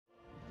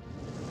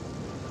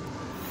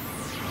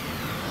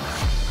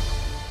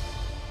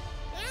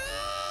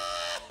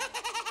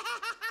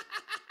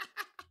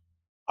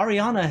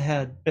Ariana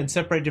had been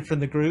separated from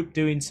the group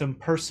doing some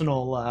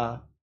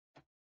personal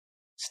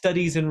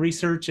studies and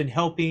research and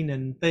helping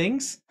and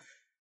things.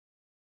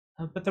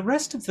 But the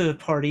rest of the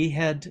party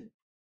had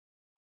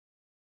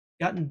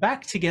gotten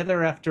back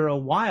together after a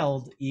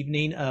wild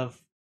evening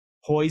of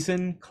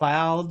poison,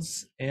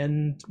 clouds,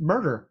 and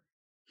murder.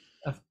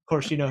 Of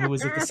course, you know who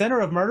was at the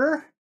center of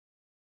murder?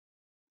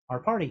 Our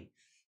party.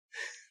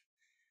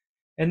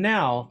 And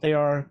now they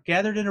are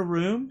gathered in a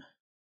room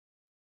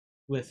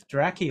with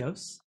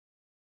Drakios,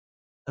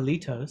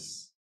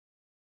 Elitos,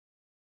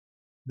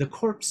 the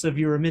corpse of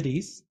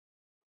Eurymedis,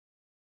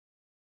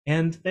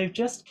 and they've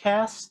just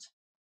cast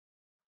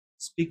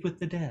Speak with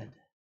the Dead.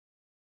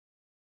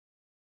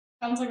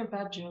 Sounds like a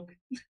bad joke.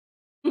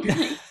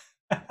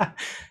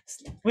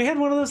 We had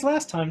one of those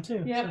last time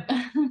too. Yep.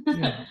 So,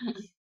 yeah.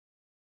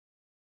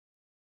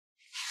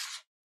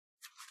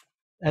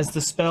 As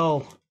the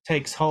spell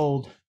takes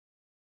hold,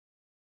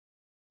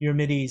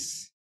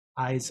 Eurymedis'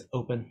 eyes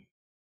open,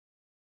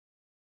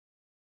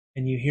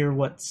 and you hear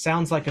what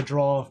sounds like a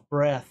draw of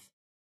breath,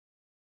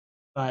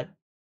 but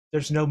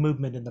there's no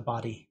movement in the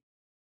body.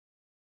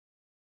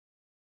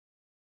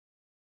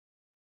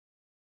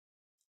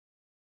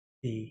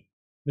 The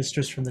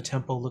mistress from the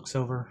temple looks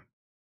over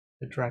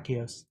at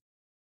Drakios.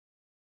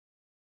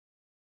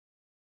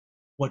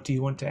 What do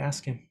you want to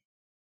ask him?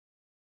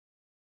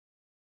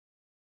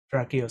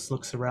 Drakios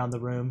looks around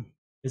the room,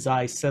 his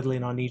eyes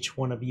settling on each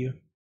one of you.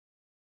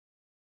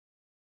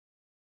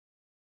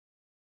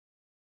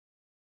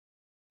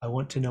 I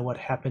want to know what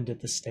happened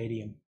at the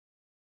stadium.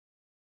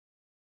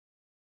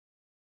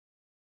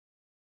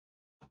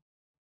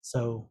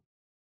 So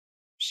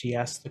she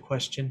asked the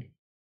question.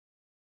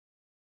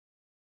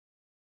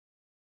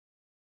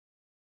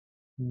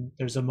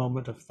 There's a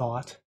moment of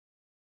thought.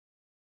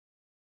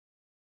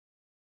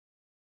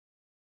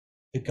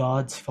 The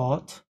gods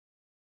fought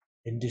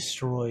and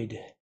destroyed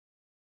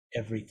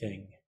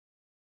everything.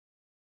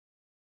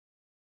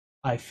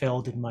 I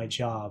failed in my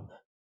job.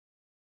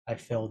 I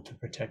failed to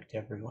protect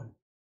everyone.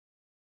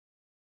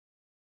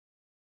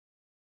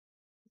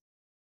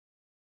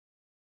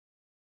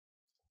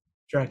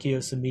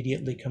 Drakios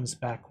immediately comes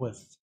back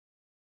with,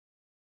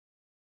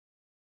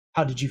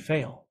 how did you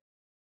fail?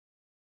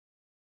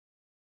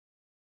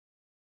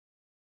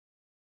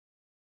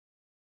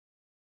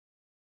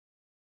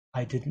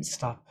 I didn't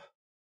stop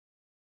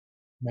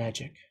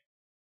magic.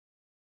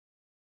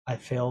 I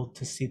failed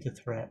to see the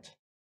threat.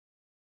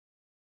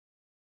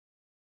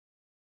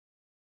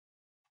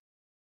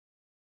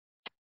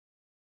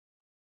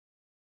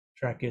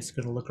 Drakios is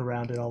going to look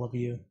around at all of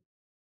you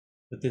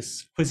with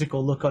this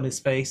quizzical look on his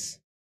face.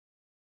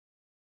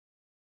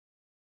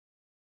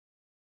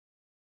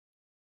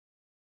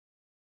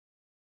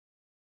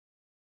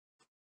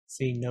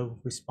 Seeing no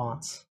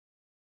response,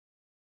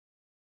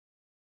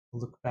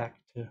 he'll look back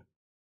to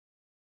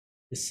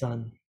his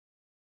son.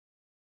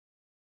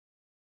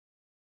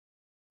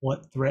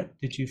 What threat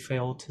did you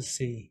fail to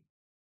see?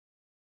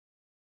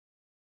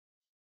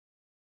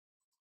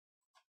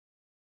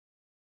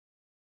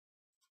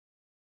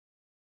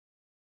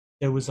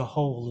 There was a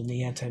hole in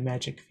the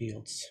anti-magic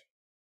fields.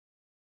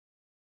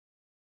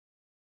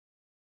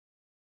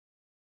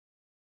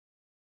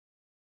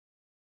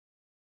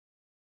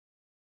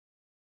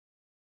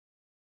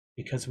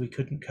 Because we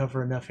couldn't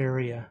cover enough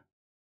area,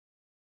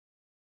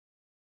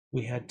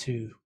 we had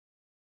to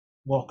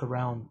walk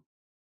around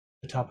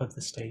the top of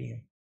the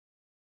stadium.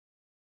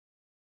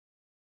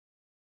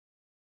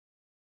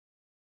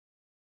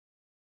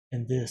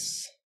 And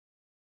this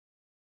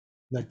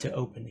led to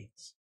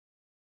openings.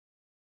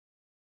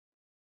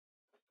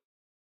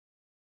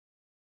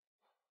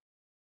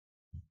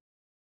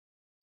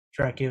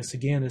 Drakios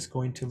again is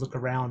going to look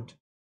around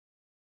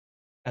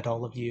at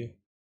all of you,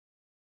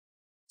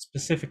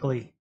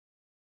 specifically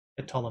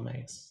at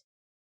Ptolemaeus.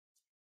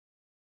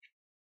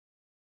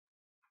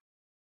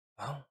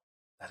 Well,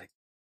 that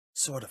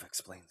sort of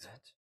explains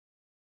it.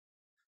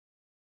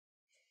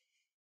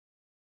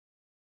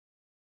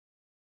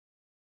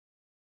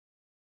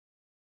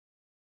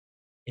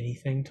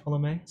 Anything,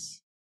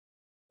 Ptolemaeus?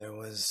 There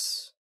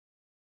was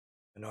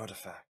an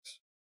artifact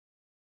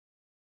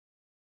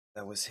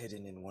that was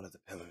hidden in one of the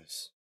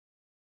pillars.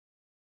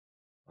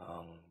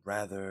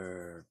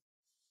 Rather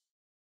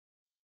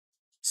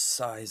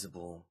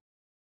sizable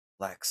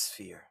black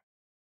sphere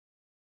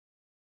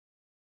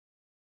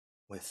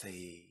with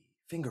a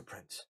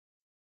fingerprint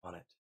on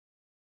it,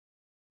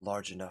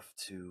 large enough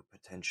to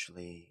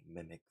potentially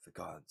mimic the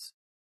gods.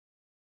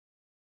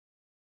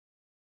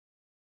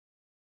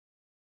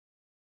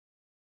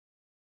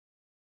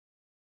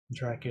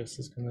 Drakios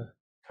is going to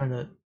kind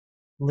of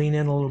lean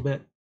in a little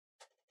bit.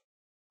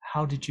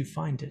 How did you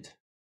find it?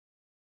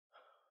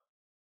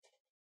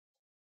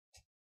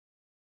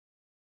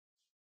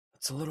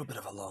 It's a little bit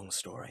of a long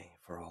story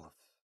for all of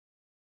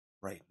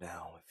right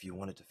now. If you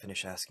wanted to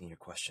finish asking your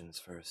questions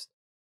first.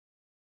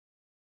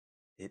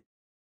 It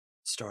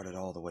started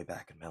all the way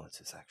back in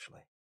Melitus,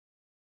 actually.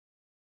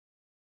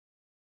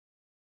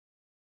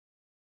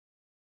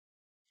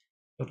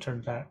 He'll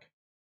turn back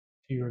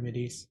to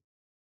Eurymedis.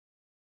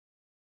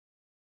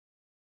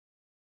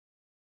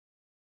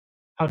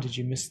 How did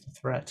you miss the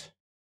threat?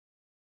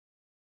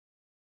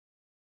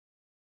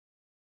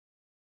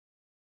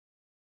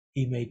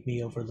 He made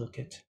me overlook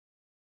it.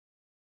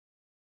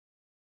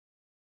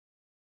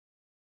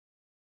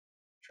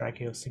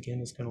 Dragios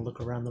again is going to look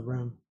around the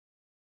room.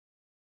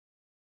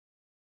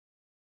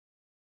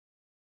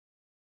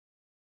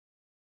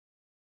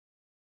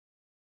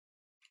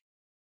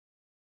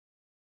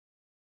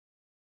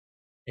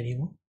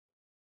 Anyone?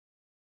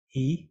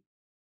 He?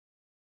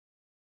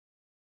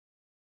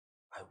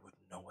 I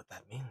wouldn't know what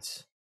that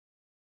means.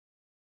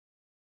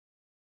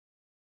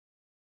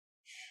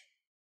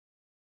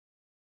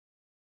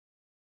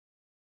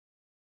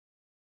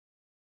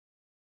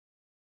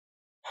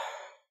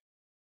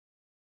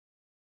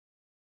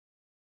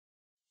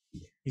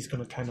 He's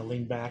going to kind of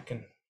lean back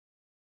and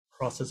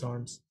cross his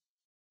arms.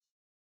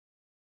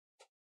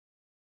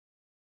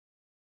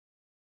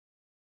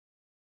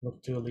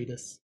 Look to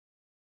Elitas.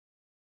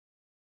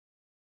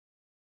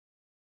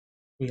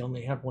 We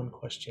only have one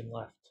question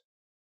left.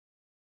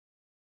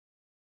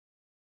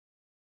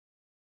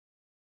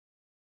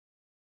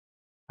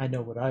 I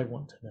know what I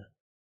want to know.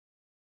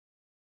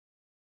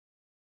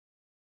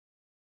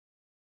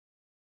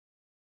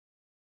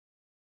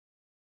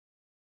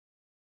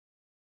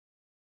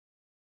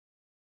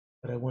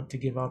 But I want to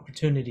give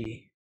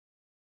opportunity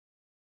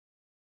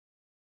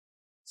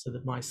so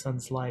that my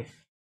son's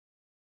life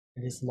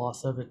and his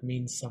loss of it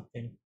means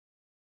something.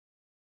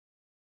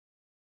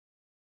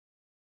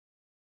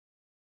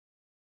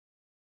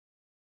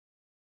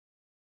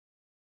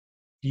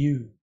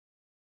 You,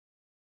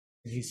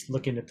 and he's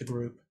looking at the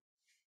group,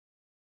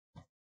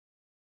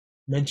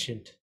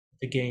 mentioned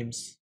the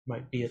games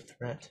might be a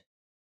threat.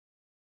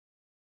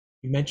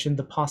 You mentioned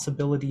the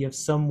possibility of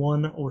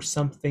someone or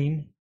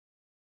something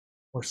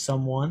or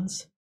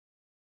someone's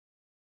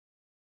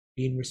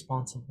being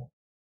responsible.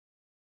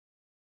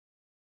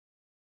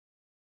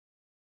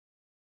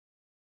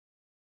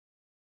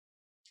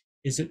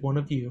 Is it one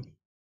of you?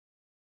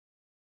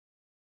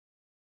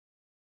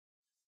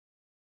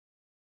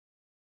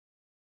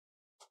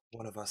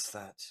 One of us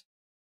that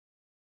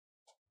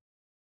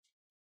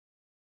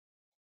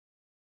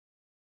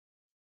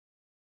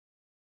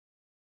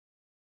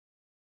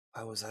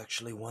I was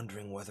actually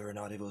wondering whether or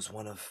not it was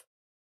one of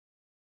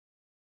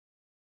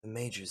the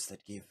mages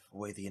that gave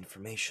away the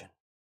information.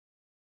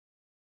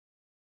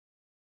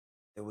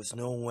 There was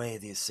no way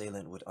the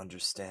assailant would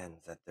understand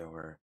that there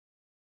were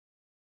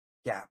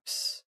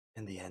gaps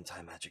in the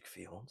anti-magic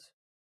field,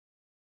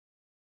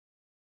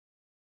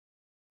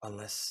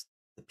 unless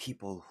the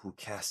people who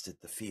casted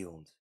the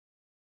field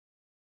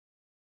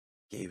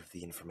gave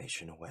the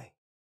information away.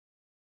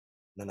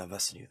 None of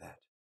us knew that.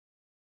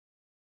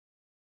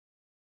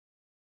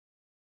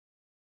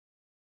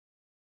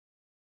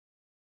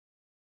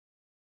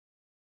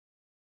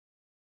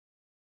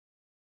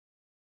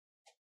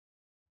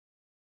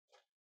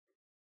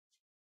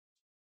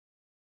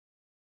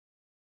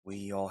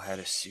 We all had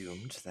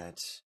assumed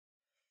that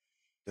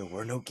there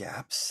were no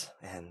gaps,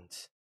 and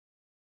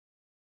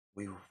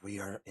we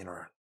are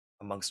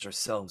amongst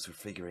ourselves. We're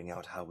figuring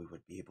out how we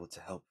would be able to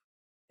help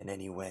in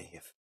any way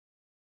if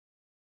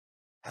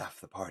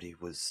half the party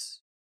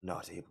was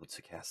not able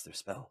to cast their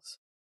spells.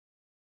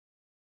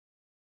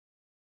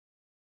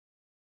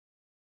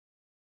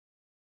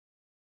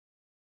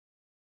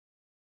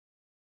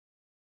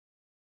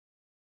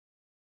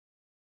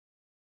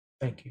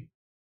 Thank you.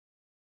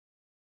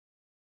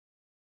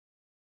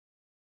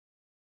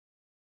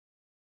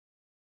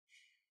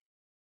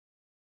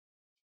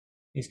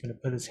 He's going to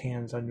put his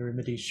hands on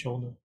Eurymedes's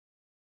shoulder.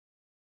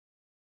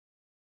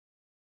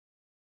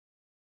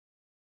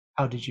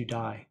 How did you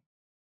die?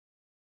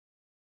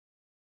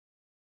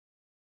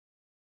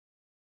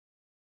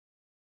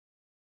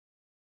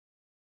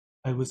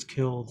 I was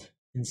killed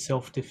in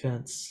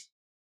self-defense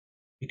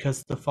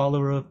because the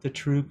follower of the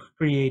true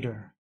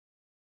creator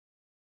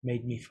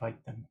made me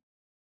fight them.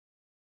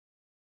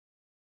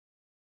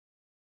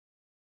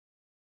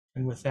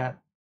 And with that,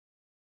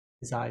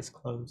 his eyes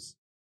close.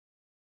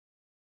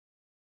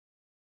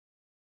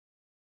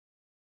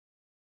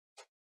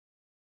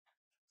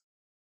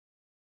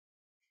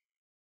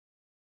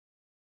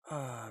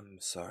 I'm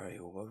sorry,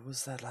 what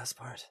was that last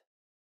part?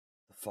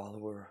 The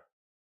follower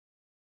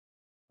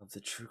of the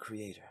true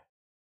creator.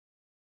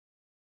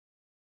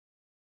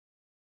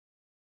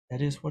 That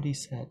is what he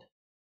said.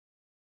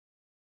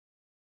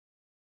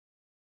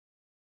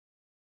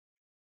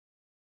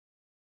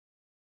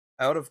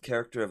 Out of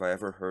character, have I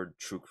ever heard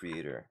true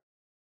creator?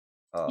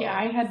 Yeah,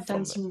 I had done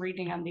from some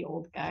reading on the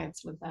old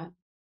guides with that.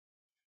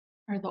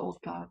 Or the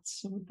old gods.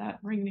 So would that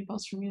ring any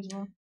bells for me as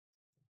well?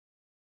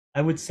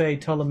 I would say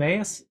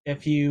Ptolemaeus,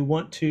 if you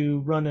want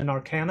to run an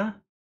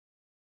arcana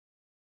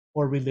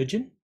or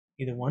religion,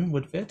 either one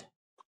would fit.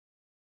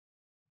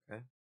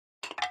 Okay.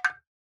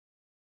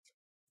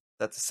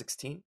 That's a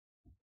 16.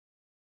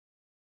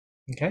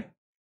 Okay.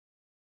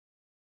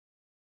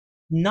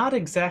 Not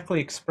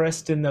exactly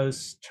expressed in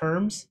those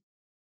terms,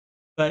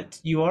 but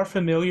you are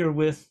familiar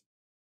with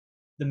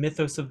the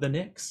mythos of the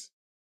Nyx.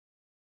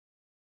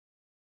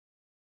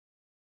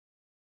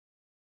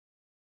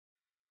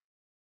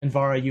 And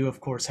Vara, you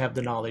of course have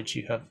the knowledge,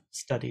 you have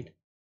studied.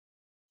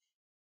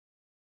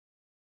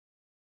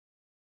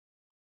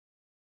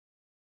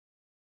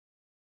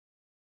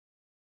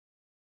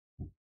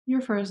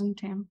 You're frozen,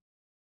 Tam.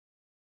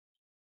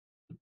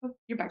 Oh,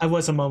 you're back. I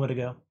was a moment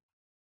ago.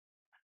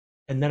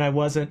 And then I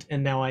wasn't,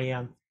 and now I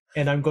am.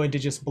 And I'm going to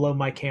just blow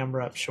my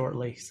camera up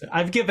shortly. So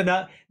I've given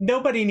up.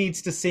 Nobody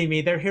needs to see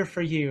me. They're here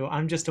for you.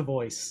 I'm just a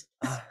voice.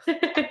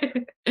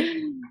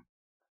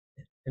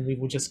 And we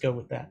will just go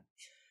with that.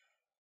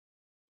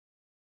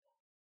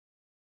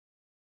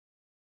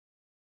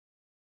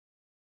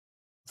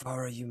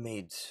 Vara, you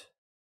made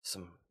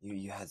some.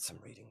 You had some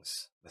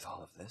readings with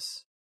all of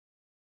this.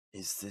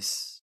 Is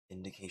this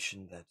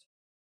indication that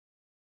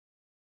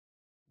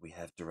we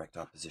have direct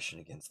opposition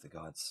against the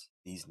gods,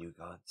 these new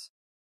gods?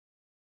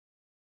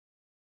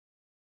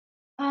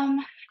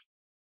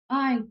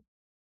 I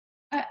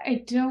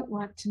don't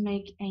want to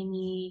make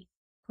any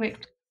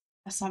quick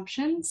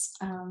assumptions.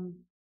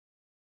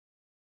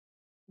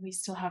 We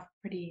still have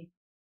pretty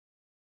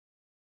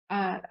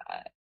I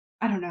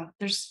don't know.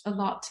 There's a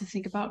lot to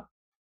think about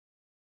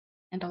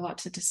and a lot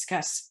to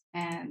discuss,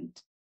 and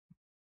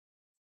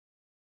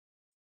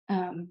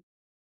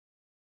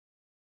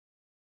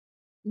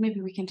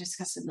maybe we can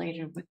discuss it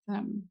later with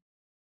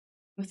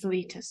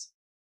Elitas.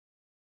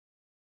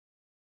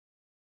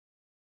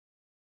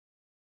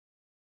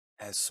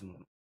 As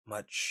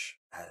much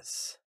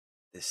as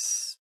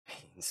this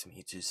pains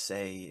me to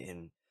say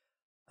in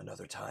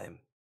another time,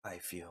 I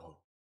feel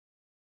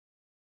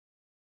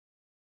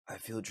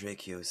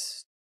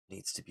Drakios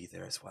needs to be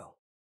there as well.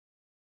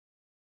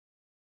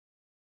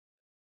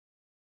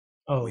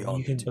 Oh, We all you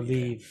need can to be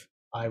believe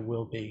I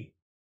will be.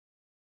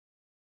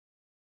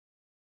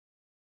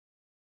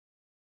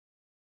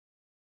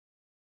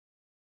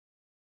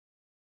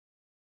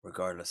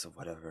 Regardless of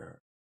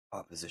whatever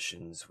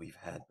oppositions we've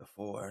had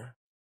before,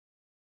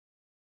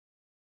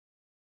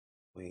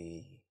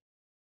 we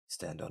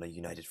stand on a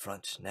united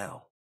front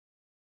now.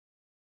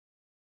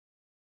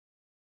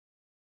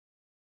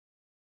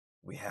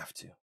 We have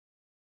to,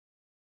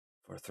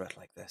 for a threat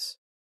like this.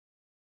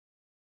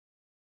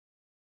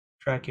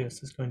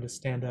 Tracheus is going to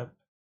stand up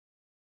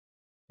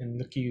and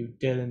look you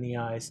dead in the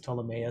eyes,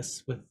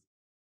 Ptolemaeus, with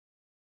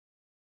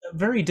a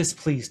very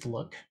displeased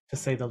look, to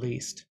say the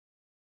least.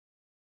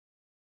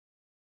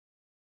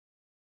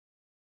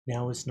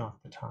 Now is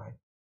not the time.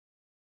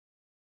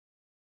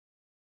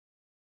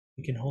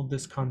 We can hold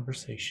this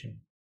conversation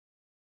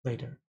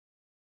later.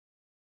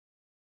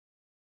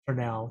 For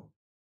now,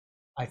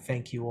 I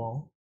thank you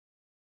all.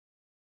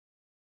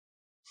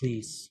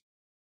 Please,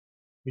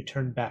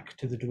 return back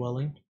to the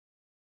dwelling.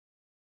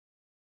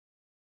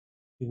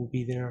 We will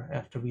be there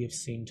after we have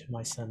seen to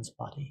my son's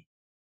body.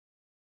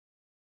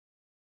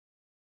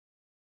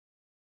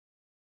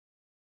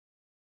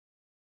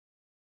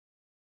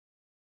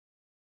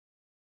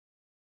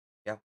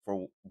 Yeah,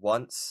 for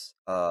once,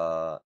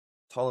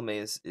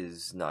 Ptolemaeus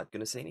is not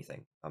gonna say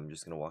anything. I'm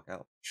just gonna walk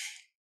out.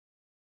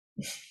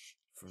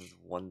 For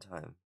one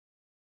time.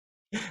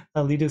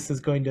 Elitas is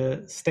going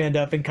to stand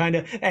up and kind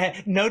of,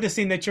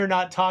 noticing that you're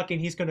not talking,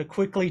 he's going to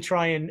quickly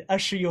try and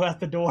usher you out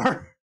the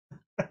door.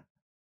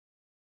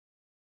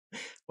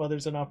 Well,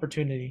 there's an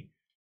opportunity.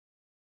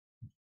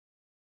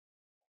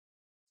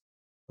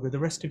 What are the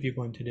rest of you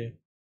going to do?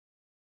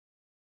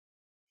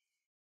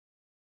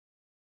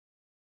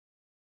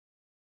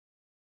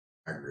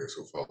 Agrius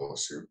will follow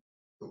suit.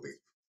 Believe.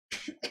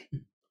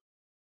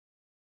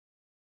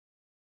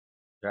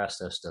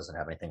 Drastos doesn't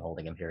have anything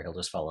holding him here. He'll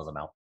just follow them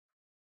out.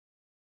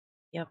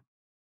 Yep.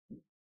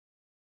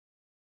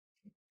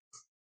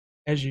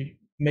 As you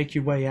make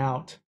your way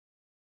out,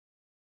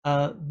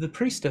 the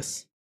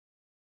priestess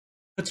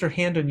puts her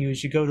hand on you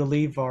as you go to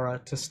leave,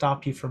 Vara, to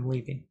stop you from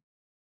leaving.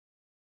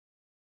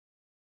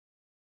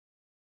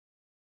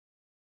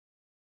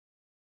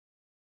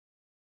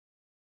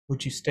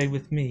 Would you stay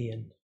with me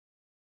and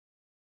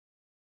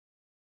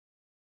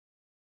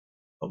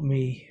help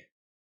me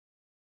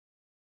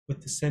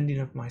with the sending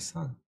of my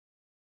son?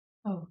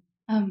 Oh,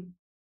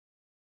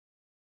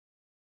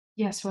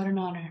 yes, what an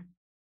honor.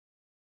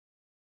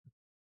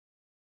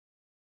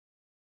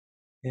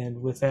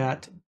 And with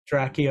that,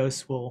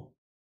 Drakios will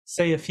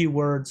say a few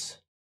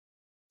words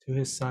to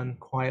his son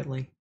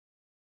quietly,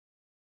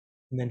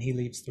 and then he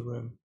leaves the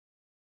room.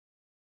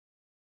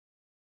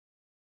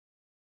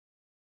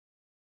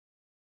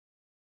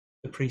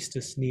 The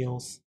priestess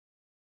kneels,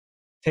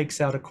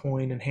 takes out a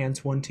coin and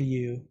hands one to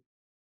you,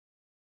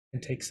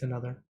 and takes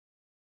another.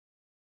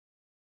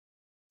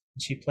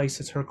 And she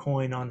places her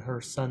coin on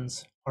her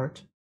son's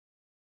heart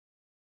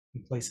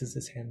and places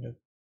his hand over,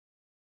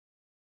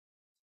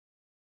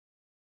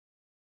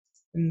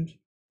 and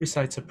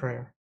recites a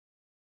prayer.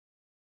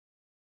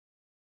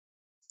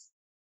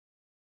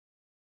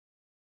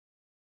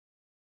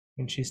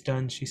 When she's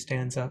done, she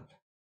stands up,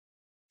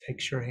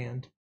 takes your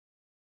hand.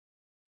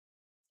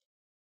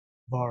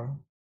 Vara,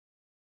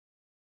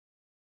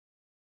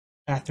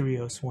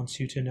 Atherios wants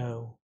you to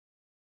know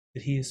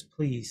that he is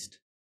pleased,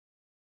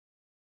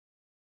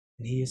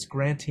 and he is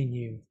granting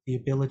you the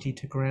ability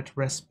to grant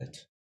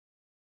respite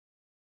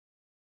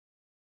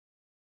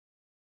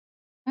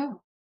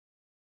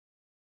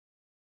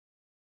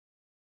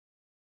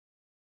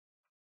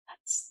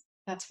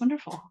That's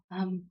wonderful.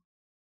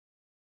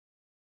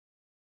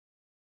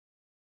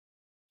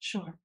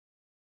 Sure.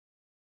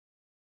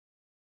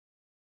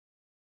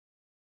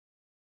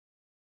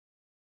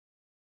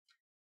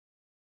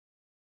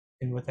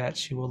 And with that,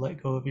 she will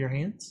let go of your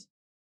hands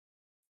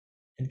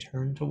and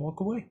turn to walk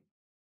away.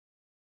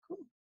 Cool.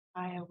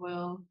 I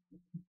will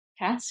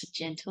cast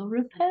Gentle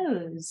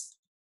Repose.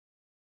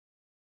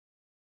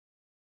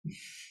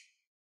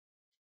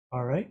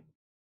 All right.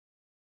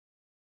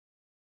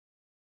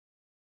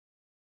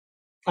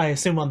 I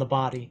assume on the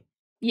body.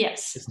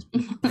 Yes. Just,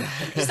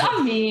 Just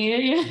on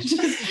me.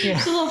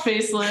 Just a little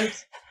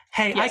facelift.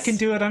 Hey, I can Yes.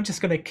 do it. I'm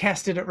just going to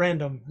cast it at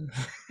random.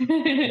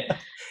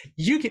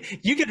 You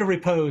get a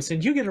repose,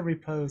 and you get a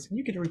repose, and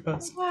you get a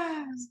repose.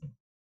 Wow.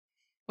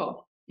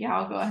 Cool. Yeah,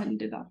 I'll go ahead and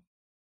do that.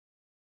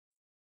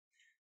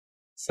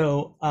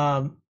 So,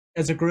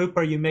 as a group,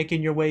 are you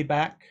making your way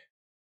back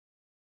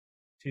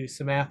to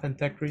Samath and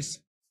Thecris?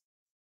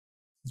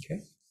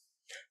 Okay.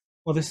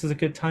 Well, this is a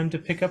good time to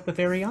pick up with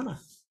Ariana.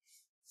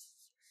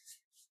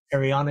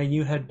 Ariana,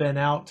 you had been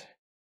out,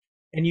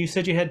 and you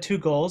said you had two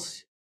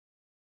goals.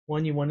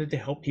 One, you wanted to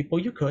help people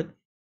you could,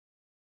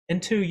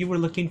 and two, you were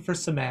looking for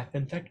Samath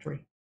and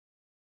Thecris.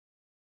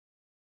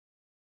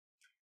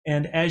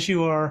 And as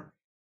you are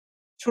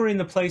touring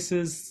the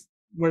places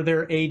where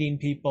they're aiding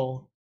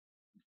people,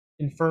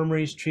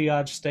 infirmaries,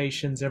 triage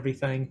stations,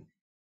 everything,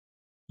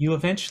 you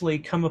eventually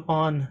come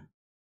upon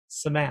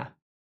Samath.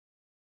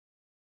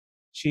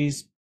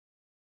 She's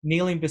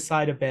kneeling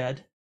beside a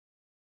bed,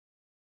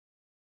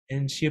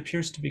 and she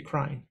appears to be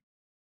crying.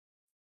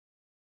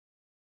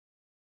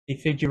 The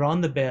figure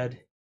on the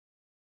bed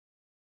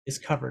is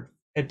covered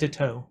head to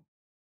toe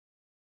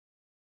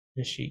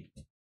in a sheet.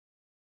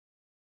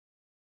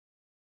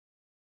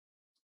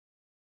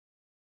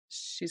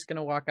 She's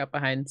gonna walk up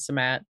behind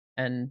Samat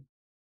and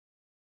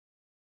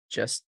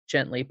just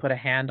gently put a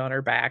hand on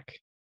her back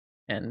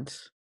and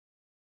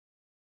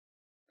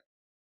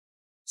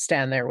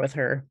stand there with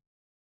her.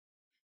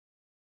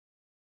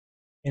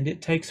 And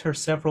it takes her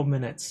several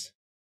minutes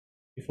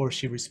before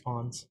she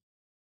responds.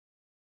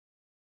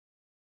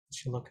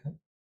 She look at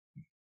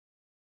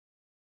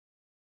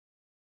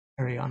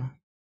Ariana.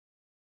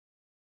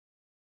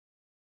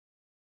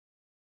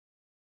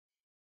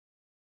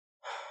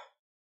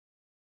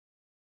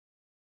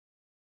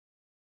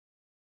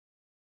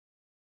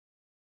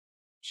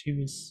 She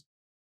was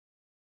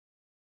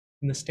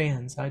in the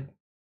stands. I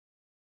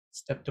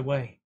stepped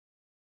away.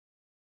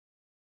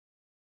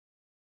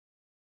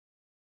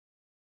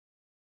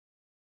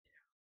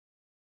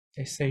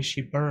 They say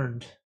she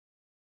burned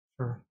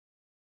for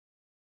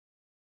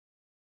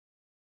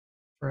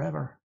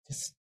forever.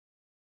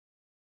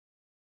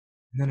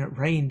 And then it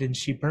rained and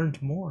she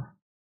burned more.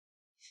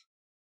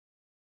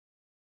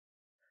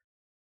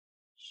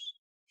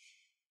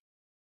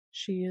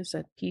 She is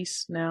at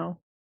peace now.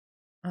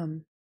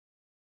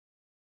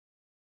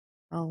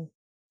 I'll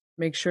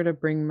make sure to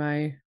bring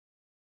my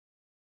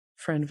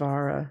friend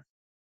Vara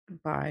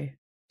by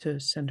to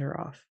send her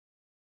off.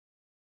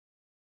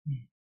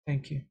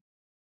 Thank you.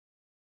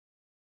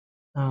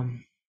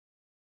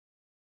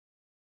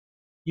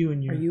 You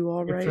and Are you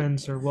all your right?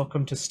 friends are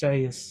welcome to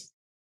stay as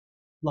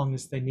long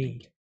as they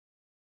need.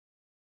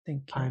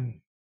 Thank you.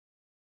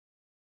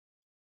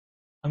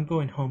 I'm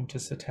going home to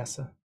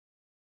Satessa.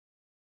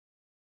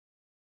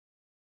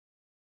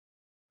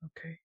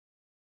 Okay.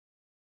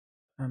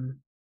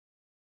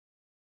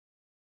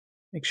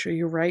 Make sure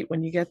you're right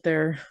when you get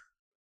there.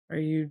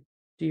 Do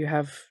you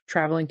have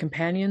traveling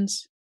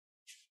companions?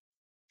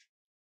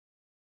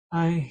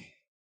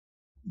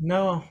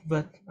 No,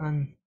 but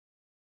I'm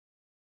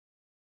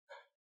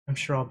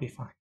sure I'll be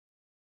fine.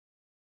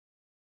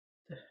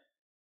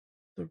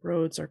 The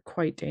roads are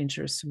quite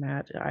dangerous,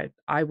 Matt.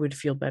 I would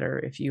feel better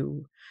if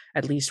you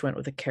at least went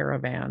with a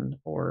caravan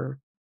or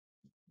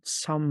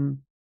some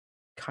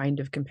kind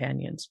of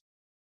companions.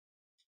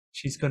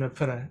 She's gonna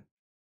put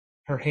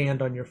her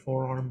hand on your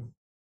forearm.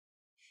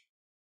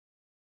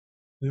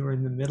 We were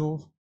in the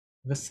middle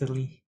of a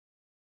city.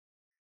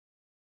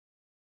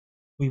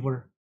 We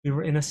were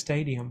in a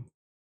stadium,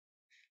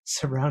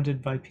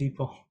 surrounded by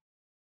people.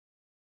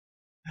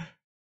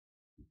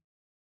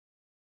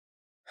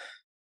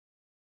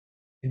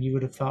 And you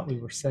would have thought we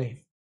were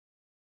safe.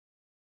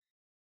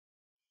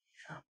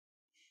 Yeah.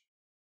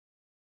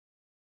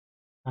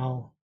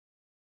 I'll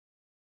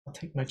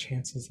take my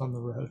chances on the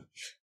road.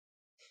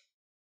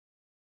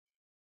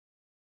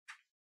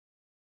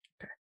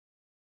 Okay.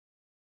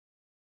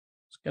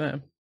 Just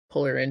gonna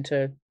pull her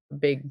into a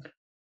big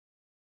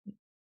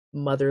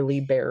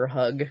motherly bear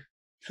hug.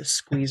 Just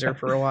squeeze her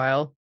for a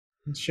while.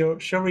 And she'll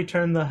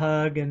return the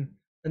hug, and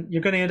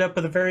you're going to end up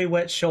with a very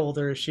wet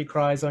shoulder if she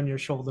cries on your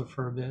shoulder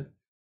for a bit.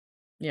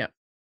 Yeah.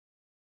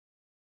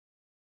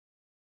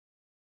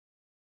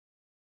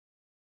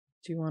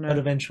 Do you want But to?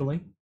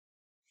 eventually.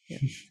 Yeah.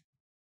 Do you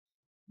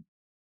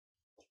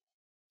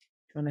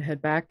want to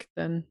head back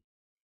then?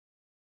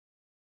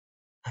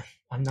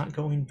 I'm not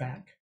going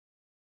back.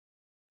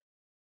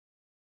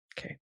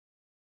 Okay.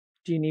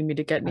 Do you need me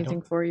to get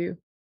anything for you?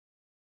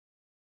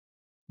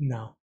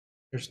 No,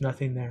 there's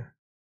nothing there.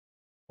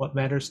 What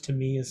matters to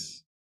me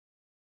is...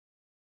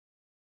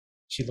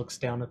 She looks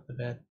down at the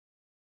bed.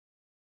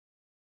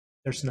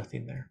 There's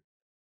nothing there.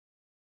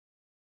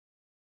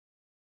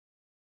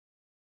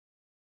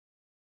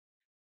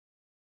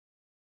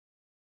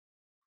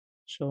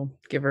 She'll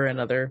give her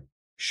another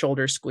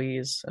shoulder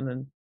squeeze and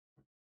an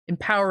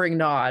empowering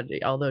nod,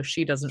 although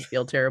she doesn't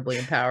feel terribly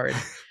empowered,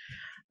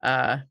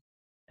 and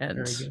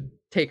Very good.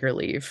 take her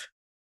leave.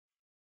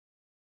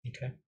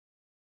 Okay.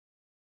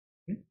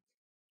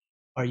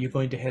 Are you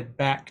going to head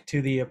back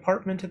to the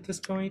apartment at this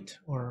point,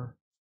 or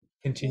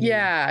continue?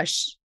 Yeah,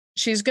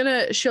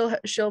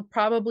 she'll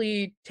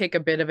probably take a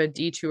bit of a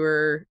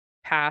detour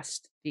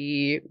past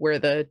where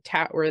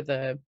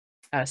the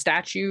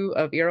statue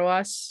of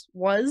Eros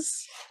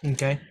was.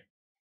 Okay.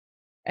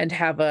 And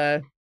have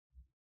a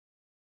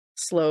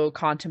slow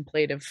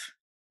contemplative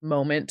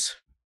moment,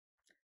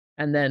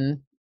 and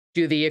then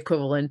do the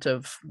equivalent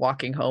of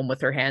walking home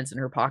with her hands in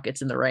her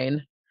pockets in the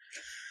rain,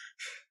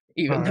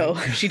 even though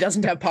she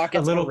doesn't have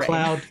pockets. A little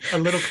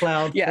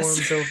cloud Yes.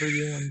 forms over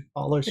you and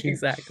follows you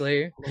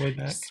exactly all the way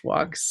back. Just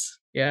walks.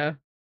 Yeah.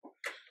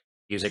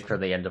 Music for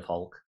the end of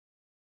Hulk.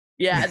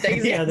 Yeah,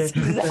 Yeah,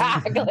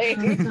 exactly.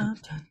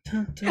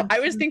 I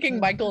was thinking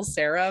Michael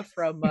Cera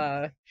from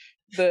the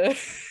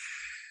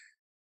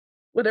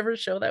whatever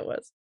show that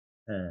was.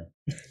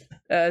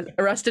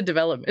 Arrested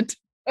Development.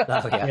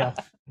 Oh, yeah.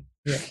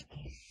 Yeah.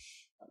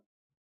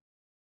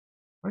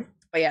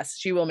 But yes,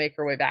 she will make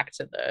her way back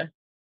to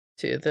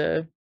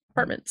the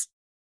apartments.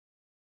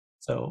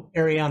 So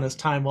Ariana's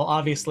time will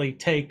obviously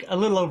take a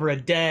little over a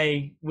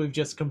day. We've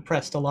just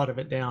compressed a lot of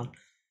it down.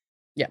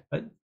 Yeah.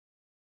 But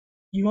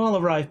you all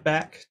arrive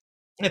back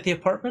at the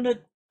apartment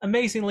at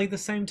amazingly the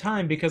same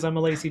time because I'm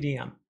a lazy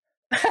DM.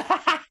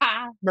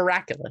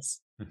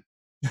 Miraculous.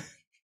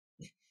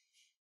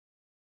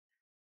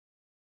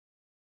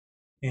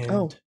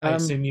 And I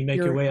assume you make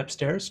your way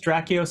upstairs.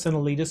 Drakios and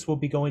Elitis will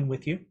be going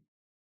with you.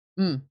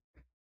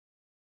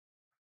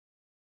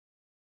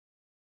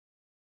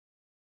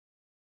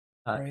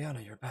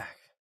 Ariana, you're back.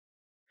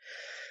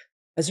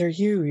 As are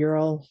you. You're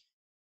all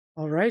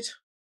right?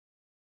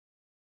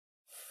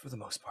 For the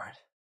most part.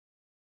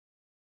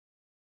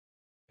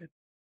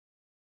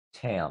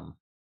 Tam,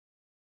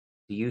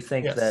 do you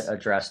think that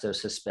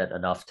Adrastos has spent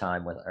enough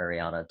time with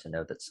Ariana to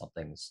know that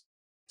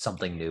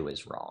something new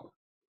is wrong?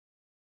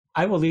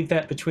 I will leave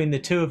that between the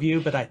two of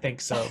you, but I think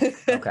so.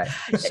 Okay.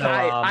 So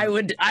I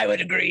would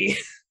agree.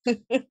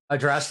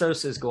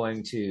 Adrastos is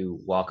going to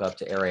walk up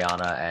to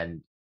Ariana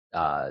and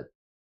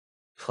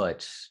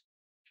put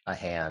a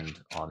hand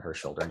on her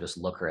shoulder and just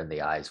look her in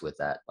the eyes with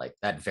that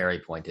very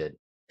pointed,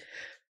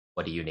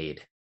 what do you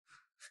need?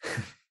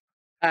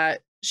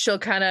 She'll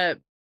kind of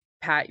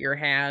pat your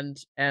hand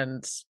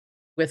and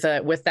with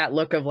that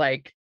look of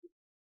like,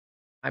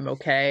 I'm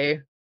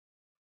okay.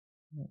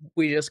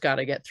 We just got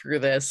to get through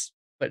this,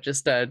 but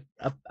just a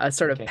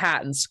sort of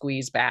pat and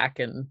squeeze back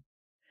and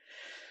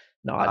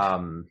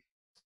nod.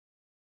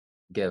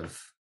 Give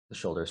the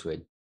shoulder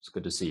swing. It's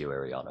good to see you,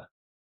 Ariana.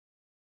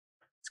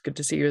 It's good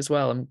to see you as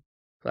well. I'm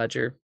glad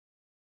you're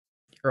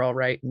all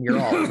right and you're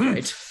all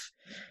right.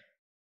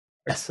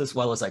 Yes, as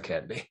well as I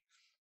can be.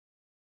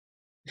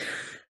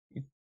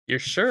 You're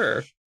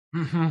sure?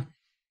 Mm-hmm.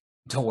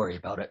 Don't worry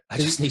about it. I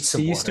just need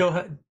some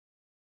water.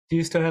 Do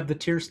you still have the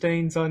tear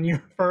stains on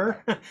your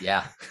fur?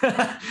 Yeah.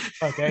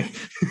 Okay.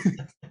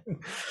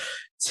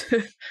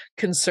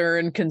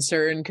 concern,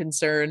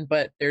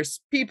 but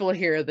there's people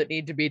here that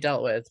need to be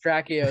dealt with.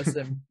 Drakios,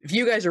 and if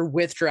you guys are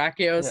with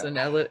Drakios and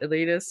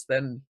Elitis,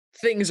 then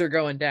things are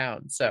going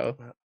down. So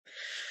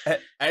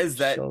as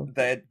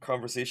that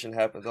conversation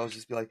happens, I'll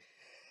just be like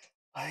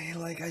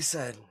I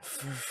said,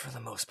 for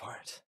the most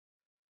part.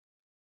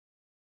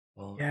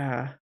 Well,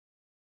 yeah.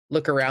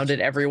 Look around at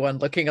everyone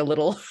looking a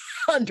little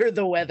under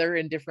the weather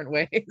in different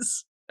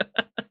ways.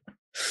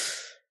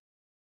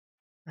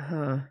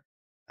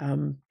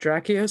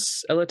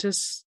 Drakios,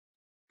 Elitis,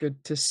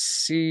 good to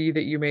see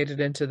that you made it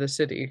into the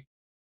city.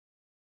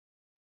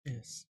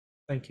 Yes,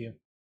 thank you.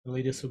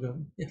 Elitis will go,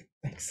 yeah,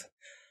 thanks.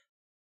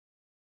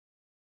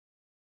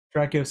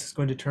 Drakios is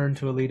going to turn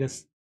to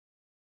Elitis.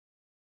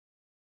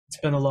 It's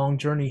been a long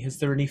journey. Is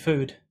there any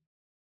food?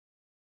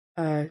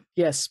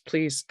 Yes,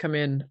 please come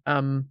in.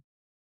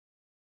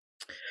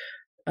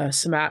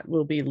 Samat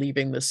will be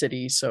leaving the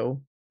city,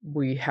 so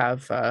we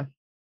have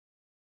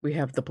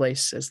the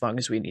place as long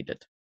as we need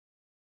it.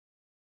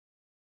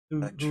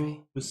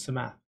 Who was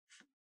Samat?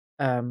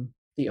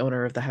 The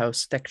owner of the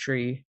house,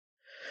 Thectree,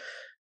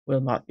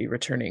 will not be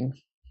returning.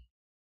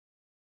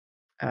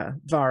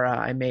 Vara,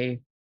 I may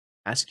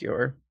ask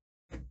your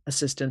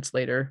assistance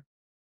later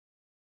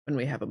when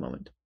we have a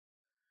moment.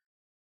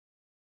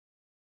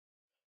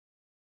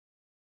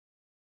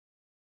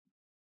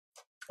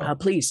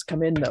 Please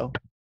come in, though.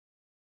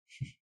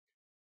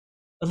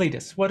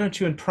 Elitis, why don't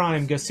you and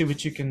Prime go see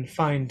what you can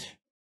find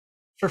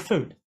for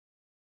food?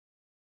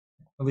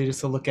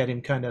 Elitis will look at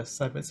him kind of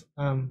sideways.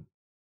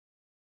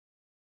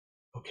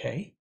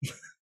 Okay.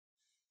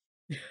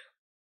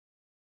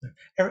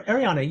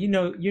 Ariana,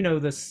 you know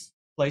this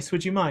place.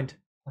 Would you mind?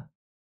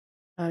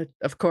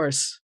 Of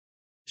course,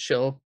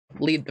 she'll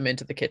lead them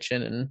into the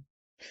kitchen and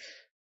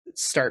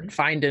start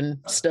finding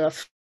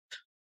stuff.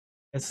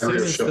 As soon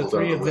as the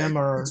three of them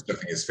are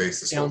stuffing his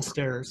face this whole time.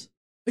 downstairs.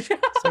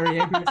 Sorry,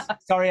 Agrius.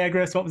 Sorry,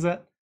 Agrius. What was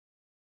that?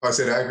 I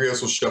said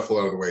Agrios will shuffle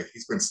out of the way.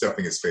 He's been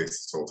stuffing his face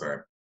this whole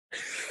time.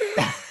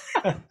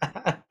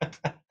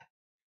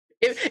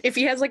 If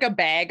he has like a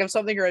bag of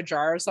something or a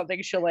jar of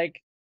something, she'll like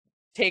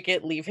take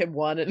it, leave him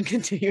one, and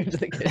continue into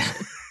the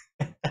kitchen.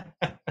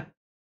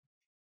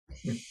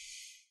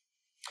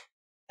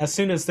 As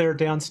soon as they're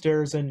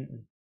downstairs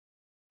and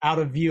out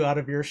of view, out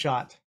of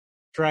earshot,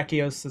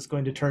 Drakios is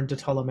going to turn to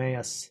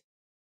Ptolemaeus.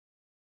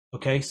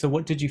 Okay, so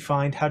what did you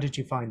find? How did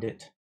you find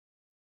it?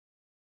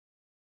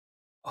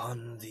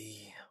 On the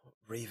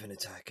Raven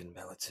attack in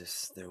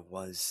Melitus, there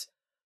was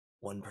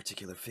one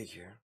particular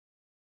figure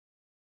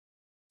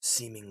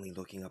seemingly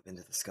looking up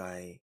into the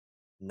sky,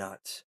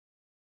 not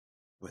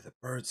where the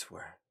birds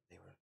were. They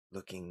were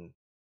looking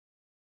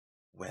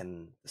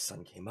when the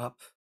sun came up,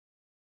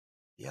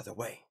 the other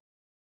way.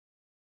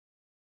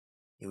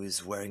 He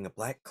was wearing a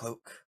black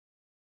cloak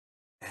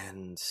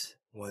and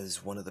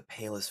was one of the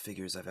palest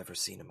figures I've ever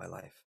seen in my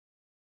life.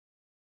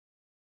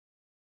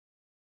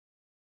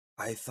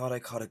 I thought I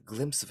caught a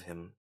glimpse of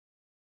him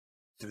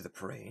through the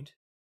parade,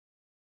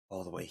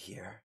 all the way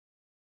here,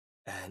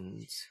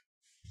 and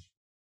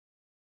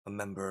a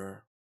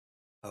member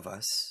of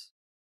us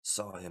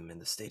saw him in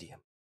the stadium,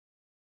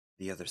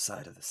 the other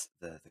side of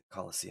the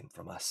Colosseum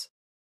from us.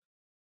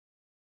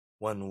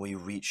 When we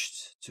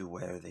reached to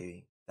where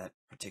that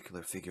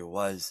particular figure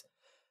was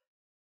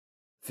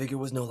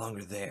no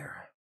longer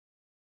there,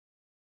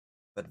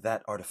 but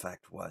that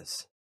artifact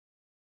was.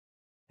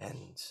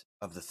 And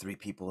of the 3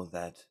 people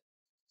that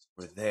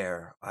were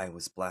there, I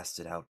was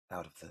blasted out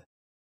of the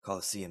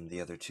Colosseum,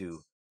 the other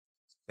 2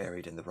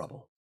 buried in the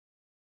rubble.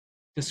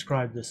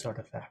 Describe this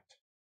artifact.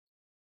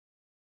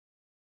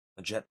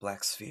 A jet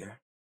black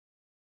sphere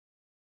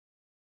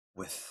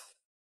with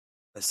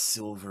a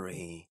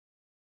silvery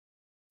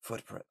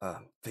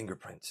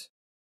fingerprint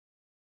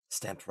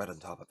stamped right on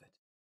top of it.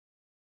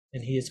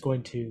 And he is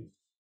going to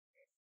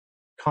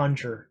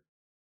conjure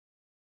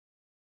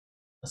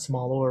a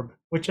small orb,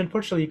 which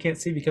unfortunately you can't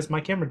see because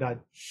my camera died.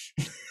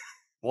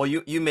 Well,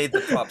 you made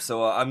the prop,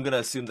 so I'm gonna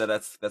assume that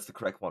that's the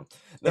correct one.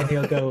 And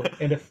he'll go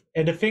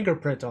and a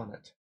fingerprint on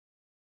it.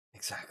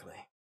 Exactly.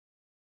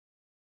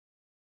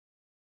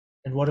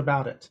 And what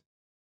about it?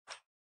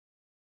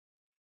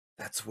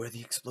 That's where the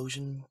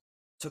explosion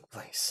took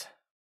place.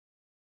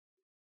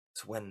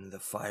 It's when the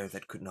fire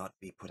that could not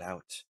be put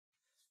out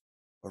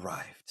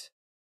arrived.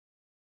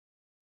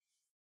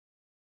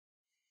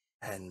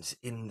 And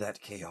in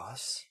that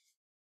chaos,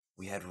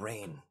 we had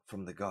rain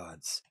from the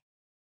gods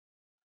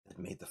that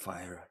made the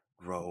fire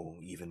grow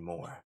even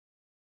more.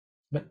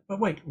 But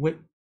wait,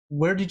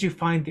 where did you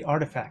find the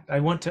artifact? I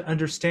want to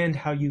understand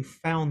how you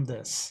found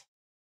this.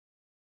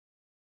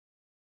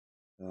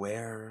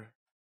 Where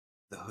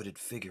the hooded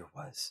figure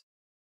was,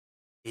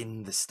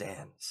 in the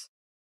stands.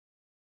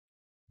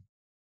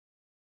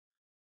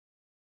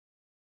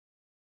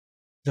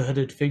 The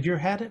hooded figure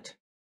had it?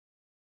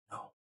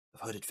 No, the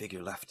hooded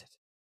figure left it.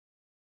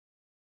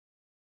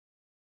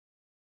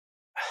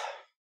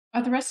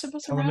 Are the rest of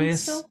us around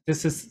Ptolemaeus, still?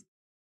 this is...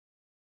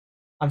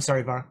 I'm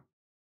sorry, Var.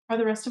 Are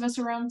the rest of us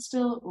around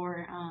still,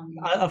 or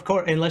Of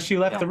course, unless you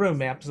left Yeah. the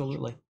room,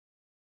 absolutely.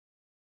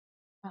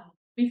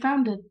 we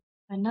found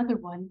another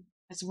one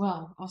as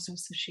well, also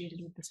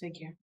associated with the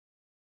figure,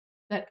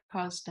 that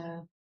caused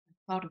a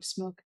cloud of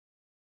smoke,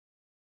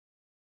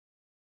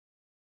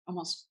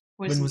 almost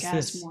poison was gas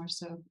this? more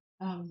so.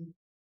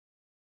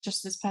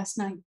 Just this past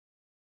night,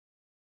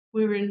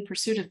 we were in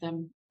pursuit of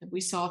them.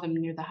 We saw them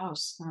near the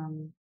house.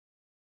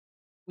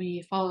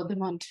 We followed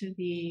them onto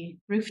the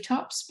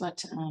rooftops,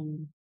 but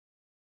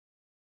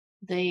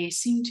they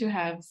seem to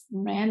have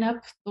ran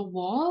up the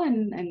wall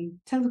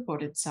and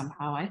teleported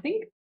somehow. I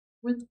think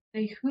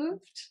they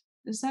hooved.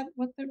 Is that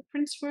what their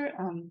prints were?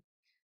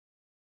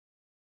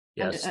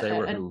 Yes, they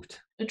were hooved.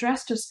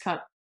 Adrastos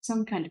cut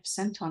some kind of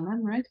scent on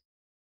them, right?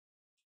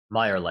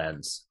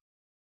 Meyerlands.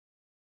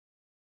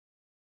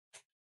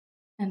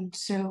 And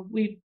so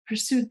we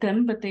pursued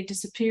them, but they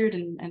disappeared,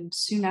 and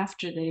soon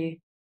after they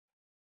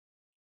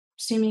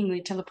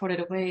seemingly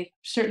teleported away.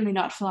 Certainly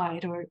not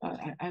flied, or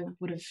I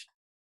would have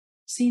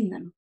seen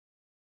them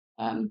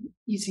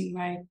using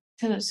my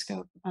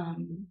telescope.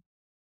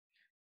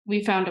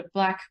 We found a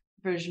black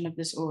version of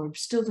this orb,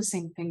 still the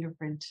same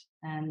fingerprint,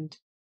 and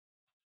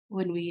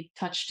when we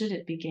touched it,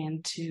 it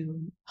began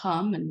to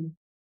hum and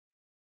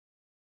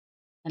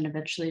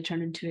eventually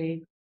turned into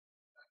a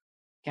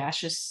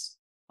gaseous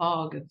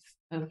fog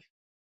of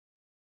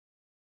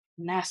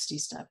nasty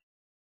stuff.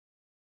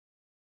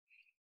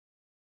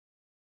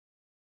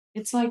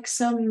 It's like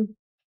some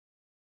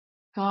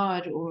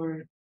god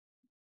or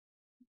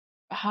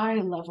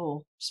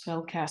high-level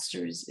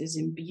spellcaster is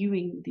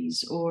imbuing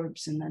these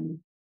orbs and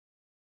then,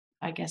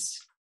 I guess,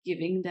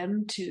 giving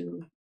them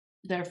to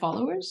their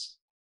followers.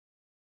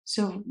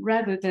 So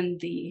rather than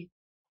the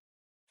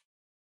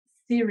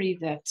theory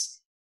that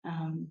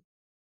um,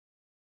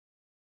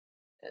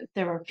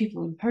 there are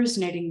people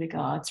impersonating the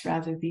gods.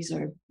 Rather, these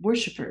are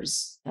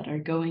worshippers that are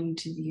going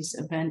to these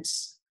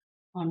events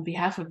on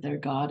behalf of their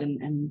god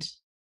and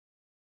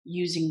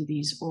using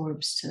these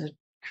orbs to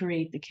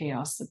create the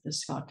chaos that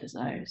this god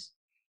desires.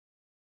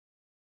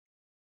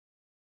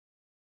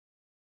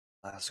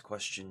 Last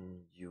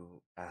question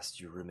you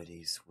asked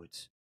Eurimedes would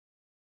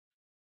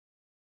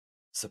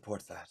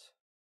support that.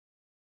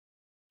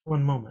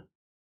 One moment.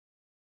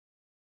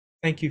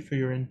 Thank you for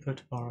your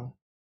input, Vara.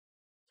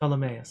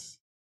 Ptolemaeus,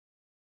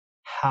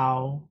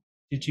 how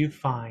did you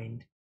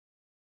find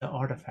the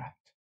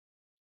artifact?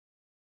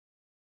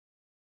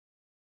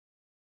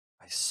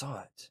 I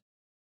saw it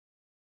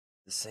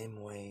the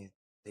same way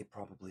they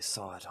probably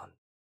saw it on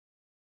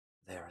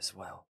there as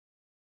well.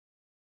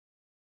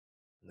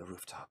 On the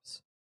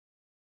rooftops.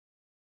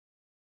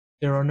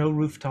 There are no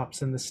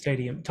rooftops in the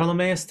stadium.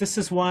 Ptolemaeus, this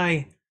is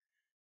why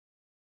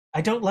I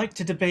don't like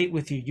to debate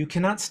with you. You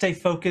cannot stay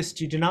focused.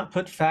 You do not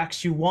put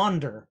facts. You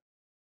wander.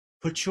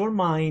 Put your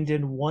mind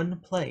in one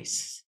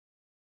place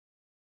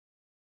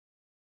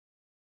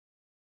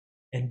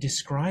and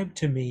describe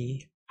to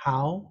me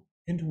how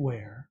and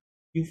where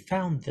you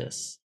found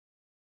this.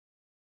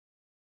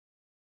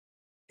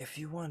 If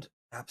you want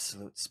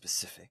absolute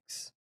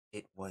specifics,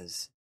 it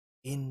was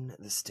in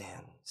the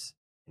stands,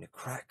 in a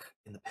crack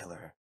in the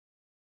pillar,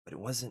 but it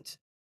wasn't.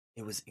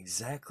 It was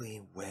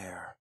exactly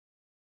where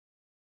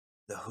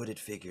the hooded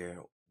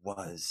figure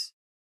was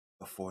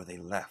before they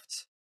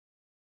left.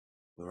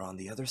 We were on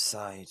the other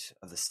side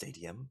of the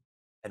stadium,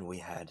 and we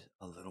had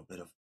a little bit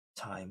of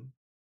time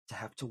to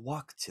have to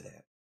walk to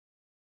there.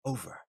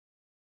 Over.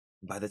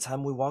 By the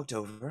time we walked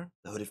over,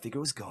 the hooded figure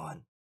was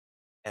gone,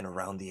 and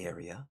around the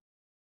area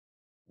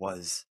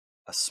was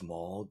a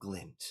small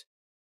glint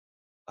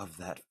of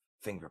that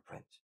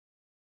fingerprint.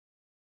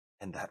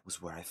 And that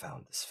was where I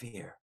found the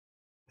sphere,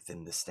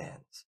 within the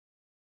stands.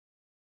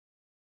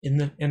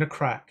 In a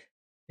crack,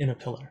 in a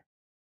pillar.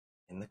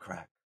 In the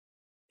crack,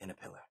 in a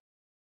pillar.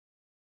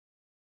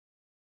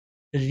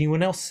 Did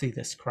anyone else see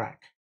this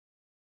crack?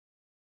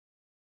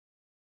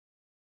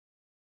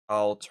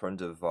 I'll turn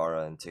to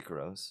Vara and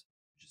Tikaros.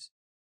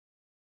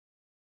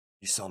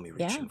 You saw me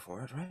reaching Yeah.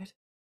 for it, right?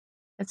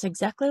 That's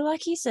exactly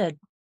like he said.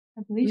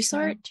 I believe We so.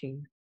 saw it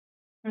too.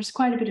 There's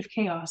quite a bit of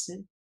chaos,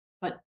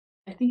 but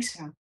I think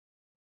so.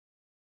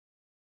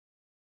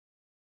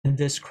 In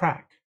this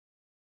crack.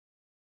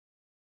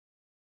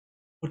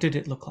 What did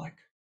it look like?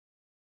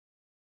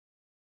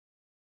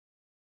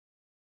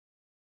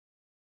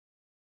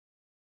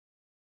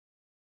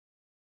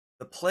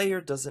 The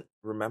player doesn't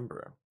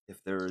remember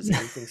if there is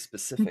anything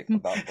specific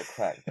about the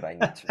crack that I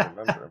need to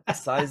remember,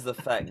 besides the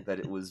fact that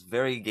it was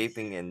very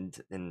gaping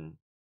and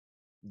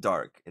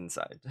dark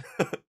inside.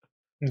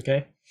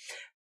 Okay.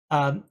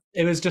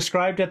 It was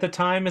described at the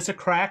time as a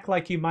crack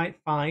like you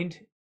might find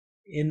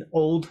in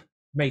old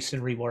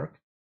masonry work.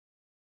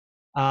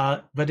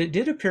 But it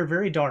did appear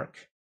very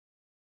dark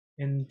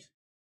and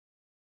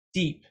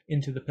deep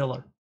into the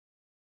pillar.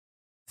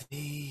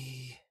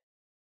 The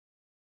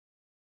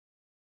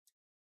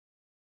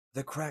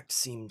crack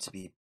seemed to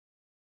be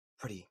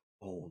pretty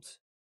old,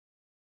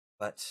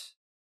 but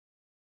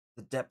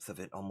the depth of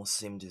it almost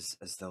seemed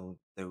as though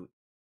the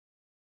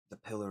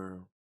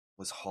pillar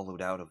was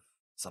hollowed out of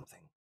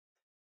something.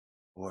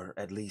 Or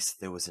at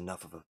least there was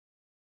enough of a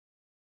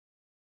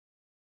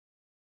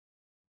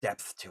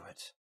depth to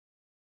it.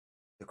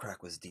 The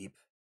crack was deep.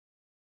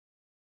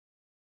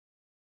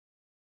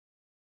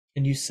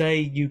 And you say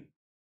you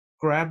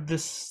grabbed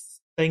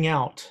this thing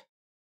out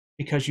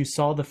because you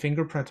saw the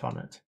fingerprint on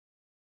it.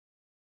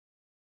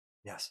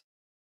 Yes.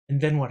 And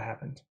then what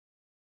happened?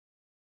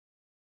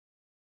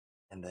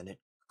 And then it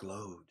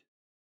glowed,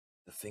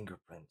 the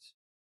fingerprint,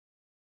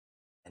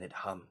 and it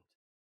hummed.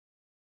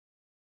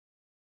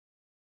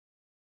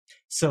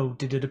 So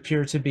did it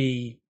appear to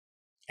be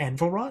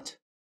anvil rot?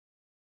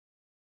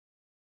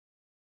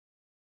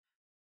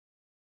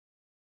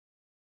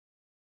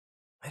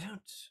 I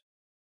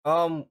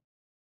don't.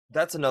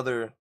 That's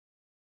another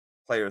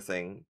player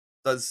thing.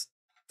 Does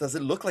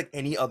it look like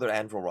any other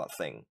anvil rot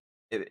thing?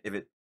 If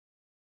it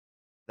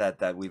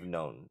that we've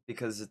known,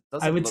 because it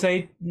doesn't. I would look...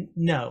 say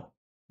no.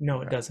 No,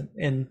 it doesn't.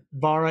 And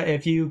Vara,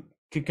 if you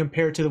could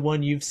compare to the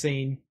one you've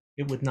seen,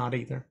 it would not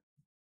either.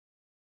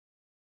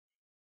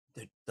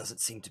 There doesn't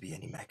seem to be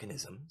any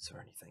mechanisms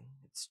or anything.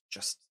 It's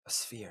just a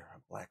sphere, a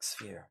black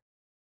sphere.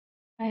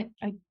 I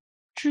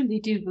truly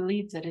do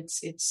believe that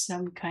it's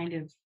some kind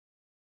of.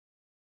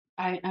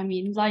 I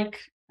mean, like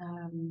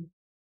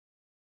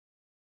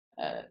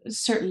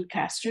certain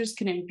casters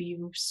can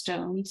imbue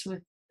stones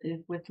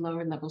with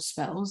lower level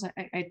spells.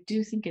 I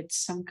do think it's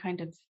some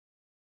kind of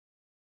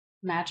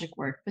magic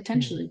work,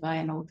 potentially by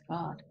an old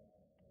god.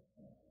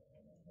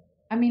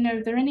 I mean,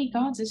 are there any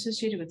gods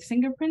associated with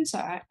fingerprints?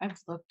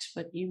 I've looked,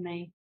 but you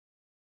may.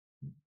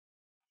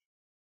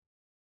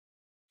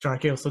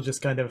 Drake also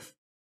just kind of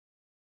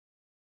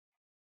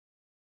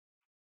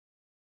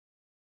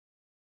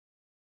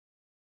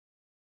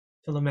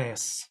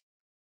Ptolemaeus.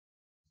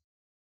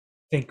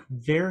 think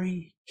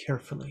very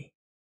carefully.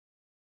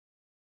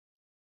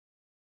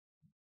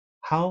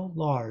 How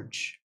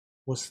large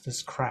was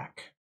this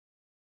crack?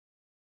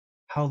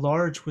 How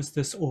large was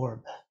this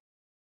orb?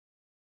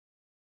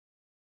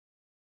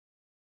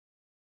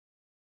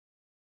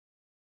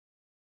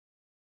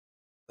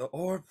 The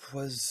orb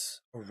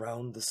was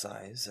around the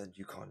size that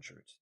you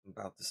conjured.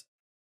 About this.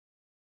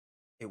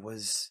 It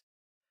was,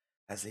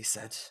 as they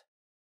said,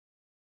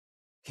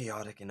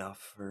 chaotic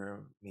enough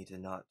for me to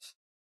not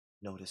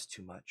notice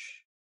too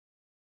much.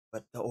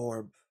 But the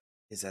orb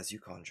is as you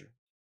conjured,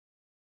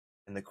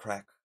 and the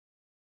crack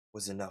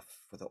was enough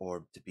for the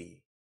orb to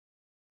be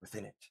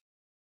within it.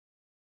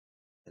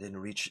 I didn't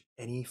reach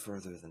any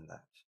further than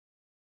that,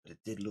 but it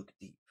did look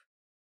deep.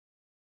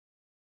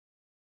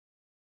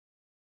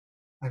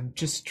 I'm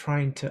just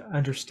trying to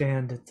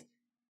understand that,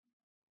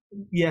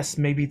 yes,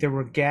 maybe there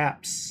were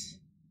gaps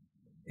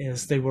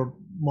as they were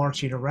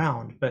marching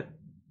around, but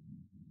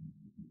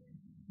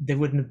they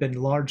wouldn't have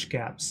been large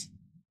gaps.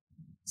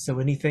 So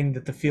anything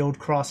that the field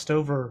crossed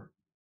over,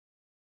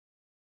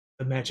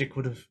 the magic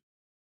would have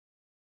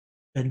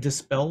been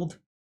dispelled.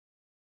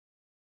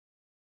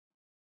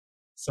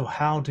 So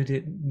how did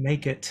it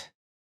make it?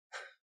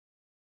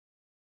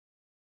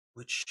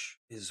 Which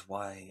is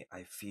why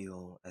I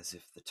feel as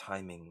if the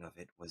timing of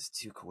it was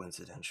too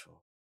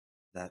coincidental,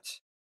 that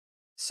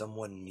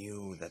someone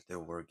knew that there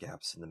were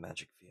gaps in the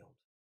magic field.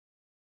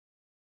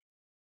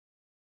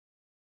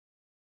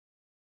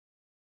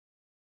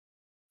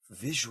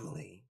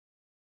 Visually,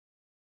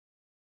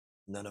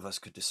 none of us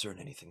could discern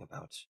anything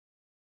about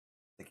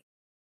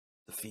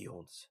the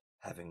fields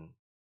having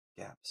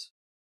gaps.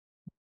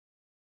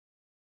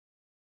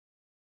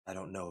 I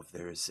don't know if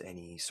there's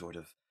any sort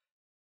of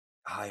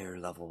higher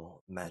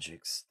level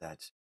magics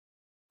that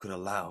could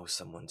allow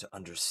someone to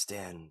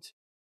understand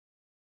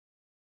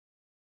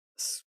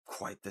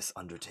quite this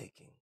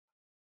undertaking,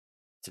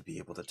 to be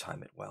able to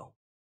time it well.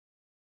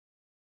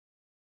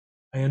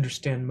 I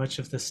understand much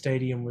of the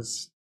stadium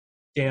was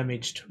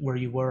damaged where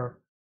you were.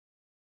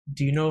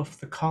 Do you know if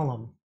the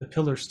column, the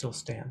pillar, still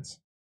stands?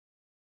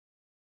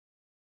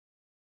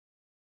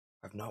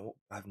 I've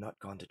not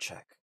gone to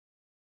check.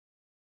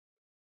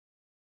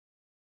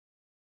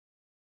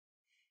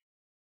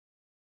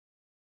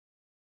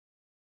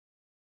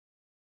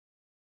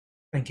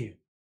 Thank you.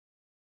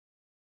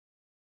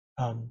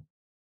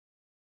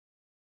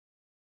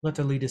 Let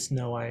the leaders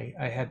know I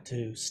had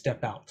to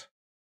step out.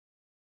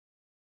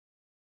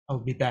 I'll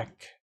be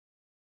back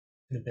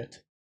in a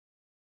bit.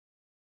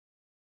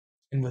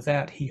 And with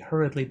that, he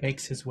hurriedly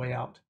makes his way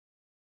out.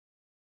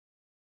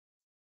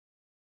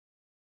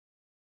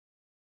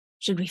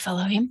 Should we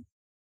follow him?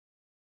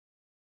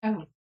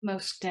 Oh,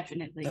 most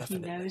definitely.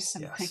 Definitely, He knows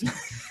something.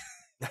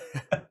 yes.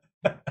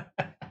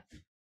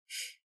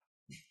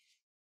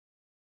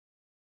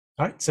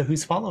 All right, so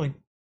who's following?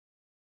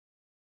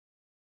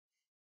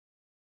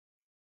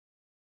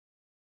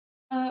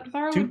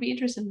 Varro Two. would be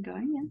interested in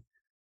going,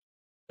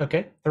 yeah.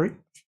 Okay, 3.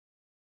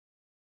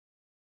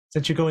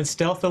 Since you're going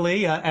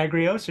stealthily,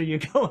 Agrios, are you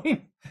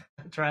going?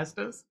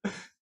 Trastos? That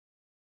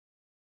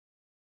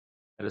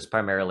is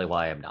primarily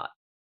why I'm not.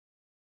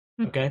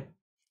 Okay.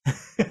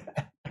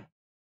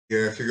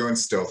 Yeah, if you're going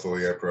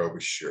stealthily, I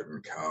probably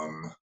shouldn't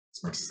come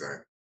as much as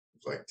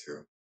I'd like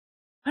to.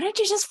 Why don't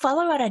you just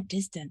follow at a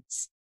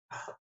distance?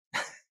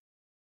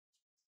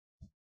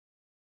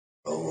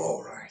 Oh,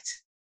 all right.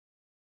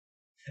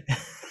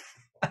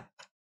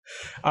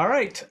 All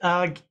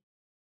right.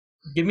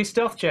 Give me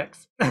stealth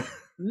checks.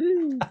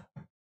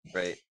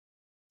 Right.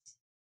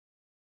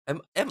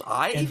 Am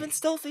I And- even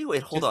stealthy?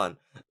 Wait, hold on.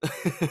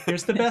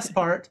 Here's the best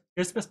part.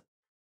 Here's the best.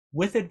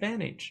 With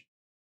advantage.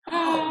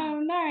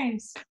 Oh,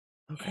 nice.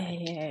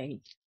 Hey.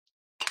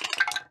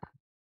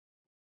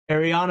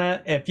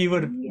 Ariana, if you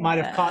might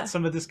have Yeah. caught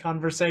some of this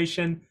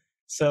conversation,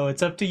 so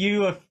it's up to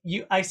you.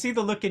 I see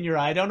the look in your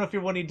eye. I don't know if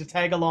you're wanting to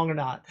tag along or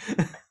not.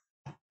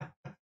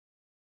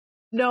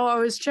 No, I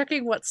was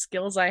checking what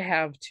skills I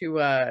have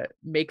to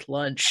make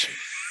lunch.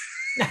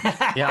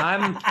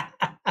 Yeah,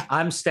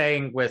 I'm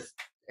staying with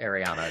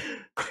Ariana.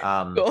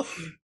 Cool.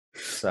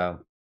 So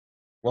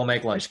we'll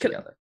make lunch Can-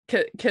 together.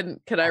 Can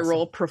I Awesome.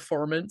 roll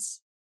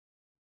performance?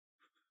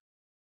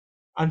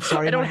 I'm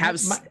sorry. I don't my- have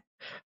my-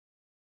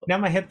 now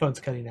my headphone's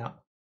cutting out.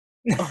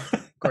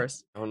 Of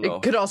course. Oh no.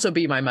 It could also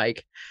be my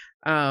mic.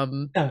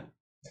 Could roll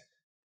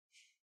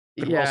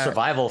Yeah.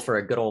 survival for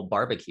a good old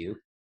barbecue.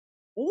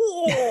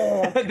 Ooh,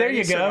 can There I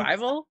you do go.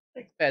 Survival?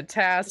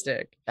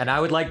 Fantastic. And I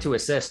would like to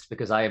assist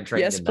because I am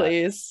trained Yes, in that.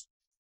 please.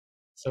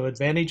 So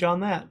advantage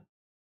on that.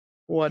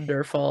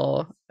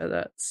 Wonderful.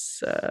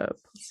 That's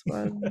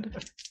 +1.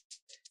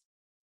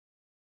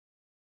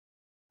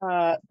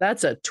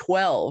 That's a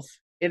 12.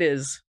 It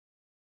is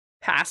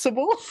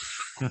passable.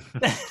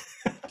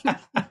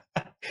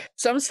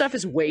 Some stuff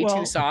is way Well,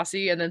 too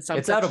saucy, and then some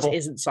it's stuff just edible.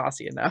 isn't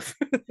saucy enough.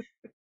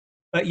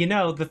 But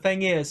the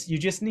thing is, you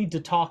just need to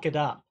talk it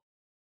up.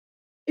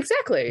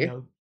 Exactly.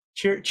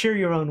 Cheer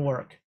your own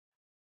work.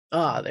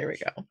 Ah, there we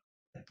go.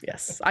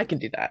 Yes, I can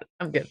do that.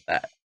 I'm good at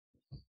that.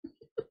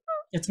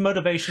 It's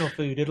motivational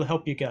food. It'll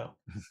help you go.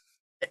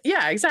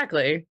 Yeah,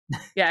 exactly.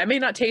 Yeah, it may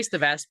not taste the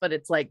best, but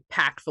it's like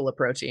packed full of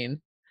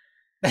protein.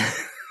 All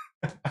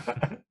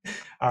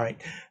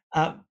right.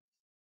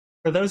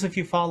 For those of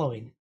you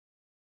following,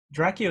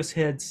 Drakios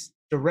heads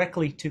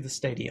directly to the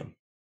stadium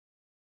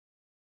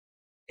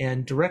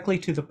and directly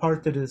to the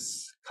part that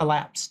is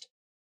collapsed.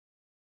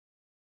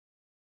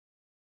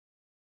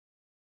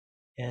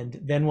 And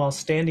then while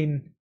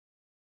standing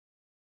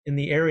in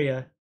the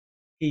area,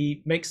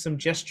 he makes some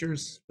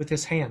gestures with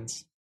his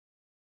hands.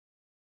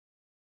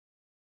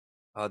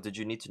 Did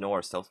you need to know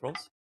our stealth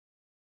rolls?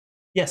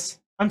 Yes,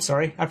 I'm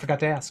sorry, I forgot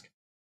to ask.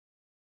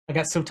 I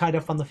got so tied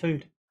up on the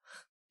food.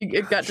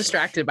 You got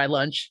distracted by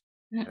lunch.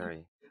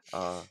 Very.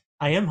 I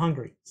am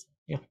hungry.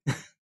 Yeah.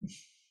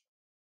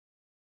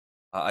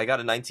 I got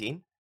a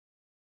 19.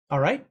 All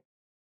right.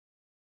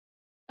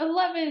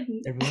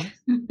 11. Everyone.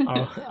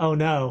 Oh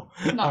no.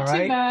 Not All too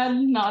right. bad.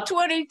 Not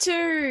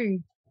 22.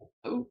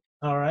 Oh,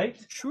 All right.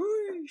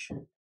 Sheesh.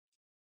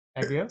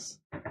 Agrios.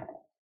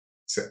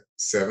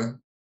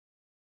 7.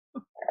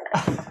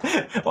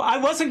 Well, I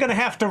wasn't going to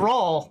have to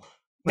roll.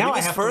 But Now he I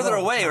was have to further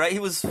roll. away, right? He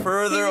was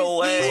further He's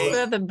away.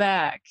 Further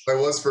back. I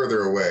was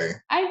further away.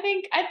 I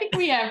think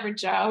we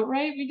average out,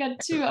 right? We got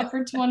 2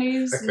 upper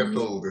 20s. I kept a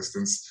little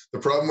distance. The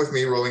problem with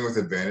me rolling with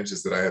advantage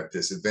is that I have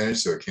disadvantage,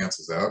 so it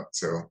cancels out.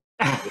 So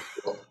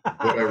what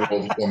I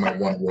rolled on my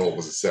one roll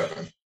was a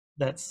 7.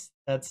 That's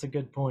a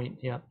good point.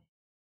 Yeah.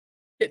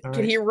 Can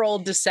right. he roll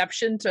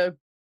deception to?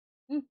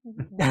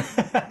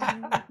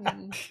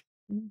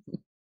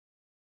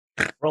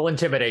 Roll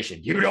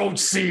intimidation. You don't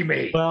see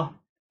me. Well,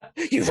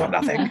 You saw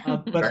nothing.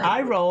 but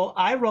I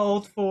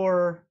rolled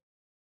for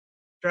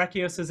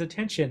Drakios's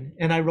attention,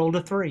 and I rolled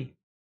a 3.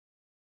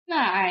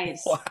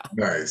 Nice. Wow.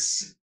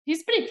 Nice.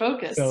 He's pretty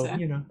focused. So So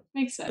you know,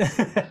 makes sense.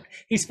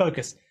 he's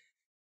focused.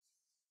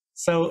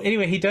 So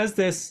anyway, he does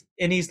this,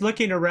 and he's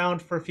looking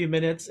around for a few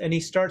minutes, and he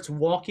starts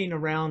walking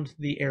around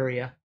the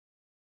area,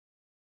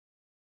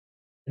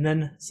 and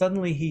then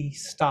suddenly he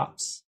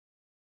stops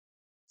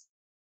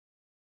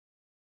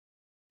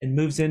and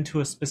moves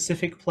into a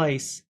specific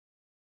place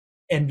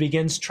and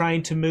begins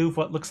trying to move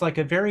what looks like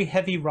a very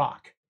heavy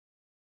rock.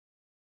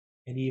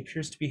 And he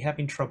appears to be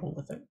having trouble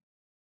with it.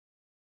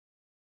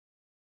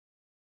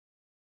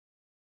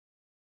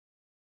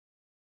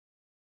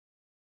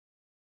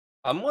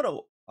 I'm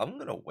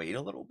gonna wait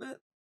a little bit.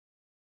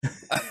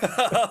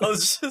 I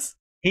was just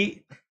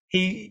He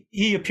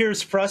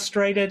appears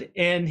frustrated,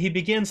 and he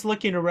begins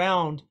looking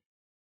around,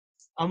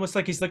 almost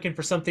like he's looking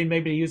for something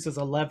maybe to use as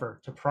a lever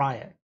to pry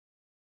it.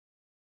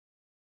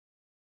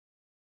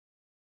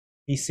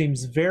 He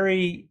seems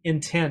very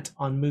intent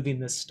on moving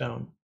this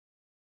stone.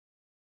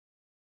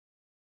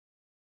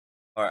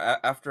 All right,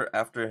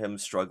 after him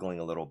struggling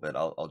a little bit,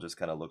 I'll just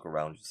kind of look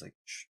around, just like,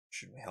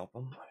 should we help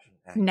him?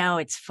 No,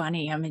 it's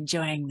funny. I'm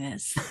enjoying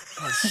this.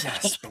 Oh,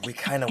 yes, but we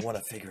kind of want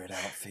to figure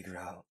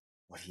out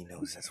what he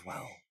knows as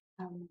well.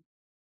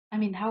 I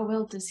mean, how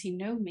well does he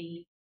know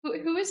me?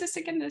 Who is this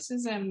again? This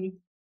is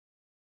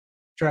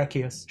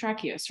Drakios,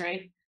 Drakios,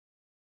 right?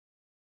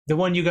 the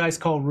one you guys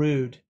call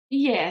rude.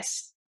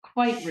 Yes,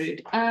 quite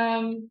rude.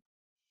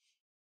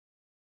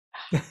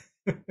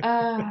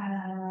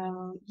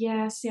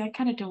 Yeah, see, I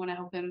kind of don't want to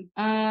help him.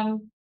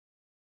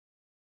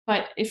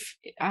 But if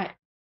I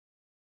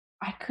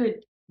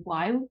could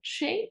wild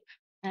shape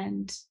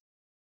and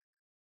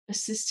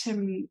assist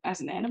him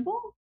as an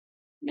animal,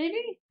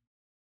 maybe?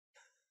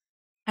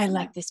 I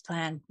like this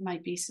plan.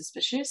 Might be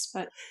suspicious,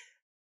 but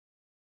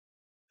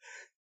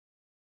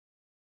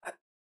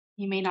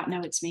he may not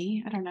know it's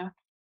me. I don't know.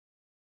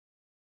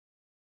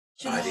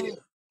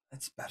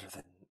 It's better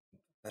than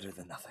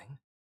nothing.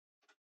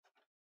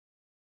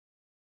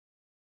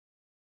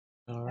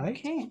 All right.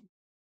 Okay.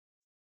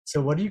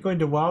 So what are you going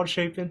to wild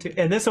shape into?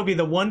 And this will be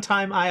the one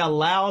time I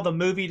allow the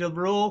movie to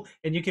rule,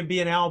 and you can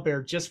be an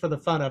owlbear just for the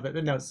fun of it.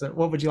 No, so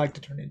what would you like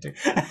to turn into?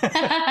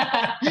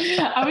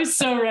 I was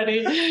so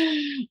ready.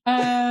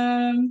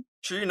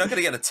 Sure, you're not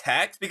gonna get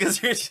attacked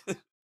because you're.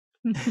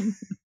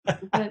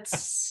 Let's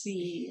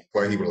see.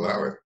 Why he would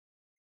allow it.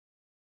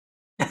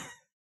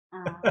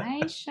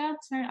 I shall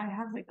turn. I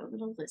have like a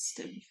little list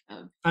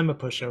of I'm a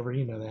pushover,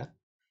 you know that.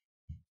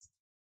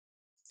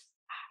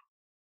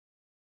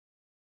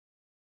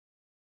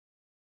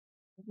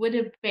 Would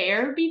a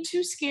bear be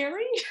too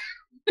scary?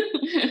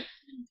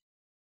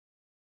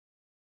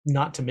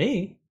 Not to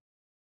me,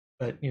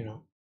 but you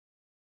know.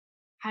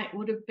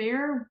 Would a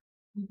bear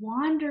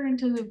wander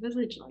into the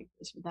village like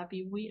this? Would that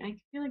be weird? I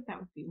feel like that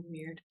would be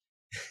weird.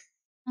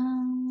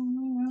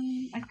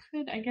 I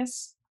could, I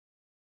guess.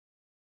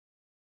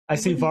 I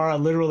see Vara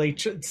literally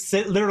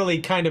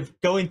kind of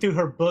going through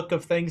her book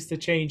of things to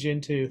change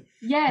into.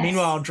 Yes.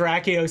 Meanwhile,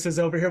 Drakios is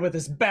over here with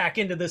his back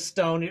into the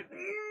stone.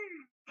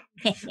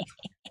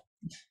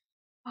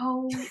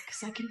 Oh,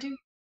 because I can do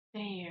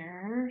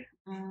bear.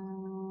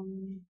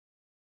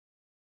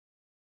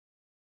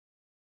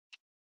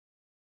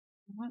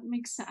 What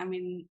makes sense? I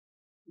mean,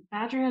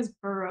 badger has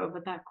burrow,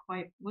 but that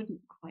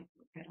wouldn't quite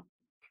work. I don't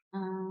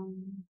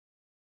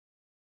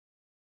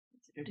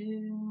think.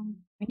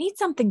 We need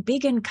something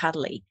big and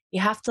cuddly.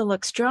 You have to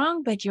look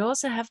strong, but you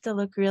also have to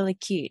look really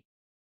cute.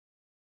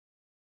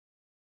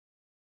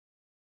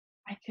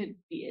 I could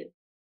be it.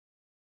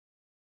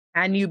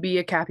 Can you be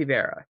a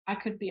capybara? I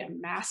could be a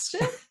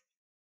mastiff.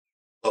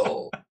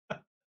 Oh,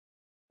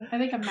 I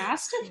think a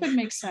mastiff would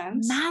make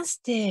sense.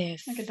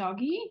 Mastiff. Like a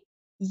doggy.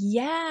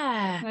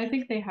 Yeah. And I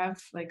think they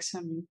have like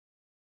some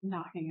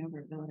knocking over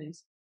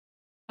abilities.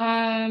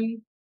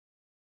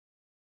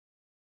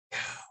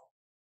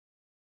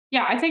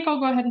 Yeah, I think I'll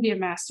go ahead and be a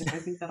mastiff. I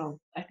think that'll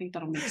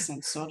make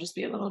sense. So I'll just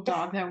be a little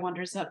dog that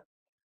wanders up.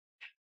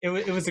 It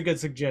was a good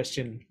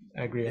suggestion,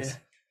 Agrius.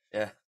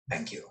 Yeah.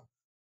 thank you.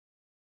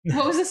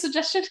 What was the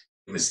suggestion?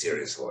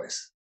 Mysterious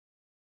voice.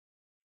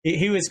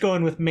 He was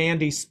going with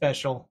Mandy's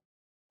special,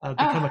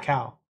 become a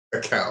cow. A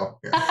cow.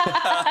 Yeah.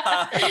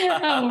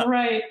 Oh,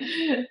 right.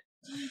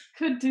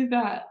 Could do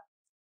that.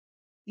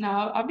 No,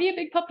 I'll be a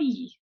big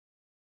puppy.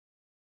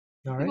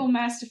 All Big right. old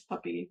mastiff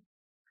puppy.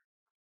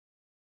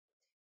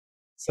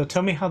 So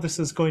tell me how this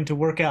is going to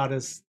work out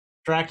as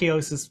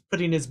Drakios is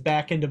putting his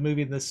back into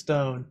moving the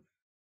stone.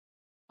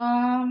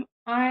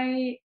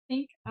 I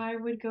think I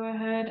would go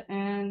ahead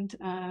and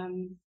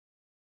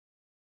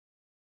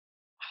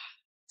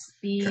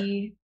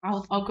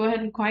I'll go ahead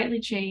and quietly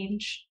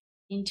change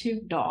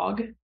into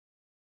dog,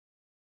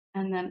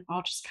 and then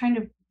I'll just kind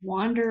of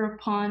wander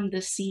upon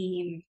the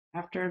scene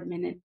after a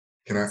minute,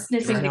 Can I?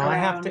 sniffing the Now I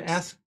have to ground.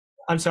 ask.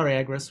 I'm sorry,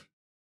 Agrius.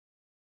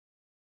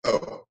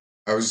 Oh,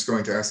 I was just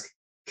going to ask.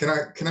 Can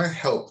I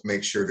help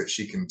make sure that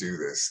she can do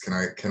this? Can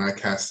I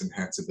cast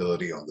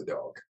enhanceability on the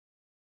dog?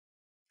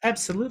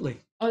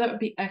 Absolutely. Oh, that would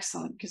be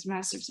excellent because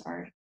mastiffs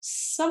are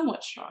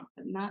somewhat strong,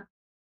 but not.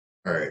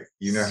 All right.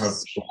 You now have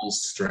full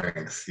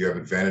strength. You have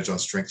advantage on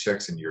strength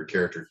checks, and your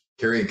character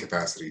carrying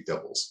capacity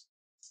doubles.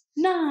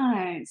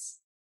 Nice.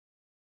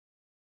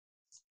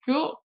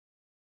 Cool.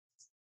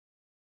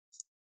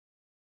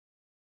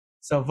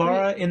 So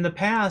Vara, in the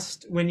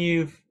past, when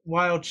you've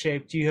wild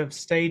shaped, you have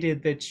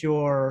stated that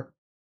your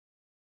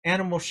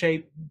animal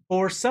shape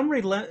bore some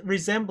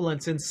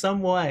resemblance in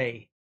some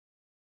way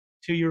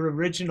to your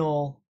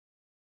original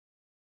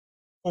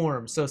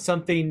form. So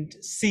something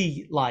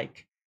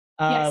sea-like.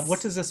 Yes. What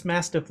does this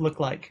mastiff look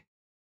like?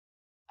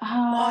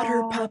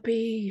 Water Uh,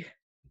 puppy.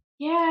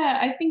 Yeah,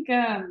 I think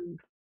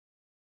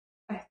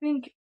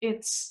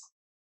its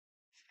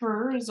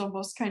fur is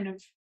almost kind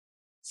of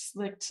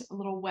slicked, a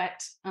little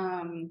wet.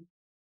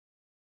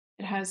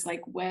 It has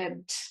like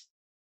webbed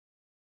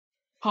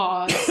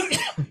paws.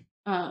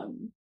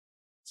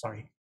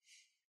 Sorry.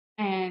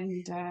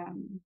 And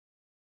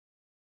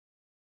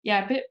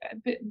yeah, a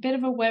bit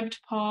of a webbed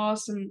paw,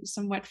 some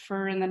wet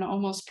fur, and then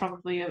almost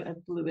probably a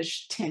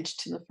bluish tint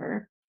to the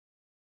fur.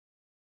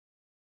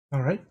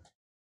 All right.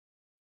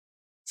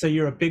 So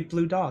you're a big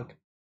blue dog.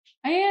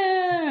 I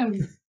am.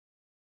 Blue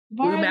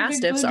Why are the big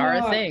mastiffs blue are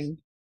a dogs? thing.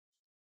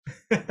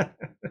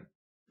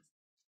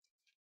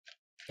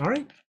 All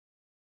right.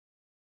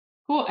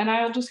 Cool. And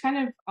I'll just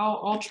kind of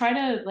I'll try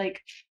to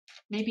like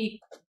maybe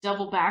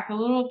double back a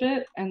little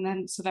bit, and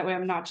then so that way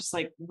I'm not just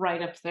like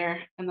right up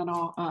there, and then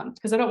I'll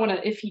because I don't want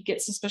to, if he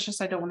gets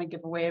suspicious, I don't want to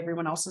give away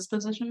everyone else's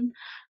position.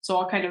 So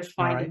I'll kind of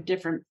find a right.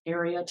 different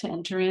area to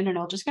enter in, and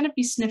I'll just kind of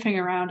be sniffing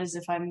around as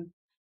if I'm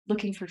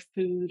looking for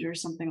food or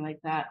something like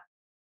that.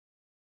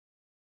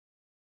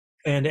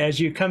 And as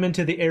you come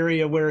into the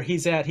area where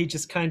he's at, he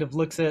just kind of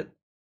looks at.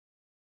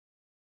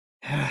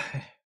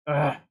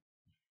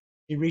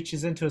 He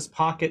reaches into his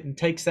pocket and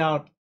takes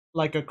out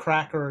like a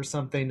cracker or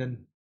something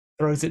and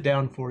throws it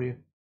down for you.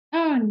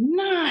 Oh,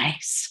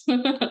 nice.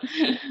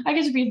 I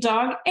get to be a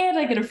dog and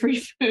I get a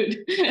free food.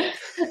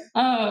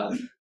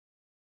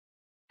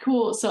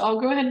 Cool. So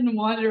I'll go ahead and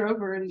wander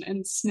over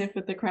and sniff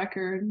at the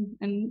cracker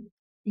and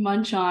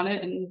munch on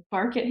it and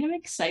bark at him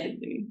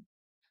excitedly.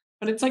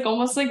 But it's like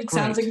almost like it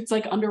sounds like Great. it's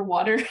like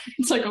underwater.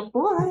 It's like a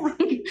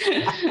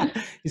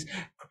He's,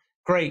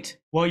 great.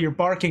 While you're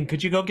barking,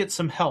 could you go get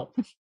some help?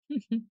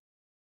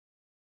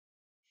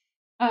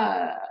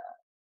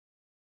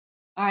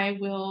 I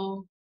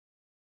will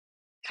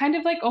kind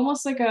of like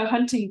almost like a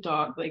hunting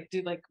dog, like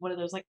do like one of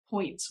those like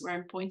points where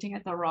I'm pointing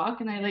at the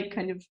rock and I like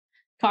kind of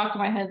cock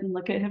my head and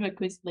look at him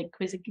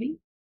quizzically.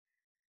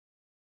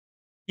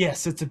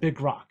 Yes, it's a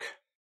big rock.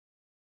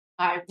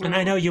 And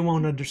I know you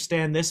won't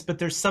understand this, but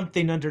there's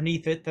something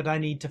underneath it that I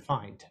need to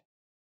find.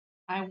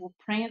 I will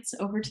prance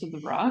over to the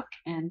rock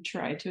and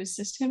try to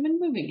assist him in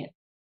moving it.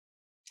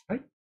 All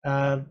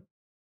right.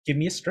 Give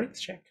me a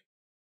strength check.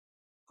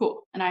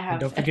 Cool. And I have.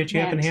 And don't forget you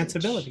have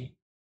advantage. enhanceability.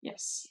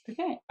 Yes.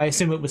 Okay. I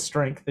assume it was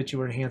strength that you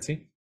were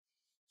enhancing.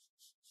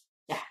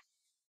 Yeah.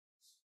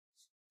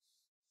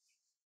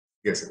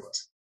 Yes, it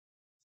was.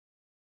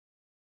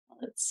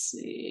 Let's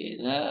see.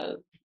 That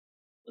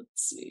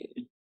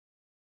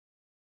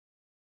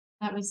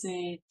was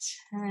a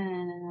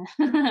 10.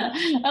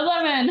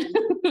 11.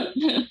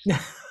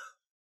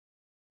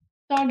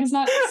 Dog is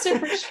not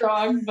super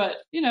strong, but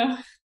you know.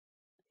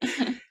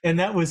 And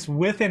that was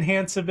with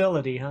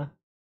enhanceability, huh?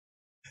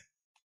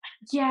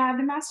 Yeah,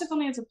 the Mastiff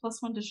only has a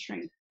 +1 to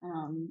strength.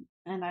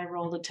 And I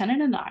rolled a 10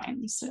 and a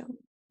 9, so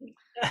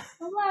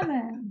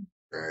 11.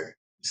 Okay,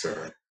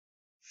 sorry.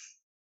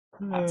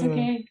 That's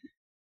okay.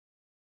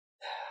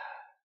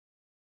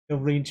 He'll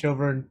reach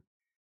over and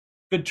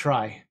good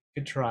try.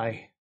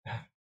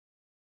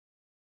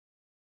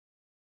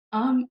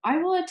 I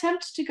will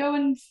attempt to go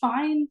and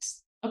find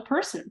a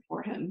person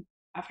for him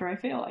after I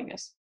fail, I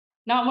guess.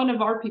 Not one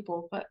of our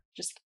people, but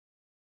just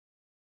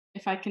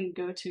if I can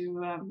go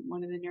to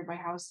one of the nearby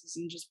houses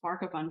and just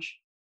bark a bunch.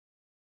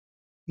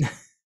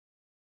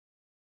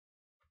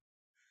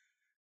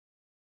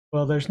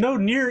 Well, there's no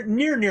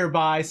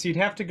nearby, so you'd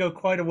have to go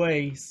quite a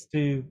ways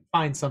to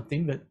find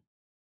something, but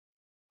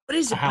What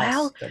is a it, house,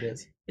 Val? that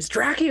is. Is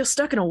Dracula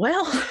stuck in a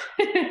well?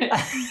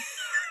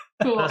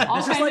 Cool.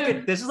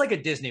 This is like a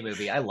Disney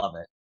movie. I love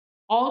it.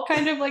 I'll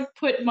kind of like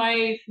put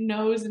my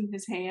nose in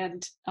his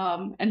hand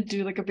and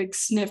do like a big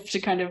sniff to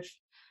kind of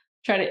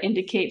try to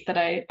indicate that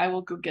I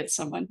will go get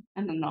someone,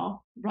 and then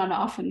I'll run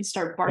off and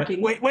start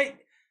barking. Wait.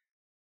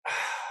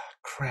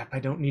 Crap, I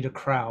don't need a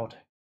crowd.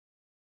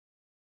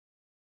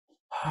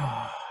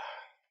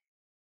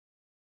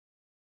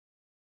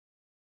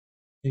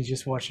 He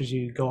just watches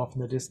you go off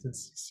in the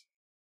distance.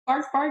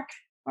 Bark, bark,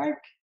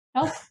 bark.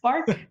 Help,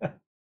 bark.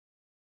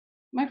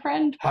 My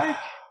friend, bark.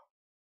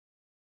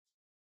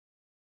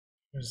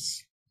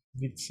 There's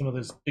some of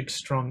those big,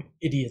 strong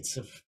idiots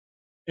of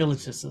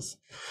illitises.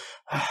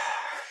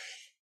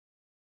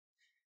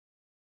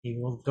 He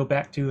will go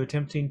back to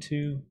attempting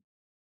to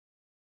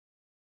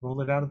roll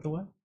it out of the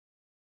way.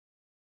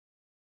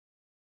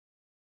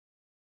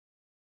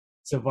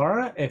 So,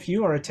 Vara, if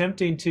you are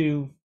attempting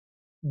to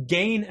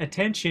gain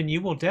attention,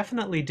 you will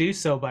definitely do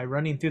so by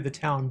running through the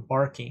town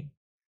barking.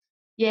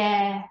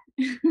 Yeah.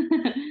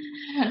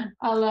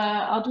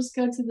 I'll just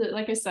go to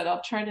like I said,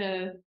 I'll try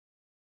to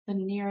the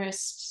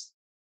nearest.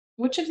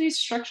 Which of these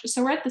structures?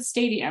 So we're at the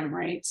stadium,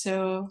 right?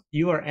 So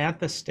you are at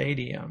the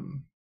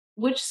stadium.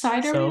 Which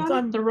side are we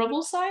on? The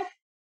rubble side?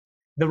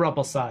 The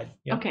rubble side.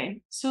 Yep.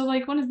 Okay. So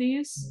like one of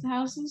these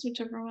houses,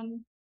 whichever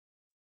one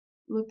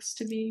looks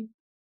to be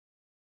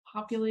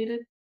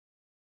populated.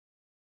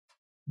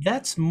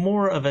 That's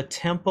more of a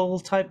temple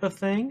type of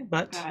thing,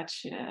 but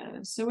gotcha.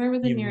 So where were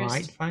the nearest?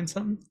 You might find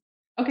something.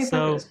 Okay,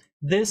 so perfect.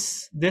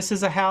 This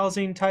is a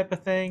housing type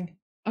of thing.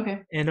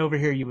 Okay. And over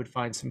here you would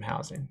find some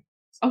housing.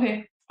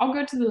 Okay. I'll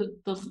go to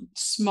the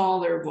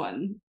smaller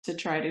one to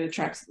try to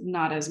attract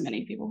not as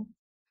many people.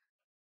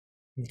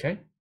 Okay.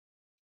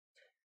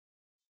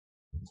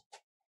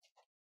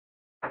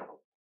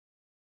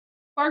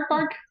 Bark,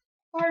 bark,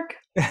 bark.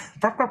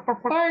 Bark, bark,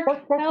 bark, bark,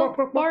 bark, bark, help,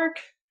 bark, bark.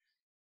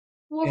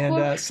 Woof, and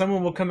woof.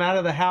 Someone will come out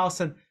of the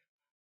house and,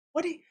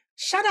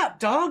 shut up,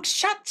 dog!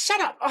 Shut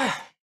up!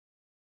 Ugh.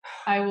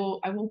 I will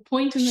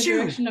point in the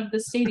direction of the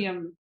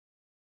stadium.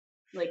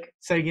 Like,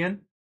 say again.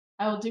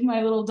 I will do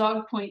my little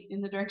dog point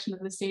in the direction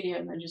of the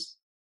stadium and just.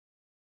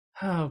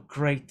 Oh,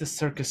 great! The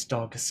circus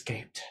dog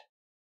escaped.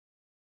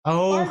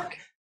 Oh, bark.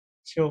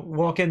 She'll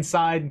walk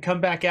inside and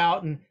come back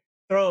out and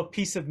throw a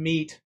piece of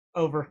meat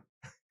over.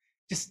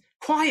 Just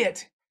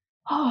quiet.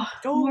 Oh,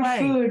 go more away.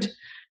 Food.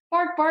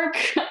 Bark, bark.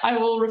 I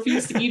will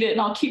refuse to eat it, and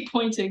I'll keep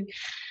pointing.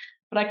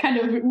 But I kind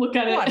of look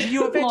at it. What, are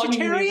you a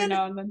vegetarian? Every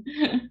now and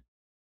then.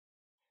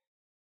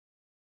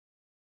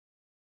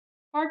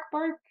 Bark,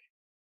 bark.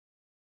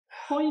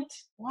 Point.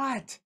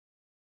 What?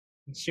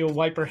 And she'll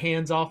wipe her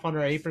hands off on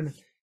her apron and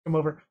come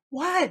over.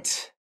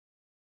 What?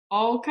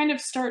 I'll kind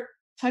of start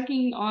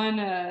tugging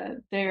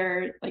on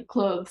their like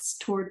clothes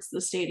towards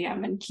the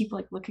stadium and keep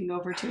like looking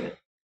over to it.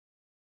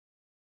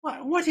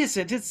 What is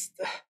it?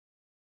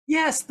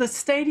 Yes, the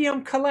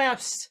stadium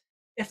collapsed.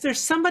 If there's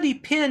somebody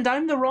pinned,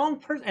 I'm the wrong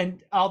person.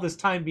 And all this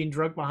time being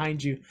drugged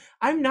behind you,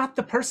 I'm not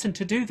the person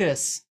to do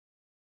this.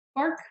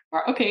 Bark,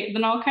 bark. Okay,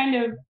 then I'll kind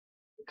of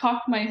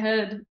cock my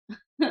head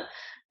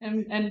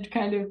and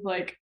kind of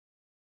like,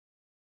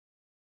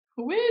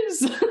 who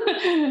is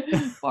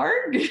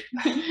bark?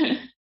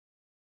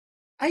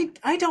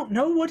 I don't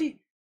know what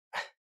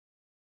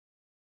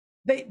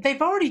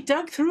they've already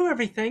dug through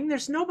everything.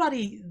 There's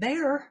nobody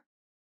there.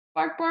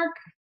 Bark, bark.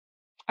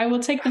 I will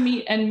take the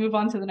meat and move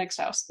on to the next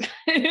house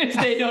if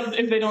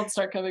they don't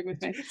start coming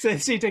with me.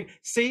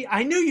 See,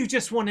 I knew you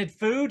just wanted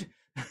food.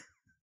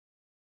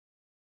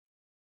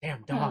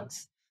 Damn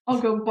dogs.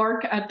 I'll go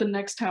bark at the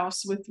next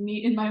house with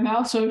meat in my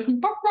mouth. So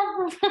bark,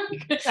 bark,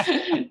 bark.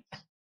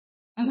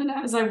 And then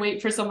as I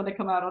wait for someone to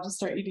come out, I'll just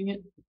start eating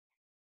it.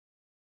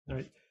 All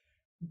right.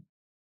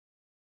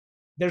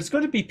 There's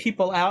going to be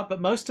people out, but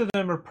most of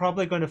them are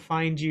probably going to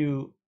find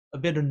you a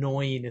bit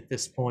annoying at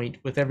this point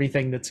with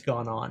everything that's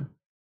gone on.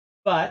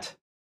 But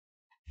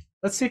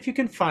let's see if you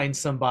can find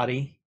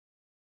somebody.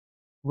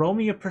 Roll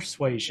me a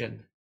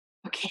persuasion.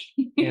 Okay.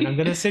 And I'm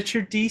going to set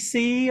your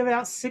DC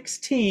about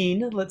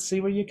 16. Let's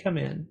see where you come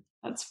in.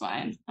 That's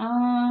fine.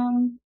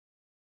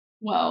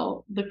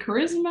 Well, the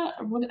charisma.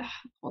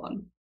 Hold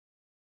on.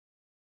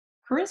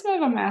 Charisma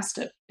of a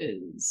mastiff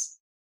is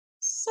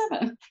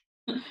 7.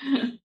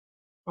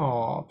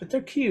 Oh, but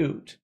they're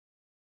cute.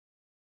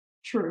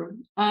 True.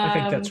 I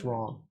think that's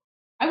wrong.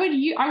 I would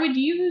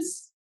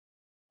use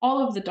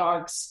all of the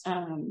dogs'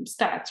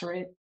 stats,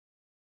 right?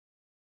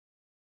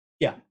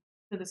 Yeah.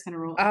 For this kind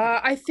of role.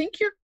 I think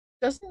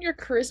doesn't your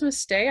charisma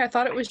stay? I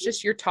thought it was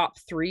just your top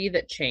 3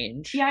 that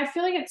change. Yeah, I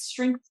feel like it's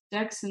strength,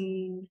 dex,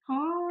 and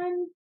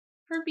con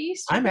per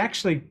beast. I'm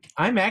actually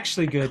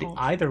good Cool.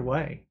 either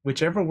way.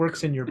 Whichever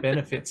works in your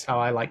benefits, how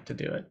I like to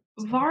do it.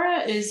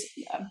 Vara is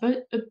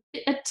but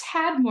a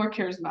tad more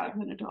charismatic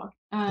than a dog.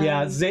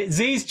 Yeah,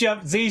 Z's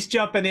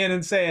jumping in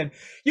and saying,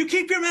 "You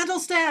keep your mental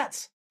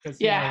stats."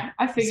 Yeah,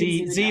 I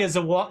figured Z is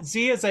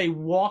a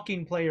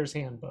walking player's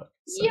handbook.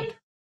 So. Yep.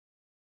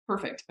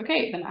 Perfect.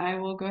 Okay, then I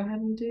will go ahead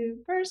and do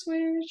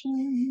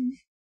persuasion.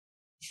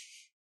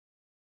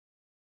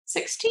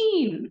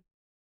 16.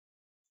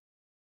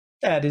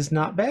 That is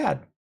not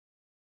bad.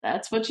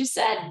 That's what you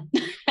said,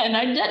 and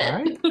I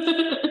did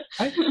it.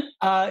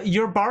 Right.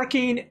 Your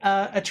barking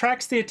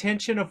attracts the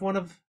attention of one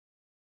of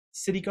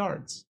city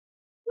guards.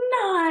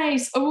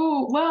 Nice.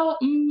 Oh well.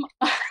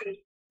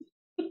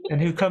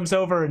 And who comes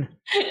over and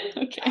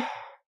Okay.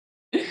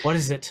 what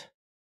is it?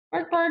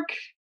 Bark, bark,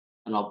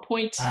 and I'll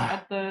point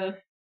at the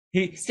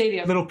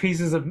stadium. Little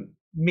pieces of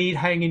meat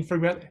hanging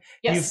from your.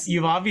 Yes.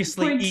 You've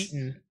obviously Point.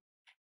 eaten.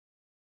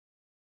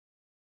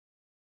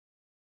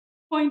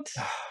 Point.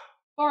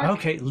 Bark.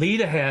 Okay,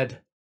 lead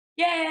ahead.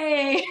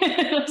 Yay!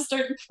 I'll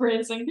start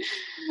prancing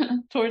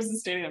towards the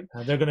stadium.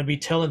 They're going to be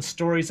telling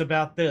stories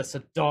about this,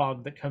 a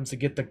dog that comes to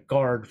get the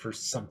guard for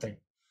something.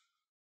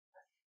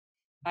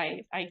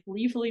 I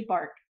gleefully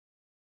bark.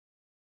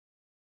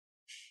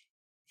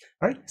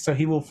 All right, so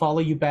he will follow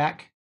you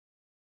back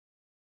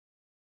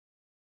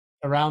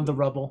around the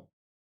rubble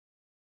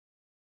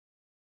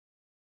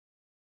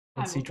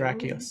and see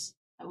Drakios.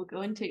 I will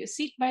go and take a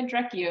seat by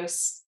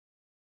Drakios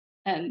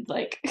and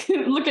like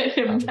look at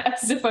him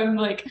as if I'm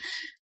like,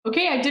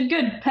 okay, I did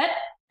good. Pet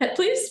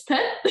please,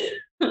 pet.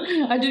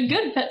 I did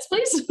good. Pets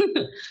please.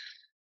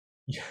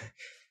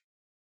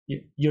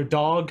 Your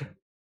dog.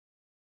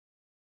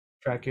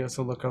 Drakios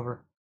will look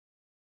over.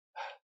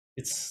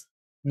 It's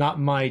not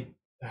my.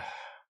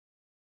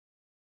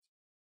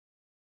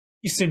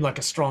 You seem like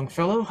a strong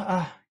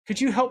fellow.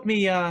 Could you help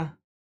me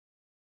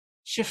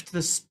shift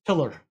this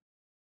pillar?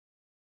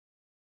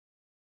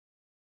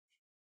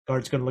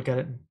 Guard's gonna look at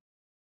it.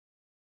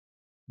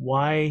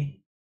 Why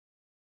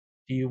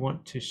do you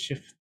want to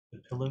shift the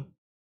pillow?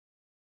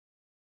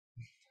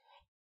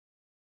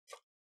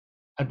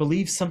 I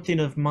believe something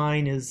of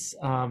mine is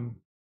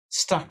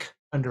stuck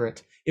under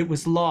it. It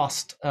was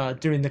lost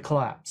during the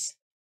collapse.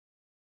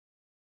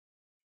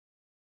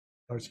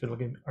 Guard's gonna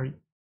look at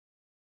him.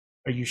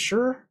 Are you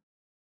sure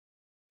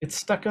it's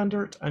stuck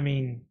under it? I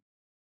mean,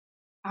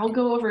 I'll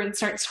go over and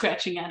start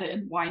scratching at it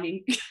and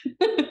whining.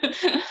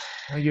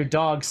 Your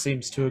dog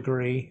seems to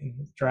agree.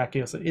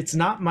 Drakios, it's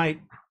not my.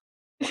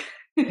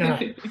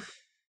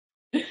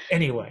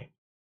 Anyway,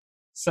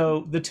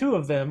 so the two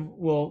of them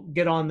will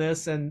get on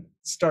this and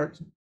start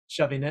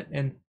shoving it,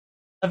 and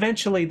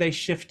eventually they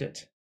shift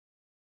it.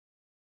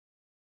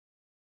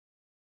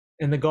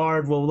 And the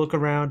guard will look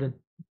around and,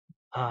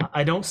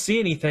 I don't see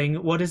anything.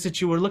 What is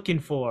it you were looking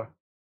for?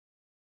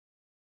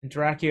 And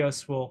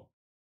Drakios will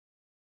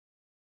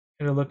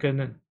kind of look in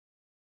and,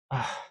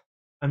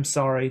 I'm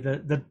sorry.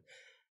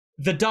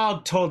 The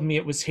dog told me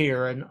it was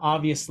here, and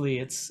obviously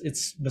it's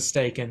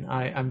mistaken.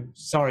 I'm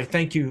sorry.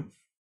 Thank you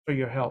for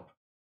your help.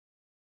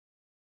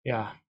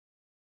 Yeah.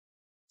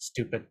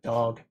 Stupid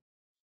dog.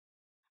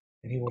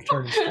 And he will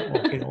turn and start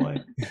walking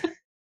away.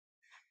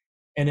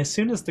 And as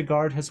soon as the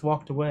guard has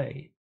walked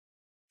away,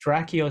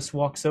 Drakios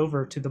walks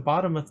over to the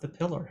bottom of the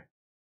pillar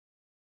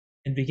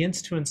and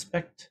begins to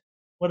inspect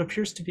what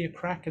appears to be a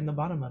crack in the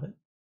bottom of it.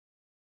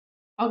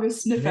 I'll go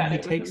sniff at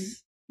it.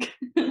 Takes...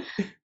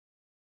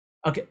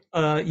 Okay,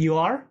 you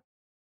are?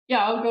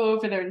 Yeah, I'll go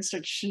over there and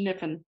start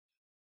sniffing.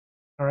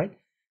 All right.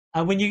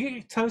 When you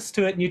get close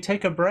to it and you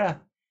take a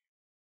breath,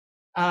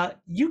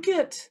 you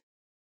get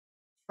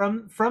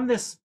from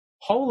this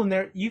hole in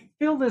there, you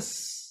feel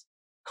this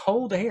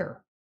cold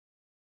air,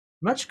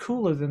 much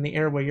cooler than the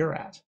air where you're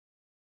at.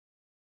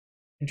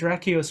 And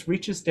Drakios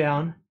reaches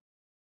down,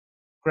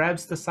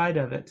 grabs the side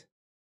of it,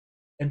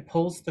 and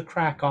pulls the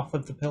crack off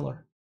of the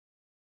pillar.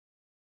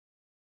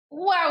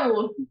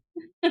 Wow!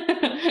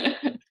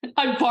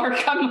 I bark.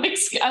 I'm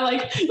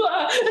like,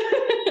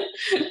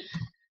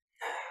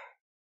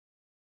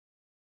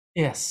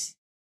 Yes.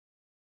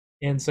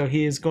 And so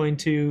he is going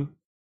to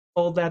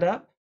fold that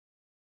up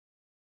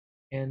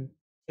and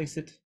place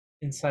it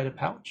inside a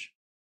pouch.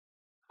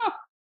 Huh.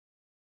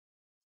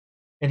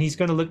 And he's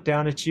going to look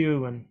down at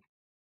you and,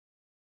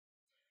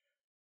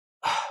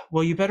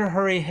 well, you better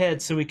hurry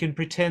ahead so we can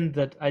pretend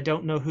that I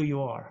don't know who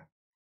you are.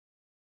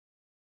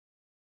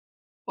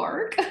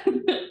 Bark.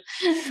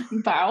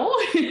 Bow.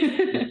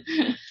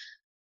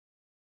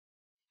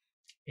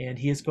 And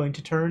he is going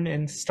to turn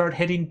and start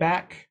heading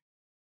back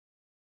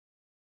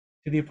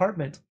to the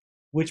apartment,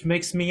 which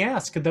makes me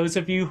ask, those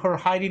of you who are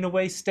hiding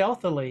away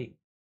stealthily,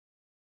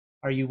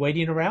 are you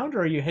waiting around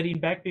or are you heading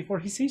back before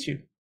he sees you?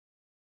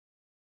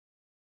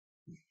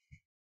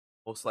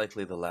 Most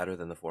likely the latter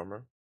than the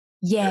former.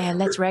 Yeah,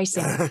 let's race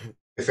him.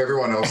 If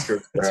everyone else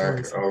goes That's back,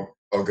 awesome.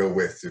 I'll go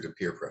with due to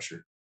peer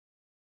pressure.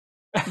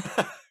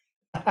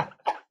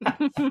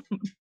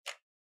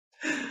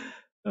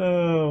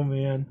 Oh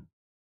man.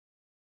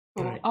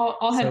 Cool. Right.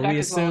 I'll head So back we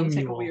as well and assume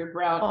take you a will. weird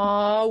route.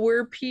 Oh,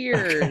 we're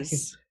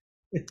peers.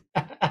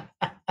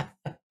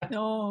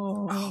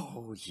 No.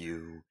 Oh,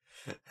 you.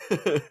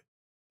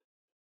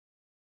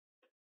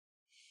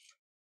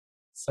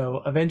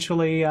 So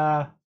eventually,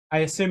 I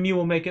assume you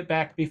will make it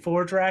back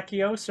before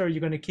Drakios, or are you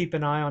going to keep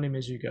an eye on him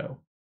as you go?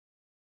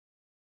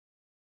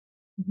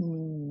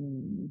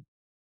 Hmm.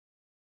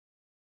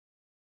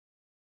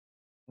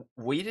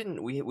 We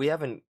didn't. We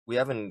haven't.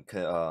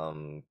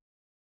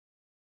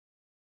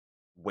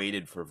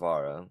 Waited for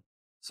Vara,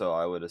 so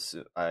I would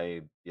assume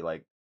I'd be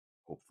like,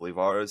 hopefully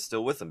Vara is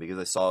still with him because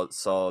I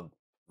saw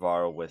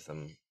Vara with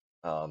him.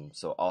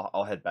 So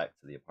I'll head back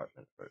to the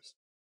apartment first.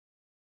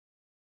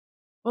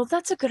 Well,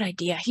 that's a good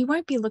idea. He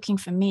won't be looking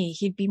for me.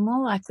 He'd be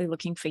more likely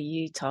looking for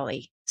you,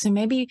 Tolly. So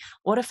maybe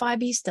what if I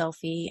be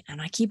stealthy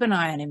and I keep an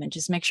eye on him and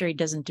just make sure he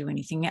doesn't do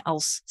anything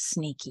else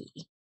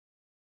sneaky?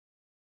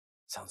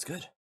 Sounds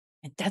good.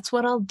 And that's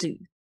what I'll do.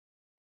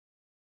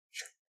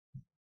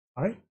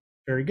 All right.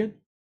 Very good.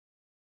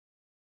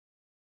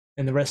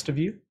 And the rest of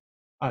you?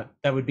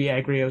 That would be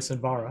Agrios and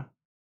Vara.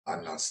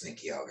 I'm not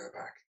sneaky. I'll go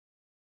back.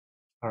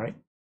 All right.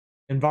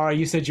 And Vara,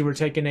 you said you were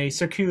taking a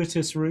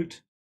circuitous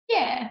route.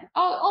 Yeah,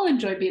 I'll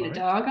enjoy being a Alright.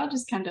 dog. I'll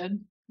just kind of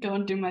go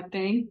and do my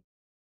thing.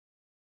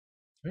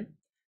 Right.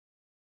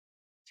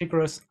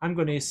 Tigros, I'm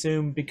going to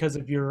assume because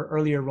of your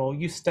earlier role,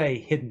 you stay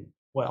hidden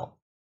well.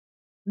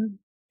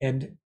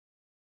 And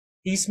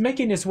he's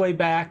making his way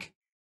back,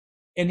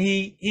 and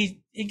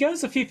he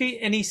goes a few feet,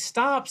 and he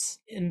stops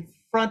in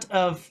front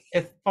of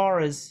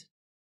Ethara's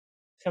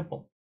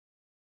temple.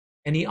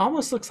 And he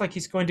almost looks like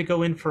he's going to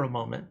go in for a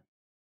moment.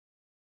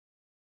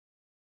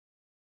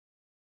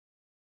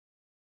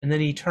 And then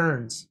he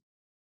turns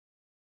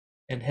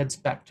and heads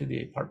back to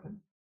the apartment.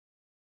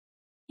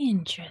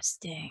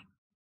 Interesting.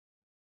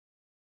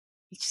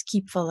 You just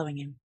keep following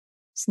him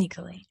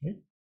sneakily.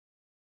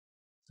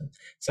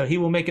 So he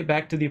will make it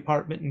back to the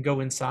apartment and go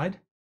inside.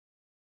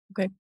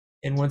 Okay.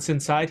 And once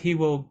inside, he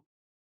will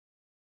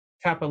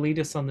tap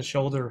Elitas on the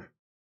shoulder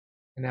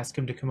and ask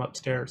him to come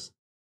upstairs.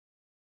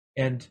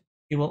 And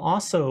he will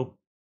also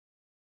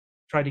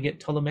try to get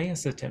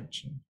Ptolemaeus'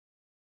 attention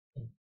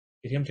and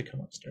get him to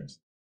come upstairs.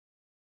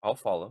 I'll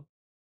follow.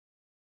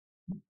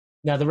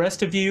 Now, the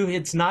rest of you,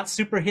 it's not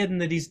super hidden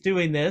that he's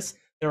doing this.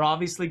 They're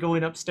obviously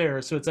going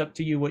upstairs, so it's up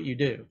to you what you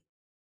do.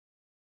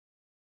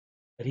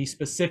 But he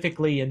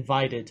specifically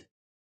invited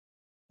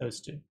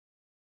those two.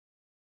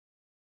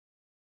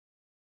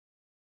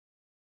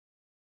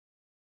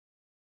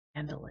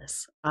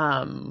 Scandalous.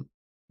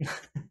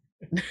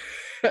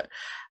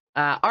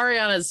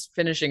 Ariana's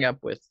finishing up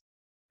with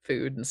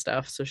food and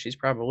stuff, so she's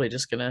probably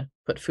just gonna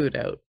put food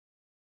out.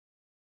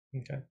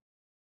 Okay.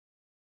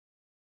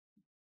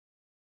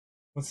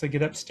 Once they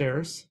get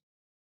upstairs,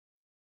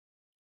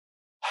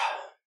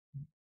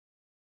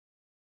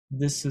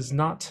 this is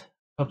not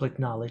public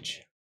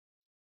knowledge.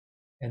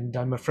 And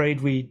I'm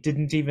afraid we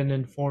didn't even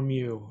inform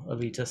you,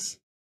 Elitas.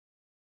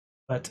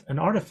 But an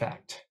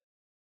artifact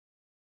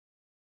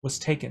was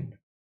taken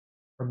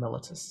from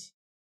Meletus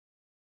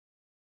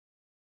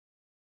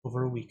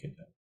over a week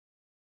ago.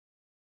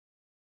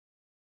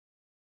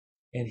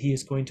 And he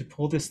is going to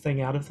pull this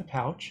thing out of the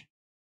pouch,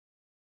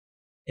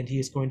 and he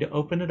is going to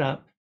open it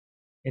up,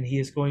 and he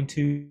is going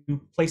to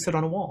place it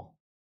on a wall.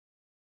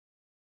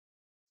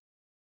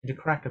 And a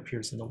crack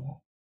appears in the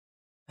wall.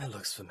 That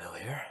looks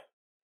familiar.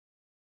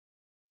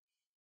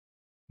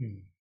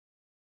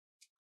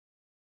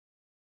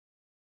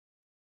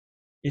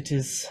 It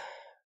is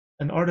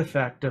an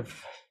artifact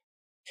of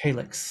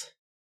Calyx.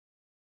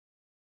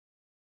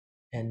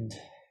 And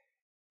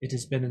it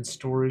has been in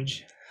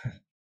storage.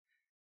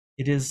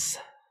 It is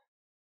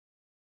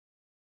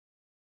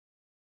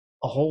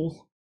a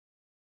hole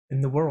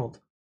in the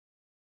world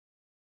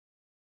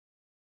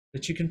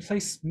that you can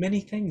place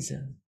many things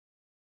in.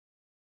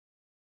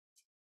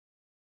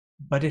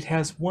 But it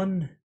has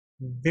one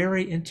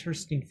very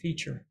interesting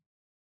feature.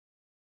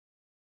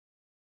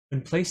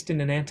 When placed in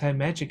an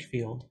anti-magic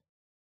field,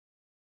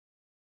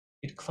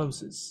 it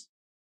closes.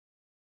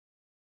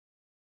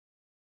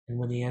 And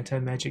when the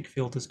anti-magic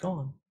field is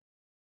gone,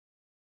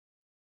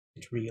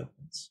 it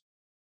reopens.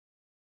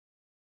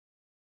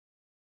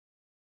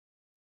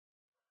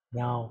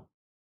 Now,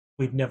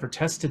 we've never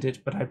tested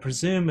it, but I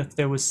presume if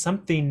there was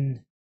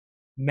something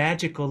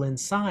magical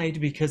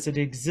inside because it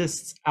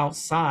exists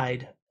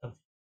outside of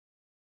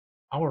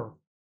our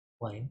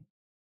plane,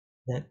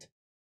 that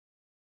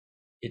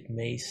it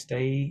may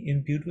stay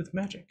imbued with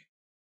magic.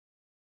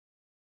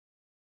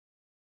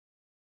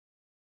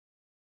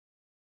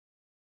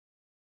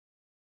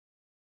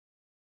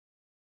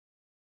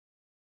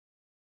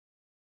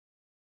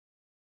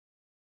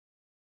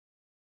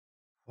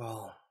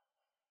 Well,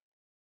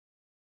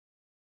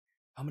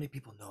 how many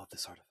people know of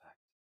this artifact?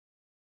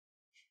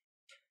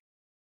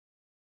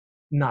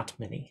 Not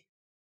many.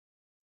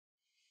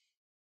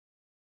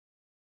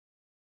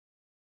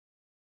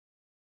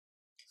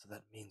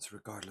 means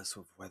regardless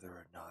of whether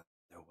or not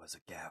there was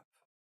a gap,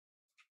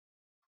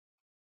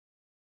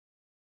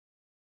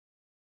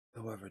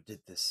 whoever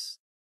did this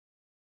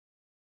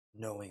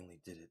knowingly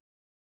did it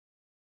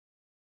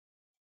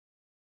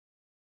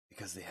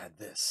because they had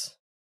this.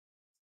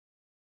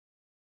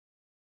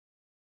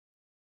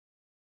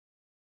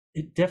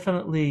 It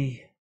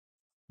definitely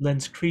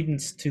lends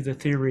credence to the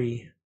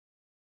theory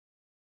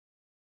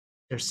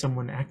there's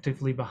someone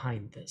actively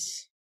behind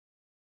this.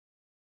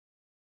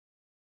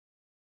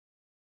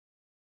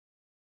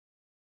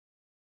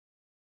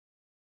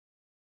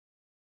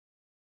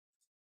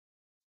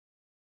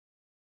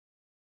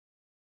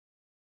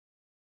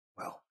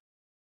 Well,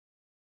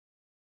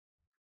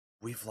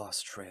 we've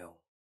lost trail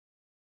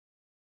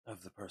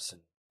of the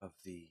person, of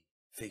the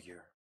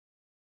figure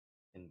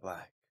in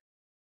black.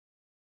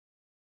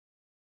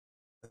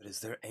 But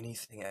is there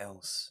anything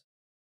else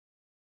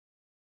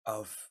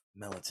of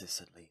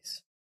Meletis, at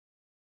least,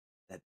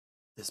 that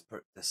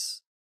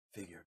this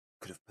figure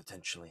could have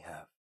potentially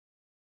have?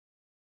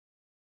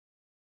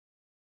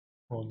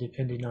 Well,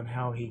 depending on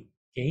how he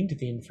gained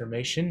the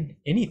information,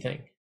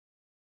 anything.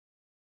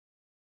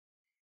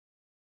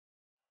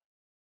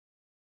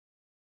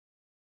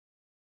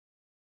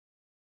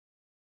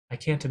 I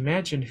can't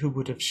imagine who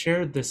would have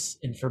shared this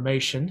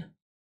information.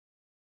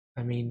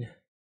 I mean,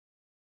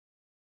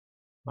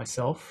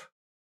 myself.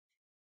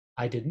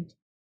 I didn't.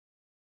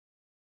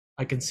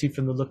 I can see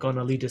from the look on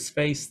Alita's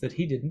face that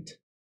he didn't.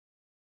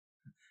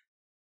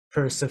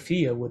 Per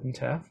Sophia wouldn't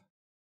have.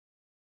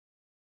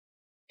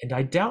 And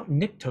I doubt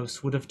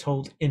Niktos would have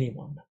told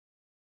anyone.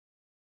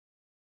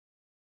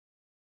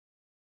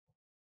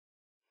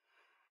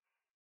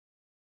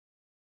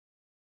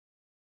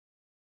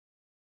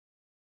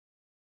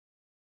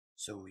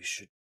 So we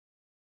should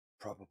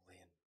probably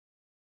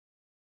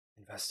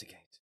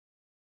investigate.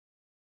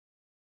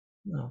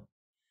 No.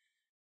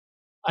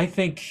 I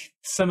think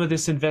some of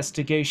this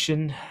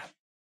investigation,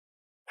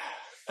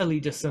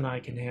 Elitas and I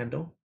can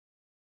handle.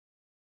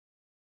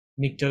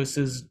 Niktos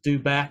is due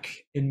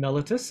back in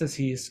Meletis as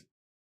he is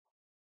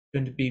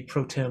going to be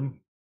pro tem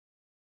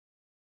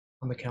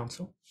on the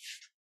council.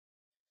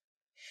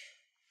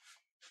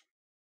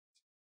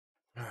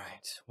 All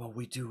right. Well,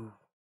 we do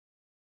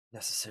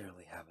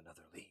necessarily have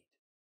another lead.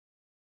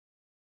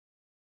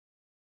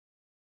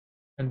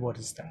 And what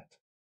is that?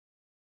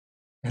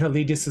 And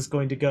Elitas is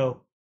going to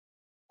go,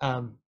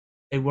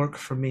 they work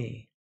for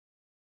me.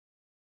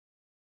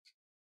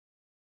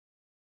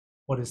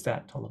 What is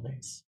that,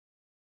 Ptolemies?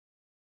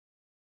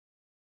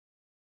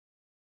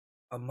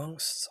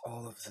 Amongst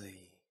all of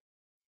the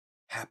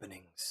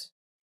happenings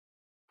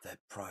that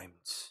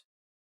Primed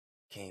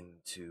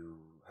came to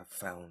have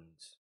found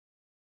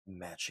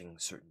matching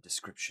certain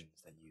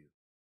descriptions that you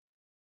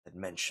had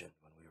mentioned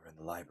when we were in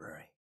the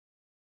library,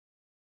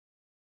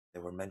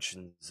 there were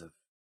mentions of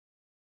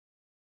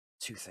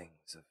two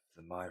things, of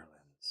the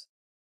Mirelands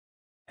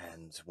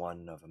and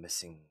one of a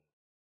missing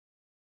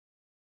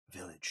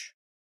village.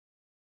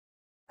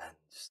 And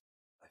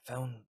I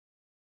found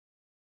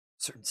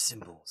certain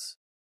symbols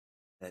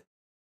that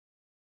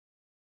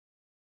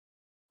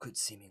could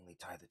seemingly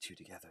tie the two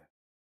together.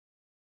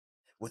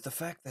 With the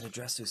fact that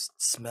Adressus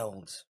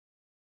smelled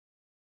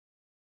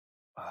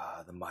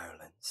the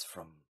Mirelands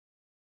from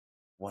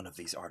one of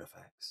these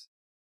artifacts,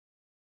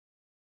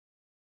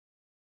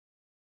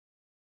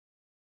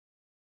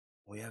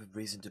 we have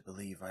reason to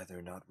believe either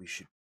or not we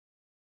should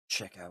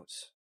check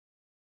out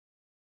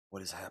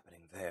what is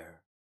happening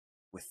there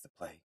with the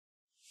plague,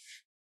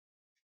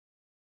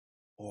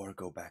 or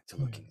go back to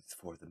looking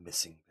for the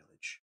missing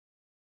village.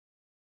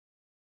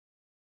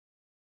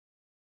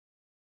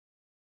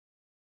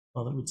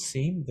 Well, it would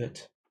seem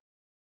that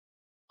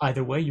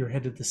either way, you're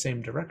headed the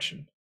same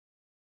direction.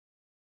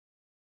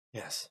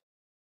 Yes.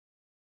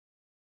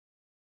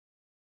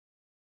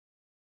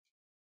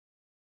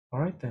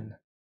 All right, then.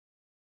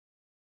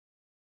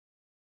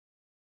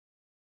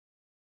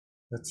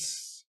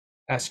 Let's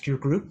ask your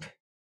group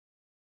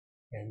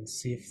and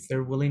see if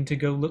they're willing to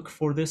go look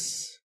for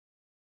this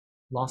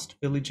lost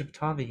village of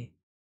Tavi.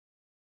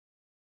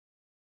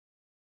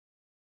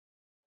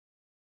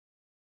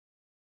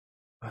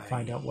 And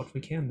find out what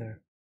we can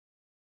there.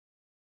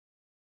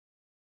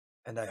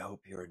 And I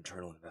hope your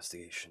internal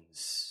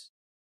investigations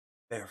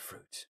bear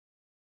fruit.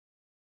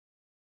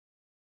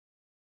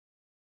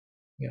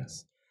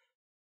 Yes.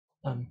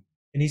 And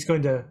he's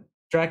going to...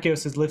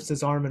 Drakios lifts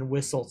his arm and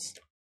whistles,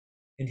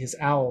 and his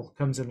owl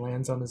comes and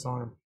lands on his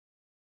arm.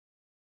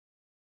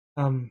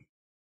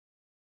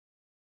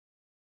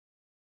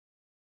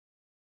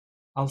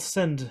 I'll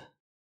send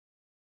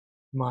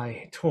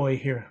my toy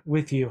here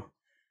with you,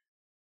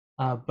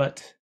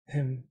 but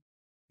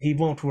he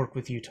won't work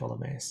with you,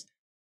 Ptolemies.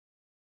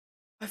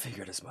 I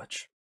figured as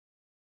much.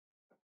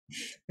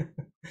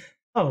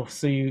 Oh,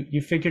 so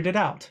you figured it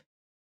out?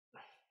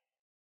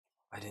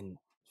 I didn't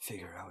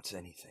figure out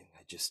anything.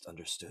 I just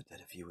understood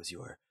that if he was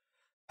your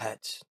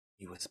pet,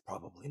 he was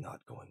probably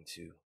not going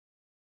to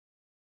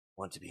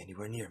want to be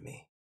anywhere near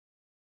me.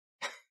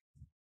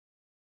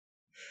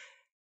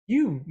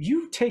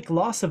 You take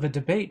loss of a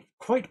debate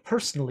quite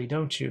personally,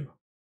 don't you?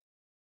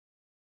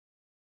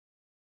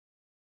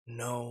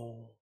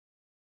 No,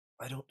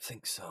 I don't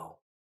think so.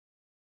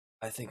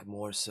 I think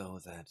more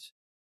so that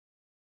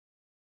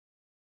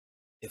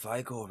if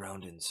I go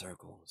around in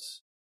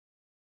circles,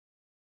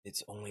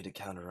 it's only to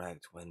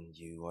counteract when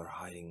you are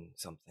hiding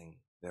something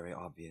very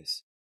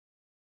obvious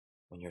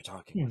when you're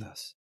talking with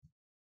us.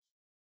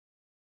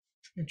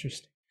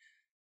 Interesting.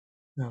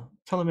 No,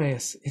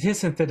 Ptolemaeus, it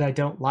isn't that I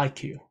don't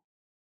like you.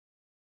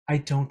 I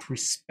don't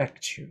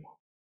respect you.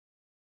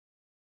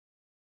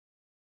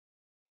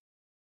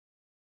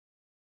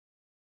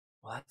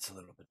 Well, that's a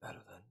little bit better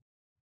then.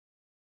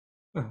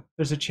 Well,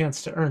 there's a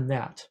chance to earn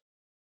that.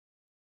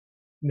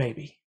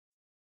 Maybe.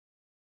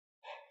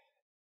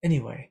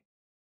 Anyway,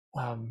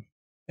 and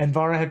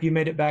Vara, have you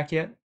made it back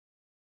yet?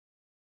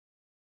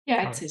 Yeah, I'd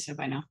Alright. say so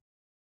by now.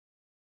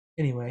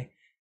 Anyway,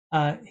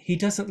 he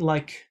doesn't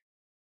like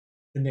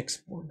the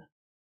Nyxborn.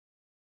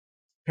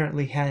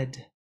 Apparently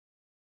had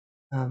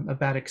a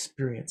bad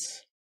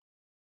experience.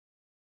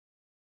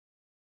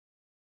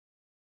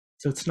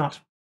 So it's not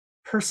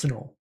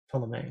personal,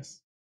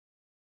 Ptolemaeus.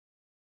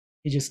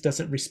 He just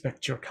doesn't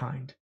respect your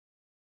kind.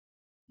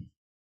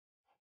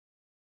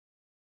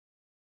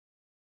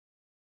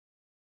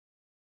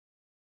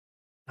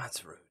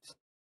 That's rude.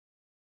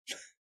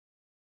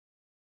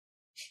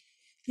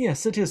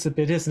 Yes, it is a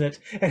bit, isn't it?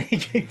 And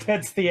he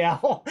pets the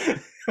owl.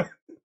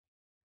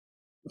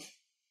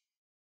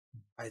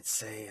 I'd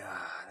say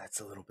that's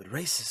a little bit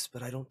racist,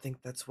 but I don't think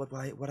that's what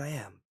I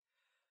am.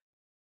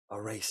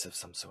 A race of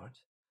some sort.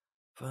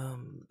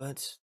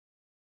 But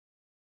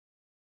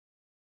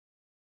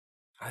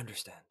I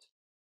understand.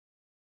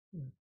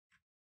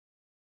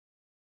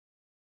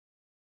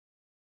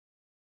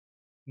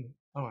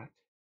 All right.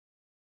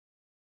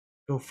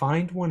 Go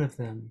find one of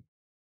them,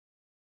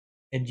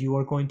 and you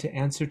are going to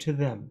answer to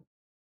them.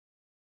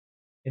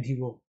 And he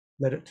will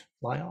let it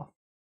fly off.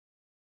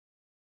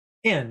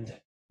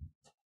 And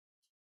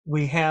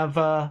we have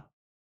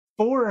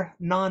 4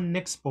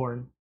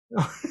 non-Nyxborn.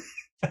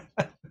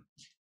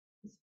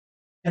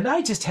 And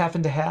I just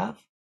happen to have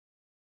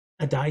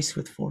a dice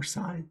with 4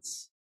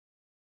 sides.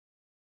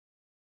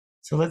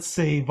 So let's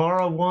see.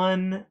 Vara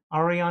 1,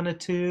 Ariana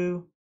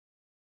 2,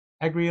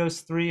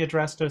 Agrios 3,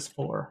 Adrastos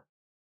 4.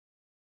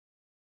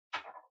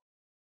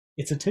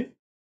 It's a 2.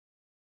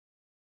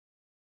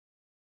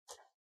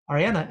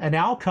 Ariana, an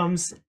owl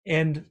comes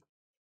and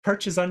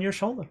perches on your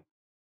shoulder.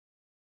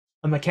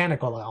 A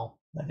mechanical owl,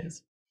 that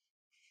is.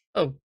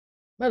 Oh,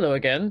 hello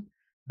again.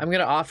 I'm going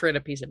to offer it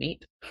a piece of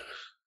meat.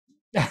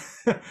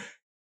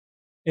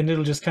 And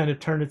it'll just kind of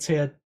turn its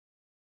head.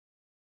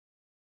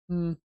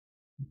 Didn't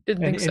And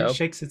think so. it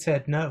shakes its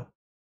head no.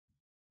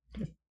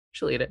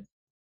 She'll eat it.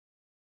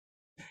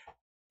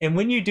 And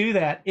when you do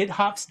that, it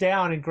hops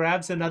down and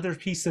grabs another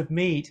piece of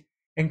meat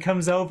and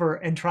comes over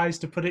and tries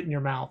to put it in your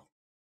mouth.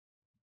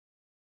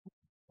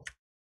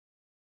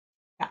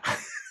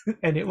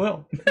 And it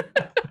will.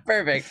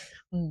 Perfect.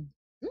 You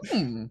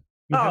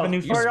have a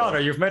new friend.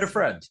 Ariana, you've made a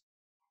friend.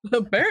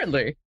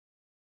 Apparently.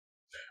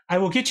 I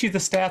will get you the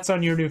stats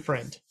on your new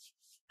friend.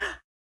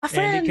 A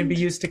friend. And it can be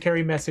used to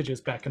carry messages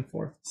back and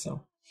forth.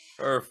 So,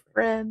 Perfect.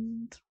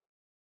 Friend.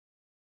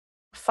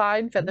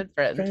 Fine feathered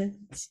friend.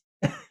 friends.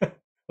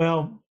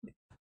 Well,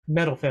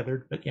 metal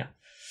feathered, but yeah.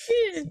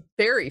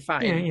 Very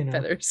fine Yeah, you know.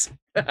 feathers.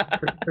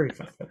 Very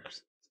fine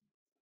feathers.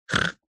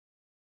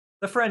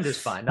 The friend is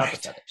fine, not the Right.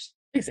 feathers.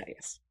 Exactly.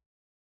 Yes.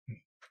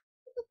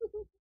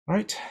 All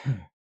right.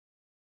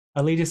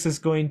 Elitis is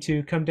going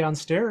to come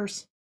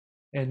downstairs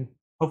and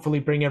hopefully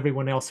bring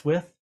everyone else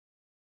with.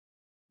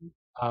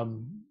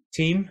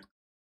 Team,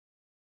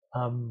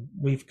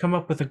 we've come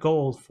up with a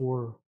goal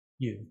for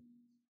you.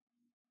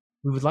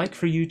 We would like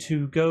for you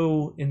to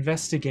go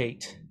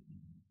investigate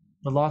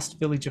the lost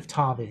village of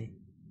Tavi.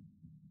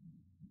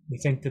 We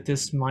think that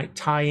this might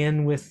tie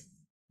in with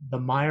the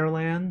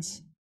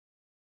Mirelands,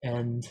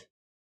 and,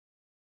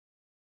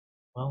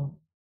 well,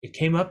 it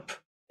came up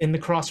in the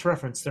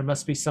cross-reference. There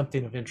must be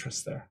something of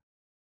interest there.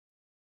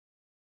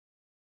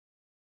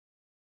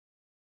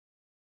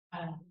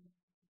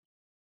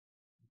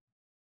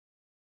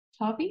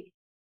 Tavi?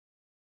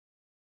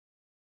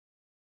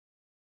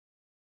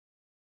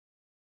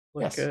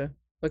 Like Yes.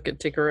 look at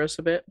Tikaros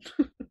a bit.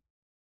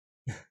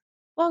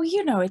 Well,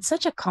 you know, it's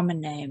such a common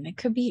name. It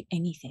could be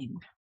anything.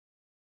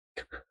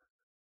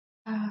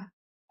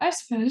 I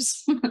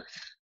suppose.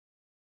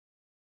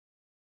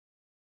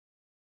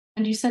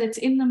 And you said it's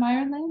in the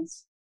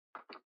Mirelands?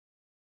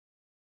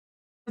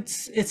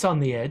 It's on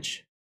the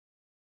edge.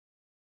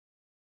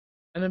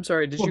 And I'm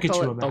sorry, did We'll you get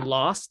call you a it the map.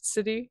 Lost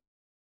City?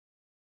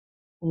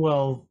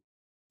 Well,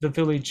 the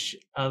village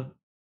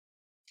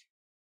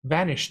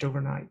vanished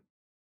overnight.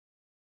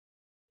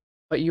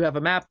 But you have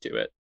a map to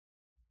it.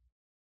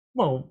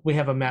 Well, we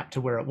have a map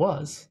to where it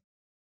was.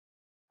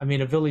 I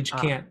mean, a village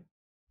Ah. can't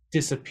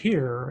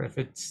disappear if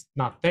it's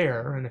not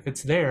there, and if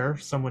it's there,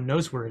 someone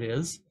knows where it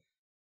is.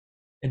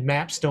 And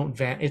maps don't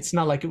it's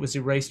not like it was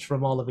erased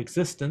from all of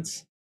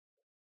existence.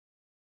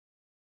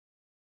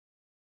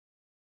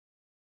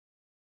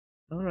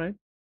 All right.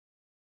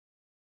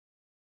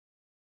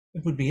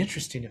 It would be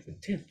interesting if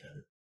it did,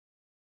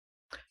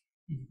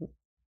 though.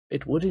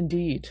 It would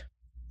indeed.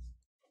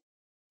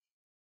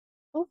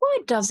 Well, why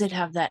does it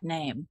have that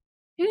name?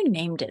 Who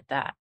named it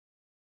that?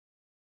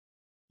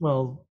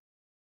 Well,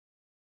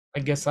 I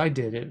guess I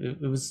did. It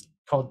was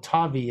called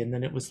Tavi, and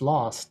then it was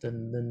lost,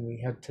 and then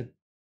we had to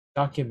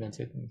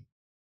document it.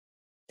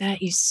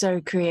 That is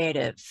so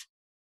creative.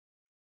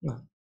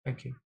 Well,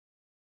 thank you.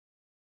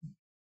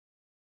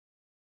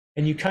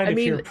 And you kind of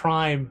hear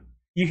Prime.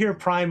 You hear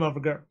Prime over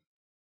there,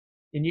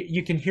 and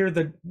you can hear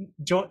the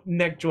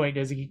neck joint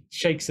as he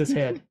shakes his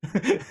head.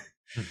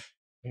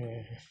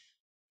 Yeah.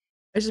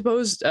 I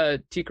suppose,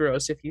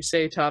 Tikaros, if you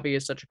say Tavi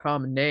is such a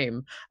common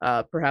name,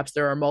 perhaps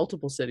there are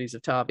multiple cities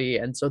of Tavi,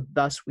 and so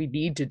thus we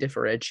need to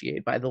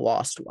differentiate by the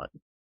lost one.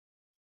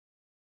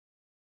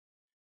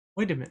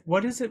 Wait a minute.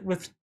 What is it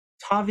with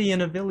Tavi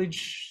in a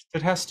village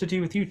that has to do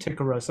with you,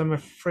 Tikaros? I'm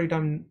afraid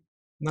I'm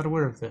not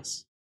aware of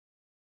this.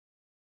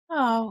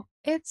 Oh,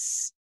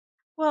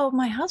 well,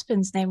 my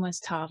husband's name was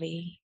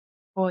Tavi,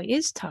 or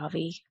is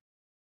Tavi.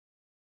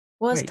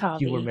 Wait,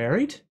 Tavi. you were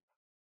married?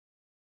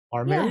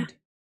 Are married?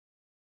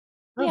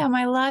 Yeah, Oh.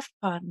 my life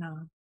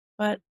partner,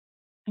 but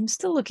I'm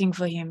still looking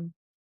for him.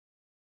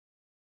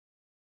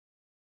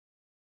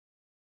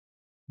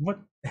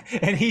 What?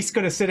 And he's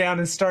going to sit down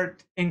and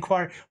start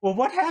inquiring. Well,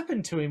 what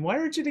happened to him? Why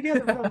aren't you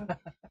together?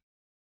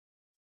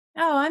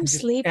 Oh, I'm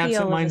sleepy all of a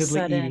absent-mindedly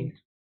sudden. eating.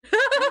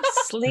 I'm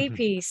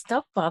sleepy.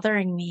 Stop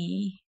bothering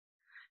me.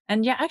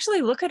 And yeah,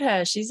 actually look at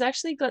her. She's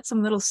actually got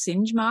some little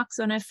singe marks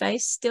on her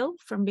face still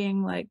from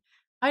being like,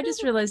 I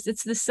just realized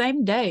it's the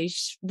same day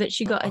that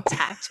she got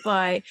attacked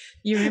by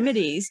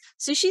Eurimedes.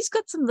 So she's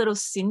got some little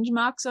singe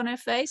marks on her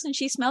face and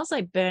she smells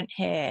like burnt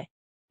hair.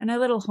 And her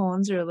little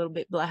horns are a little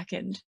bit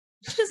blackened.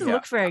 She doesn't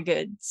look very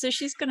good. So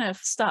she's going to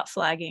start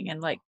flagging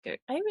and like, go,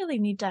 I really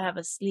need to have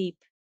a sleep.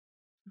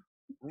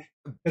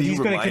 But he's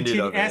going to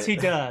continue, as he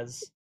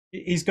does,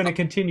 he's going to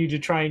continue to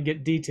try and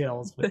get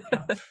details. But,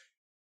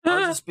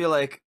 I'll just be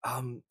like,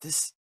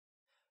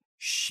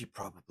 she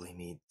probably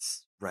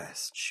needs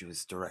rest. She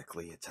was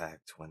directly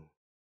attacked when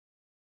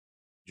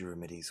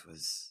Eurimedes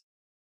was,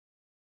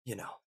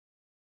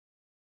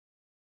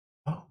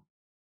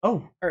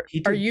 Oh.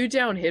 Are you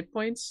down hit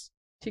points,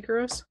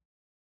 Tikaros?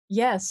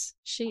 Yes,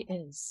 she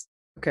is.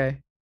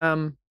 Okay.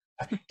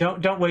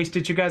 Don't waste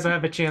it. You guys will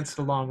have a chance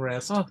to long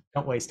rest.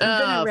 Don't waste it.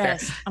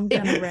 I'm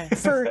gonna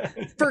rest.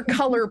 For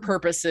color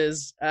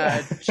purposes,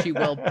 she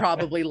will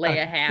probably lay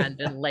a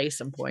hand and lay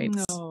some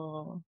points.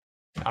 No.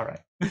 All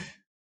right.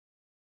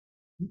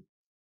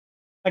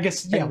 I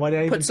guess, yeah, why did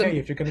I even say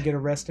if you're going to get a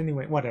rest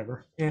anyway?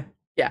 Whatever. Yeah.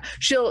 Yeah,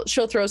 she'll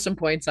throw some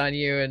points on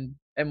you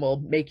and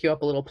we'll make you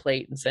up a little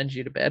plate and send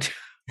you to bed.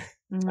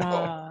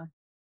 Oh,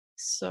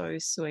 so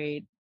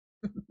sweet.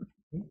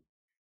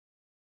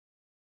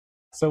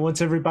 So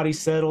once everybody's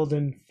settled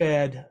and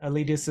fed,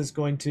 Alidus is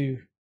going to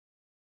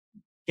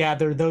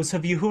gather those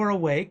of you who are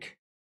awake.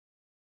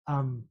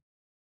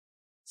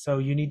 So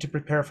you need to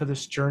prepare for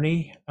this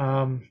journey.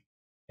 And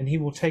he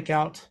will take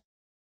out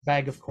a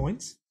bag of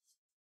coins.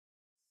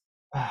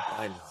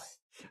 I know.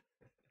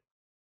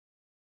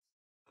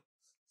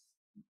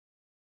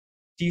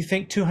 Do you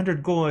think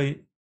 200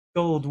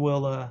 gold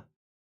will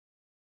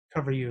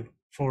cover you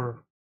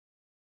for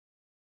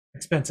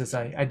expenses?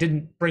 I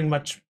didn't bring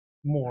much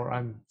more.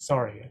 I'm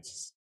sorry.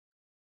 It's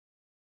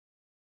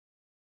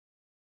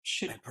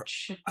I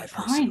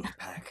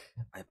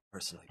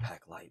personally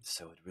pack light,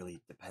 so it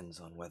really depends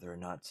on whether or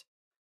not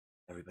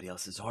everybody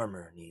else's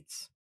armor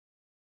needs.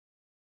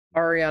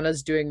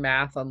 Ariana's doing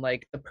math on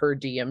like the per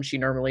diem she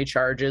normally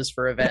charges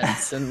for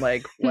events and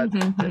like what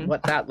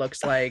that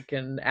looks like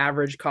and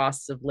average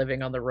costs of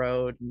living on the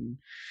road, and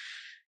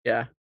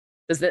yeah,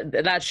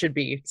 that should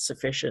be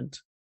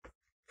sufficient.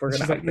 We're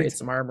gonna upgrade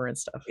some armor and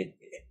stuff.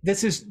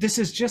 This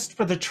is just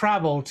for the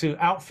travel to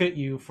outfit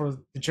you for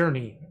the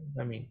journey.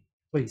 I mean,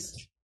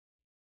 please.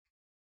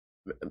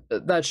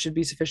 That should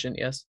be sufficient,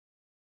 yes.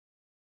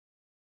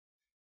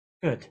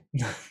 Good.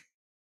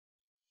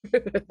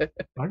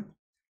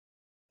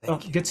 Well,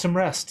 get some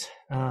rest.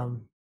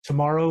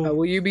 Tomorrow.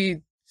 Will you be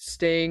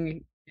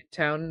staying in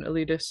town,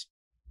 Alidus?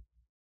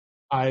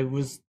 I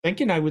was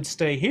thinking I would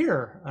stay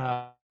here,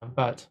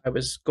 but I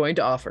was going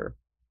to offer.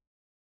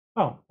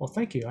 Oh, well,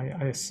 thank you.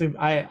 I assumed.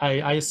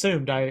 I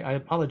assumed. I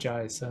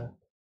apologize.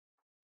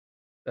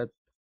 It's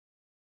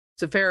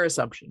a fair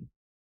assumption.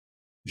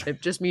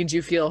 It just means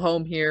you feel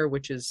home here,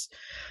 which is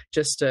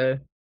just a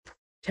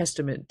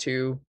testament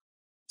to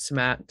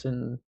Smat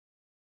and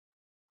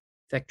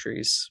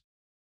Thectry's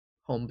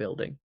home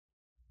building.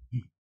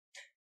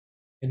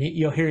 And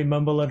you'll hear him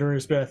mumble under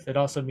his breath. It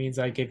also means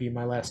I gave you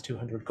my last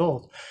 200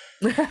 gold.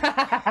 There.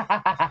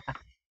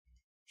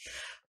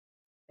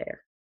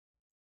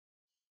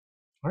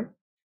 All right.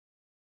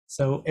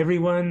 So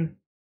everyone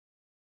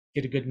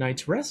get a good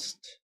night's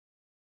rest.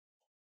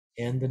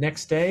 And the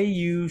next day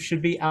you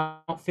should be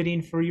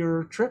outfitting for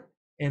your trip.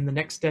 And the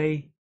next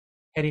day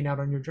heading out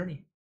on your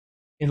journey.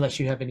 Unless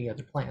you have any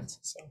other plans.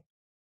 So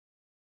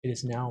it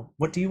is now,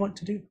 what do you want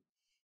to do?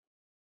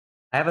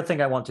 I have a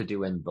thing I want to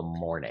do in the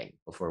morning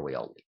before we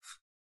all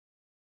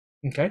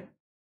leave. Okay.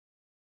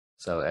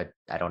 So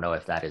I don't know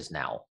if that is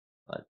now,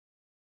 but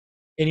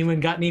Anyone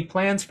got any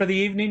plans for the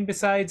evening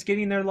besides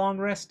getting their long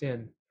rest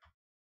in?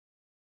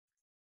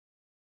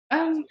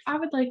 I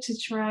would like to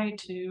try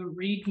to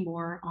read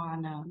more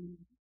on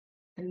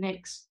the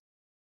Nyx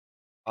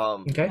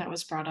Okay. that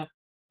was brought up.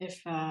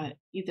 If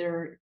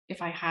either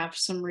if I have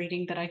some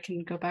reading that I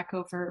can go back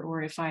over,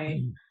 or if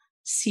I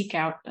seek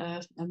out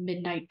a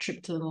midnight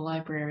trip to the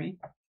library.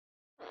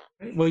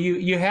 Well,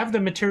 you have the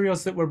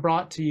materials that were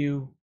brought to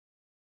you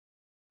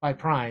by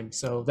Prime,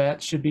 so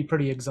that should be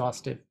pretty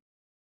exhaustive.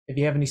 If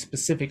you have any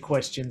specific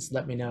questions,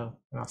 let me know,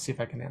 and I'll see if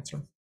I can answer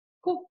them.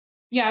 Cool.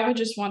 Yeah, I would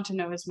just want to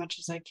know as much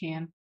as I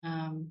can.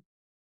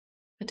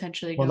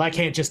 Potentially. Well, I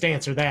can't just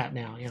answer that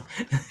now, you know.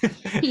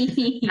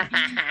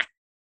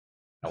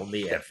 tell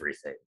me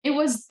everything. It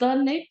was the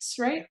Nyx,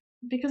 right?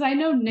 Because I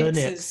know Nyx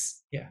Nyx.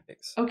 is Yeah.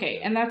 okay,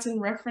 and that's in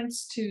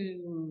reference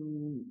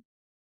to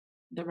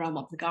the realm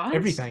of the gods.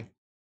 Everything.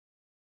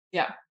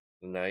 Yeah.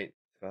 The night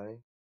sky.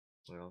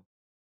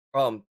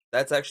 Well,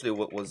 that's actually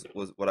what was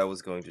what I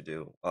was going to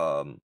do.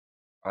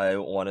 I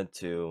wanted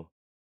to,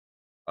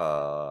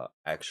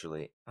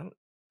 actually,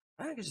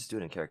 I could just do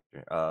it in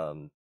character.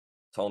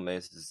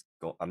 Ptolemaeus is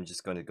I'm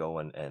just going to go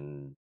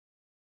and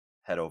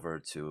head over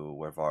to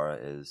where Vara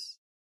is,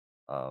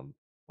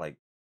 like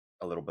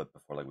a little bit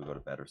before like we go to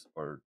bed,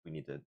 or we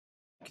need to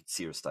I could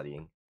see her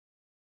studying,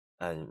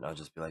 and I'll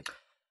just be like,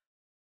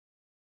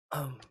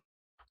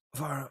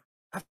 Vara,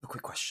 I have a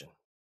quick question.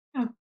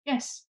 Oh,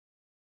 yes.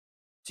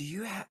 Do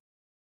you have,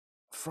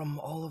 from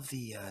all of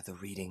the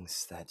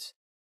readings that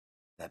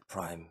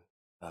Prime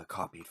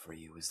copied for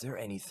you, is there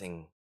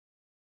anything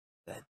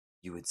that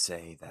you would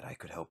say that I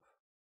could help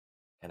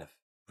kind of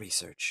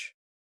research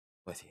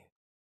with you?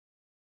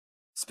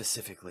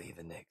 Specifically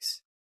the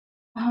Nyx.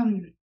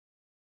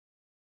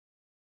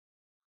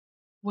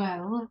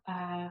 Well,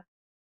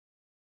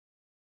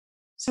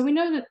 so we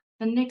know that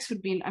the Nyx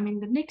would be, I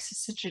mean, the Nyx is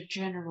such a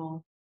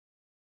general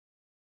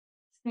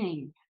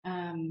thing.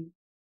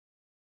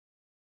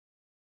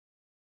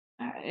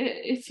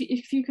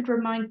 If you could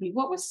remind me,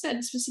 what was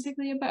said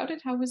specifically about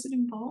it? How was it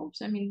involved?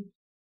 I mean,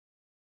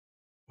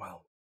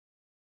 well,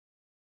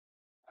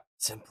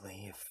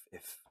 simply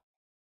if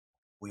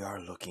we are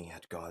looking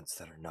at gods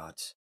that are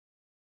not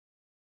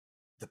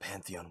the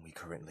pantheon we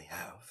currently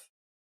have,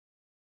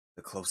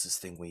 the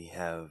closest thing we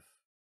have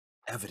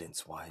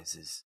evidence-wise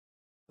is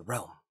the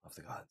realm of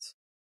the gods.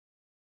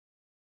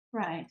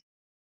 right.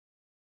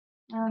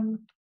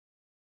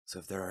 So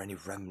if there are any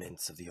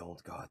remnants of the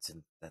old gods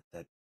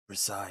that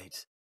reside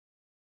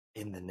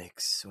in the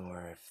Nyx,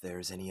 or if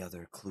there's any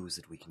other clues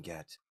that we can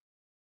get.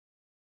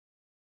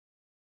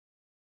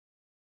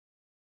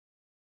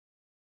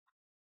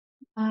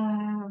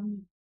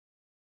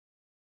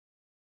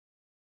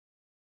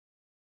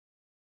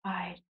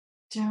 I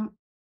don't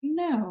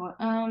know.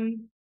 I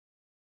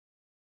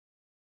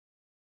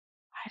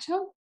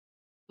don't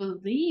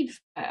believe,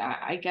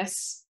 I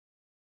guess,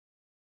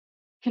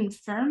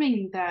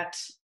 confirming that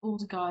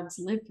old gods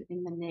live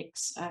in the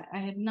Nyx. I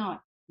had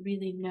not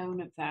really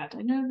known of that.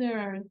 I know there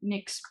are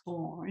Nyx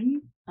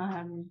born,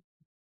 and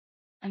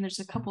there's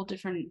a couple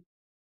different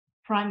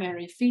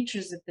primary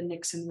features of the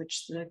Nyx in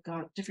which the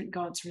different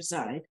gods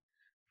reside,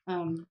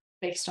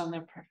 based on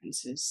their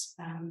preferences.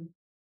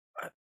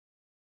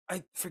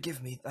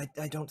 Forgive me,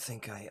 I don't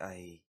think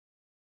I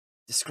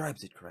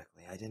described it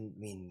correctly. I didn't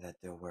mean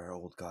that there were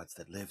old gods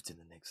that lived in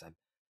the Nyx. I'm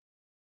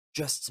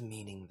just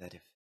meaning that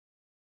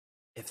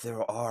if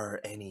there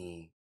are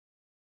any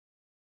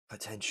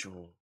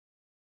potential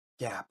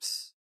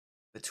gaps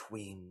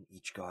between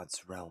each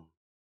god's realm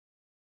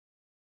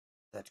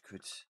that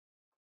could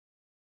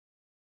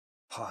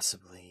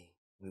possibly,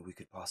 we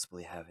could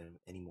possibly have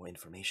any more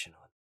information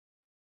on.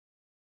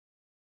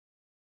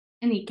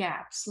 Any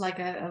gaps, like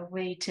a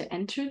way to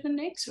enter the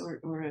Nyx,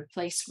 or a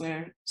place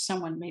where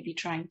someone may be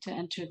trying to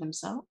enter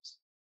themselves?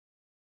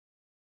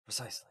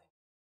 Precisely.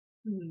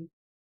 Hmm.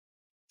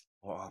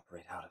 Or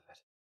operate out of it.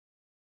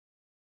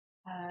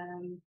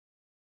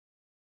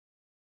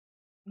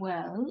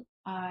 Well,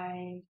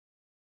 I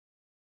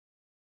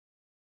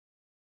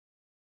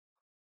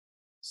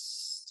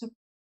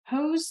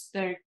suppose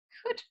there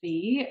could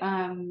be.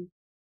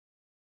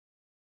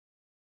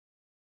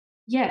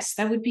 Yes,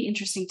 that would be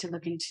interesting to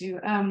look into.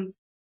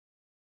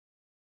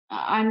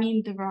 I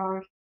mean, there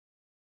are.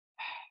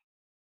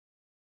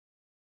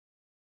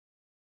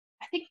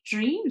 I think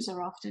dreams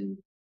are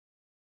often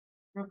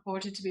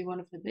reported to be one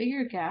of the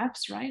bigger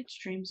gaps, right?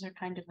 Dreams are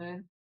kind of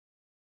a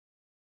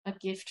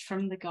gift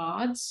from the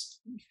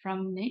gods,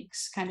 from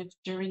Nyx, kind of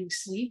during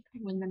sleep,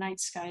 when the night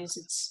sky is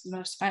its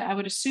most. I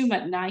would assume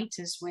at night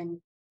is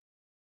when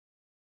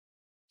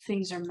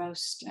things are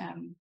most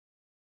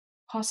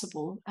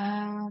possible.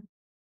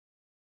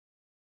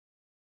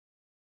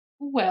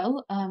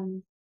 Well,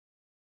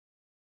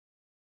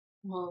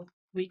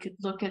 we could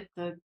look at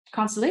the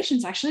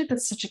constellations. Actually,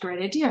 that's such a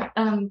great idea.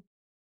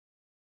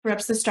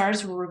 Perhaps the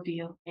stars will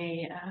reveal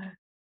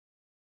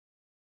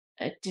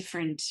a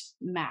different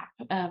map.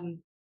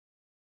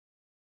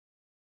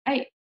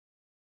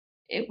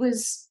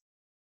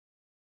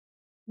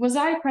 Was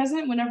I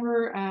present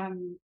whenever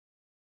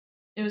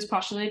it was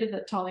postulated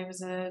that Tolly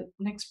was a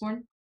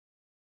Nyxborn?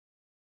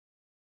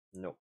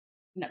 No.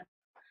 No.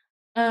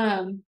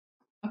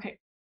 Okay.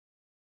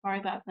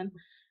 Bar that then.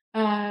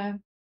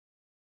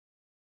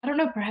 I don't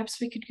know,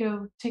 perhaps we could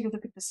go take a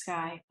look at the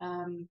sky.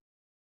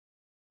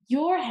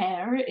 Your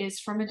hair is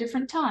from a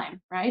different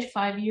time, right?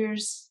 5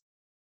 years,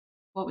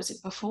 what was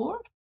it,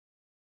 before?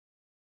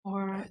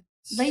 Or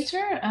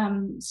later?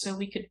 So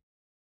we could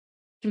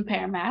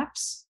compare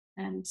maps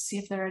and see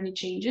if there are any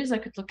changes. I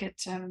could look at,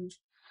 and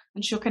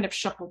she'll kind of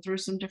shuffle through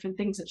some different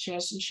things that she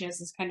has, and she has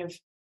this kind of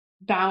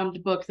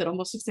bound book that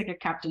almost looks like a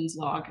captain's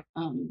log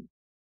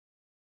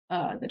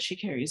that she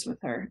carries with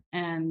her.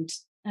 And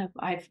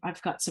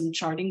I've got some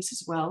chartings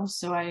as well,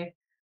 so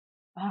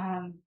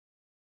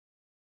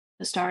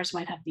the stars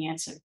might have the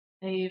answer.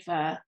 They've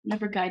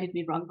never guided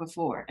me wrong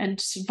before. And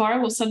Savara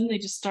will suddenly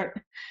just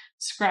start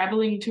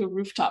scrabbling to a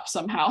rooftop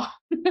somehow.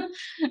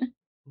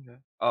 Okay.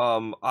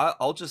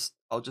 I'll just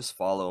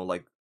follow,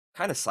 like,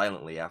 kind of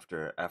silently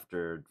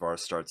after Var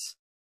starts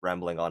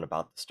rambling on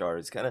about the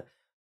stars, kind of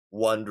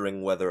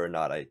wondering whether or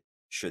not I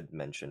should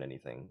mention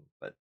anything,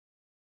 but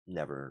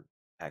never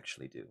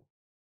actually do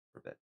for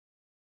a bit.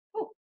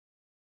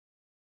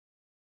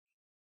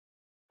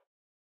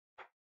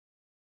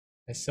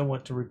 I still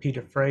want to repeat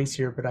a phrase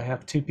here, but I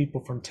have 2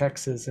 people from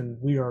Texas, and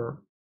we are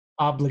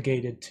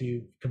obligated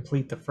to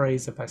complete the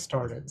phrase if I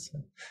started.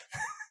 So.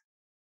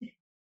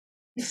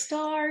 The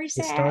stars,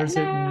 The stars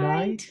at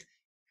night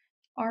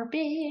are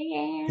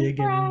big big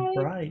and and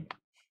bright, bright.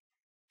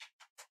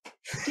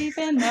 deep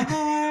in the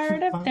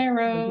heart of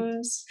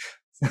Theros.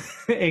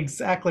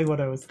 Exactly what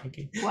I was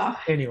thinking. Wow.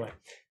 Anyway.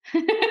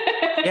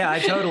 Yeah, I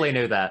totally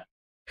knew that.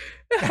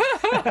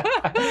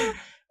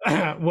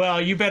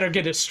 Well, you better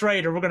get it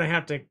straight, or we're going to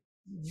have to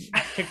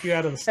kick you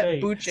out of the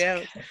state. Boot you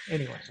out.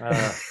 Anyway.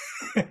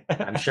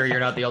 I'm sure you're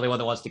not the only one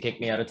that wants to kick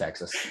me out of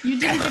Texas. You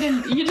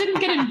didn't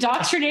get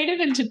indoctrinated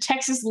into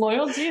Texas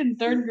loyalty in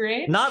 3rd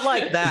grade? Not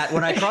like that.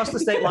 When I crossed the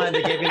state line,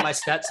 they gave me my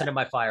Stetson and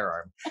my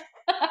firearm.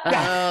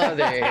 Oh,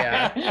 there you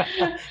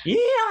go.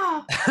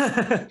 Yeah.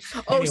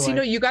 Oh, so Anyway.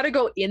 no, you got to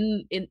go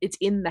in. It's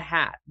in the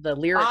hat. The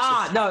lyrics.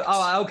 Ah, are no. text.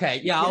 Oh,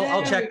 okay. Yeah,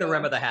 I'll There check we the go.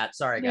 rim of the hat.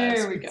 Sorry, guys.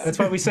 There we go. That's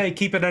why we say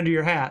keep it under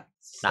your hat.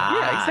 Ah.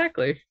 Yeah,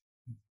 exactly.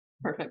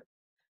 Perfect.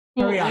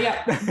 Well, Hurry up.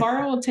 yeah,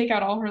 Vara will take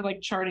out all her like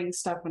charting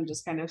stuff and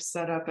just kind of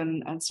set up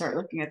and start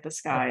looking at the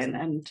sky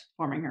and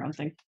forming her own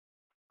thing.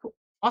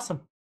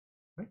 Awesome.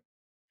 Right.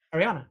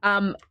 Ariana.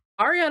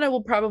 Ariana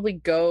will probably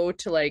go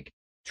to like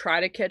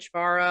try to catch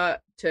Vara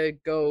to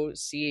go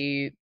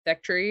see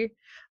Thectri.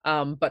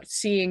 But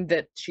seeing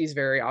that she's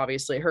very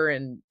obviously, her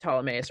and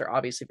Ptolemaeus are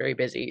obviously very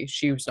busy,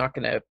 she was not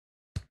going to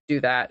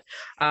do that.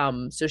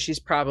 So she's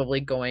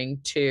probably going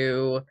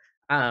to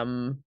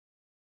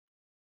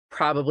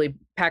probably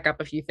pack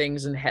up a few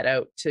things and head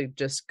out to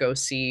just go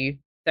see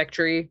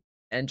Thectri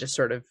and just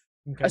sort of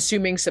Okay.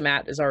 assuming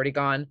Samat is already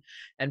gone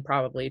and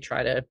probably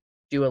try to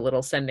do a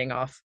little sending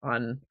off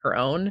on her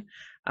own.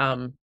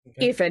 Okay.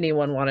 If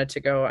anyone wanted to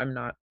go, I'm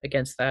not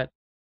against that,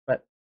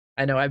 but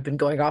I know I've been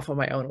going off on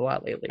my own a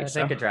lot lately. I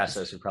so. think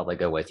Adrastos would probably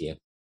go with you.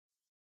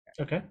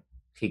 Okay.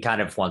 He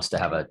kind of wants to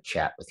have a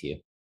chat with you.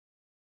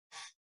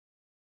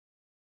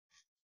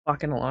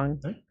 Walking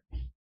along.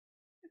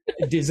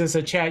 Is this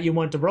a chat you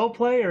want to role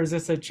play, or is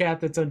this a chat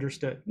that's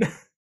understood?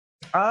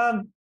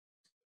 I'm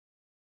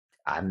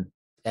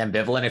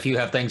ambivalent. If you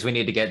have things we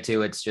need to get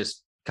to, it's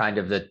just kind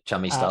of the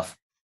chummy stuff.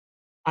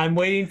 I'm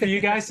waiting for you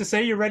guys to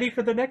say you're ready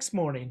for the next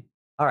morning.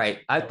 All right,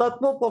 I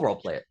thought we'll role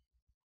play it.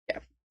 Yeah.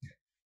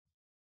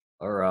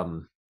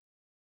 Or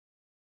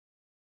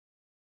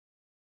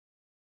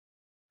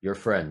your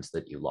friends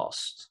that you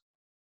lost.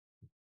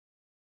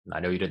 I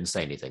know you didn't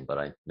say anything, but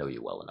I know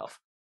you well enough.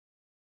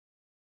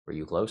 Were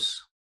you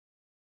close?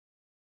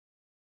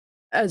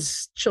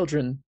 As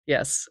children,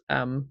 yes.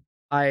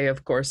 I,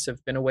 of course,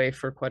 have been away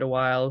for quite a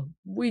while.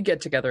 We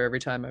get together every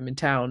time I'm in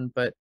town,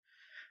 but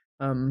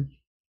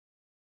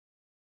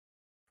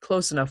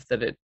close enough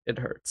that it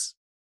hurts.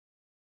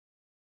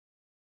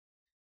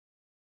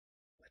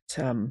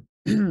 But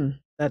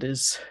that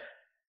is,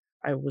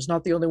 I was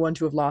not the only one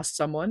to have lost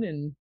someone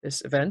in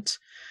this event.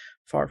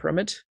 Far from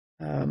it.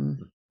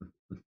 And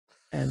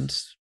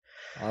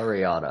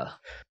Ariana,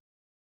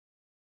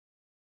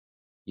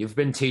 you've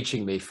been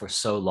teaching me for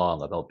so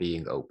long about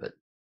being open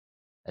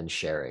and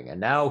sharing,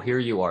 and now here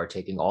you are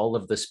taking all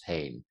of this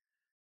pain,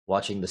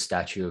 watching the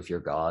statue of your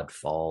god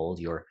fall,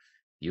 your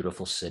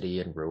beautiful city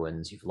in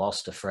ruins, you've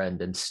lost a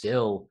friend, and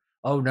still,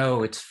 oh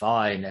no, it's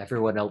fine,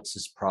 everyone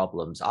else's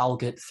problems, I'll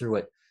get through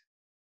it.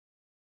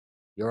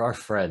 You're our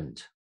friend,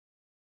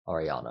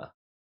 Ariana.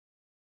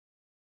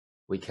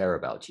 We care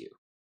about you.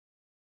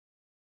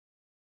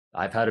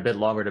 I've had a bit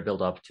longer to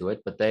build up to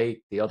it, but the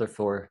other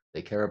 4,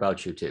 they care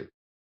about you too.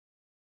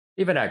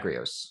 Even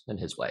Agrios, in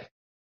his way.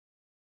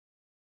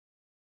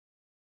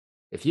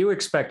 If you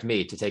expect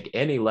me to take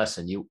any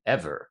lesson you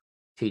ever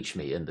teach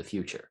me in the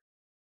future,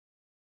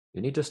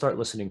 You need to start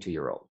listening to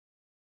your own.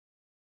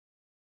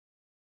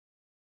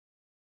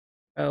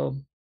 Well,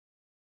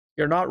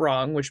 you're not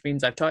wrong, which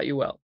means I've taught you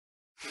well.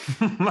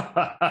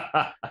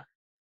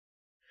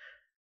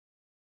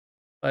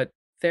 But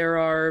there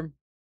are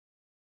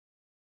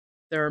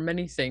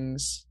many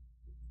things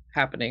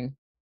happening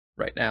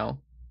right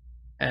now,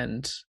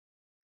 and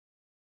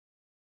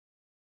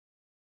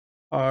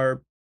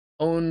our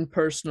own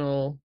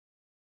personal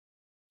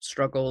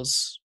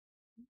struggles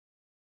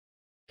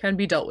can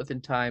be dealt with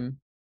in time.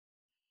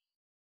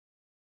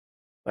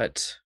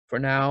 But for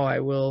now, I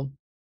will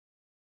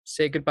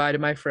say goodbye to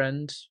my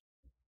friend,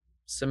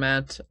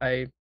 Samat.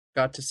 I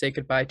got to say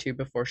goodbye to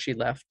before she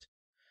left.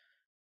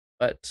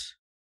 But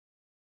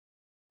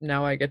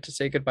now I get to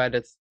say goodbye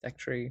to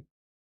Thectri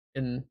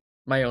in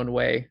my own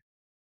way,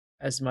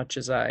 as much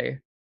as I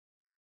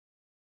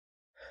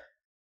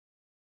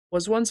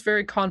was once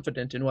very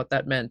confident in what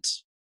that meant.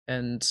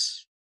 And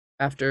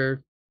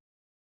after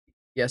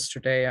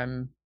yesterday,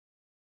 I'm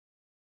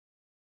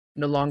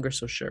no longer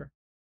so sure.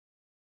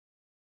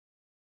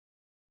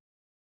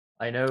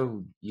 I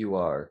know you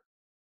are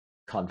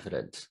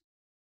confident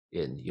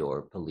in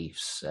your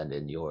beliefs and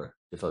in your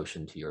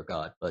devotion to your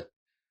god, but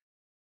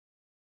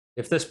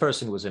if this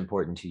person was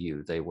important to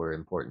you, they were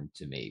important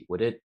to me.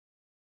 Would it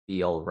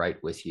be all right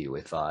with you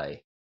if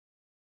I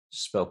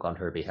spoke on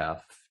her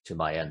behalf to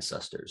my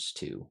ancestors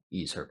to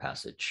ease her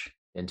passage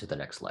into the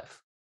next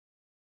life?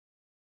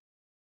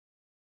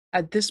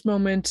 At this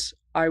moment,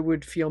 I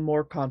would feel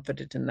more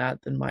confident in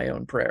that than my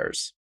own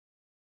prayers.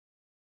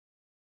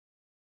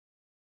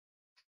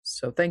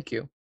 So thank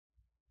you.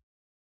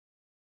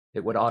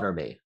 It would honor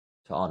me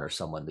to honor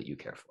someone that you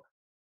care for.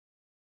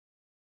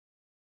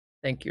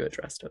 Thank you,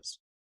 Adrestos.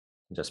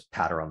 Just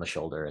pat her on the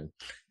shoulder and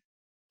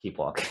keep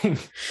walking.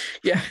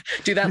 Yeah,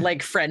 do that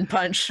like friend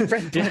punch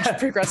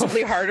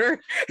progressively harder.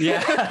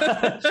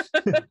 Yeah.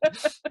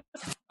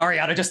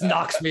 Ariana just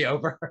knocks me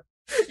over.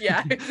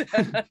 Yeah.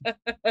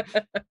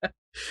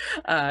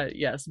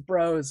 Yes,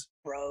 bros.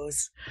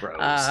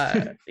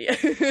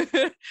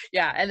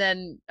 Yeah, and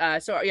then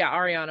so yeah,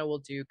 Ariana will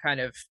do kind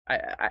of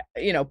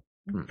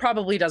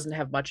probably doesn't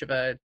have much of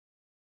a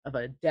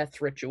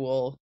death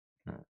ritual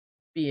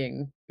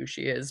being who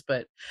she is,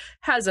 but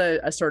has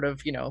a sort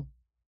of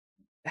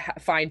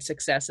find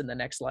success in the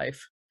next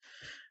life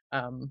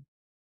kind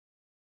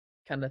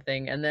of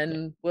thing, and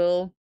then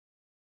we'll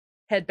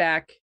head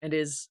back and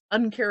is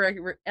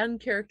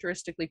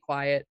uncharacteristically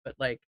quiet, but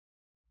like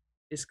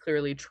is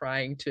clearly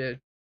trying to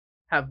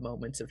have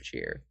moments of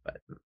cheer. But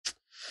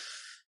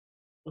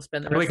we'll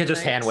spend the rest we can of the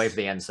just night. hand wave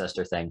the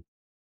ancestor thing.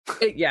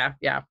 Yeah.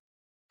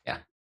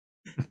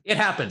 It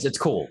happens. It's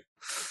cool.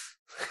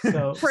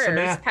 So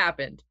Prayers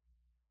happened.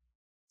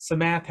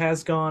 Samath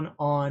has gone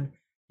on.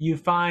 You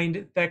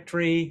find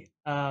Thectri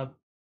a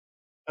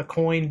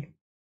coin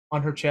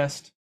on her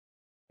chest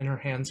and her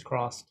hands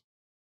crossed.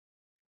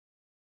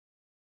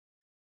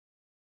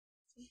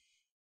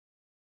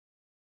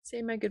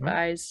 Say my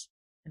goodbyes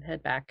and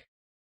head back.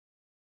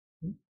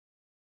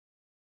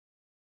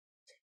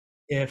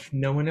 If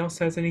no one else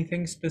has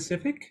anything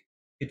specific,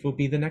 it will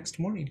be the next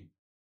morning.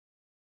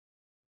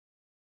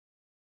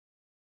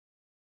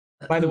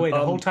 By the way, the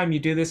whole time you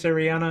do this,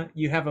 Ariana,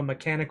 you have a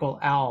mechanical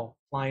owl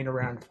flying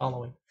around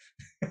following.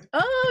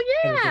 Oh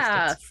At a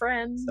yeah, distance.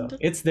 friend. So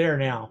it's there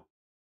now.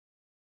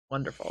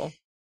 Wonderful.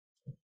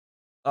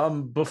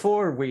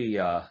 Before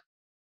we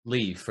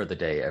leave for the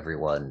day,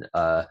 everyone,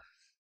 I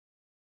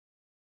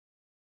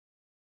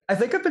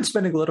think I've been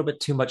spending a little bit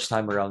too much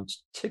time around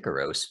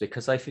Tikaros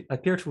because I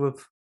appear to have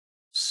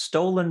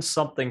stolen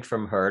something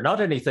from her. Not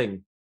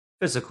anything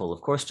physical,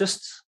 of course,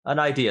 just an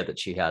idea that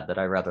she had that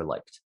I rather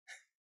liked.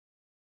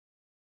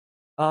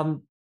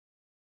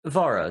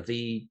 Vara,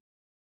 the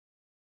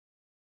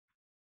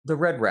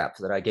red wrap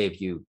that I gave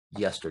you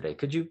yesterday,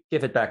 could you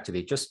give it back to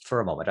me just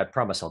for a moment? I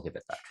promise I'll give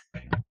it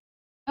back.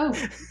 Oh,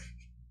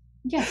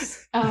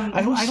 yes.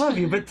 I love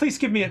you, but please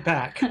give me it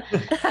back.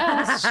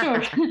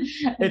 Sure.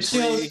 It's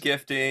Free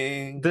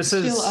gifting. This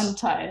is She'll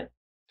untie it.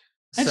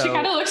 And so, she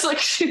kind of looks like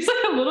she's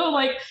like a little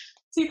like,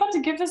 so you about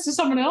to give this to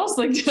someone else?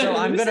 Like, so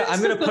I'm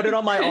gonna put it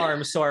on my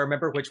arm so I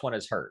remember which one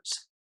is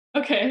hers.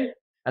 Okay.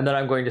 And then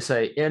I'm going to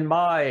say, in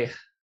my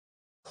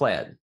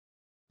clan,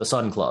 the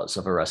Sun Claws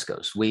of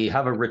Oreskos, we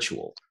have a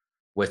ritual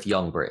with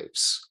young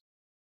braves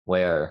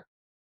where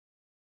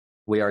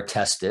we are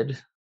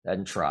tested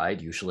and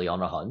tried, usually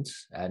on a hunt.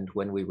 And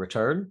when we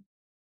return,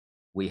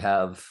 we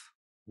have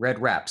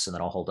red wraps, and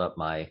then I'll hold up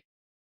my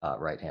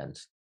right hand,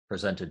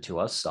 presented to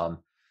us,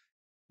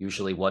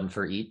 usually one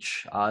for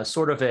each,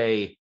 sort of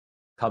a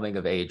coming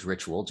of age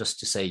ritual, just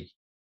to say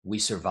we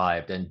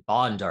survived and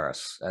bond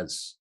us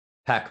as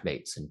pack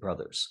mates and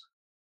brothers.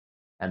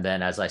 And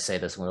then as I say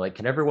this, we're like,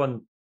 can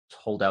everyone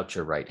hold out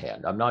your right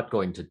hand? I'm not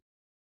going to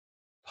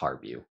harm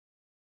you.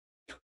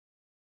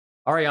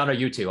 Ariana,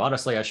 you too.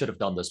 Honestly, I should have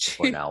done this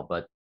before now,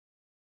 but...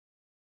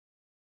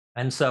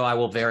 And so I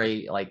will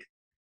very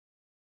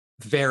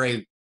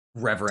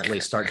reverently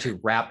start to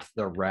wrap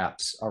the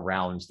wraps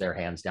around their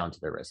hands down to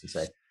their wrists and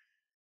say,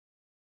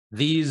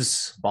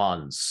 these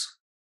bonds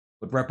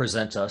would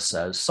represent us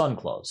as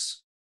Sunclaws,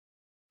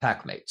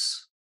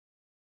 packmates.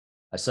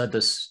 I said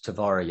this to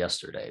Vara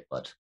yesterday,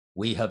 but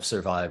we have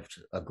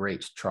survived a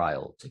great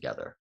trial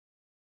together.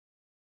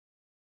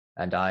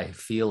 And I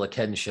feel a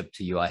kinship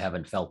to you I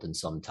haven't felt in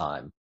some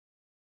time.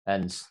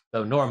 And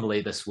though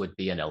normally this would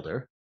be an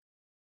elder,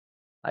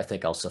 I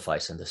think I'll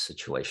suffice in this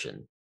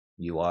situation.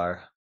 You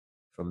are,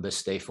 from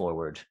this day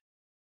forward,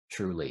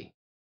 truly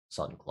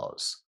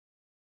Sunclaws.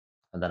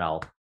 And then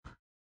I'll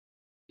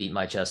beat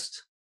my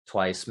chest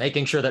twice,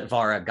 making sure that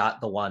Vara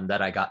got the one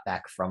that I got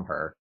back from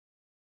her,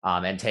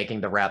 and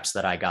taking the wraps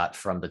that I got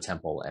from the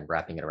temple and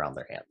wrapping it around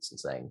their hands and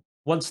saying,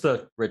 once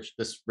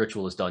this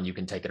ritual is done, you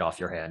can take it off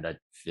your hand if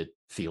it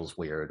feels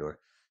weird or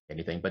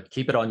anything, but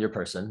keep it on your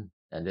person,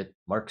 and it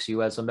marks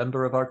you as a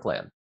member of our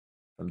clan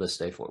from this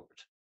day forward.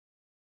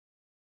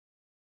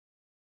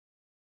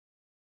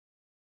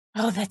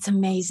 Oh, that's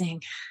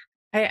amazing.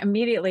 I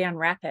immediately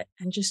unwrap it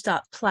and just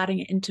start plaiting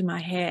it into my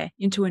hair,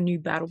 into a new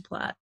battle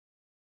plait.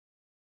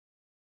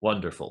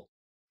 Wonderful.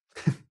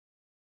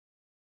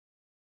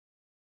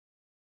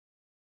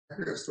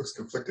 Agrios looks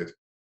conflicted.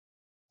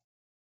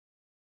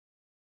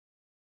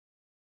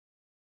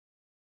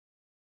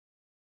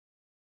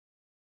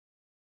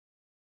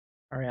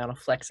 Ariana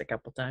flex a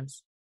couple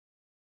times.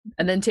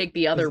 And then take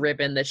the other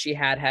ribbon that she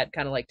had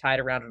kind of like tied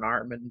around an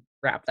arm and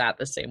wrap that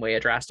the same way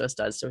Adrastos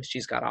does, so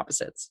she's got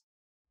opposites.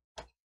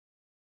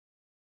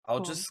 I'll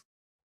just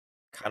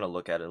kind of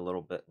look at it a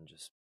little bit and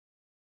just...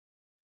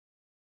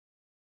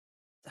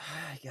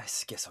 I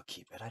guess I'll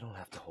keep it. I don't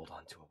have to hold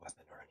on to a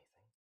weapon or anything.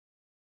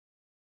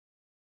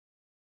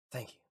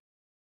 Thank you.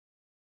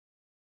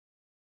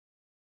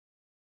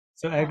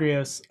 So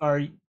Agrios, are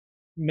you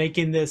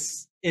making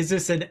this, is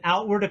this an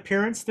outward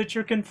appearance that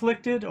you're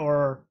conflicted,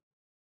 or?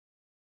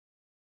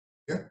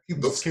 Yeah, he I'm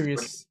looks just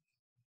curious.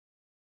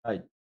 I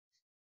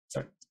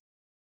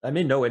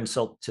mean, no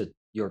insult to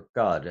your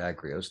god,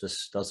 Agrios.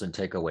 This doesn't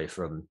take away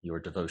from your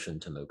devotion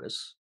to Mugus.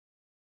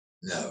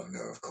 No,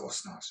 of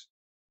course not.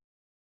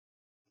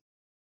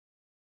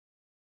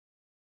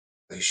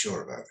 Are you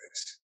sure about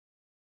this?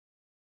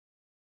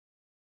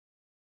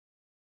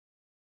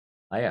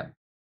 I am.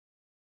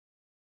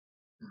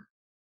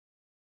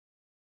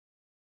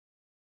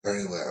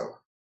 Very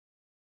well.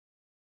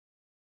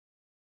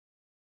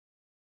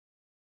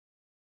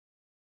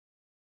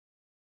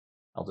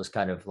 I'll just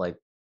kind of like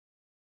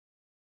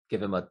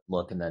give him a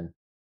look and then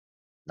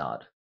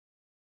nod.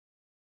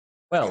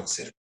 Well,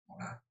 Consider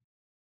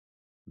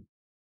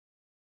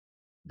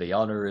the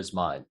honor is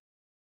mine,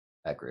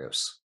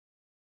 Agrios.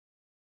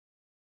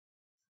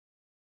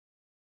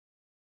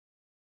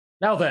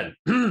 Now then,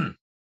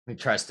 he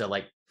tries to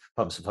like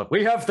pump some.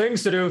 We have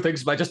things to do.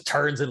 Things, but just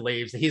turns and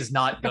leaves. He's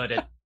not good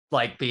at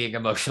like being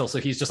emotional, so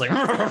he's just like.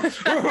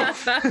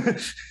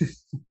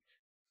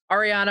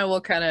 Ariana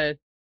will kind of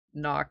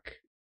knock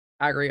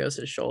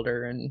Agrios'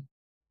 shoulder and.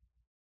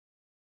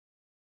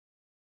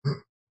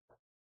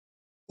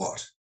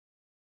 what?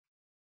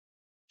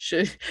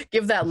 Should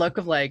give that look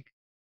of like,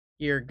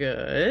 you're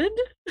good.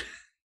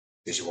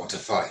 Did you want to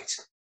fight?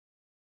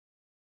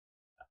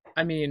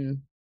 I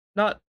mean,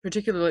 not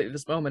particularly at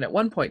this moment. At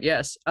one point,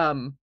 yes.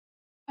 Oh,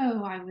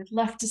 I would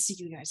love to see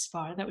you guys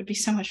spar. That would be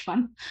so much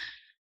fun.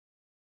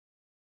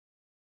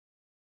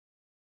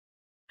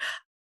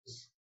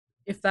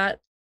 If that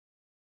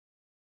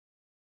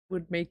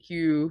would make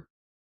you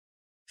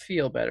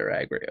feel better,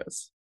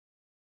 Agrios.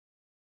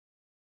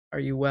 Are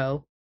you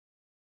well?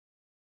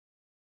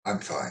 I'm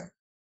fine.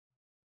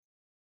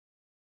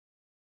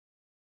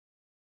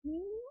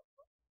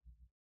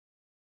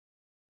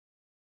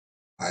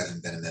 I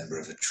haven't been a member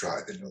of a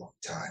tribe in a long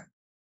time.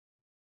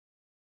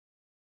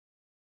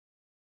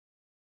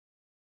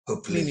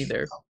 Me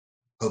neither.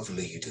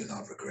 Hopefully you do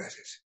not regret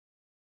it.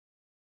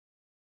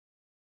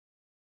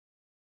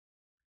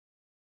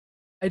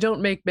 I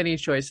don't make many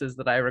choices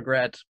that I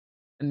regret,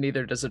 and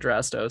neither does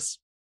Adrastos.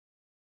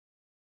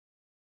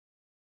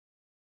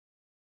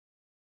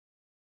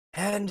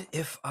 And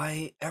if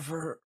I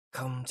ever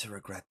come to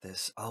regret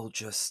this, I'll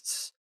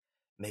just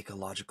make a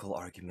logical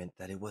argument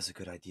that it was a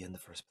good idea in the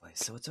first place,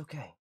 so it's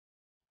okay.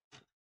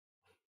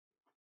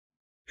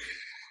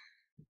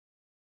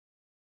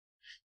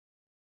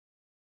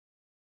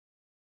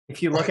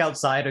 If you look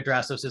outside,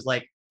 Adrastos is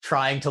like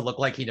trying to look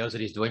like he knows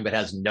what he's doing, but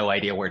has no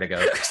idea where to go.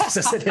 This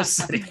is in his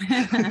city.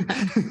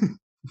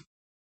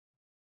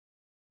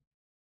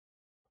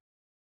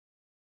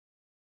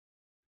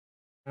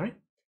 All right.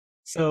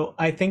 So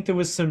I think there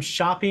was some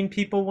shopping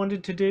people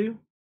wanted to do,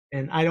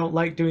 and I don't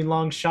like doing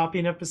long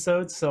shopping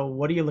episodes. So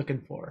what are you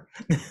looking for?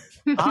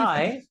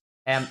 I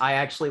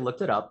actually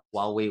looked it up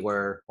while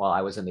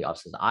I was in the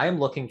office. I am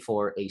looking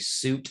for a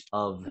suit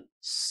of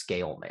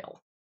scale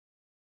mail.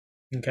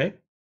 Okay.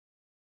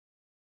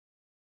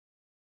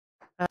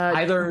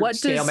 Either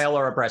scale mail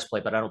or a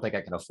breastplate, but I don't think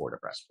I can afford a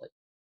breastplate.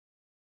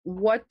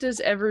 What does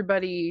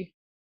everybody?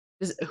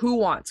 Who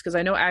wants? Because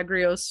I know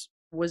Agrios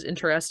was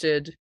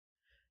interested.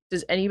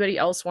 Does anybody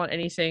else want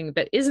anything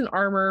that isn't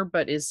armor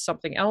but is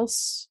something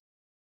else?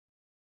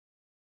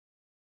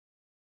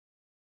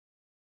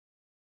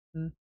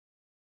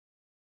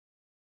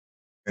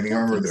 Any Don't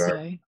armor think that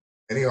so.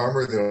 any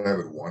armor that I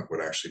would want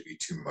would actually be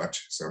too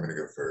much, so I'm going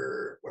to go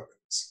for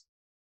weapons.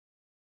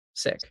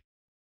 Sick.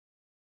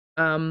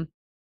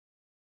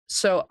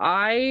 So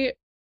I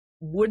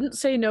wouldn't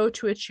say no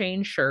to a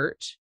chain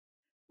shirt,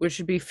 which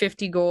would be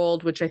 50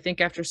 gold, which I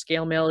think after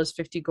scale mail is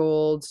 50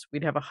 gold.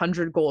 We'd have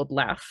 100 gold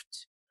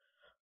left.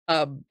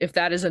 If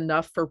that is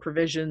enough for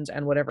provisions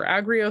and whatever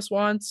Agrios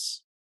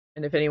wants,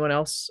 and if anyone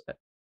else,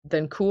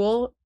 then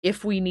cool.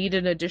 If we need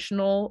an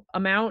additional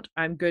amount,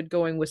 I'm good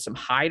going with some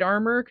hide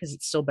armor because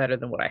it's still better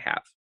than what I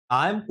have.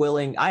 I'm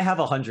willing. I have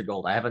 100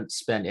 gold. I haven't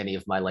spent any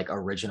of my like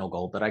original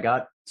gold that I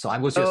got, so I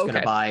was just going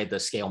to buy the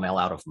scale mail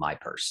out of my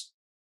purse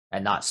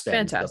and not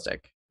spend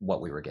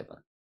what we were given.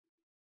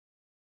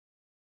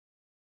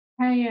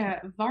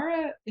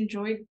 Vara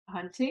enjoyed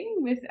hunting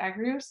with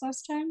Agrios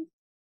last time.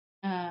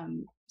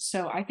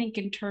 So I think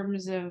in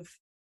terms of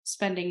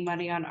spending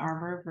money on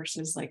armor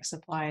versus like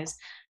supplies,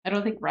 I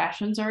don't think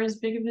rations are as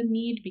big of a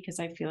need because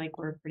I feel like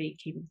we're a pretty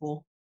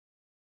capable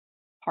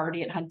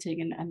party at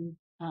hunting, and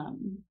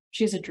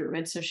she's a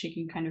druid, so she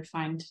can kind of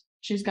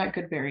she's got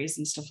good berries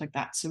and stuff like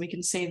that, so we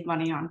can save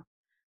money on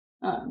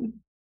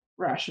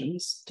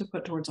rations to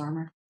put towards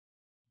armor.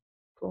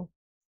 Cool.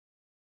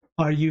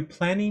 Are you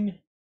planning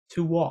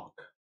to walk?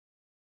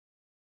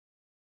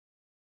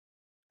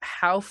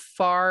 How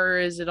far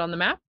is it on the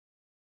map?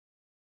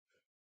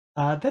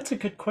 That's a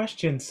good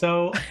question.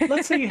 So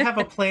let's say you have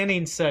a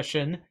planning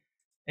session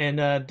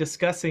and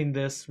discussing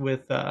this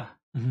with At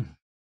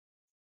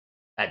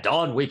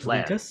dawn we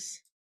plan.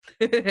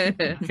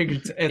 I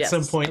figured at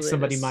some point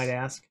somebody might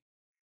ask.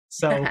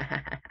 So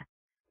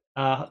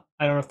I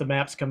don't know if the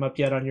map's come up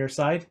yet on your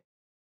side.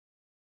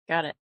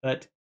 Got it.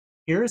 But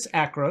here's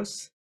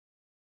Akros.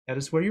 That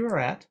is where you are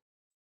at.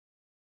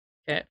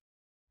 Okay.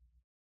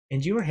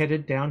 And you are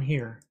headed down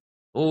here.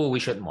 Oh, we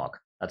shouldn't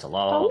walk. That's a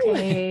long way.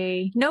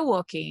 Okay, no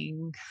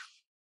walking.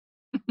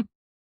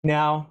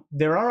 Now,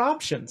 there are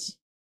options.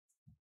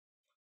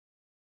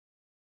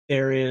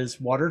 There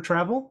is water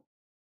travel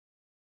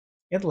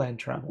and land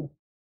travel.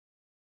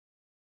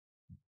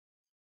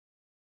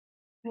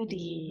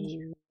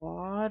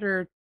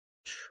 Water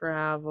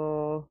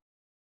travel.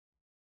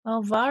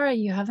 Well, Vara,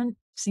 you haven't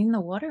seen the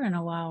water in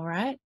a while,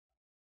 right?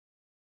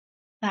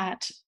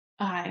 That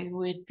I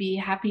would be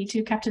happy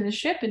to captain the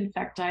ship. In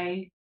fact,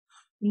 I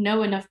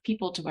know enough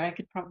people to where I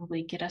could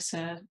probably get us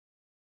a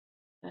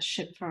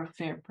ship for a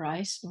fair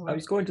price. I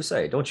was going to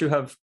say, don't you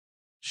have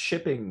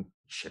shipping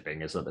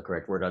isn't the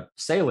correct word, a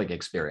sailing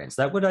experience?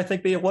 That would, I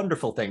think, be a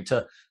wonderful thing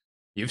to...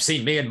 You've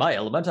seen me in my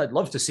element. I'd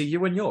love to see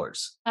you in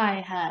yours. I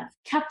have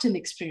captain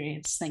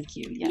experience, thank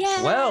you. Yes.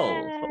 Yeah.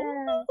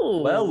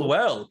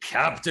 Well,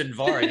 Captain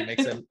Vara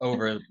makes an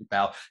over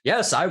bow.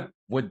 Yes, I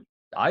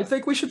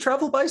think we should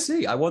travel by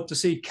sea. I want to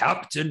see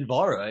Captain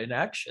Vara in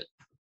action.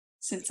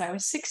 Since I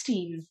was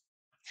 16.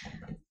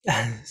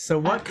 So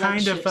what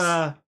kind of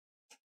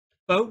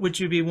boat would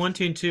you be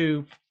wanting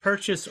to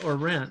purchase or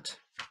rent?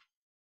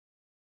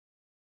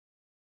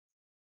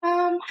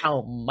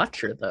 How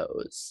much are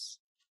those?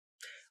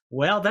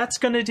 Well, that's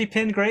going to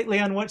depend greatly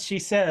on what she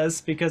says,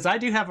 because I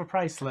do have a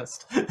price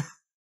list.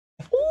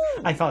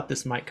 I thought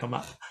this might come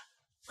up.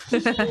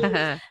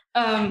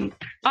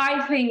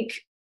 I think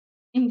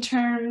in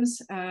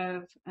terms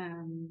of a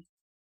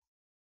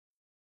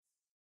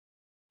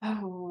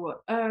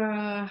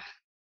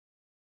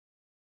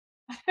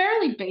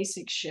fairly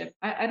basic ship.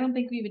 I don't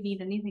think we would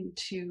need anything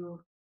too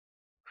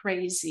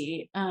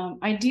crazy.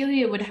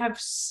 Ideally, it would have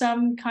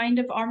some kind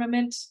of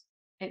armament,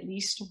 at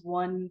least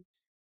one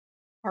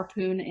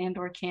harpoon and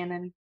or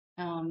cannon.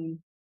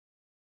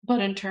 But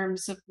in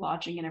terms of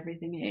lodging and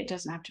everything, it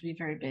doesn't have to be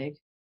very big.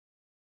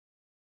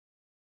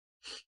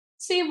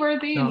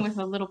 Seaworthy and with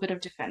a little bit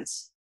of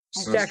defense.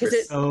 Yeah,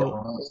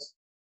 because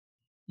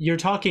you're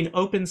talking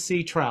open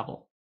sea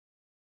travel.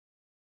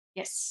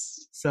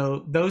 Yes.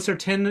 So those are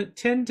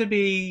tend to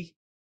be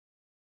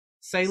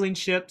sailing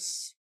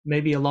ships,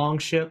 maybe a long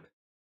ship.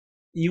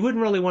 You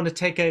wouldn't really want to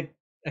take a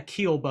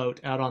keel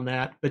boat out on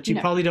that, but you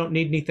probably don't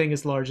need anything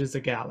as large as a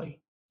galley.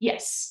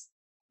 Yes.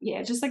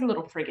 Yeah, just like a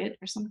little frigate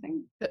or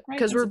something.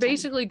 Because we're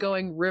basically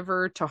going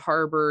river to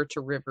harbor to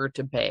river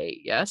to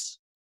bay, yes?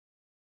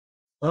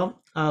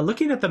 Well,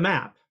 looking at the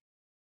map.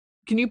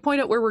 Can you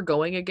point out where we're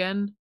going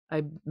again?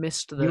 I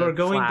missed the You are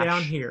going flash.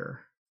 down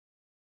here.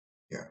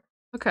 Yeah.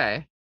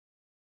 Okay.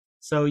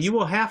 So you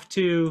will have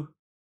to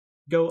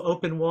go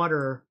open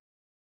water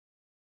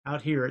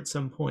out here at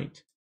some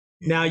point.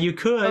 Now you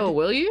could... Oh,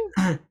 will you?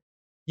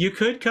 You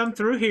could come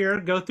through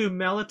here, go through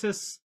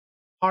Melitus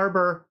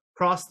Harbor,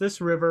 cross this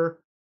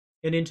river,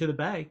 and into the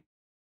bay.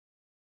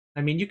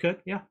 I mean, you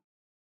could, yeah.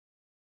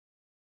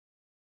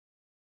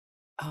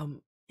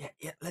 Yeah,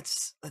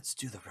 let's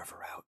do the river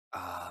route.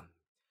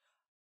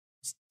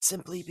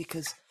 Simply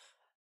because,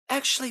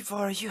 actually,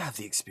 Vara, you have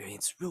the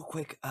experience. Real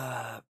quick,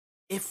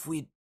 if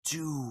we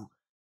do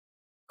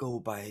go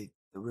by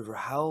the river,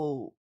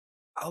 how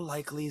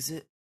likely is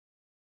it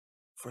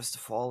for us to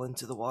fall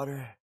into the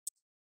water?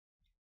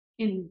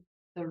 In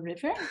the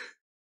river?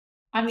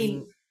 I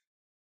mean,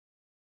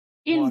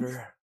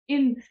 water.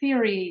 in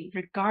theory,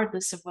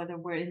 regardless of whether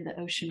we're in the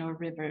ocean or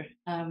river,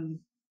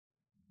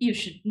 you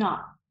should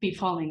not be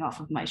falling off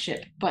of my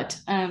ship.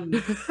 But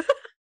And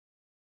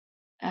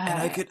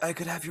I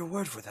could have your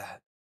word for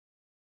that.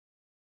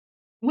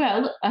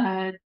 well,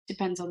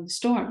 depends on the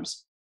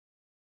storms,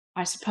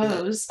 I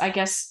suppose. I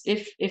guess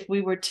if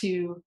we were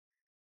to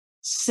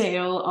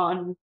sail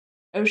on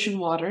ocean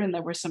water and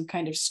there were some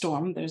kind of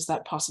storm, there's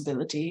that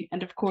possibility.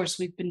 And of course,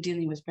 we've been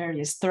dealing with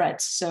various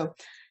threats, so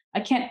I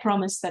can't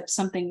promise that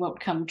something won't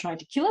come try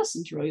to kill us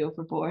and throw you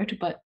overboard.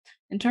 But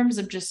in terms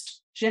of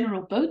just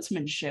general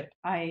boatsmanship,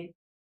 I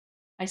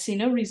see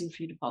no reason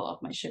for you to fall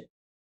off my ship.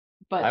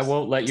 But I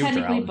won't let you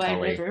technically drown, by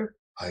Tully. river,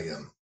 I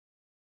am.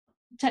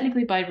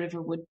 technically by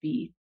river would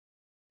be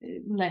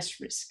less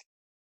risk.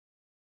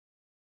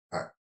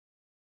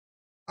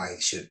 I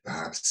should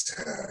perhaps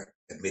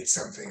admit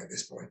something at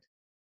this point.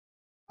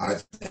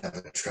 I've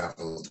never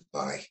traveled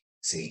by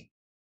sea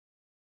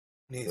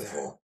Neither.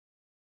 before.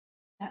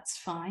 That's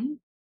fine.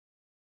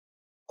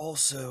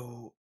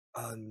 Also,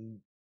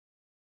 I'm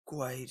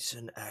quite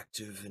an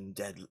active and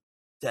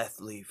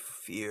deathly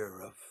fear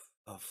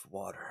of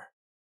water.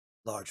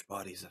 Large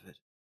bodies of it.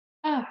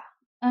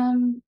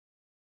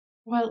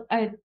 Well,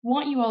 I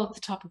want you all at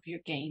the top of your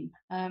game.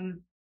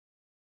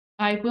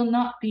 I will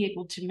not be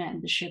able to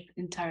man the ship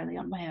entirely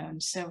on my own,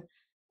 so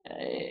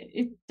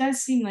it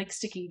does seem like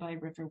sticking by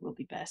river will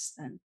be best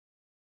then.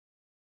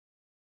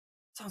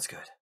 Sounds good.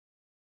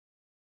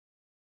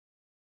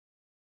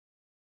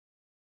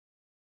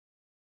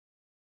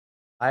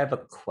 I have a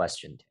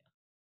question,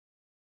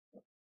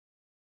 Tam.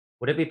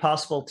 Would it be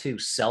possible to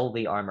sell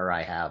the armor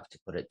I have to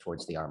put it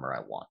towards the armor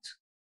I want?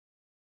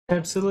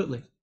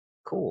 Absolutely.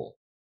 Cool.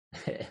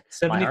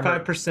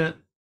 75%,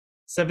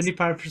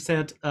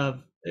 75%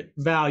 of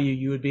value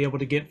you would be able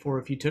to get for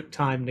if you took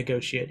time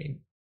negotiating.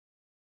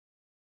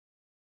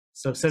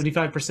 So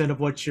 75% of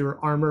what your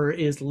armor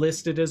is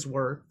listed as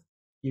worth,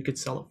 you could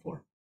sell it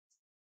for.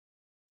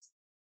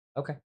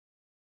 Okay.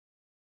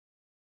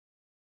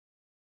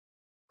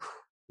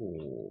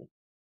 Cool.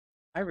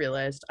 I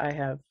realized I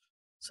have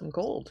some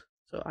gold,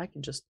 so I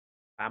can just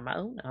buy my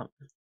own out.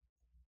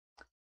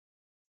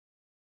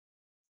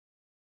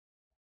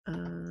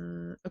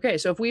 Okay,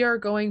 so if we are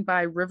going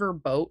by river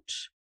boat,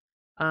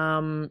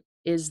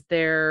 is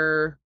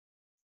there's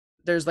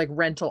like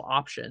rental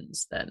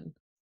options then?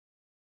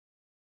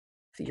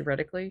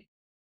 Theoretically?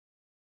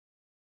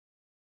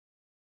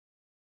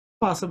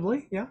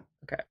 Possibly, yeah.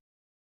 Okay.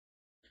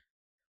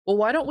 Well,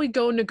 why don't we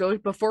go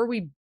before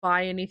we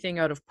buy anything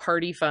out of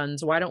party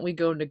funds, why don't we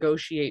go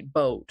negotiate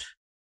boat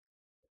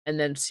and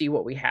then see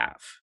what we have?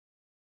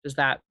 Does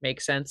that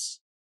make sense?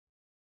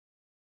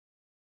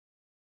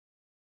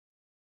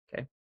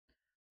 Okay.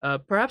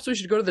 Perhaps we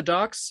should go to the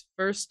docks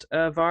first,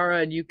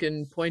 Vara, and you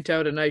can point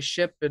out a nice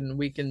ship and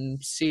we can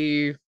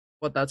see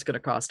what that's going to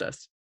cost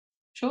us.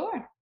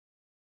 Sure.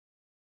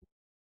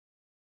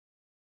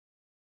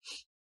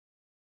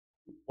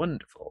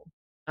 Wonderful.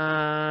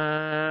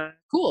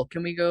 Cool.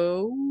 Can we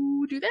go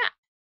do that?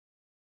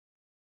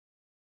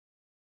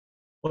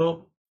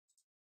 Well,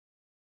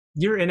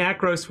 you're in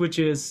Akros, which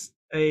is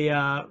a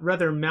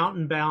rather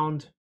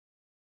mountain-bound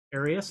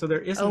area, so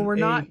there isn't we're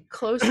not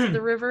close to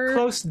the river?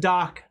 close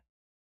dock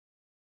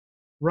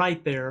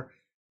right there,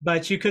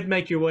 but you could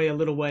make your way a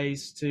little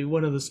ways to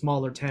one of the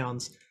smaller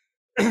towns.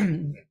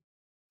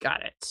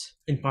 Got it.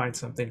 And find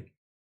something.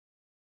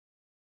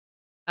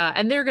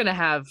 And they're going to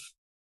have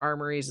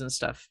armories and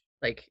stuff.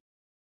 Like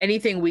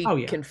anything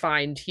we can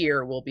find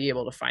here, we'll be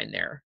able to find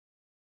there.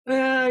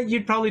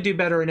 You'd probably do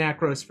better in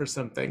Akros for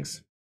some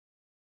things.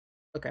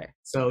 Okay.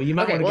 So you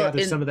might want to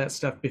gather some of that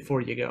stuff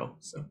before you go.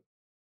 So.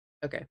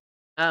 Okay.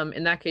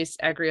 In that case,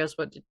 Agrios,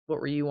 what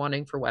were you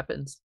wanting for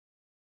weapons?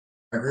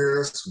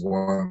 Agrios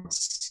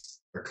wants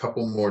a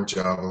couple more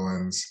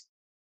javelins,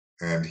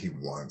 and he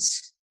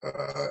wants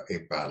a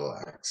battle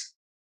axe.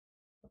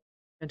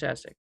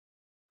 Fantastic.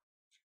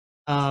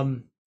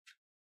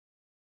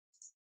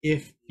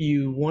 If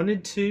you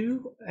wanted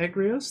to,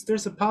 Agrios,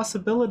 there's a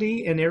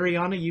possibility, and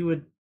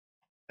Ariana,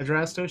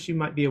 Adrastos, you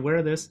might be aware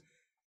of this.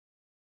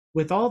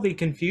 With all the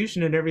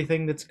confusion and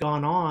everything that's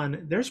gone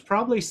on, there's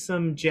probably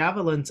some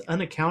javelins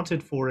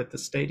unaccounted for at the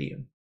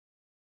stadium.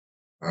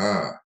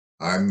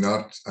 I'm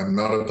not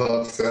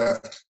above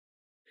that.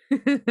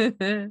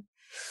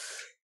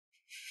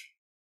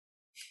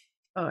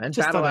 Oh, and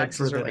Just battle thought I'd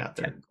axes throw are that like out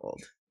there. 10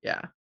 gold.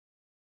 Yeah.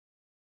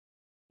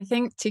 I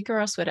think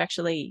Tikaros would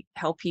actually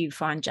help you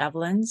find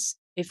javelins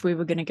if we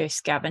were going to go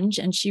scavenge,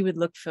 and she would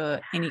look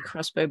for any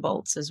crossbow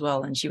bolts as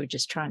well, and she would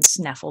just try and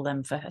snaffle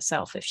them for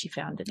herself if she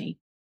found any.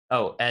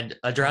 Oh, and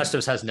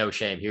Adrastos has no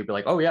shame. He would be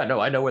like, oh yeah, no,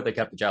 I know where they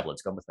kept the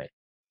javelins. Come with me.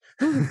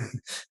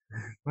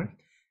 Right.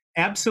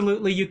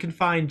 Absolutely, you can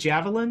find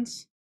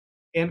javelins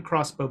and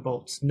crossbow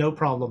bolts, no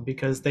problem,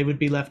 because they would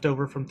be left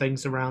over from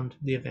things around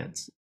the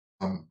events.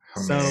 How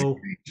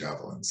many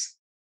javelins?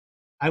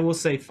 I will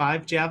say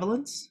 5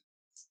 javelins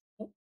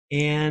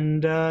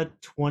and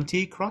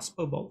 20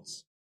 crossbow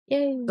bolts.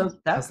 Yay. So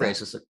that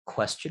raises a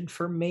question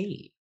for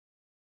me.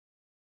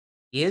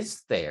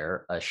 Is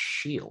there a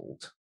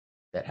shield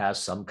that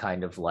has some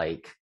kind of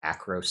like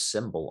acro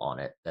symbol on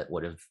it that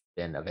would have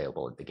been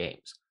available at the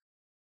games.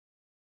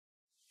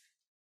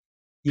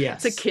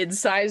 Yes. It's a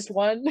kid-sized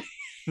one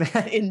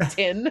in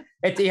tin.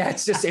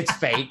 It's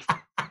fake.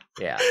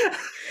 Yeah.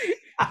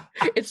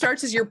 It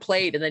starts as your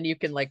plate, and then you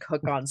can like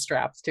hook on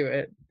straps to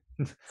it.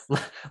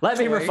 Let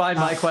me Toy. refine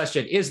my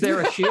question. Is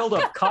there a shield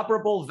of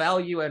comparable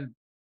value and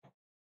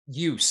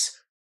use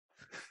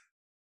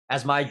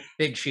as my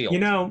big shield? You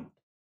know,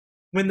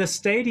 when the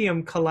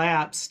stadium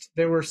collapsed,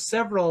 there were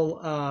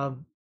several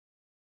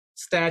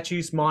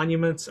statues,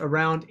 monuments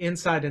around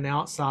inside and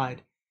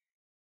outside.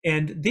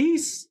 And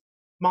these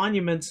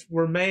monuments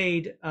were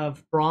made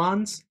of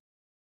bronze,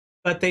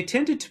 but they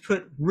tended to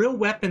put real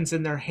weapons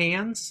in their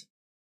hands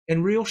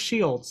and real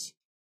shields.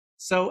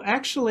 So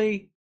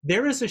actually,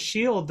 there is a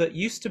shield that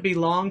used to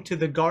belong to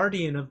the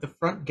guardian of the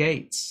front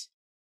gates,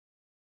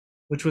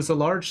 which was a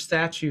large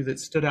statue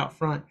that stood out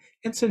front.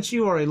 And since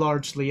you are a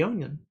large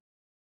Leonian,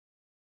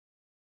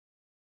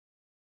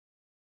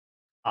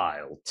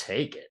 I'll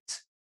take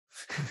it.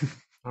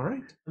 all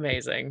right.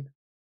 Amazing.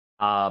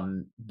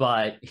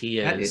 But he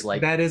is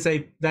like that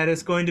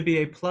is going to be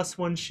a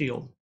 +1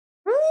 shield.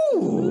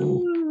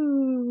 Ooh.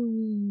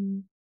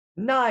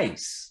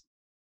 Nice.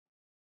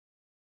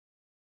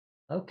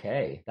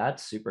 Okay,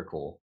 that's super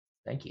cool.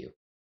 Thank you.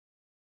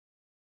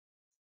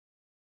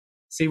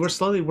 See, we're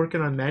slowly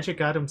working on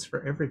magic items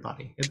for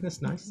everybody. Isn't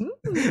this nice?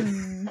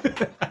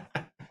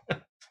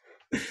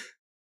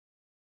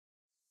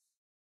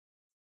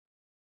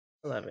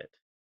 Love it.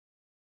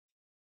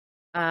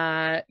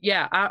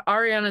 Yeah,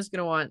 Ariana's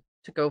gonna want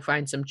to go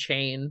find some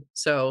chain,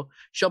 so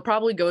she'll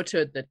probably go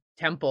to the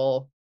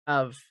temple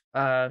of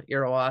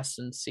Iroas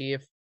and see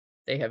if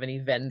they have any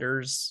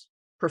vendors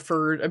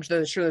preferred. I'm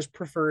sure there's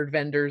preferred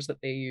vendors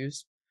that they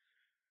use.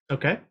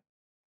 Okay.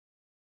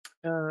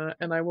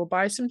 And I will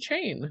buy some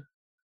chain.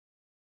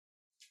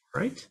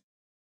 Right.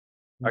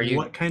 Are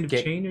what kind of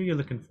chain are you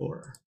looking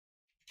for?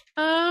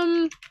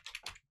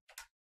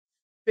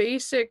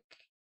 Basic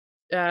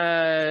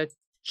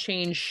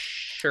chain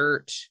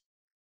shirt.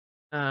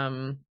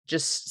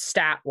 Just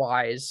stat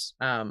wise,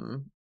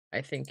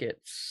 I think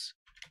it's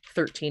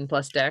 13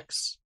 plus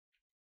dex,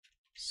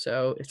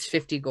 so it's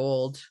 50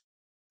 gold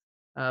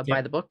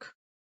by the book.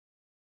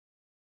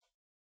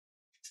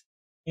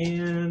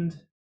 And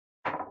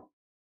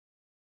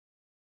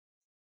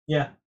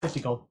yeah, 50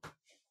 gold.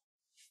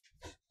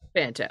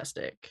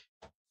 Fantastic.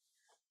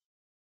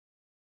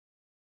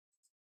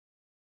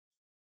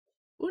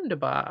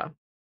 Wunderbar.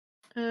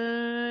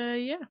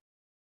 Yeah, I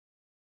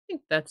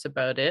think that's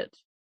about it.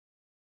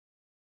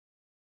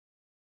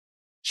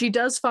 She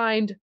does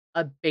find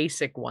a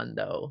basic one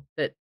though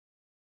that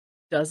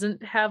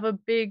doesn't have a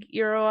big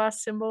Iroas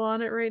symbol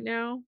on it right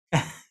now.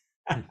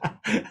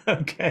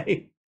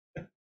 Okay.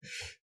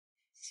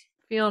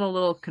 Feeling a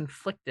little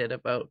conflicted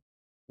about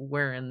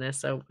wearing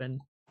this open.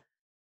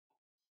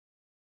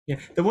 Yeah,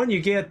 the one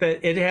you get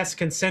that it has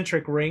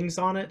concentric rings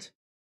on it.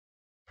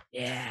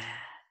 Yeah.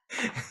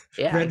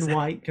 Red and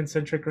white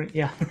concentric ring.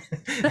 Yeah.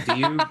 Do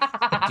you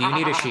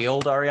need a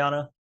shield,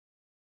 Ariana?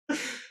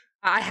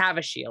 I have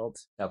a shield.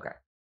 Okay.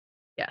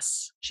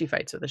 Yes, she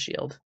fights with a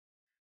shield,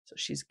 so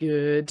she's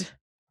good.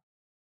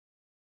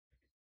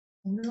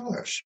 We all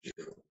have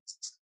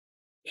shields.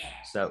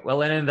 So,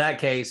 well, and in that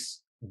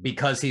case,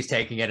 because he's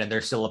taking it and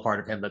there's still a part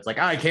of him that's like,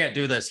 I can't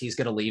do this, he's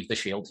going to leave the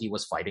shield he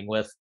was fighting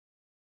with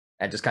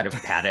and just kind of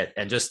pat it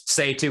and just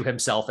say to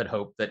himself and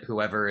hope that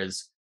whoever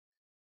is,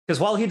 because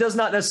while he does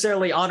not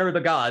necessarily honor the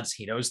gods,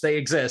 he knows they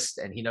exist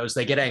and he knows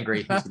they get angry.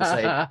 He's going to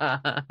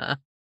say,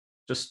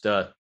 just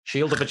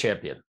shield of a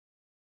champion.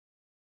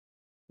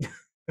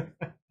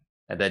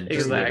 And then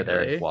just leave it there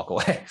and walk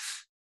away.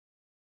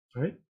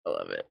 Right. I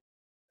love it.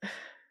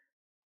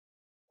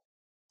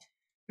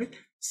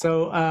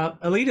 So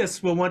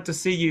Elitas will want to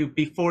see you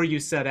before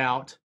you set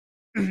out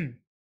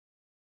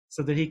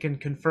so that he can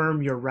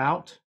confirm your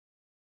route.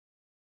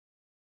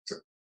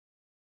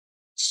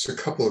 Just a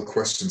couple of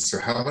questions. So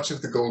how much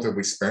of the gold have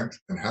we spent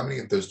and how many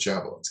of those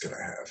javelins can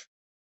I have?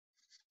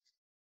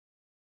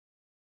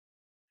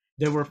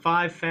 There were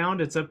 5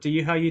 found. It's up to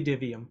you how you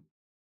divvy them.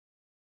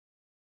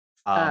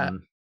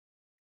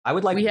 I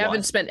would like We one.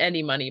 haven't spent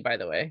any money, by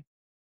the way.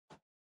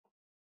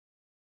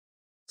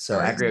 So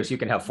Agrios, you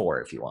can have 4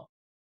 if you want.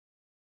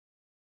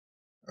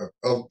 I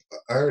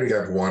already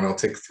have 1. I'll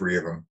take 3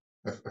 of them.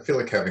 I feel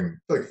like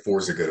 4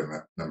 is a good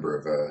number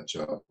of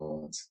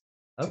javelins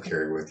to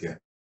carry with you.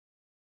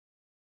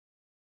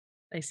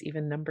 Nice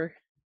even number.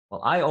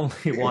 Well, I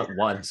only want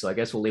 1, so I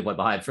guess we'll leave 1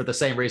 behind for the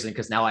same reason,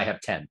 because now I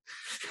have 10.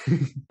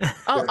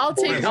 I'll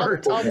take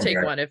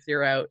one if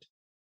you're out.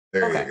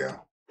 There you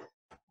go.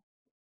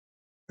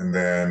 And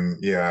then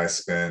I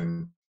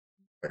spend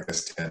I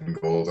guess 10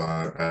 gold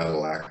on a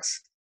battle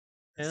axe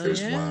if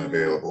there's one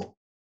available.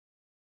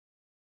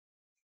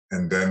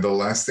 And then the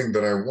last thing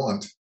that I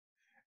want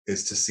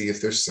is to see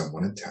if there's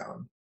someone in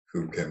town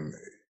who can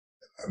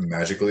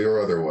magically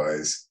or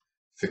otherwise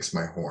fix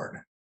my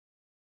horn.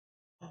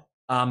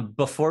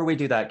 Before we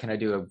do that, can I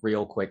do a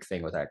real quick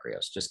thing with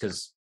Agrios? Just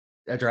because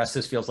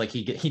Adrastus feels like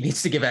he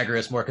needs to give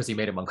Agrius more because he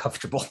made him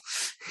uncomfortable.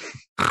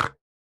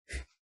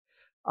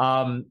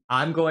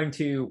 I'm going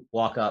to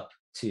walk up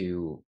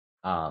to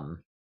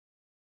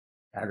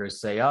Agrius,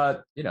 say, I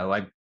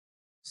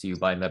see you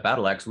buying that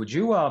battle axe. Would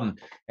you and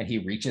he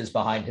reaches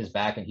behind his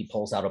back and he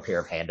pulls out a pair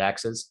of hand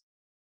axes.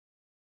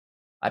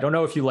 I don't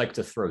know if you like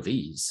to throw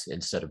these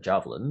instead of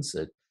javelins.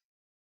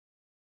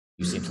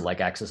 You seem to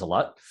like axes a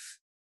lot.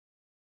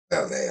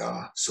 Well, they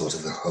are sort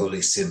of the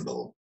holy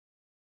symbol.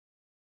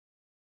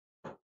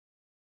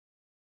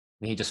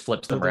 He just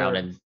flips them around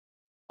and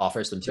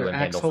offers them to him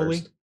handle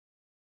first.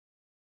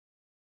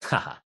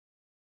 Haha.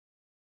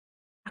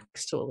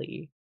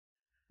 Actually.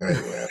 Very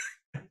well.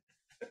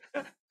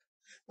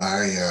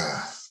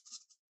 I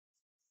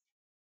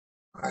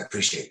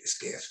appreciate this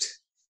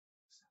gift.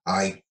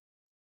 I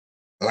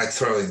like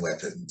throwing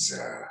weapons. If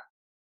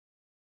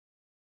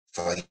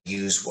I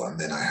use one,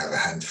 then I have a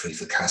hand free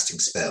for casting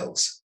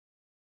spells.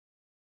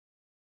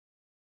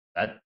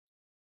 That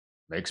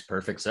makes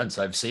perfect sense.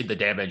 I've seen the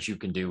damage you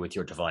can do with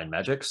your divine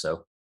magic,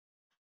 so.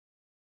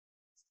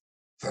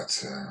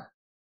 But,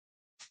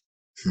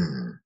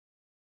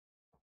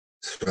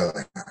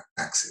 throwing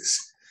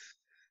axes.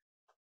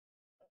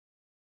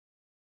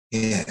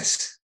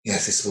 Yes,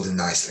 this will do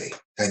nicely.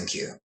 Thank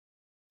you.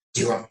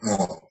 Do you want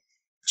more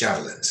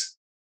javelins?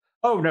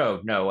 Oh,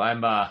 no.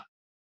 I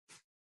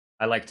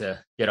like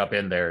to get up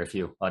in there, if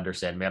you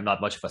understand me. I'm not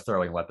much of a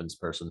throwing weapons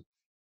person.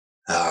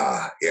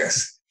 Ah,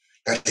 yes.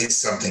 That is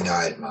something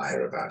I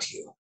admire about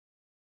you.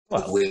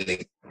 Well,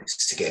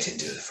 Willingness to get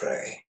into the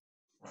fray.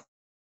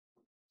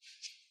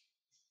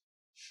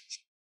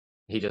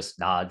 He just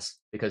nods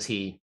because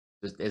he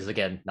is,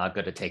 again, not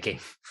good at taking.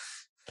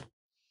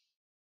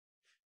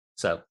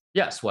 So,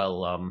 yes,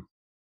 well,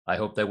 I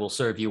hope they will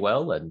serve you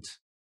well, and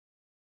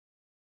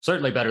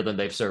certainly better than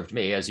they've served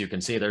me. As you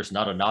can see, there's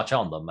not a notch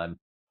on them. I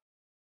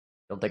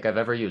don't think I've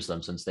ever used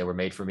them since they were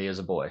made for me as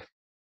a boy.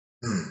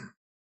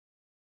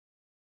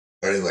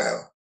 Very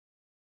well.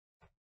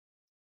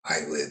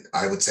 I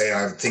would say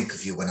I would think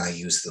of you when I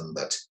use them,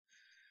 but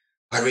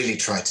I really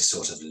try to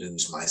sort of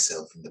lose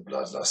myself in the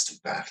bloodlust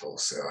of battle,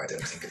 so I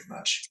don't think of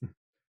much.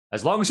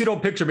 As long as you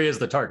don't picture me as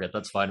the target,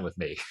 that's fine with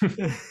me.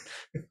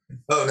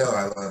 Oh, no,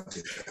 I won't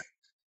do that.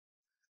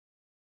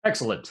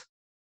 Excellent.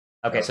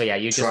 Okay, so yeah,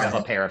 you just have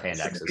a pair of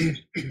hand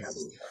axes.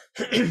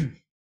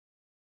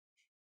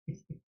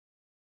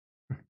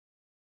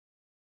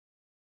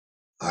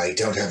 I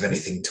don't have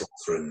anything to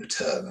offer in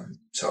return, I'm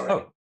sorry.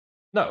 Oh,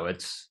 no,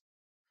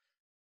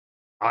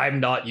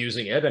 I'm not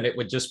using it, and it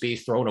would just be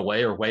thrown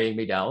away or weighing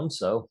me down,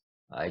 so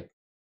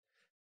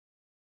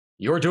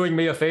you're doing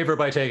me a favor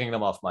by taking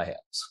them off my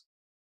hands.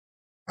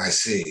 I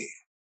see.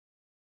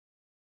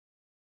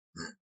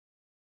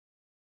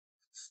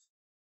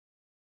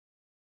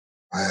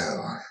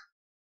 Well,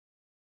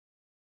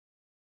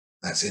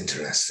 that's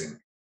interesting.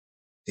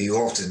 Do you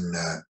often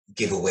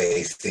give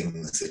away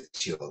things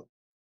that you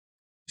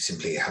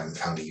simply haven't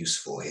found a use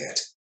for yet?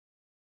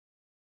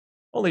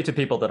 Only to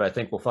people that I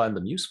think will find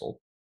them useful.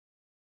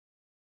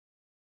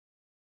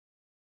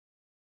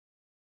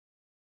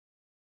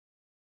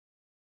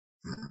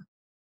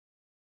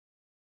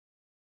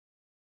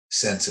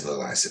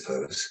 Sensible, I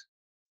suppose.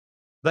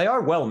 They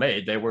are well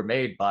made. They were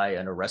made by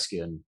an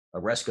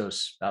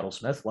Oreskos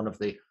battlesmith, one of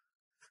the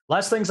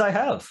last things I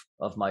have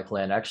of my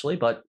clan, actually,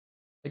 but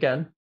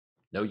again,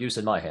 no use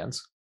in my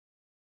hands.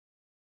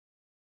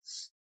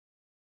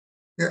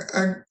 Yeah,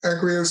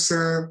 Agrios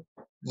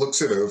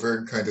looks it over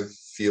and kind of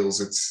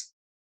feels its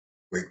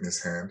weight in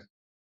his hand.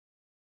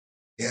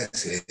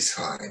 Yes, it is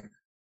fine.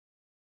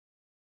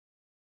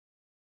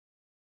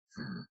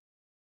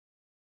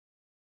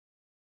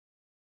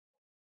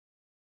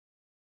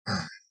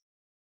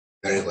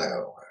 Very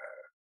well.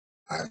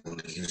 I will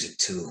use it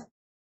to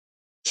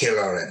kill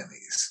our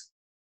enemies.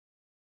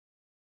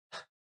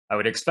 I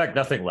would expect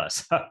nothing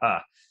less.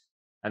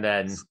 And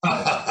then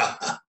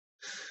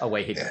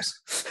away he goes.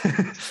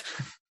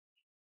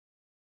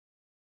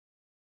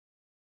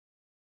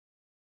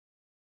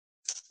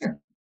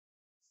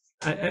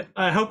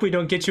 I hope we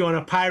don't get you on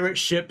a pirate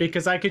ship,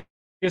 because I could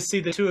just see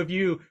the two of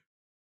you.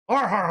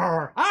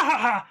 Oh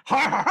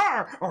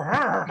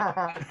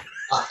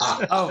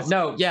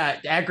no,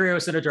 yeah,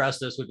 Agrios and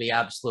Adrastos would be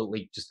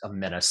absolutely just a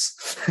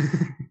menace.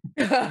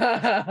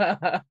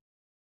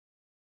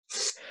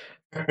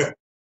 Okay.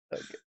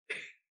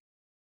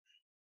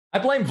 I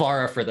blame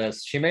Vara for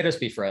this. She made us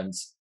be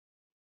friends.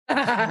 And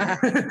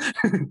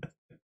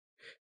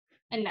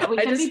now we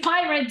can be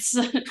pirates.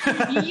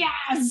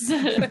 Yes.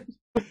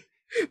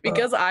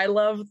 Because I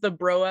love the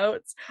bro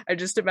outs, I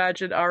just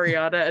imagine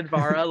Ariana and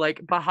Vara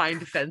like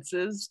behind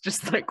fences,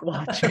 just like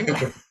watching.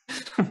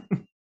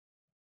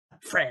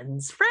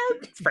 Friends. All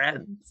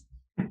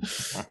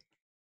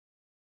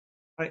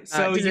right,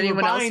 so does you were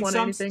anyone else buying want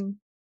some... anything?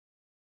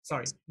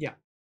 Sorry, yeah.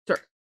 Sure.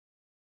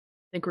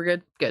 Think we're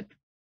good? Good.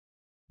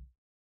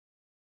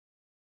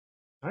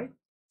 All right,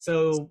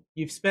 so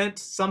you've spent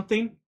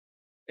something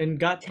and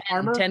got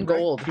armor. 10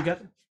 gold. Right? You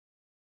got.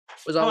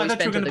 Was Oh, all I we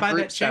thought you spent were going on to the buy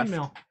group that stuff.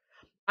 chainmail.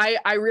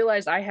 I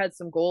realized I had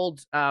some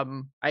gold.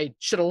 I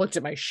should have looked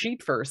at my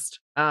sheet first.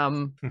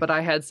 But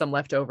I had some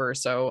left over,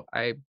 so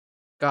I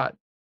got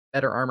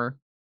better armor.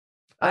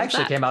 I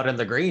actually came out in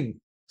the green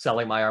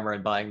selling my armor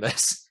and buying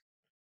this.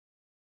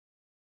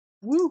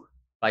 Woo!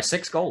 By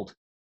 6 gold.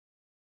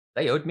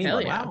 They owed me Hell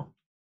money. yeah. Wow.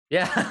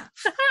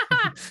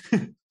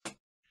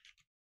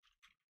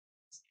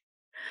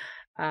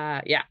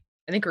 Yeah. Yeah.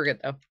 I think we're good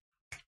though.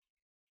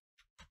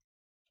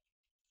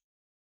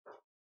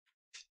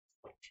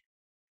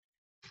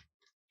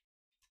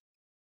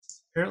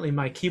 Apparently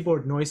my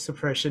keyboard noise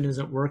suppression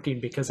isn't working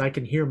because I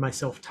can hear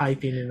myself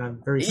typing and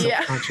I'm very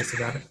self-conscious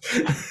about it.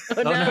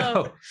 Oh,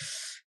 no.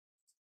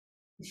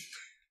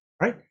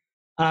 Right.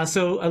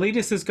 So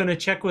Elitis is going to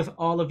check with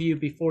all of you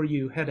before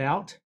you head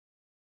out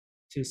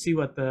to see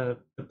what the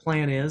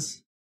plan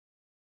is.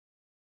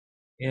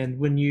 And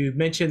when you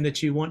mention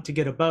that you want to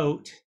get a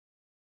boat,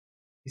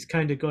 he's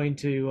kind of going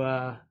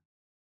to,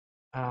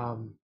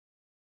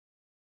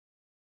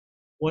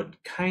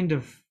 what kind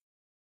of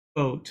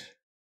boat?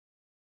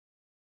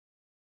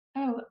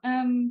 Oh,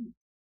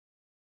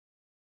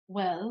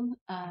 well,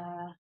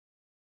 kind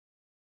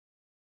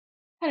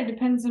of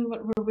depends on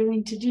what we're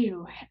willing to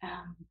do,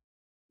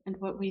 and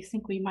what we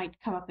think we might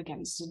come up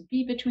against. It'd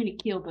be between a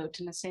keelboat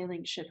and a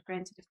sailing ship.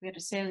 Granted, if we had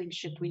a sailing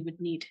ship, we would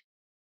need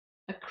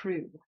a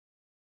crew,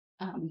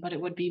 but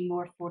it would be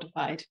more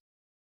fortified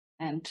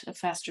and a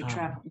faster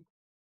travel.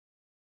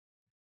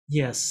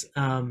 Yes,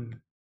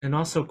 and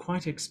also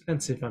quite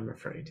expensive, I'm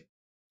afraid.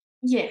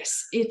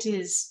 Yes, it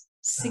is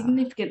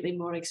significantly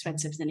more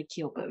expensive than a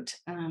keelboat.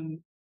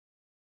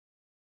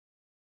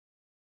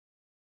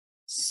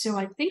 So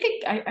I think,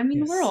 I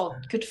mean, we're all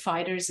good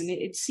fighters, and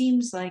it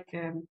seems like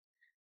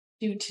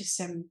due to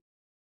some,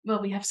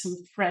 well, we have some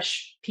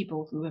fresh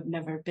people who have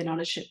never been on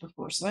a ship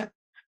before. So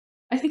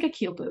I think a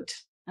keelboat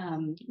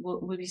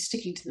will be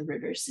sticking to the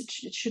rivers.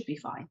 It should be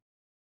fine.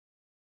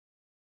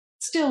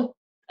 Still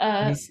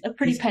a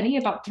pretty penny,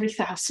 about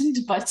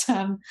 3,000, but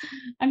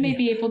I may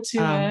be able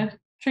to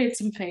trade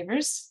some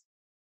favors.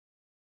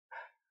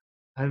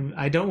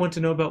 I don't want to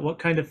know about what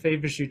kind of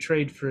favors you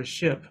trade for a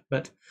ship,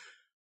 but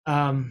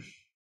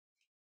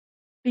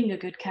being a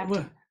good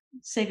captain,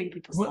 saving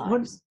people's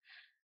lives.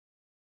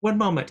 One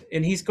moment,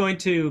 and he's going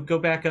to go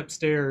back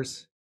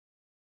upstairs,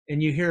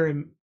 and you hear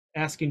him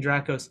asking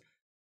Dracos,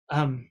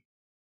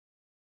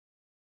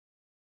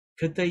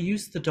 could they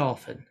use the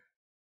dolphin?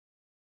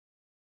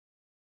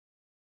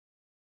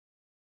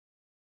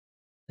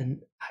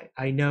 And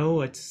I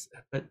know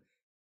but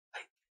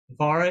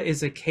Vara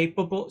is a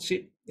capable,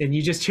 and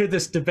you just hear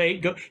this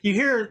debate go, you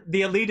hear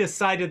the elitist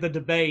side of the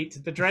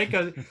debate, the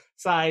Draco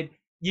side,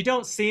 you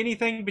don't see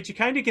anything, but you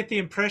kind of get the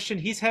impression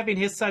he's having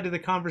his side of the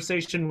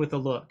conversation with a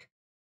look.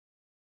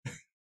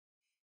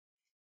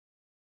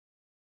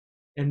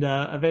 And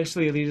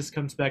eventually Elitist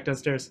comes back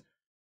downstairs.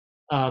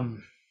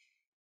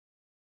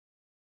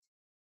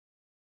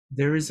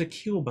 There is a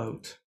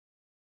keelboat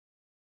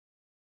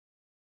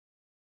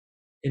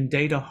in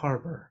Data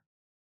Harbor.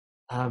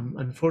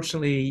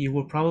 Unfortunately, you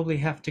will probably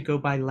have to go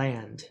by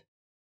land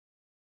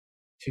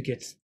to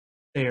get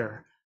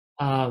there.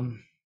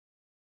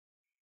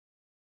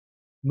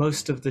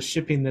 Most of the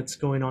shipping that's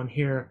going on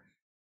here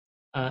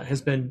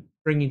has been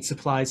bringing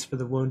supplies for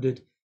the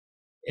wounded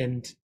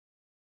and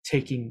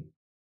taking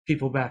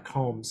people back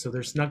home, so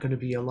there's not going to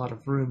be a lot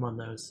of room on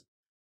those.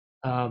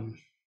 And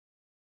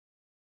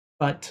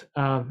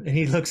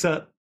he looks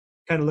up,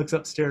 kind of looks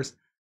upstairs.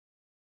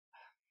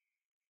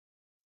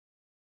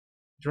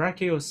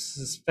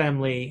 Drakios'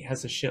 family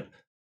has a ship,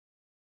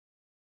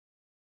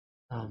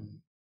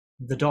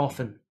 the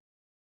Dolphin.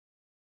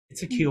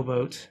 It's a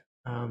keelboat.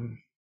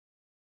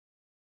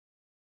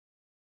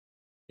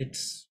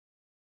 It's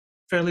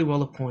fairly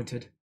well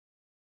appointed,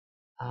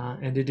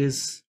 and it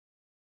is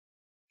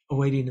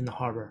awaiting in the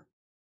harbor.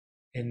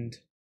 And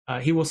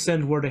he will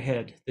send word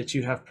ahead that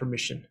you have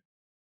permission.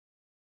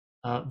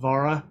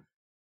 Vara,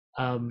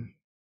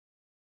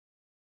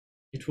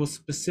 it will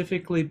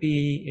specifically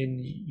be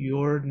in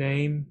your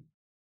name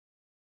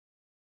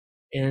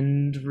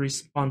and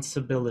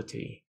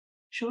responsibility.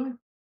 Sure.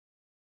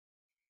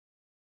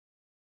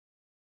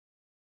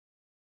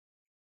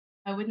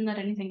 I wouldn't let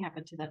anything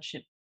happen to that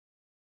ship.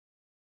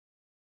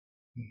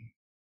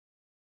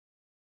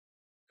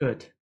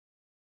 Good.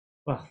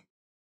 Well.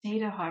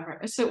 Data Harbor.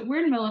 So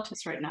we're in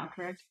Militus right now,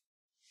 correct?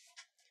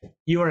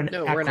 You are in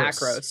No, Akros. we're in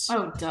Akros.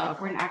 Oh, duh.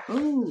 We're in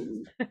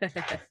Akros.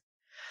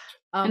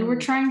 And we're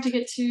trying to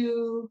get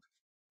to...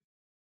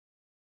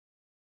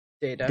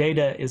 Data.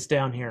 Data is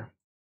down here.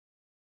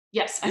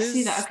 Yes, I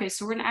see that. Okay,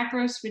 so we're in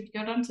Akros. We'd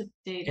go down to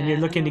Data. And you're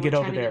looking to get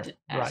over there.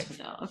 Right.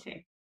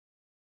 Okay.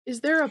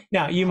 Is there a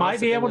Now, you might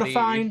be able to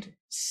find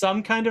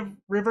some kind of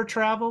river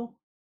travel,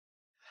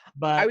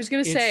 but I was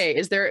going to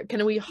say,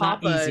 can we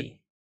hop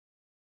easy.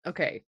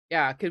 Okay,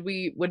 yeah,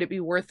 would it be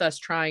worth us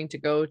trying to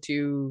go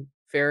to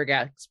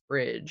Farragut's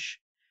Bridge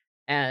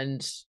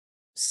and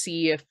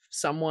see if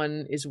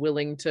someone is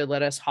willing to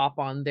let us hop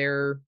on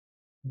their...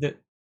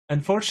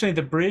 Unfortunately,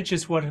 the bridge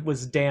is what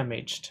was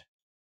damaged.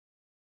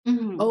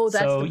 Oh,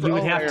 that's So the you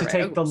would oh, have right, to right.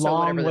 take Oh, the so long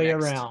whatever the way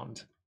next-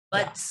 around.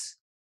 Let's.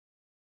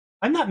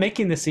 I'm not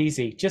making this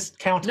easy. Just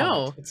count on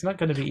No. it. It's not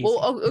going to be easy.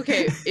 Well,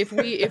 okay. If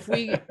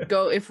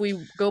we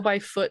go by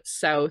foot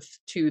south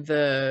to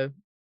the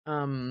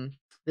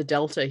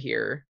delta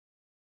here,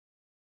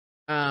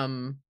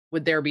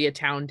 would there be a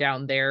town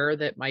down there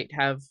that might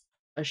have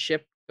a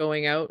ship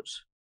going out?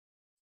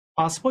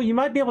 Possible. You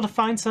might be able to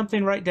find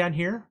something right down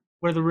here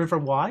where the river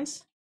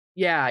lies.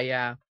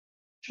 Yeah.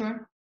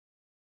 Sure.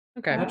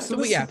 Okay.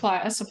 Absolutely. So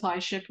yeah. A supply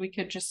ship we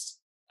could just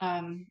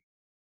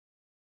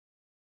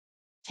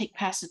take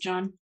passage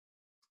on.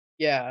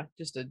 Yeah,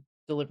 just a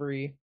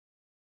delivery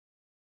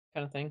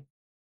kind of thing.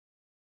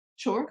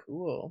 Sure.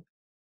 Cool.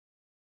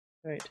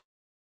 Right.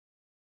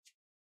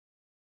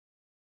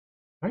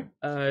 Right.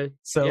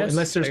 So yes,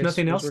 unless there's I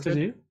nothing suppose else we're to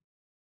good.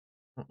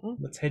 do,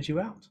 let's head you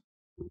out.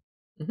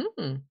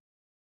 Mm-hmm.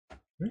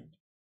 Right.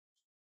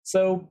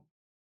 So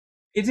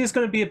it is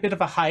going to be a bit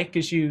of a hike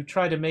as you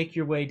try to make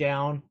your way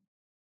down.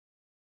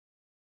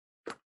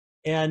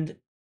 And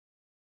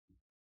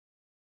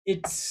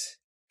it's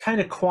kind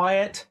of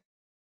quiet.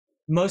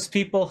 Most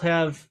people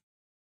have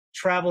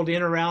traveled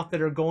in or out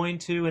that are going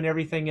to, and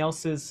everything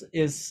else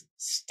is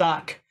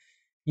stuck.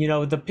 You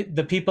know,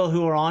 the people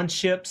who are on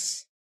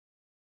ships,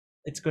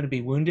 it's going to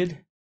be wounded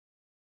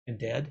and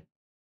dead,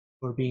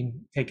 or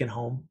being taken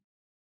home.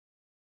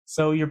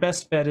 So your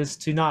best bet is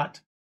to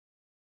not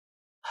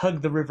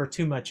hug the river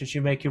too much as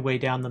you make your way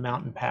down the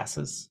mountain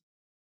passes.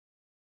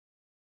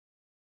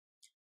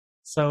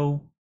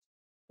 So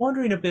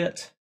wandering a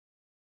bit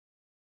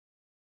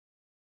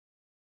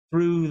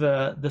through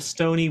the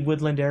stony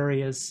woodland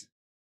areas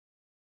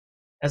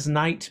as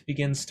night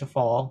begins to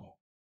fall,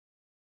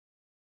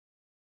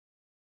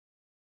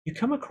 you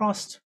come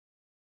across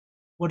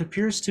what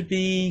appears to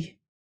be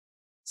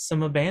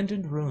some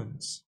abandoned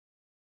ruins.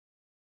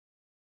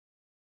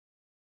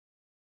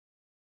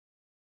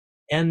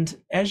 And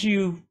as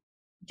you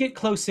get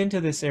close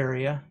into this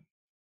area,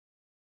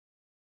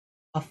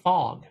 a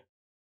fog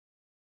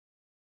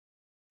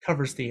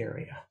covers the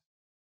area.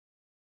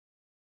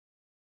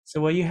 So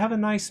while you have a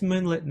nice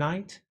moonlit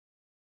night,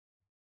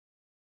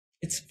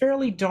 it's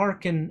fairly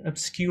dark and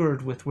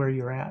obscured with where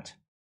you're at.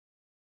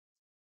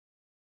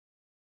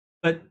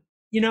 But,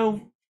 you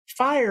know,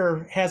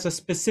 fire has a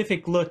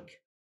specific look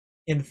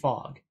in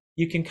fog.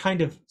 You can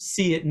kind of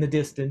see it in the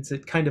distance.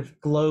 It kind of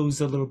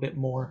glows a little bit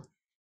more.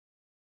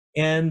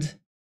 And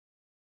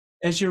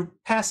as you're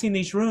passing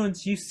these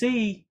ruins, you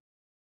see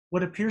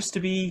what appears to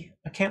be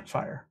a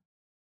campfire.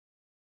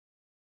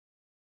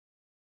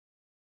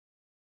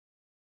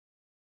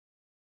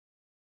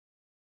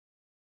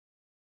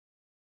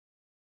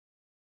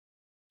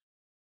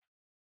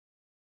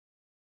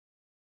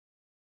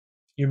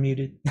 You're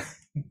muted.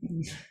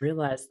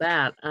 Realize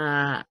that.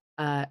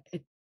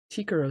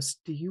 Tikaros,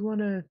 do you want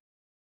to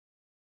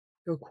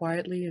go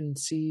quietly and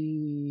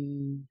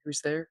see who's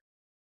there?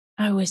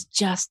 I was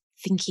just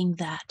thinking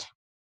that.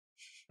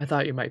 I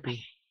thought you might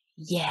be.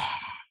 Yeah.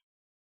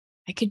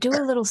 I could do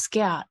a little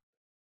scout.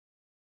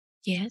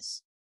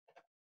 Yes?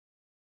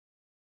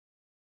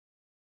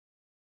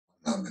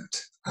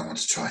 Moment. I want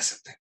to try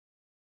something.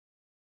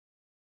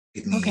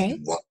 Give me Okay.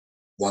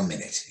 1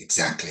 minute.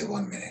 Exactly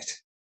 1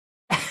 minute.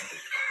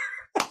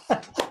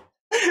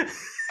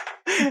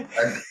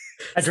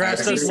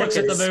 Adrastos looks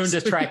at the moon to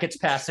track its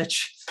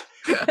passage.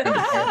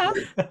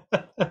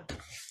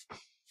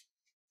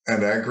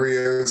 And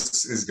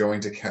Agrios is going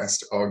to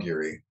cast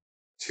Augury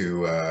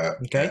to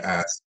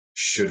ask,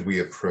 should we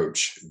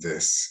approach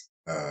this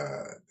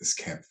this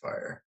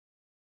campfire?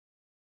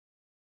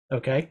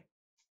 Okay.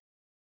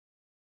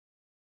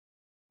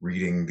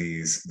 Reading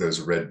those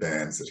red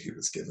bands that he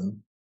was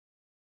given.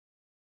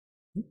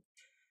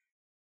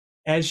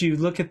 As you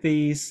look at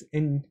these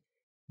and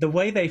the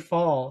way they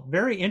fall,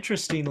 very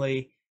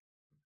interestingly,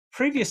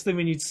 previously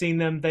when you'd seen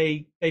them,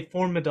 they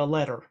formed a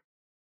letter,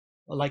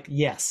 like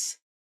yes.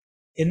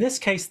 In this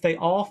case, they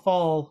all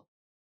fall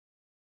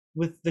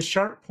with the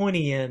sharp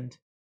pointy end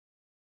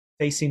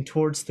facing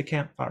towards the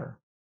campfire.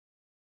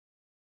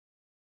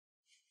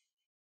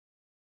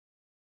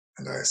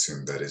 And I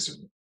assume that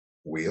is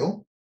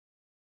wheel?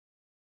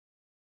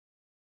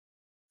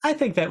 I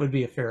think that would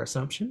be a fair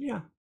assumption,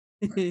 yeah.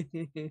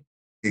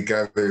 He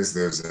gathers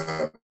those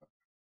up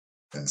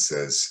and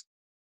says,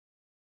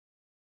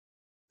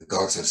 The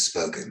gods have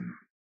spoken.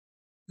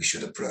 We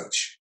should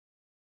approach.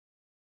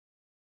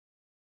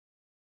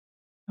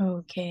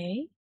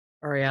 Okay.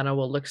 Ariana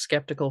will look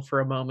skeptical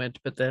for a moment,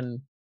 but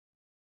then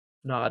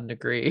nod and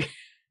agree.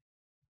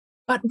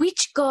 But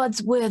which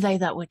gods were they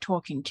that were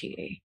talking to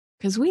you?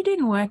 Because we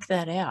didn't work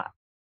that out.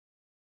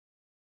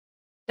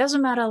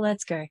 Doesn't matter,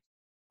 let's go.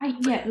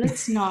 Yeah,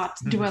 let's not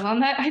dwell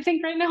on that, I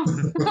think, right now.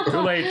 Too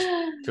late.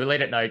 Too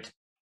late at night.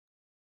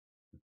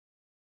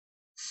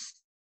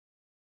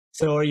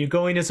 So are you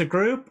going as a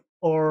group,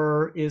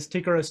 or is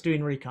Tikaros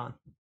doing recon?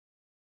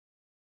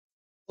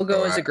 We'll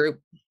go as a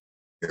group.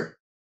 Here.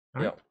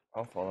 All right. Yep,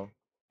 I'll follow.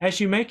 As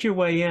you make your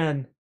way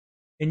in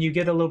and you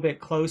get a little bit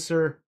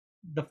closer,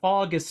 the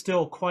fog is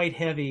still quite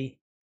heavy.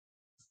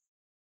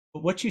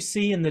 But what you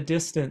see in the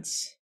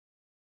distance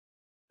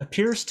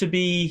appears to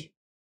be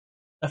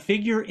a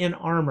figure in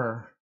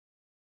armor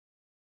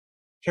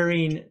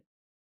carrying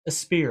a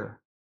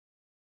spear,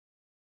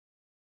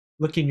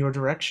 looking your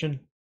direction.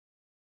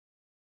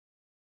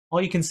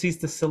 All you can see is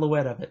the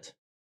silhouette of it.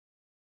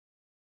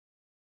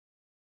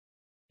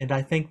 And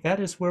I think that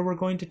is where we're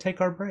going to take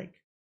our break.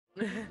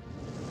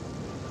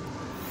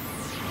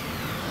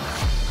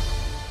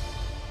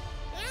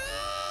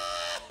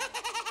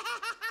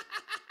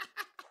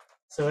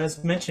 So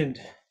as mentioned,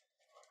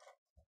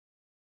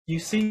 you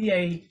see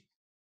a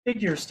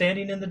figure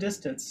standing in the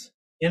distance,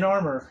 in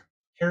armor,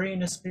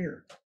 carrying a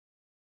spear.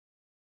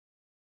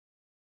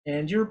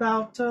 And you're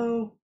about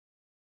 40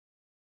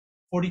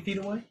 feet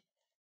away.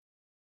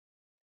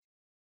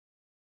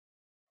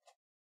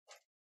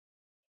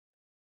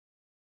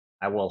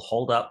 I will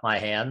hold up my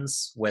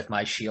hands with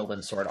my shield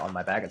and sword on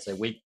my back and say,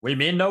 we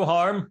mean no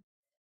harm.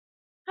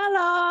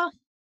 Hello.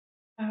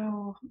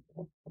 Oh,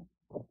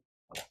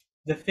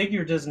 The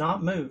figure does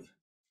not move.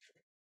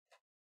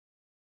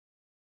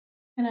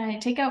 can I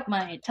take out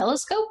my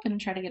telescope and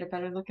try to get a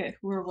better look at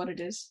who or what it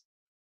is?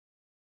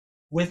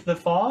 With the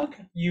fog,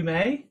 you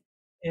may.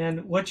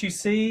 And what you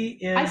see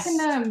is... I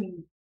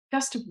can,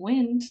 gust of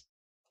wind.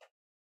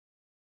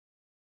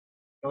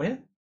 Go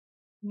ahead.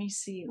 Let me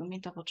see. Let me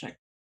double check.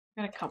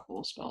 I got a couple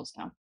of spells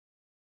now.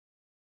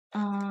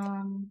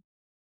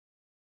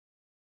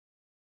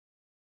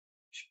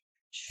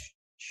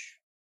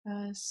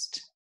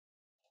 Gust.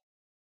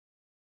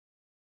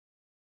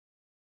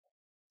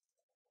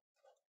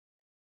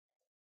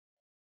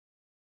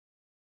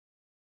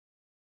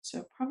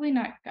 So probably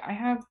not. I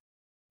have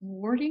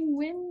warding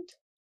wind,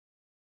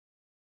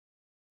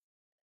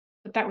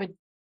 but that would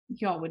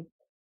y'all would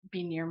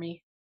be near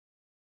me.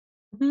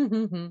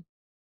 I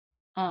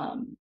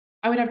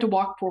would have to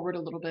walk forward a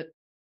little bit.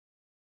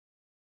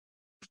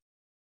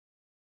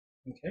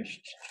 Okay.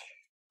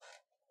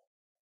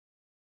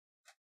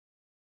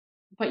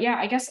 But yeah,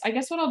 I guess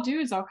what I'll do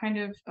is I'll kind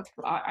of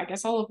I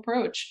guess I'll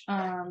approach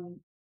and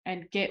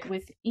get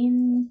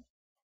within.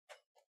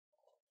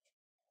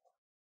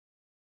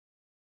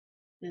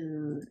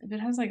 If it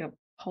has like a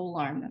pole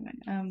arm,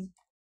 then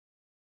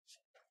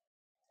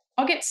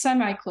I'll get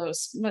semi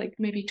close, like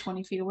maybe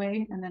 20 feet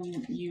away, and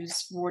then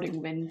use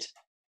warding wind.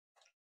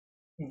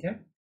 Okay.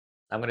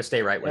 I'm going to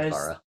stay right with Guys.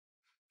 Farah.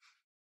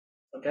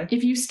 Okay.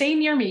 If you stay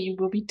near me, you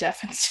will be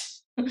deafened.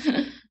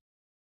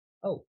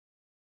 Oh.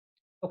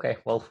 Okay,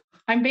 well.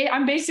 I'm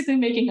basically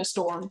making a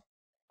storm.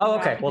 Oh,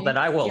 okay. around Well, me. then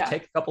I will Yeah.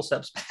 take a couple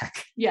steps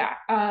back. Yeah,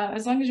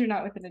 as long as you're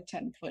not within a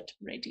 10-foot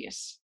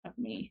radius of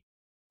me.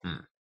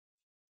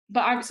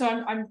 But I'll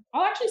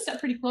actually step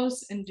pretty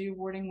close and do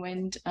warding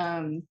wind.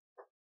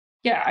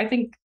 Yeah, I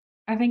think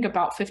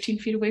about 15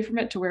 feet away from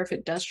it, to where if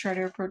it does try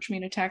to approach me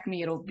and attack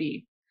me, it'll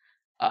be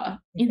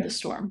in the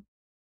storm.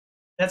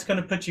 That's going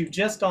to put you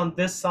just on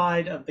this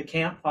side of the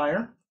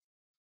campfire.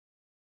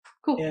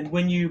 Cool. And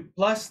when you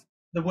bless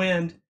the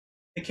wind,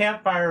 the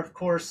campfire, of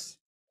course,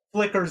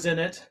 flickers in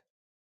it.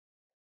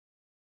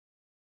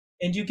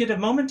 And you get a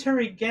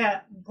momentary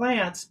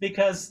glance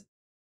because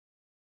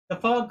the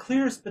fog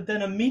clears, but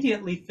then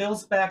immediately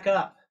fills back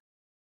up.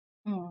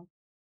 Mm.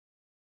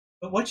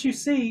 But what you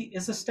see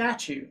is a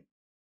statue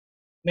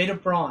made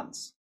of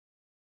bronze.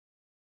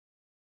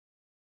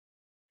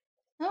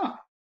 Oh.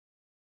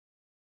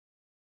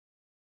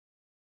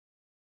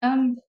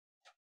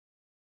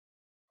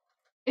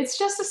 It's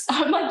just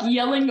I'm like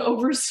yelling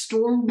over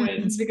storm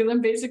winds because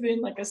I'm basically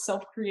in like a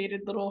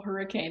self-created little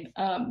hurricane.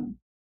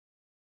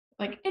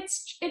 Like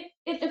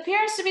it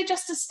appears to be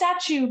just a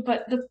statue,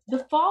 but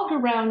the fog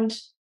around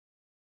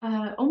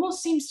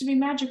almost seems to be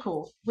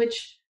magical,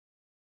 which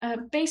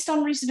based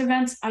on recent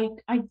events, I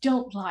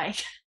don't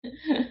like.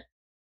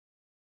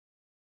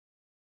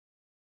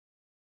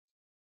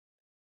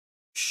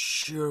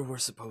 Sure, we're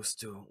supposed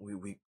to.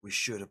 We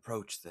should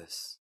approach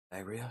this,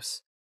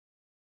 Agrios.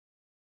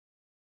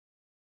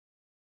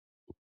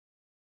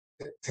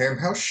 Tam,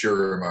 how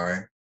sure am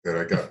I that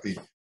I got the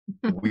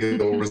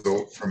wheel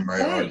result from my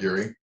Hey.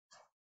 augury?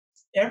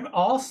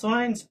 All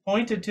signs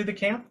pointed to the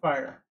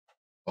campfire.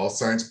 All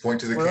signs point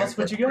to the Where else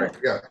campfire. would you go? Right,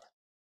 yeah.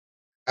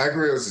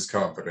 Agrios is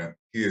confident.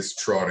 He is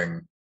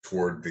trotting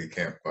toward the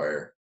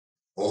campfire.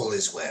 All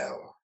is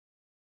well.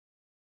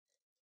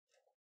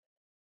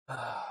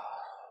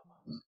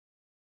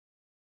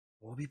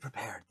 We'll be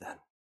prepared then.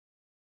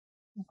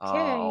 Okay.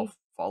 I'll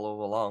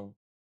follow along.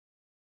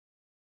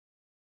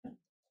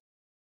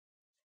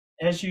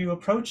 As you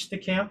approach the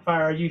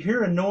campfire, you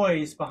hear a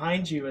noise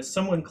behind you as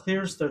someone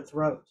clears their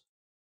throat.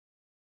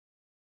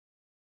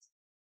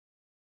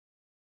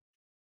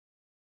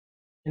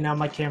 And now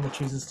my camera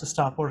chooses to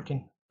stop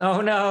working.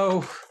 Oh,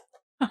 no.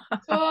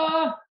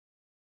 Oh,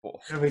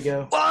 There we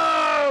go.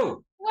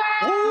 Whoa!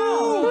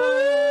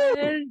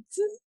 wow!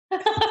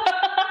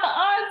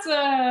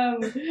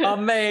 Awesome!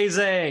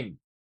 Amazing.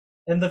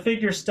 And the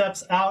figure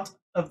steps out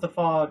of the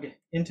fog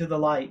into the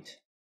light.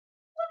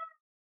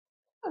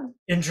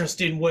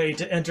 Interesting way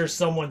to enter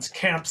someone's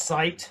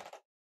campsite.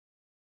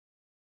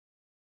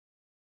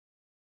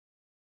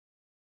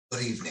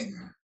 Good evening.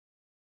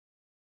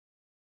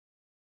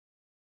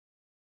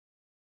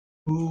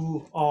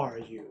 Who are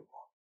you?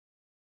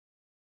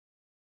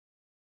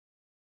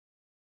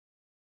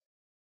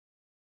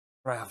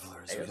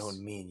 Travelers, we Yes. don't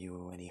mean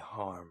you any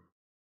harm.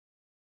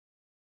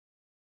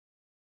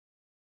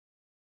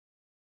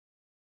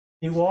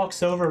 He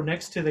walks over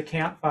next to the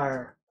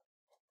campfire.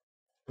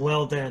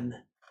 Well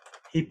then,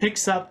 he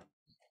picks up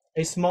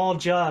a small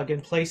jug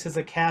and places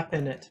a cap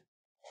in it,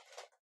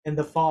 and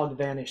the fog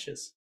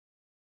vanishes.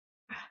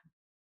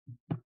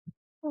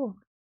 Oh,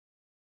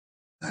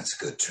 That's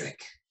a good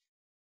trick.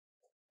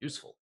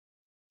 Useful.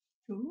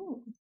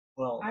 Ooh.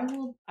 Well,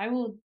 I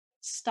will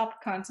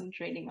stop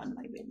concentrating on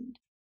my wind.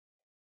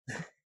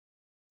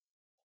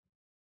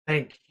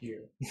 thank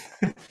you.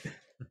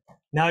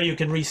 Now you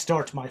can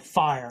restart my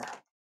fire.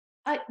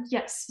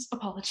 Yes,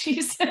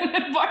 apologies.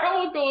 And Vara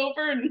will go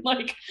over and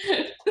like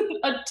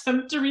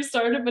attempt to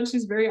restart it, but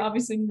she's very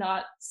obviously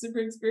not super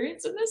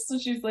experienced in this, so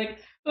she's like,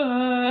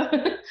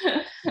 oh,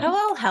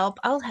 I'll help.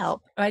 I'll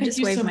help. I Thank just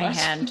you wave so my much.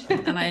 hand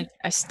and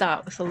I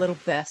start with a little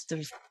burst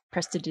of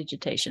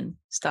prestidigitation.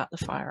 Start the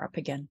fire up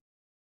again.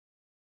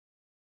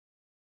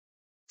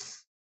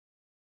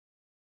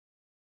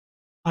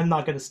 I'm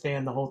not going to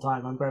stand the whole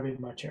time. I'm grabbing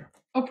my chair.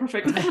 Oh,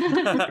 perfect.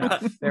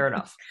 Fair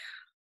enough.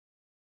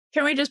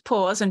 Can we just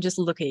pause and just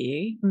look at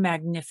you?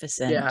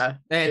 Magnificent. Yeah,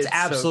 It's so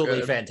absolutely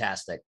good.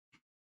 fantastic.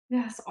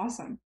 Yeah, it's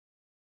awesome.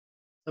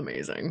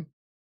 Amazing.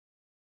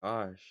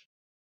 Gosh.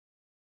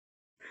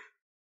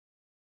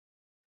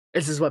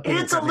 This is what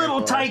people It's a come here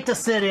little for. tight to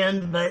sit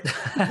in, but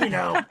you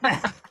know.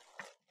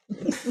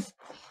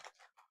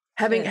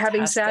 Having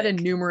sat in Fantastic.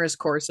 numerous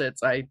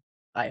corsets, I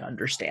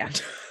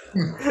understand.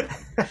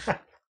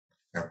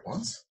 At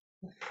once.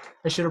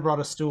 I should have brought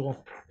a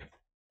stool.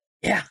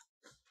 Yeah.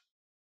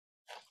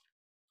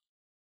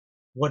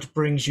 What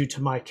brings you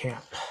to my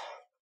camp,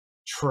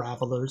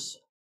 travelers?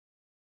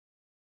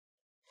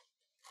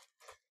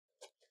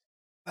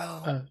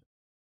 Well,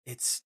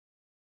 it's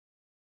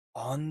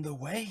on the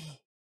way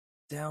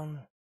down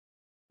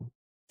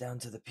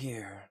to the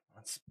pier.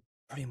 That's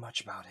pretty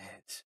much about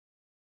it.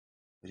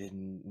 We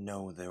didn't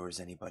know there was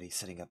anybody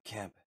setting up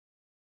camp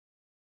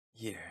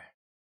here.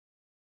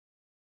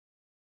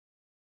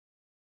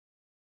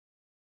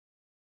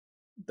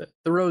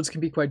 The roads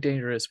can be quite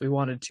dangerous. We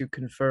wanted to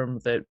confirm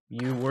that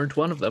you weren't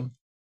one of them.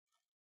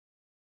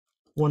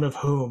 One of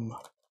whom?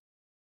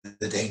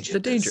 The danger. The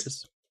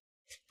dangers.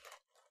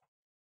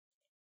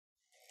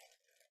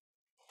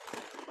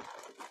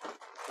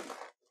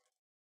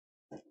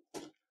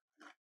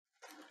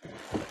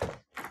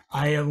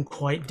 I am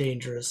quite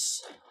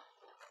dangerous.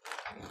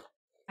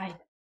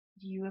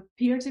 You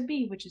appear to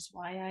be, which is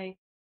why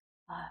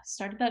I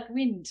started that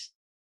wind.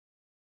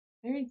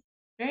 Very,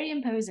 very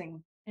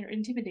imposing and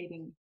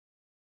intimidating.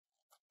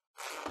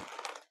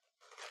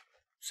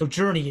 So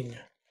journeying,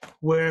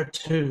 where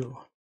to?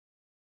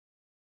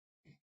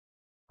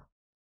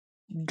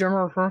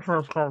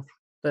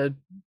 The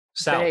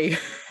South. bay.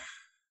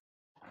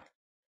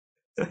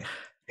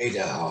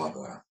 Ada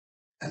Harbor.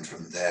 And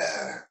from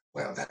there,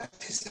 well, that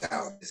is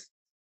out.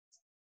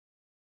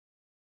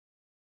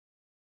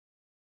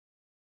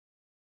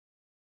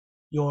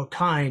 Your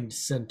kind,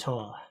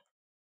 centaur.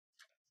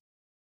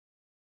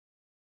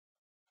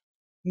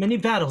 Many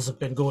battles have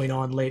been going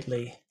on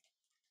lately.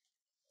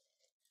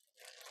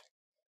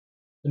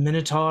 The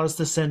Minotaurs,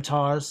 the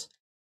Centaurs,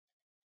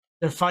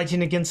 they're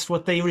fighting against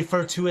what they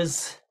refer to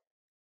as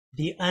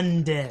the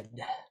undead.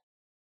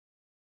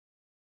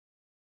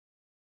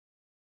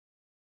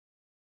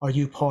 Are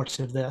you part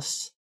of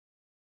this?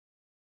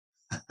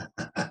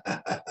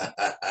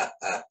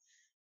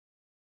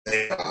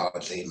 They are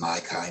hardly my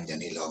kind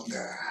any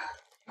longer.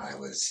 I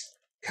was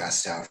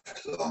cast out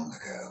long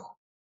ago.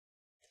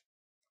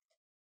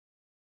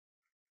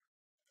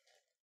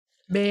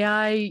 May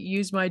I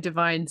use my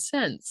divine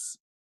sense?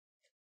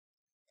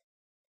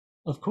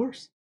 Of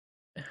course.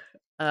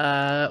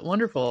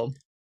 Wonderful.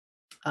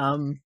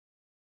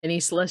 Any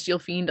celestial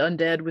fiend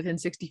undead within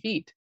 60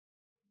 feet?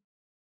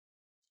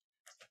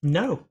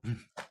 No.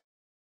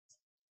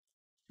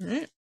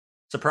 Alright.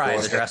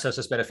 Surprise, Well, Adrastos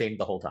has been a fiend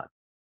the whole time.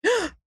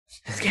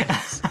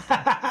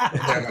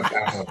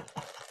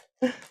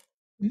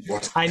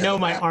 I know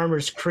my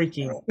armor's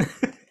creaking.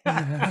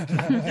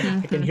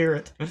 I can hear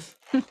it.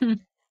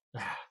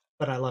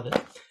 But I love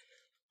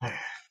it.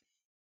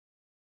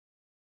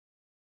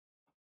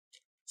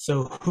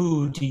 So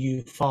who do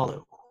you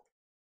follow?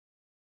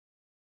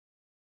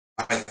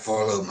 I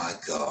follow my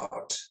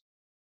God.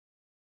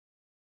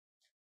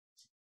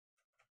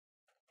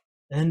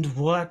 And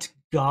what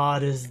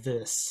god is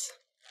this?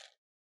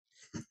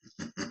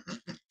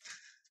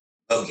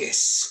 Oh,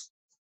 yes.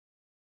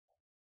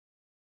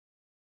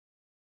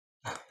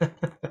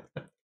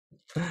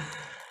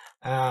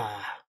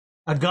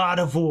 A god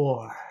of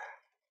war.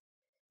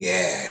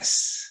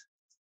 Yes.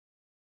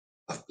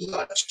 Of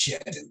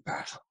bloodshed and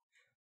battle.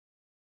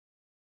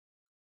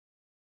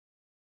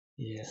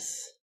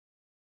 Yes.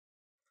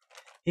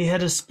 He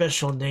had a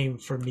special name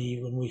for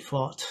me when we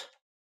fought.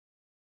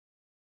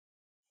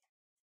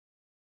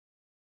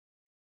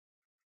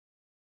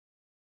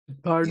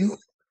 Pardon?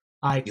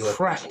 I You are-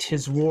 cracked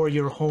his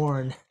warrior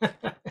horn.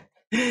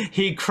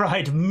 He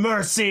cried,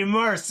 "Mercy,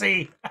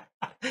 mercy!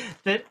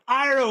 That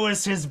Ira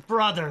was his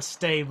brother,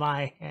 stay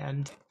my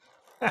hand."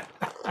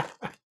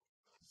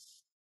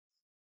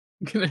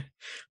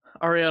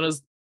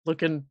 Ariana's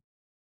looking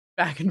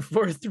back and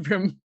forth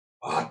from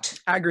What?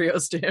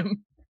 Agrios to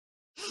him.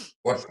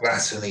 What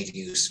blasphemy do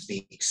you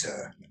speak,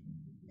 sir?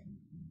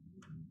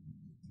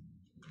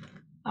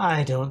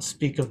 I don't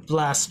speak of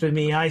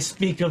blasphemy, I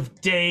speak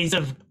of days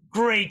of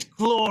great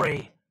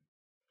glory,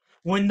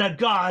 when the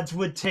gods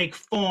would take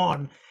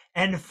form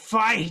and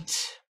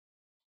fight.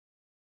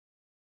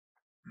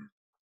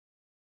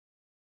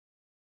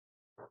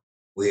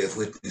 We have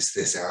witnessed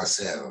this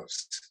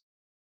ourselves.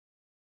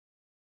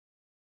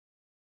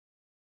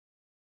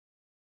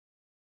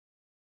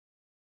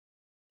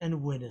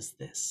 And when is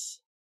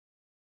this?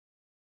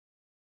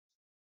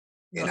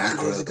 In Not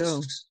 2 days ago.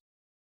 Akros.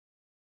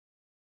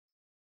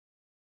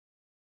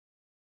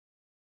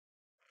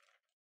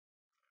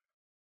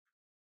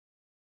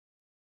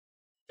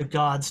 The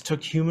gods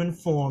took human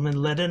form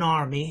and led an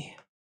army.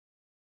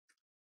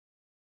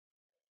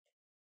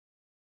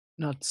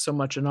 Not so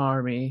much an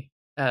army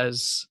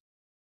as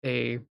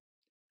a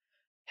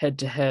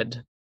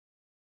head-to-head.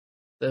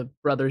 The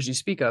brothers you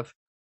speak of.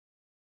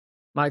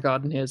 My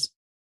god and his.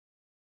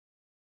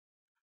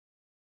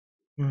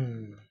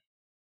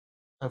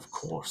 Of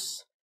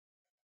course.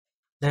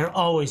 They're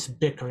always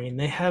bickering.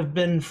 They have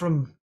been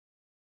from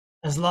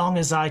as long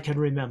as I can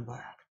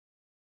remember.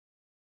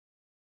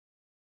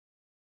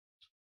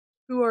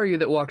 Who are you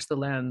that walks the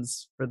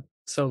lands for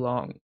so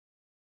long?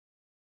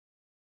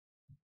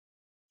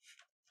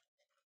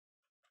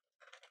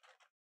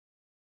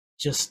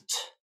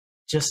 Just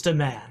a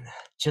man,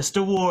 just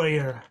a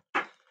warrior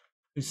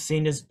who's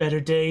seen his better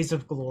days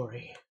of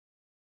glory.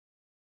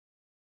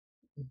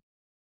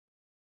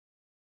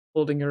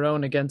 Holding your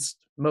own against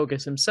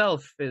Mogus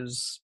himself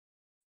is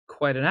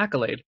quite an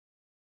accolade.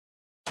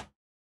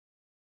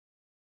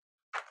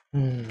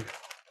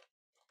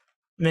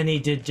 Many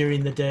did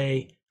during the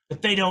day,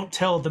 but they don't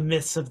tell the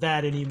myths of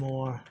that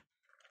anymore.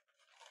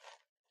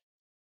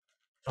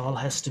 It all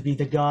has to be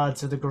the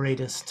gods are the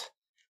greatest.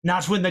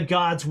 Not when the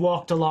gods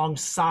walked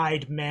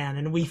alongside man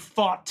and we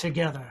fought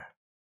together.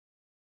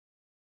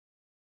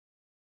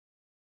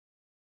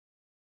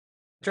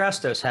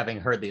 Drastos, having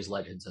heard these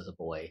legends as a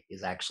boy,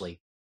 is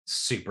actually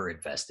super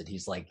invested.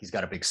 He's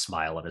got a big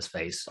smile on his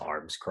face,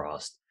 arms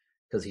crossed,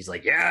 because he's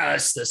like,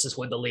 yes, this is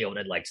when the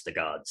Leonid likes the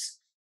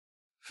gods.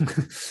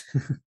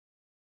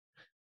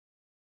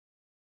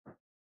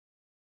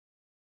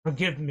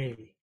 Forgive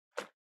me.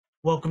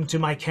 Welcome to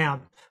my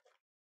camp.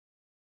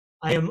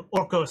 I am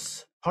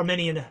Orcos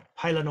Parmenian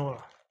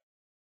Pylanor.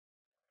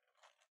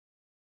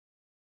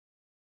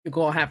 You're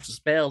gonna have to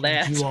spell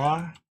that. And you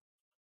are?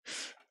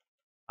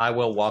 I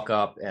will walk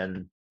up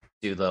and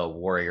do the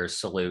warrior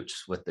salute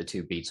with the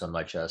 2 beats on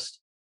my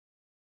chest.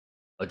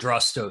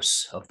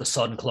 Adrastos of the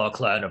Sunclaw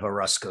clan of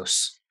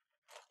Araskos.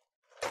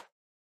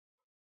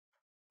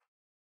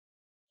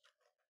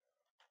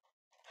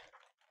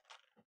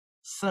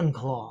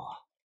 Sunclaw.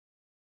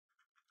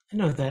 I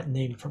know that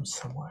name from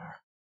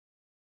somewhere.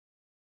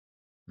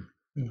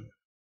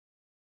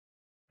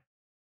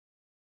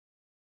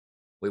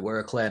 We were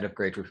a clan of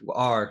great repute.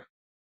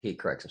 He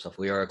corrects himself.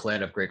 We are a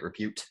clan of great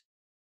repute.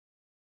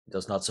 It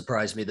does not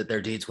surprise me that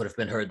their deeds would have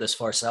been heard this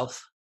far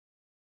south.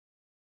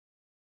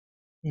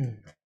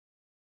 And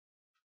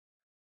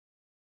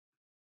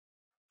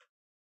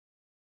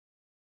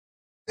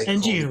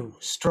you,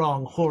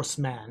 strong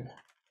horseman.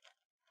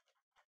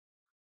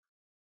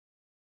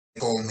 They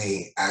call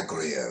me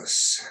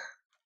Agrios.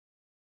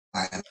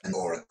 I am an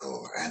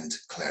oracle and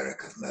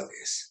cleric of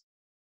Mogus.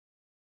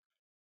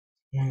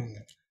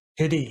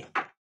 Pity.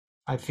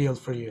 I feel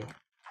for you.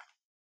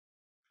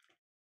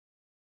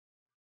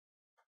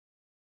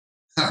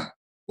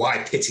 Why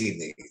pity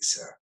me,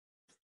 sir?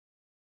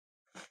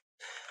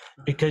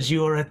 Because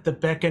you are at the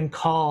beck and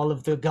call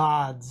of the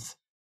gods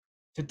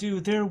to do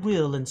their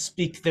will and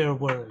speak their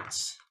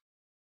words.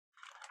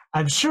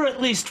 I'm sure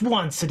at least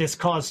once it has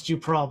caused you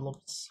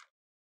problems.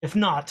 If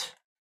not,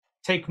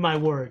 take my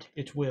word,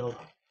 it will.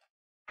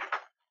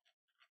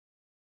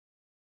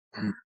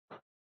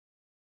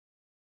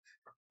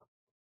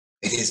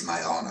 It is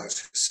my honor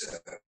to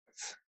serve.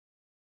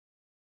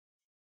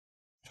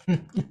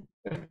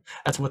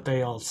 That's what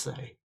they all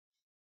say.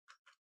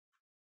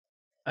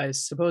 I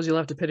suppose you'll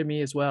have to pity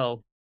me as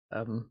well.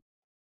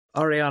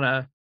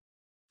 Ariana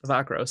of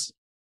Akros,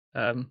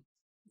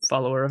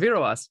 follower of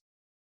Heroes.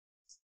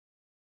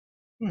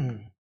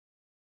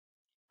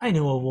 I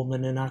know a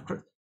woman in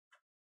Akron.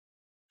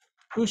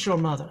 Who's your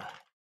mother?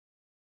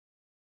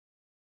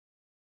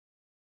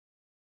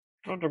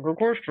 That's a good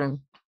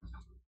question.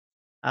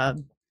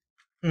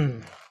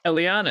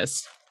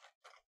 Elianis.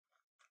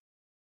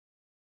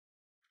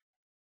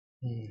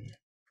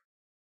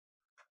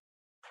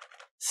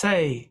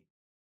 Say,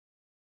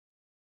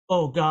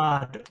 oh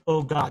God,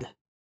 oh God.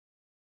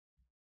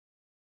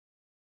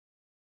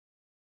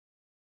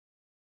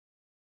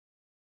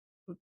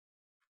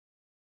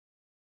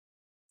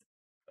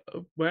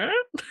 What?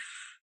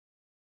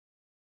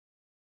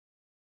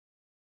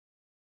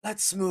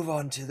 Let's move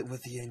on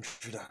with the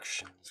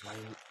introductions.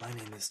 My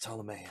name is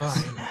Ptolemaeus.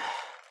 Fine.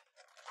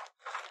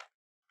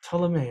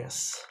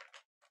 Ptolemaeus.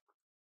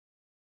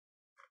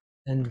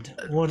 And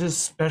what is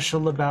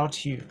special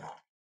about you?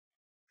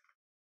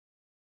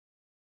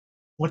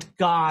 What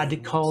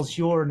god calls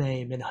your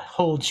name and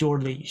holds your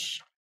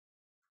leash?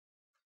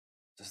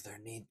 Does there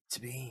need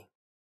to be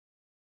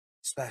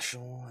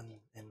special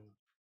in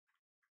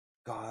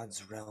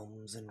gods,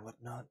 realms, and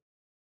whatnot?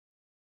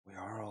 We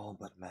are all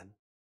but men.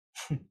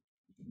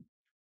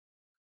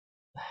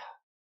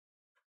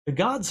 The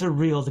gods are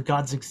real, the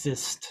gods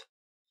exist.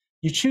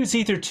 You choose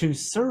either to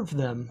serve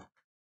them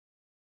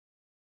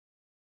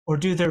or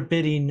do their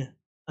bidding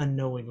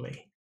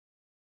unknowingly.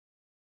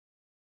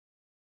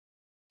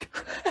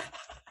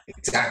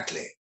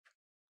 Exactly.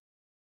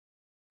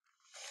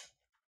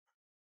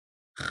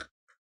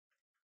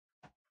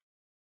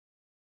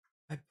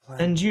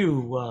 And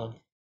you,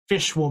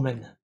 fish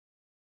woman.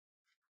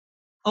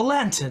 A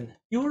lantern.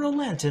 You're a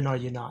lantern, are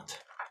you not?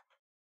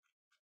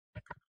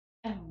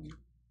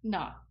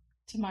 Not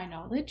to my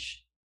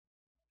knowledge.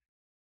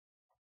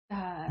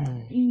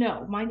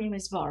 No, my name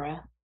is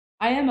Vara.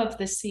 I am of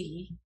the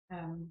sea,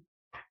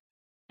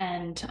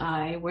 and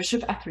I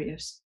worship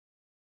Athreos.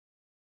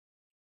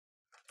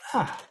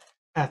 Ah,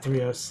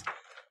 Athreos.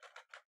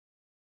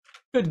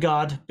 Good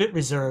god, bit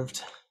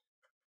reserved.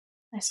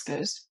 I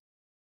suppose.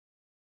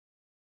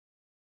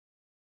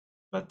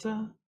 But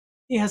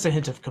he has a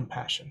hint of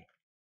compassion.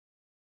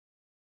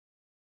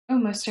 Oh,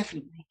 most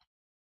definitely.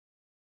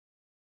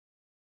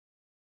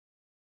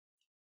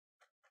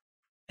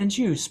 And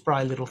you,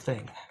 spry little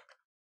thing.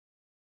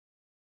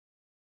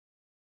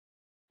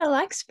 I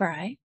like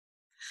spray.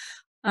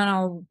 And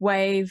I'll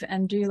wave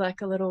and do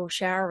like a little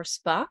shower of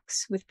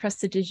sparks with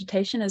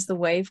prestidigitation as the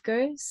wave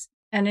goes.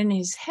 And in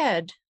his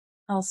head,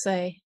 I'll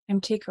say,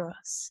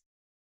 Emtikaros.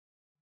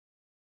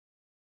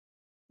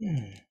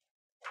 The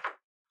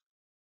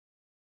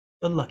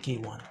lucky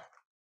one.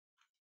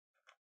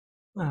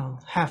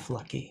 Well, half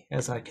lucky,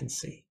 as I can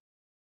see.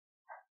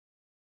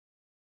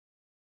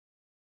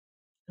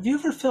 Have you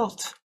ever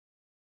felt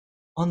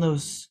on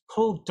those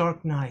cold,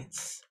 dark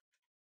nights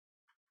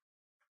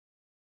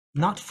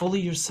not fully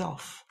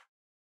yourself?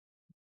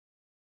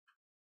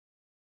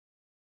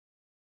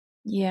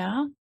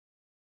 Yeah.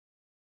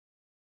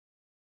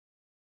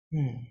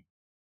 You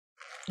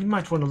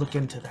might want to look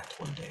into that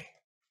one day.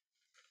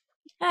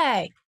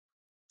 Hey,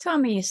 tell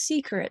me your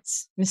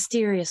secrets,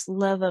 mysterious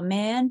lover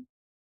man.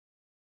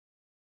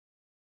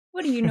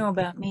 What do you know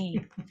about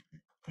me?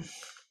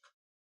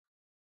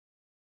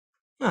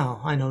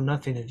 Well, I know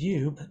nothing of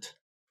you, but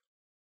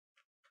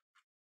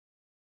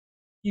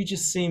you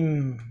just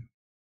seem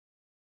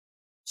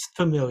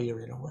familiar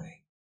in a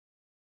way.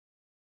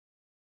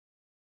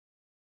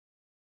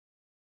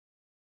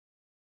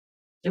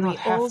 You're Do not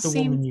we all half the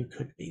seem... woman you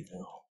could be,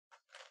 though.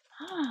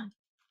 Ah,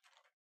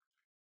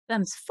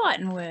 them's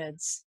fighting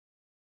words.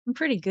 I'm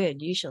pretty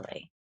good,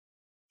 usually.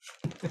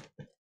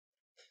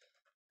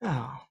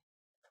 Oh.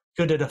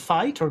 Good at a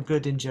fight or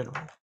good in general?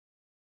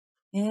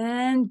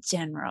 In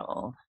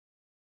general.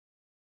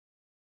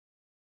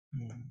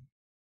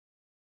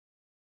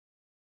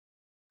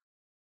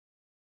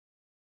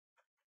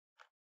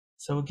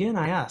 So again,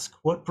 I ask,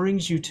 what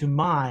brings you to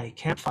my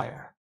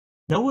campfire?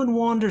 No one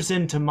wanders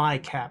into my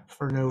cap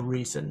for no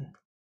reason.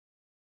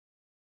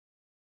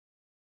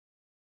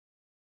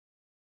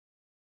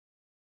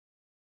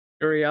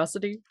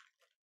 Curiosity?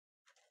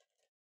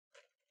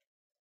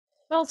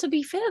 Well, to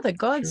be fair, the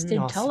gods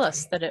did tell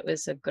us Curiosity. that it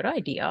was a good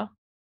idea.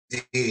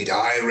 Indeed,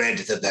 I read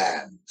the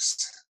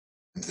bands,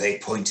 and they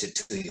pointed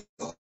to you.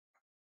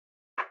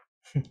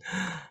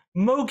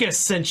 Mogus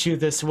sent you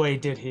this way,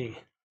 did he?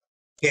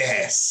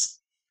 Yes.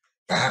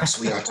 Perhaps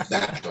we are to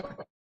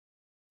battle.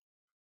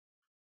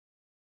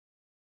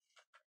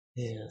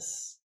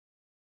 Yes.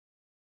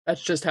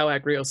 That's just how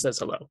Agrios says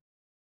hello.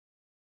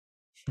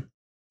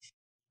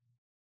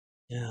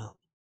 Yeah.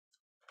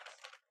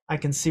 I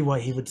can see why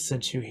he would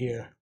send you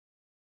here.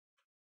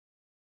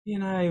 He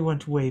and I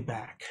went way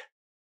back.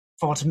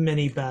 Fought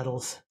many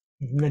battles.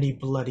 Many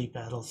bloody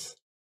battles.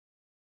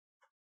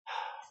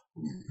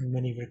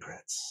 Many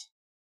regrets.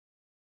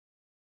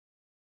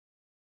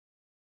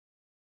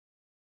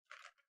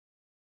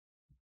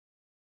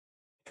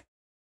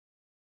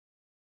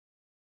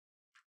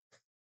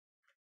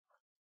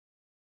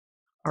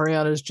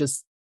 Ariana's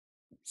just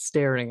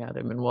staring at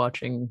him and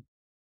watching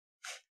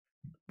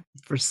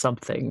for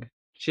something.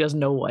 She doesn't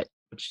know what,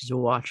 but she's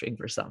watching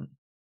for something.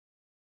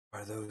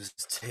 Are those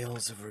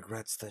tales of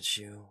regrets that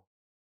you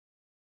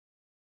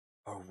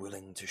are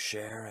willing to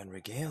share and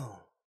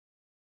regale?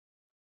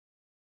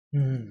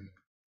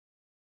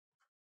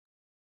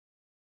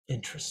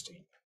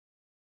 Interesting.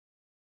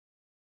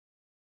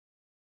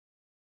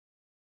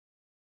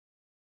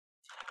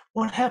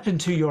 What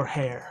happened to your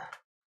hair?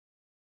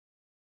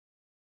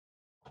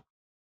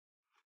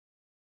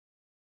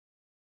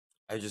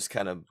 I just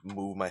kind of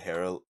move my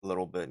hair a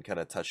little bit and kind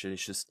of touch it.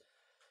 It's just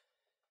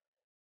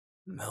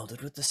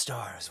Melded with the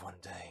stars one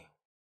day.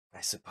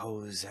 I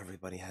suppose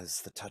everybody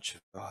has the touch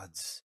of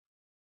gods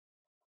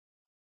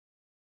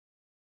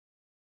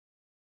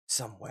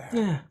somewhere,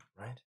 Yeah,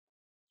 right?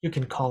 you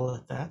can call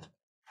it that.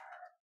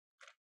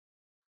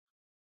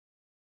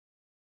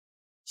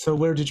 So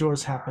where did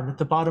yours happen? At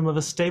the bottom of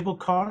a stable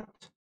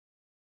cart?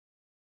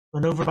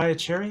 Run over by a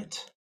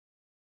chariot?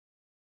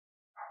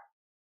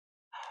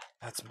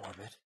 That's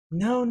morbid.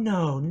 No,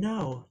 no,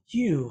 no.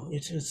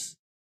 It is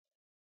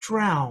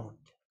drowned.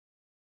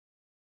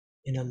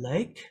 In a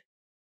lake?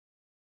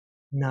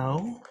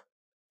 No.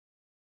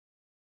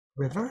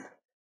 River?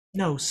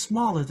 No,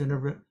 smaller than a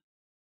river.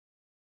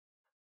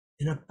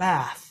 In a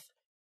bath?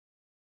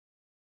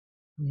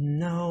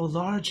 No,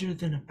 larger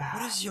than a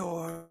bath.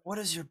 What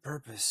is your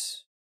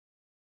purpose?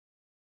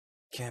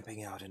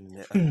 Camping out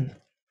in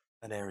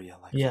an area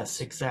like Yes,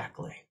 this?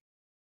 exactly.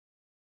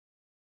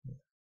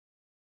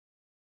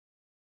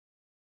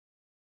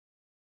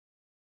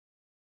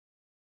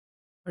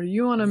 Are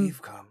you on a?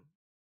 We've come.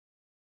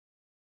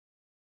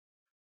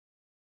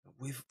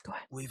 Go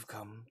ahead. We've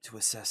come to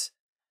assess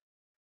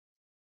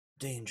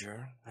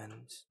danger,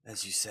 and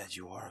as you said,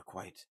 you are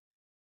quite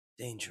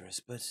dangerous.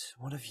 But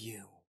what of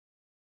you?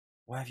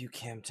 Why have you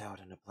camped out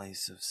in a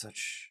place of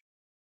such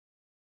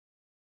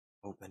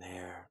open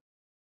air,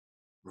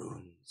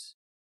 ruins?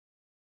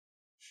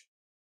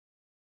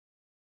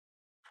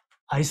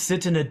 I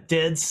sit in a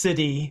dead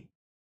city,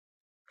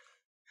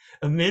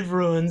 amid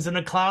ruins in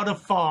a cloud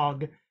of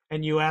fog,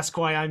 and you ask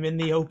why I'm in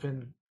the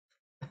open.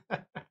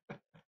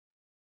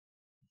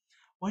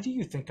 Why do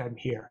you think I'm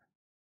here?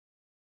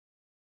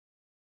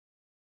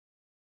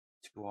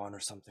 To honor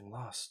something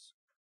lost.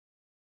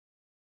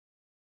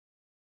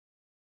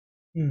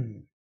 Hmm.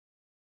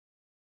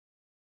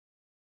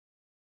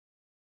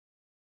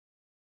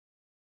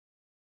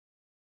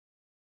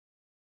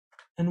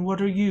 And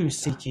what are you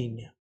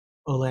seeking,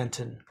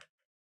 Olanton?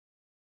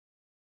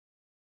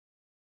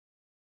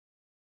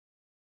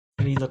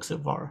 And he looks at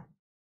Var.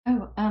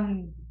 Oh,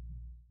 I'm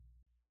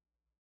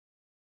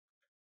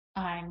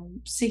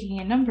seeking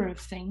a number of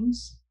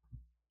things,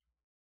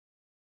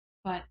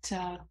 but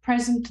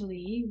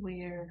presently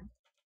we're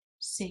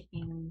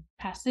seeking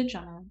passage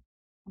on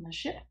a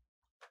ship.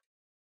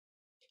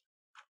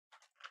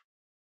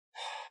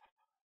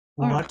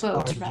 Or a What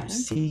boat, are you rather.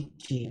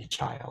 seeking,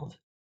 child?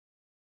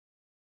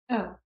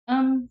 Oh,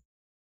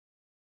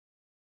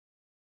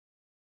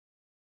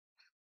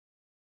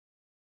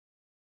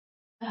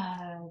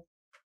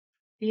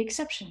 the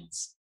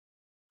exceptions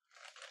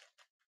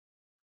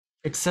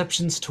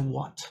Exceptions to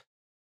what?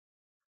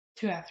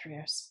 to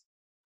Athreos.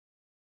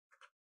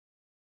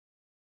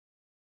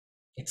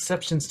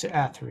 Exceptions to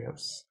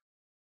Athreos.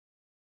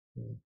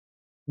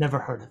 Never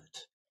heard of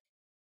it.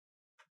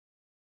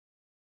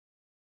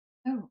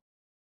 Oh,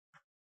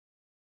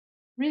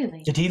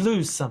 really? Did he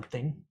lose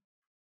something?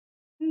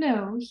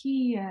 No,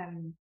 he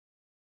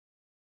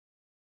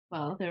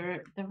well,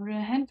 there were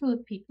a handful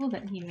of people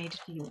that he made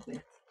a deal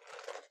with.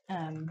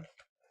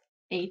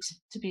 8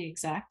 to be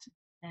exact,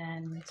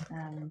 and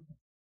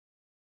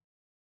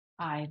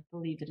I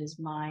believe it is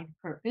my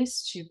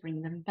purpose to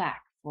bring them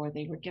back, for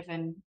they were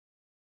given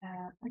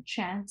a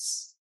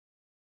chance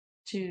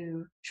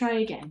to try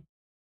again,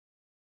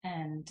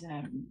 and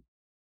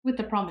with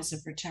the promise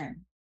of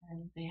return,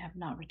 and they have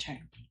not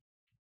returned.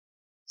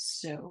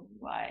 So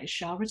I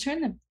shall return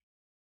them.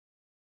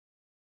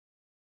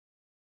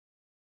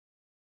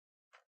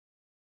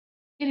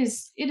 It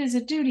is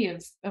a duty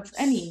of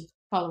any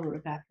follower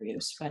of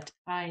Athreos, but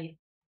I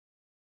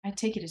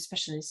take it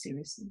especially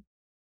seriously.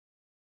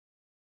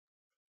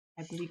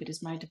 I believe it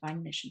is my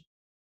divine mission.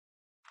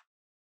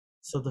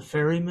 So the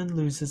ferryman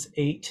loses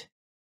 8,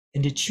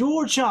 and it's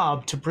your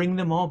job to bring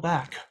them all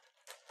back.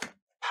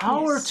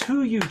 Power Yes.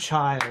 to you,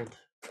 child.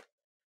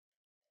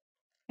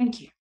 Thank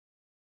you.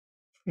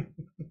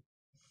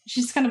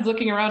 She's kind of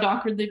looking around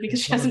awkwardly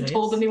because she hasn't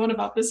told anyone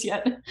about this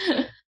yet.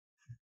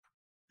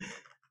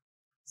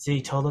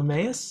 See,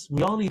 Ptolemaeus,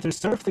 we all either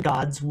serve the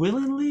gods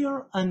willingly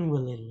or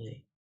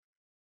unwillingly,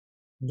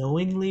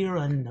 knowingly or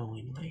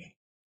unknowingly.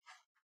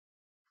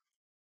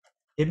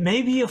 It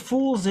may be a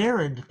fool's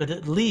errand, but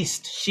at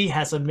least she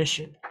has a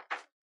mission.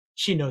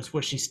 She knows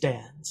where she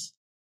stands.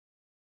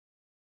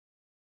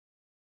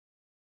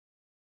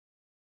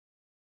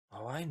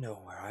 Oh, I know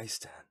where I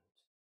stand.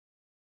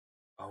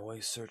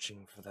 Always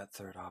searching for that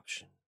third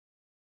option.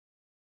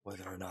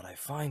 Whether or not I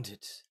find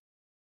it,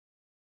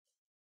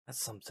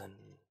 that's something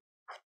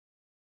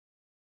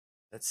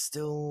that's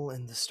still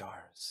in the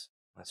stars,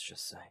 let's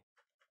just say.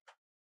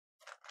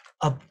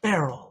 A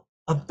barrel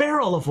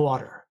of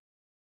water.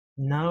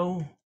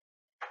 No,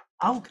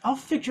 I'll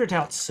figure it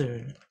out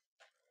soon.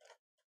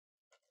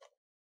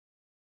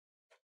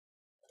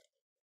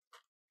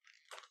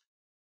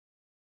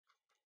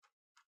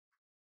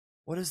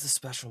 What is the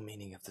special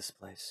meaning of this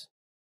place?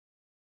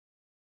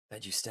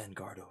 That you stand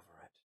guard over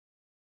it?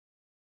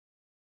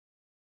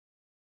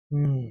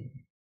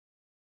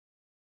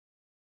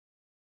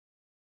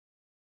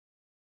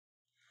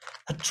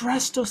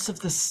 Adrastos of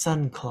the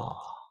Sunclaw.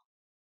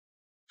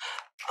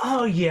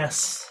 Oh,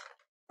 yes.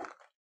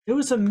 There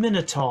was a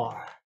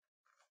Minotaur.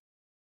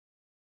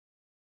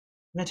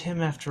 Met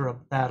him after a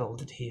battle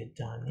that he had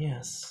done,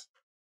 yes.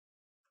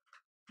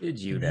 Did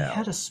you And now? he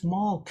had a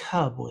small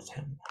cub with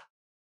him.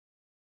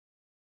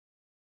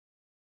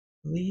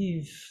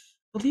 Believe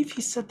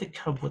he said the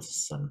cub was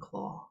a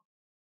Sunclaw.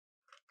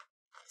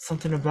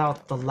 Something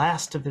about the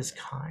last of his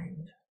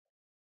kind.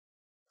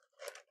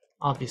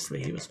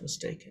 Obviously, he was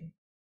mistaken.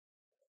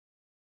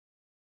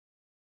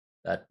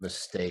 That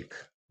mistake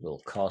will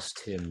cost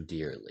him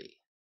dearly,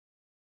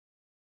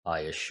 I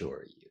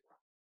assure you.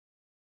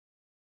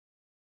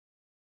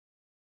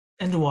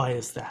 And why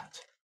is that?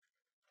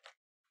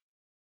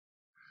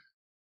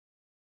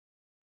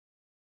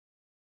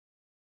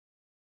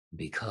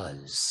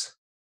 Because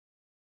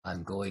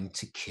I'm going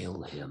to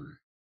kill him.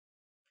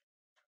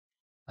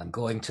 I'm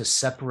going to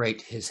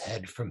separate his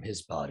head from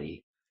his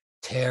body,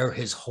 tear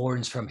his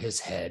horns from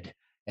his head,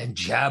 and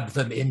jab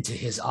them into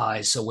his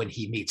eyes so when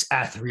he meets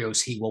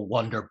Athreos, he will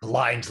wander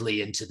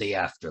blindly into the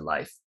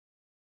afterlife.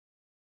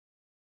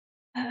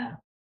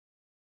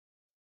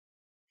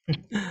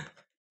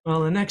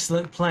 Well, an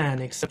excellent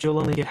plan, except you'll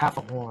only get half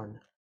a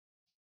horn.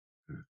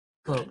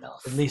 Good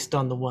enough. At least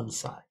on the one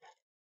side.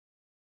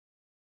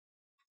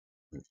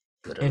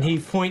 Good And enough. he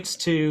points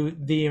to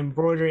the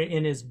embroidery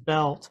in his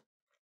belt,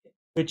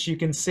 which you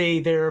can see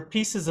there are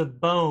pieces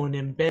of bone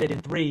embedded in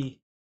 3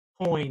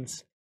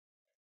 coins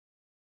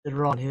that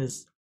are on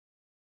his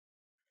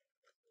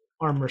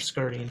armor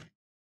skirting.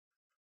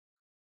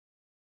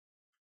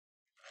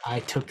 I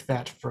took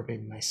that from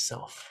him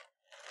myself.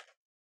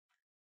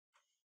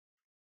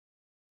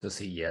 Does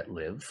he yet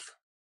live?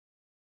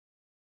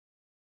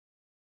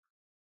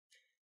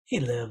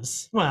 He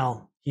lives.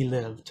 Well, he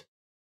lived.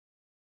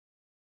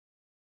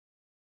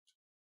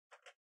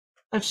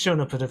 I've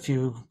shown up at a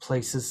few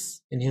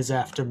places in his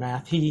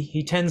aftermath.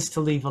 He tends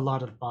to leave a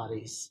lot of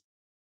bodies.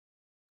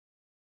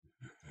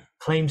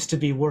 Claims to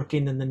be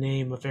working in the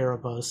name of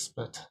Erebos,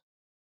 but...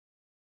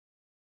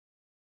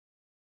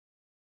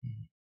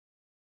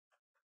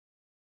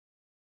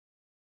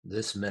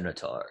 This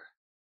Minotaur.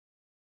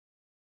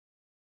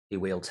 He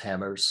wields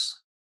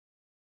hammers.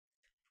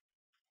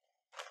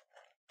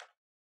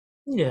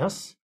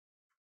 Yes.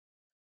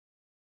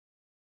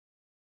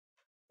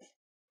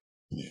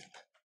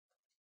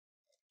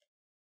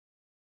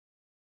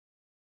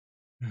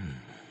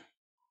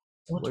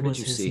 What Where did was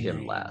you his see him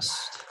name?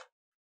 last?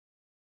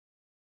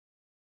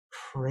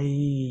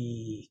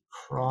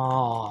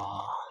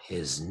 Craw.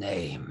 His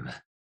name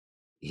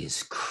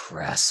is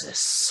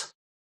Crassus.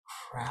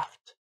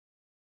 Craft.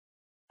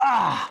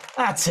 Ah,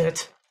 that's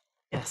it.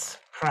 Yes,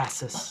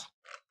 Crassus.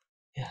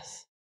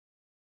 Yes.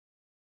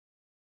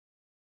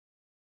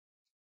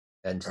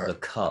 And the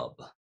cub.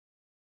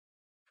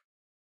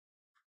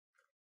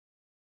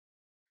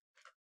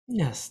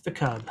 Yes, the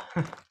cub.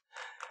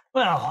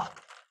 Well,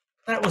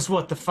 that was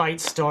what the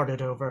fight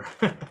started over.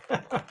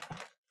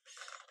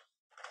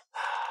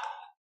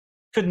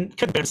 Couldn't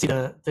bear to see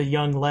the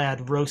young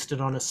lad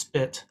roasted on a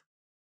spit.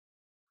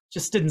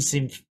 Just didn't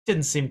seem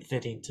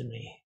fitting to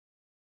me.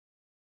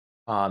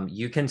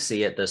 You can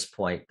see at this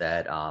point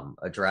that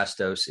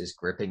Adrastos is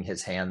gripping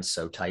his hands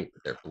so tight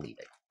that they're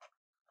bleeding.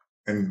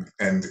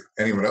 And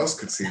anyone else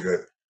could see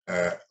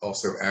that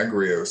also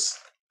Agrios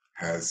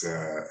has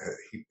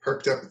he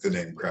perked up at the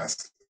name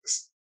Crassus.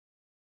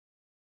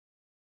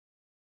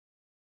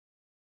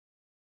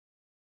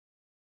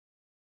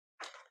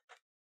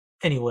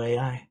 Anyway,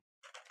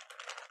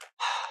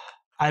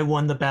 I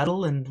won the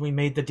battle and we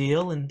made the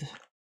deal, and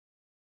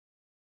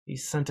he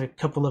sent a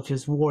couple of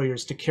his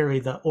warriors to carry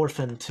the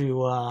orphan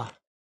to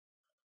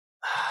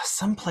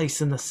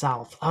someplace in the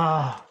south.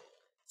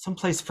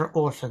 Someplace for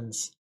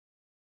orphans.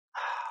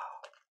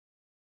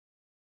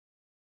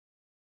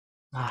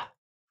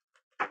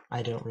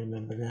 I don't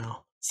remember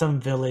now.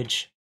 Some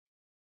village.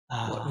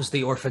 What was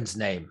the orphan's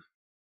name?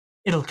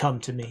 It'll come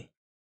to me.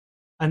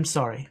 I'm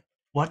sorry.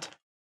 What?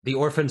 The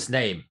orphan's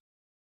name.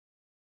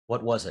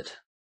 What was it?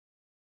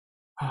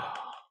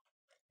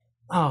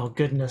 Oh,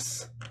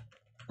 goodness.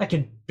 I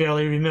can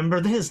barely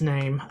remember his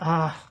name.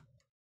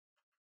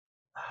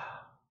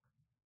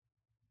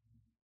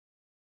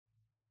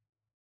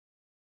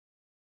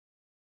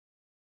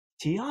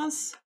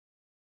 Tiaz?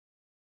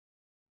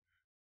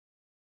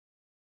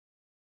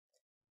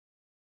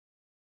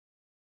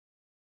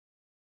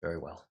 Very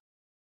well.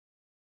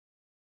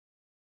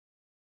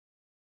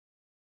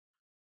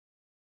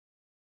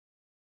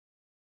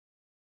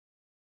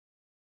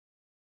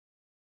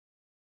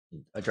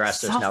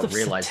 Adrastos, South now of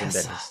realizing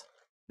Satessa.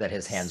 that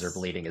his hands are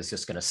bleeding, is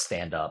just going to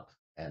stand up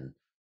and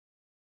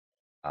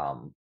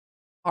Ariana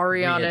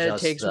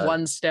readjust takes the-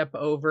 1 step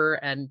over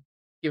and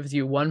gives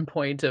you 1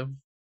 point of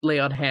lay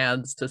on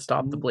hands to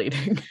stop the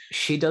bleeding.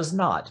 She does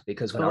not,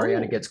 because when Oh.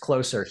 Ariana gets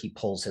closer, he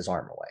pulls his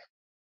arm away.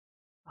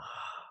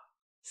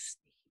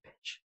 Sneaky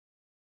bitch.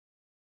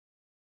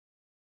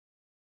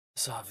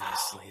 This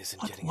obviously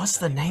isn't getting What's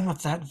us the name anywhere.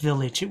 of that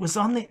village? It was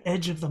on the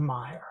edge of the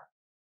mire.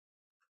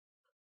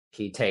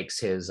 He takes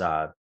his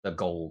the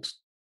gold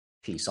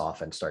piece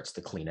off and starts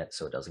to clean it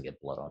so it doesn't get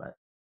blood on it.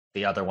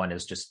 The other one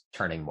is just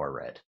turning more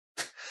red.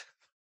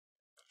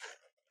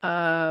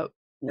 As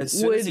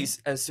soon would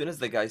as soon as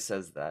the guy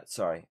says that,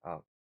 sorry.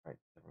 All right,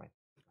 never mind.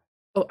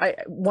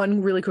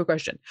 one really quick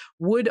question: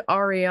 would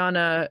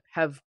Ariana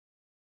have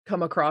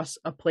come across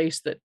a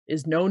place that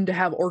is known to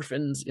have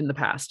orphans in the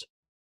past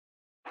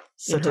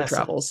in her Satessa.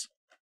 travels?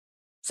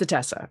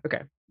 Satessa.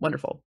 Okay,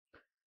 wonderful.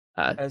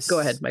 Go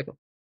ahead, Michael.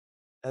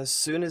 As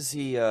soon as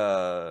he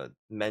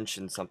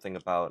mentioned something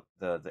about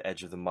the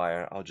edge of the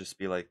mire, I'll just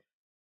be like,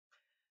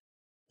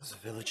 "There's a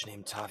village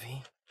named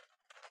Tavi."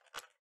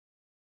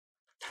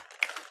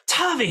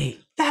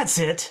 Tavi! That's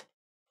it!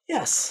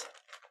 Yes.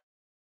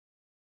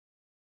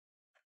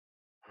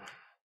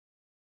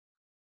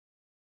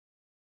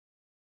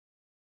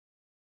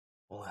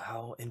 Well,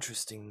 how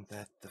interesting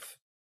that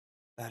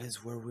that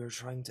is where we're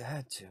trying to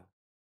head to.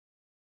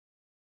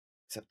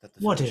 Except that the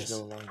What village is?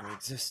 no longer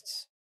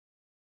exists.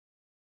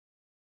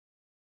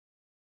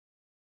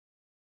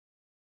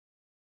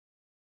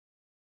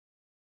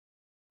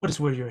 What is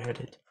where you're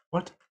headed?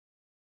 What?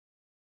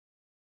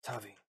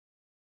 Tavi.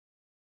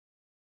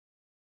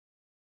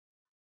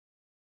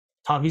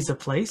 Tavi's a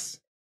place?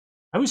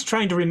 I was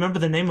trying to remember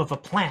the name of a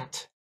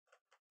plant.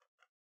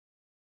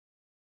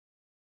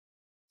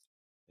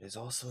 It is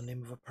also the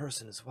name of a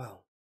person as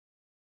well.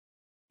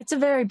 It's a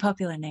very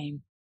popular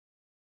name.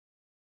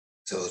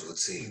 So it would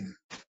seem.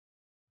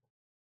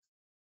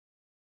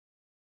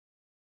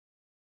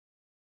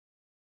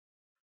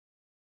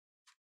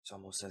 It's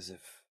almost as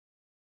if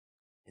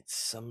it's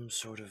some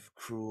sort of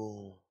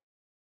cruel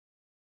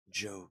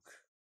joke.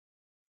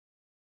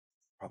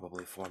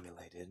 Probably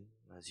formulated,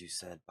 as you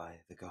said,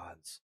 by the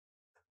gods.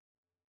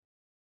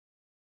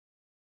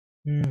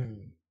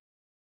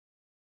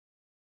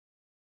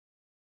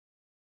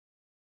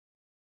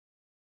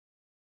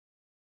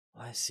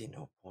 I see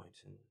no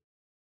point in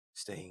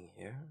staying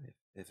here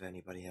if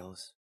anybody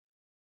else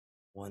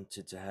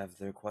wanted to have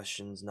their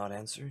questions not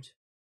answered.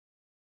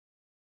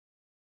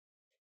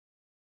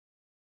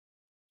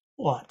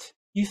 What?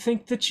 You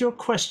think that your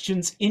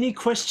questions, any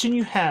question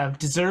you have,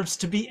 deserves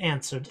to be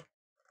answered?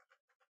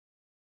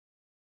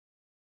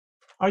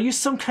 Are you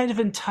some kind of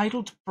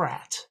entitled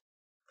brat?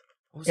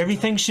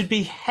 Everything should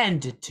be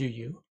handed to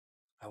you.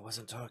 I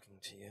wasn't talking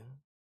to you.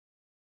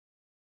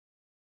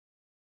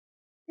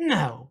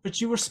 No,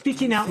 but you were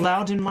speaking out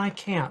loud in my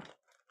camp.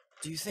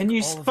 Do you think And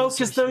you all of spoke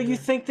us as are though you here?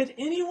 think that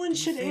anyone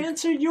should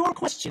answer your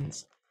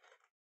questions.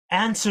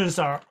 Answers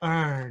are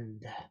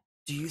earned.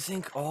 Do you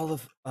think all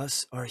of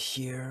us are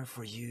here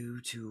for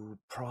you to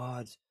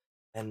prod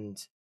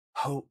and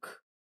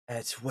poke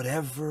at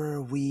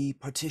whatever we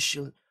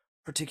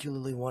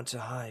particularly want to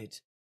hide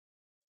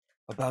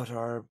about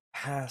our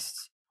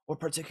past, or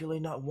particularly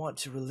not want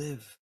to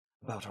relive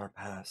about our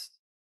past?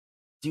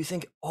 Do you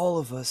think all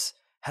of us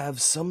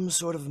have some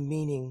sort of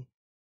meaning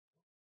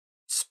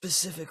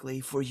specifically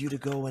for you to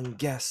go and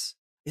guess?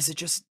 Is it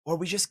just, or are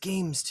we just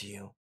games to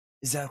you?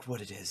 Is that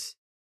what it is?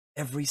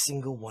 Every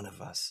single one of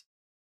us.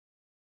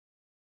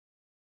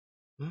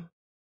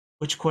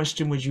 Which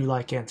question would you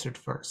like answered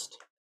first?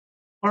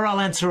 Or I'll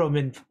answer them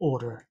in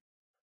order.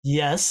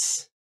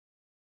 Yes.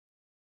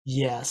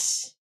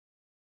 Yes.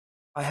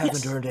 I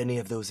haven't earned any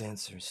of those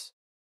answers.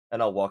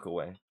 And I'll walk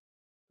away.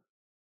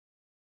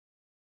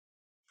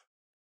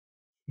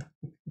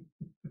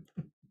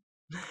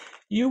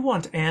 You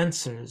want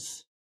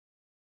answers.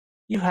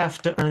 You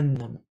have to earn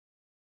them.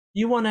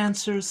 You want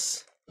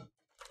answers?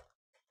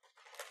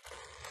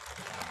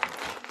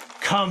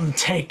 Come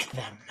take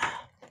them.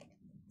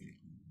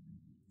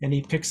 And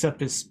he picks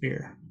up his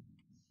spear.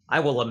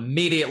 I will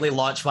immediately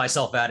launch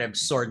myself at him,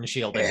 sword and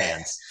shield in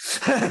hands.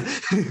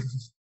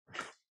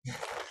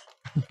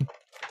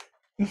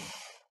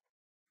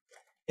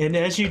 And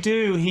as you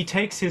do, he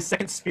takes his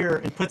second spear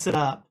and puts it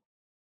up.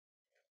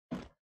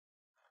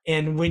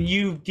 And when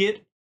you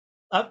get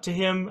up to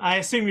him, I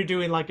assume you're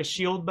doing like a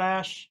shield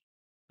bash.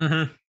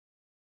 Mm-hmm.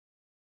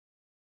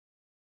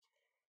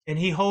 And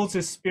he holds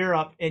his spear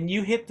up, and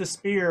you hit the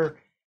spear,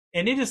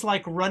 and it is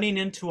like running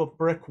into a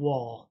brick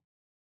wall,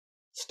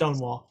 stone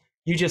wall.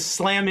 You just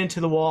slam into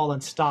the wall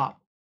and stop.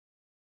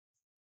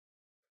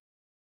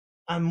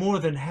 I'm more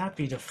than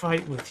happy to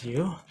fight with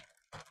you.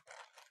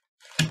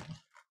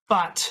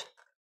 But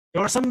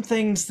there are some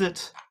things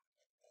that,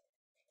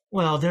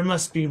 well, there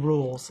must be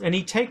rules. And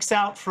he takes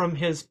out from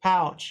his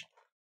pouch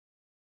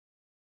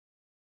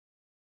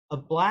a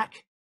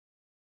black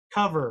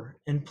cover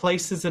and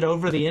places it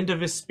over the end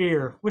of his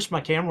spear. Wish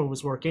my camera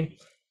was working.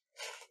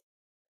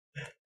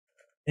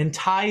 And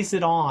ties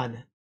it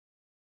on.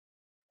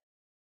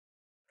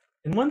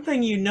 And one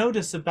thing you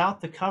notice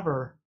about the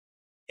cover,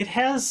 it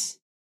has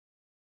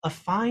a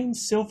fine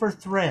silver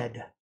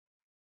thread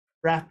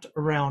wrapped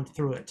around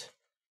through it.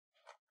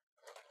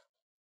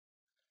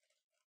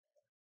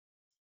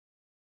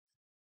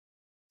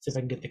 See if I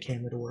can get the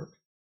camera to work.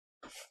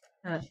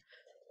 Hold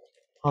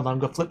on, I'm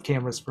going to flip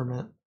cameras for a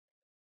minute.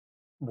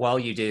 While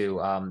you do,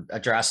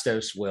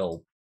 Adrastos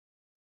will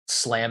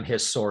slam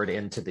his sword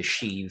into the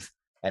sheath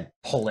and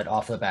pull it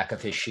off the back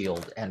of his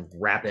shield and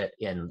wrap it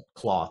in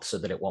cloth so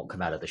that it won't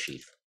come out of the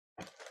sheath.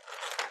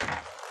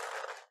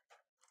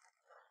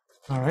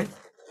 All right.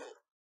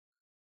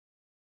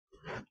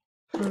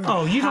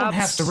 Oh, you don't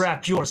have to Perhaps-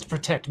 wrap yours to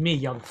protect me,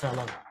 young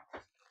fellow.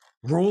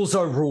 Rules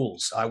are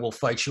rules. I will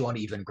fight you on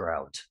even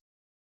ground.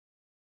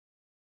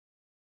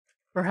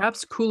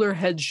 Perhaps cooler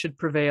heads should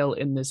prevail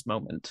in this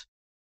moment.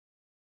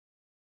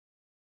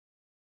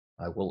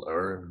 I will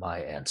earn my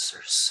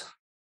answers.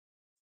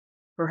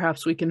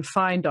 Perhaps we can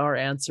find our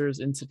answers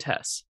in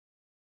Satessa.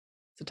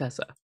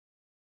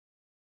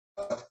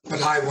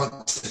 But I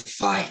want to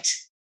fight.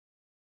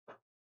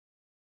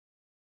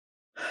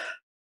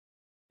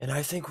 And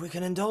I think we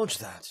can indulge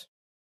that.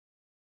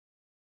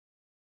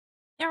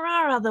 There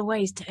are other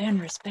ways to earn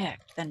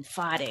respect than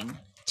fighting,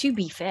 to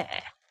be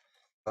fair.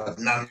 But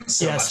none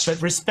so Yes, much.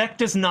 but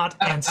respect is not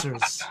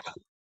answers.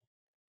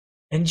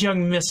 And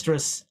young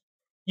mistress,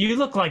 you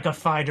look like a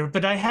fighter,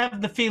 but I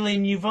have the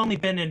feeling you've only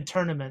been in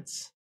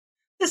tournaments.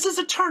 This is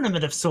a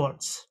tournament of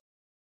sorts.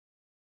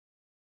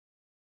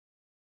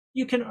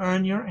 You can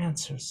earn your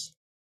answers.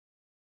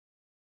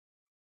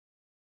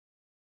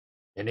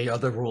 Any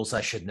other rules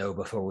I should know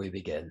before we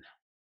begin?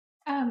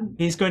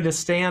 He's going to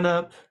stand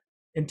up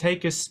and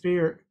take his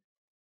spear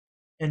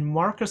and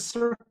mark a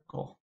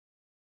circle.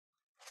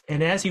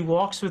 And as he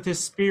walks with his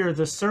spear,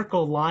 the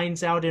circle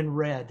lines out in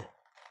red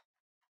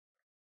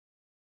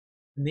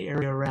in the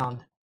area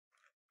around.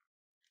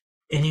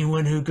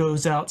 Anyone who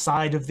goes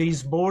outside of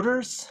these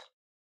borders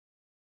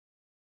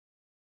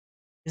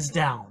is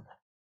down.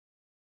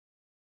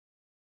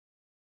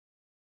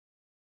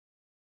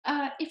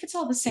 If it's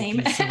all the same,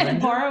 you surrender?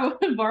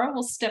 Bora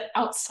will step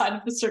outside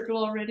of the circle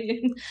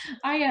already.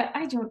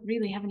 I don't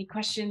really have any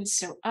questions,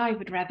 so I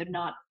would rather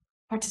not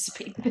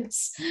participate in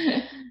this.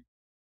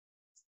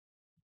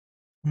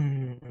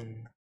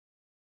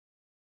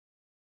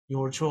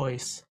 Your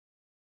choice.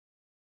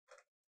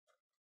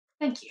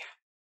 Thank you.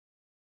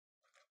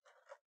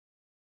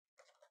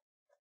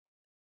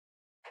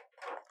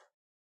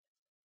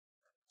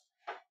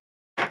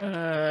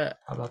 Uh,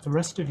 How about the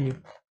rest of you?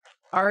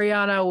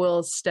 Ariana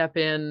will step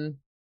in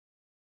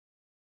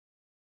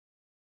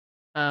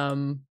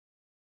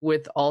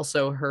with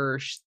also her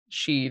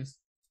sheath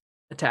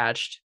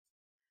attached.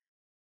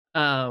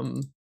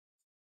 And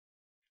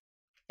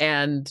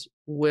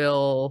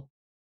will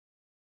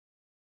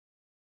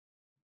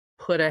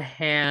put a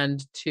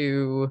hand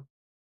to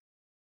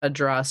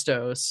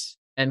Adrastos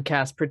and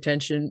cast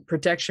protection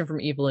from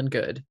evil and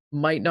good.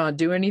 Might not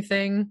do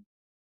anything,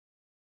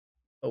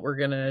 but we're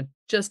gonna,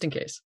 just in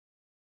case.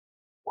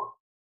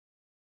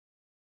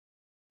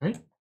 Right?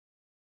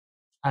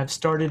 I've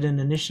started an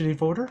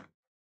initiative order.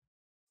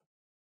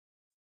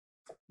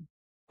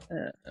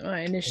 My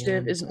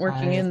initiative and isn't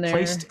working I in have there.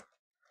 placed-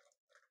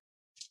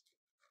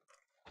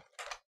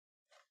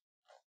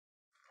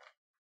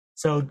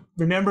 So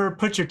remember,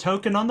 put your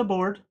token on the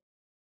board,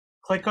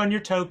 click on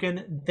your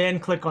token, then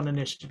click on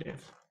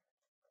initiative.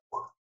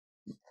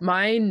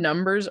 My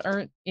numbers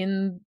aren't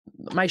in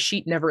my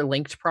sheet, never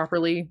linked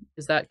properly.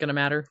 Is that gonna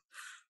matter?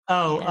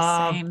 Oh,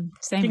 Yeah,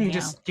 same you can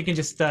here.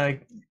 just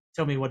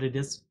tell me what it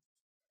is,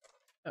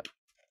 Uh,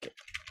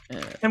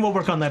 and we'll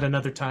work on that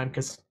another time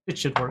because it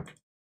should work.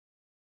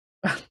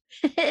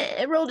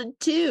 I rolled a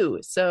 2,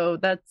 so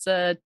that's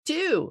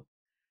 2.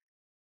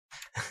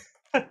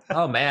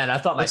 Oh man, I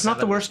thought my It's not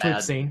the 7 was worst we've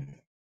bad. seen.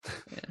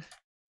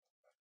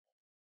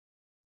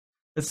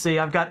 Let's see.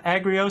 I've got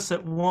Agrios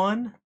at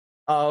 1,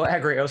 Oh,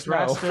 Agrios, no.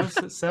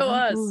 Rastos at 7. Go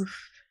us.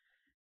 Oof.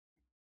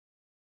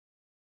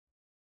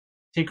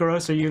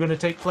 Tikaros, are you going to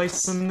take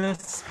place in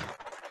this?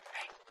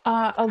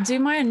 I'll do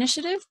my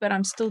initiative, but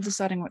I'm still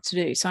deciding what to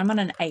do. So I'm on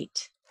an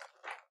 8.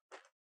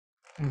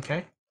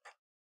 Okay.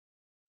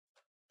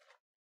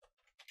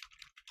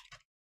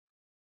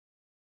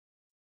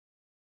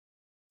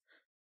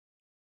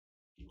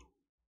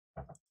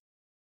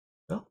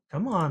 Well,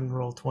 come on,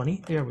 roll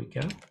 20. There we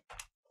go.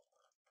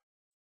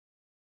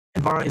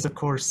 And Vara is, of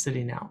course,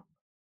 sitting out.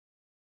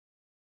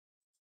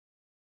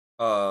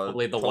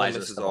 Probably the Ptolemy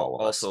wisest is of all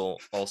of us.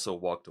 also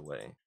walked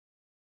away.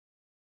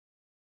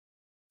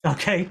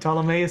 Okay,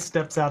 Ptolemaeus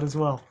steps out as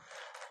well.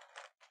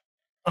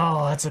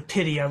 Oh, that's a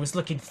pity. I was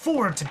looking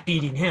forward to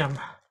beating him.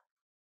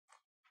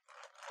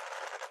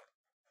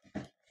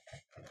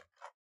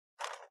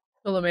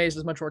 Ptolemaeus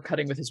is much more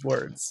cutting with his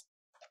words.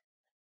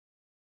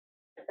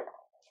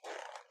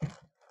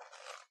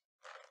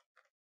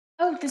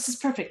 Oh, this is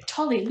perfect.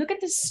 Tolly, look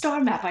at this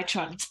star map I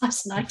charted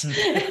last night.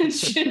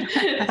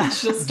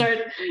 she'll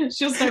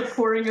start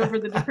poring over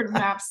the different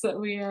maps that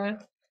we or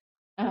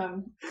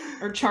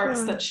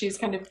charts that she's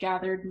kind of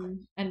gathered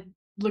and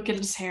look at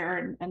his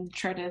hair and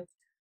try to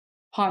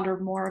ponder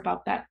more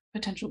about that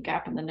potential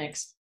gap in the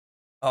Nyx.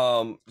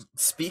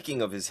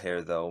 Speaking of his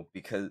hair though,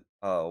 because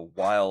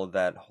while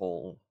that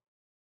whole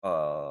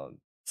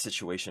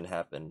situation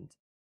happened,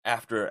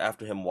 after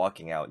him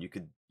walking out,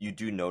 you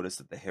do notice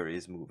that the hair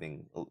is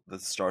moving. The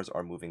stars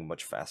are moving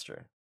much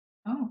faster.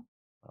 Oh.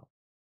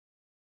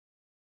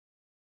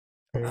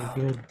 Very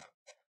good.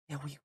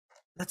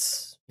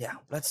 Yeah,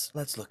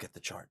 let's look at the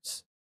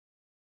charts.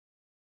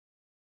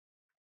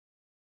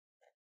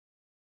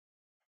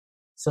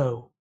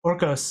 So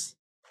Orcos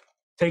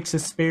takes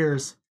his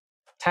spears,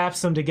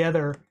 taps them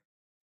together,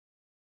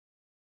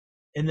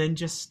 and then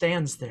just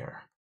stands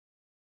there.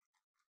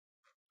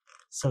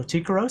 So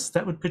Tikaros,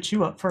 that would put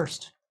you up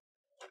first.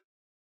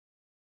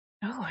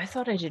 Oh, I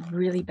thought I did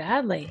really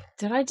badly.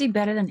 Did I do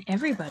better than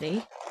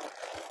everybody?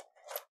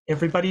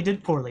 Everybody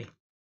did poorly.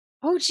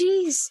 Oh,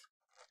 geez.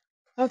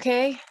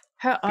 Okay.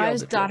 Her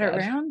eyes did real dart bad.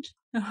 around.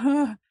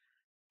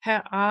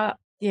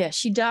 Yeah,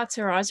 she darts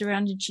her eyes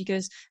around and she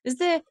goes, is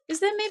there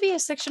maybe a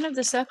section of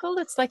the circle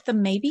that's like the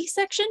maybe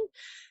section?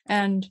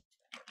 And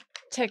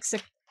takes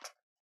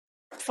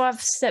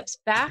 5 steps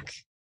back,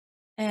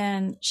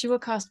 and she will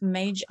cast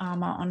mage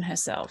armor on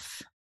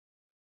herself.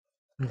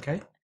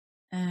 Okay.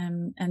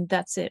 And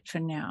that's it for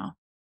now.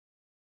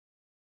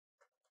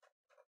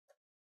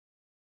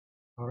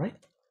 All right.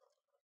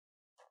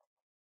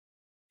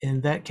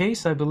 In that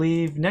case, I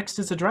believe next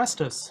is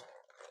Adrastos.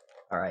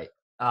 All right.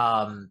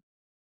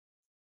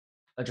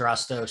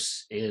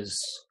 Adrastos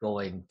is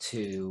going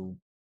to.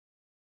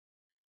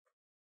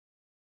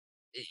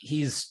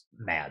 He's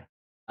mad.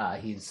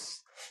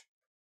 He's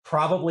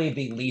probably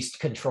the least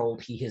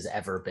controlled he has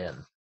ever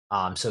been.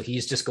 So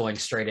he's just going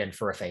straight in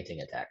for a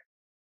fainting attack.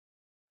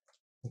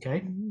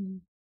 Okay.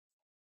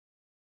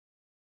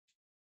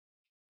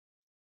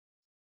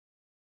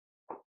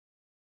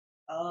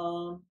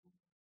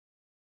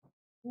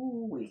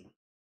 Ooh-wee.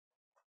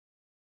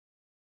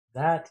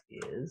 That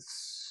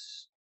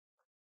is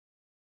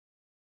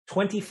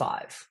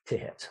 25 to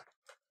hit.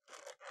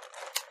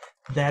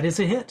 That is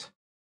a hit.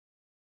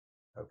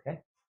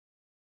 Okay.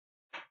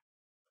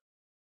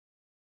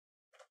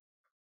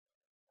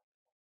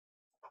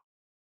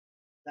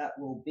 That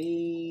will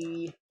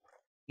be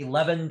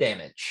 11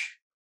 damage.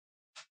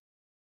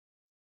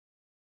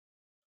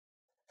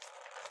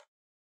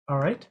 All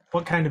right.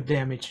 What kind of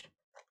damage?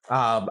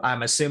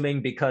 I'm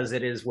assuming because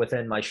it is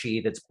within my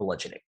sheath, it's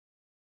bludgeoning.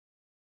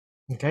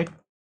 Okay.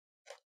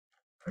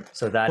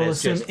 So that We'll is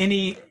assume just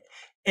any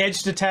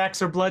edged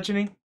attacks are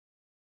bludgeoning.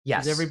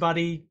 yes. Is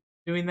everybody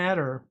doing that,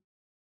 or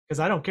because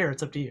I don't care,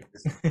 it's up to you.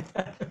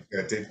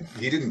 Yeah,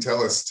 he didn't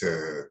tell us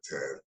to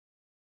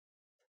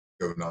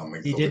go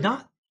non-lethal. He did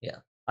not. Yeah.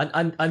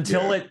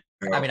 Until Yeah, it.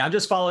 I mean, I'm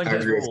just following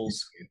his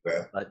rules.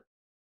 But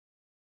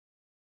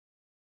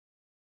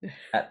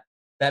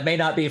that may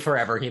not be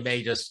forever. He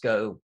may just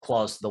go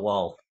claws to the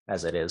wall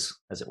as it is,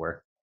 as it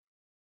were.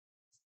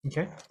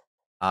 Okay.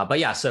 But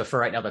yeah, so for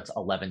right now, that's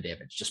 11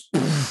 damage. Just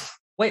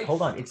wait,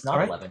 hold on. It's not All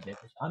right. 11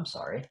 damage. I'm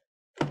sorry.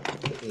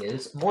 It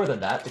is more than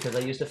that because I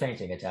used a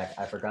fainting attack.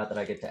 I forgot that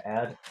I get to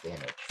add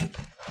damage.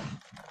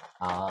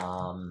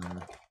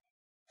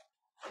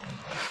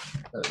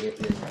 So it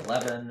is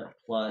 11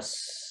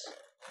 plus.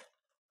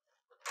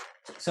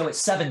 So it's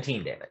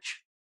 17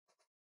 damage.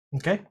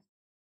 Okay.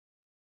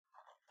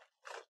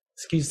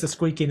 Excuse the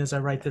squeaking as I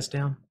write this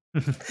down.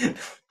 All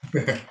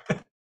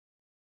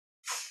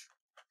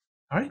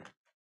right.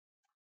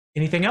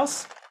 Anything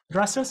else,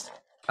 Adrastos?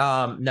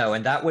 No,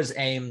 and that was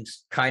aimed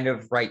kind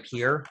of right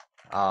here,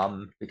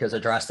 because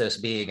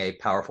Adrastos, being a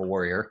powerful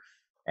warrior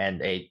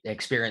and a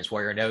experienced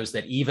warrior, knows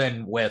that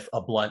even with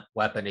a blunt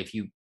weapon, if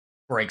you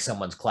break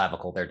someone's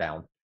clavicle, they're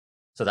down.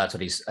 So that's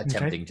what he's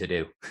attempting to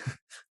do.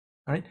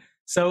 All right.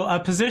 So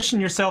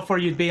position yourself where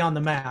you'd be on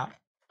the map.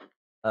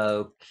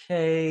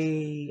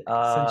 Okay.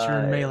 Since you're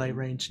in melee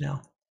range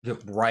now.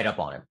 Right up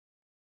on him.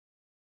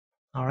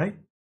 All right.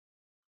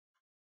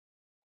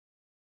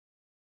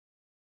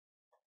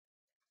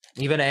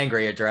 Even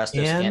angry,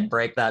 Adrastos can't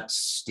break that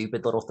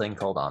stupid little thing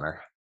called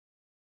honor.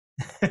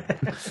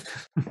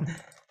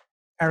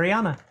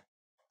 Ariana.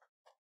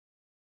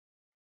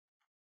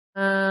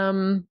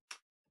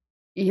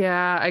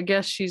 Yeah, I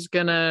guess she's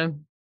gonna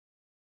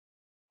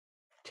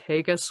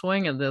take a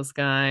swing at this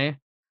guy.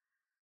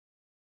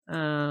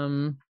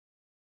 And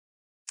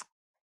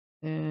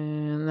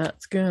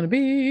that's gonna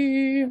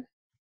be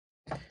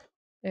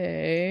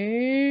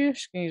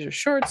she's gonna use her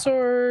short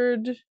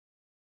sword.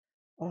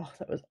 Oh,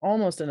 that was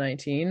almost a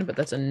 19, but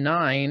that's a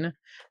 9.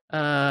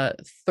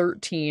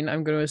 13,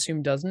 I'm going to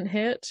assume doesn't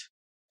hit.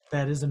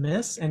 That is a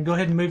miss. And go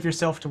ahead and move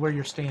yourself to where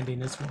you're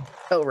standing as well.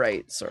 Oh,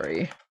 right.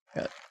 Sorry.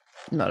 Got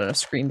not enough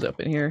screens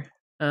open here.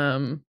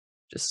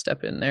 Just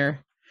step in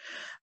there.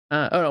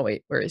 Oh, no,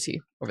 wait. Where is he?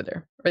 Over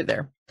there. Right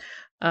there.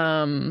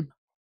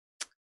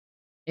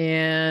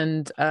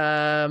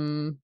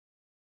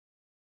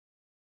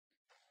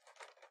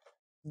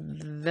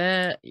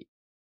 That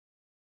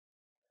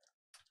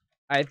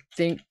I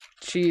think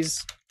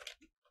she's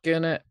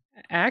gonna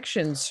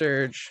action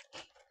surge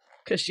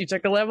because she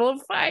took a level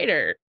of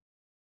fighter.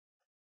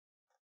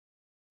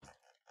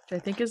 Which I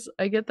think is,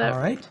 I get that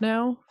right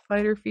now.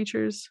 Fighter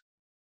features.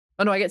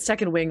 Oh no, I get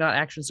second wing, not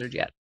action surge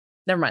yet.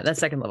 Never mind, that's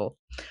second level.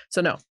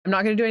 So no, I'm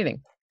not gonna do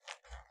anything.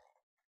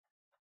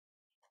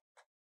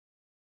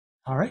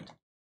 All right.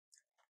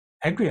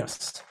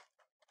 Agrios.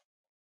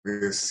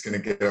 Agrios is gonna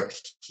get up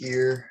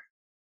here.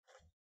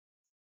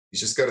 He's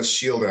just got a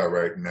shield out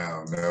right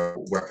now,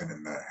 no weapon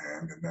in that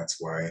hand, and that's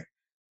why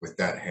with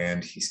that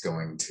hand he's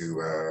going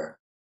to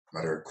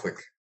mutter a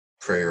quick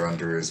prayer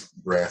under his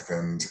breath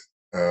and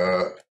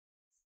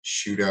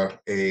shoot out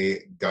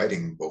a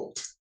guiding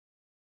bolt.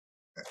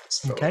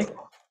 Okay.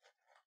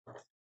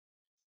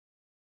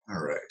 All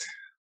right.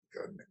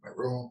 Go ahead and make my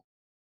roll.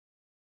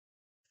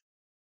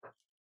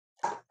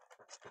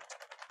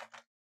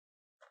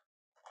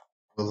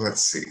 Well,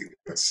 let's see.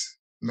 That's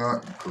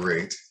not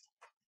great.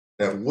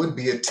 That would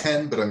be a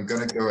 10, but I'm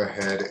going to go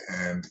ahead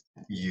and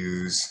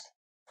use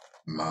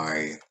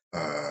my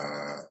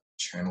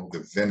Channel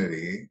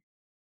Divinity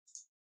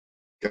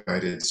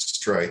Guided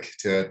Strike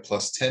to add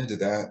 +10 to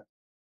that,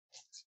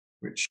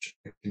 which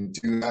I can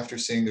do after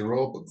seeing the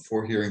roll, but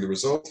before hearing the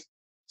result.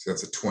 So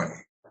that's a 20.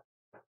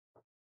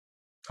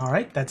 All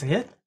right, that's a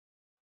hit.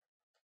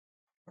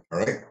 All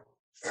right.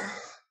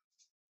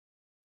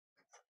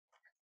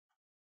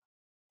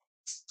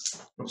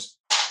 Oops.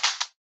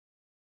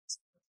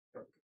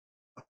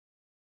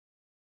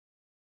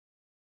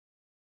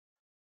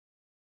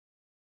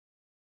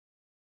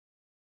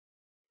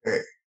 Okay.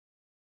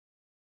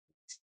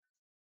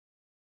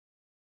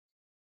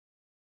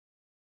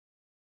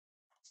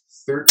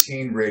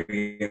 $13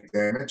 radiant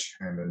damage,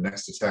 and the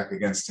next attack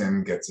against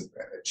him gets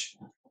advantage.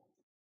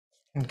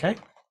 Okay.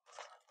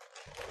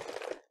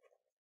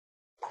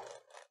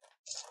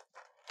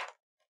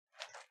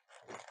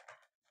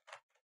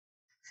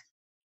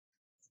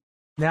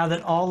 Now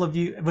that all of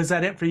you, was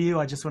that it for you?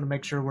 I just want to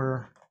make sure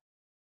we're.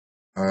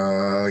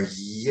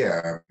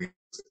 Yeah.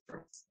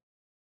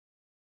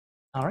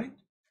 All right.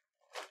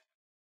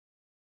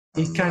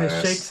 He kind of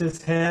shakes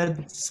his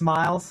head,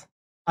 smiles.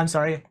 I'm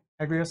sorry,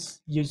 Agrios,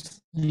 you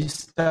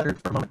stuttered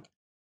for a moment.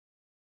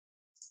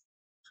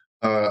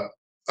 I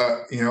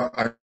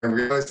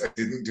realized I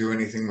didn't do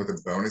anything with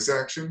a bonus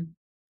action.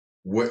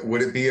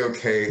 Would it be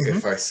okay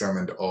if I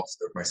summoned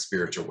also my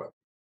spiritual weapon?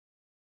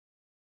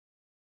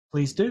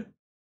 Please do.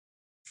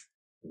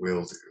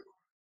 Will do.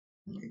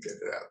 Let me get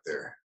it out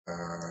there.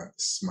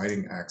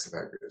 Smiting Axe of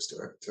Agrios. Do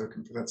I have a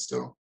token for that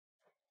still?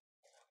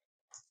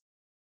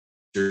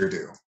 Sure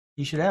do.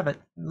 You should have it.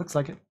 It looks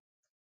like it.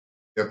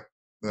 Yep.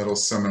 That'll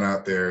summon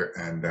out there,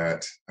 and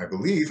that, I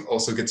believe,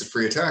 also gets a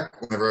free attack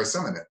whenever I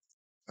summon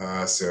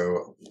it.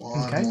 So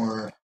one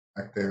more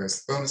back there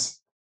as the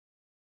bonus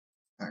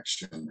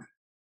action.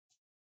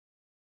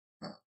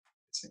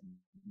 It's a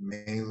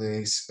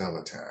melee spell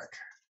attack.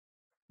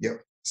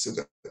 Yep. So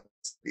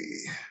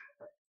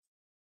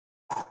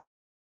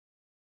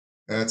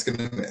that's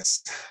going to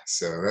miss.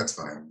 So that's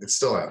fine. It's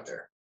still out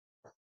there.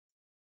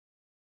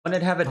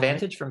 Wouldn't it have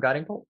advantage from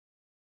Guiding Bolt?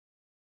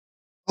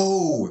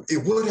 Oh,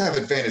 it would have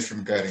advantage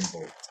from Guiding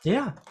Bolt.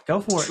 Yeah, go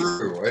for it.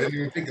 True. I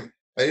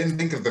didn't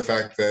think of the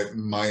fact that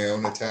my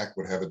own attack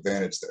would have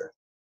advantage there.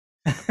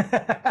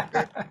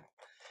 Okay.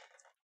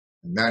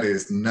 And that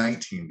is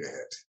 19 to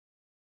hit.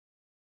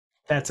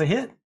 That's a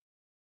hit.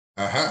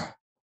 Aha.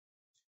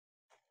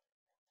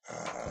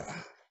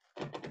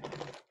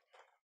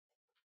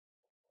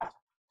 All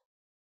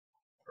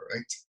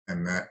right,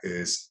 and that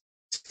is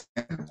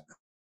 10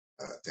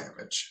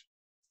 damage.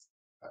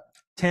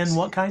 10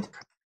 what kind?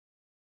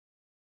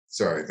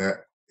 Sorry,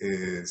 that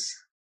is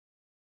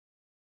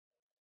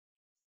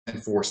 10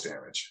 force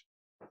damage.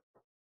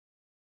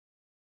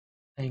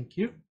 Thank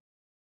you.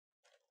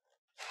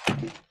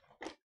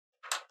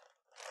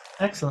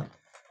 Excellent.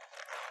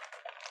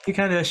 He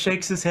kind of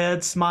shakes his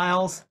head,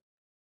 smiles,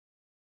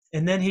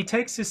 and then he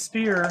takes his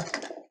spear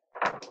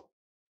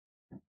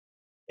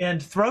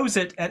and throws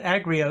it at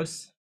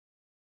Agrios,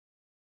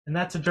 and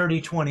that's a dirty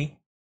 20.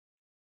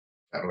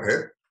 That'll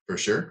hit, for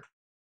sure.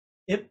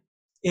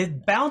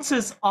 It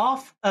bounces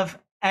off of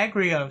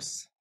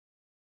Agrios,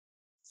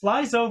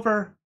 flies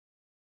over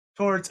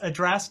towards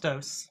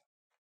Adrastos.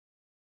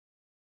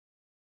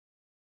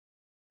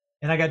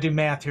 And I got to do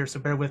math here, so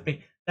bear with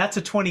me. That's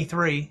a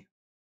 23.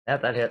 Yeah,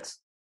 that hits.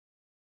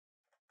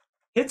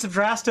 Hits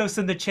Adrastos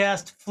in the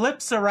chest,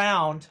 flips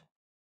around.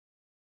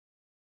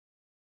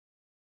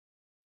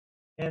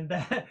 And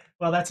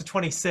that's a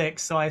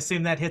 26, so I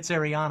assume that hits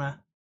Ariana.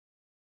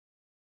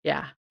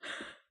 Yeah.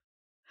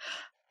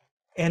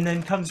 And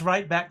then comes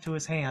right back to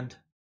his hand.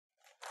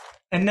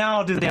 And now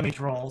I'll do the damage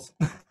rolls.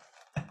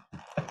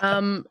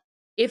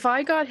 If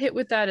I got hit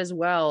with that as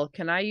well,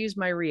 can I use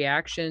my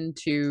reaction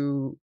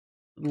to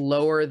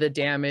lower the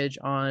damage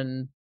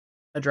on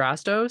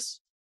Adrastos?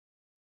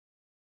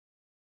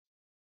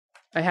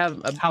 I have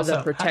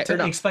the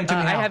protector. Explain to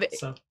me how.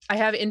 I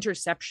have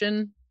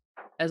interception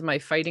as my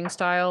fighting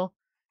style,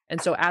 and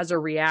so as a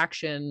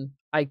reaction,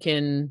 I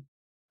can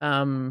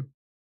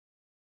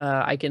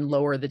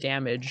lower the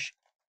damage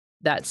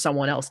that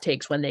someone else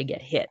takes when they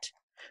get hit.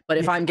 But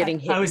if I'm getting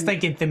hit, I was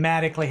thinking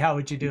thematically, how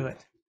would you do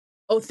it?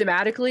 Oh,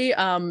 thematically,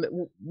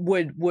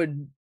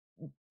 would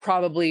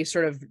probably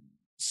sort of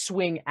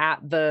swing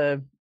at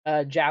the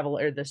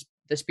javelin or the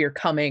spear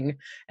coming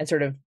and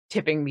sort of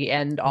tipping the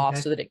end off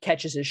so that it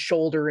catches his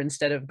shoulder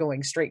instead of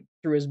going straight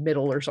through his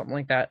middle or something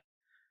like that.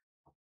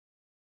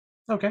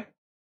 Okay.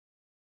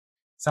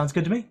 Sounds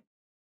good to me.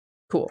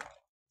 Cool.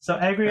 So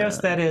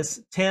Agrios, that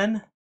is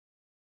 10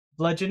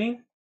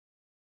 bludgeoning.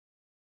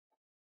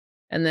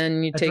 And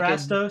then you take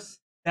Adrastos,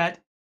 that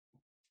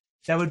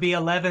would be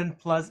 11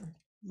 plus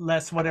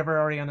less whatever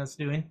Ariana's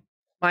doing.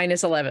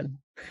 minus 11.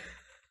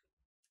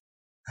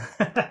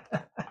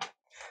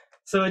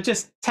 So it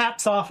just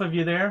taps off of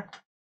you there.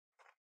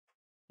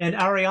 And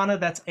Ariana,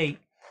 that's 8.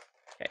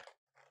 Okay.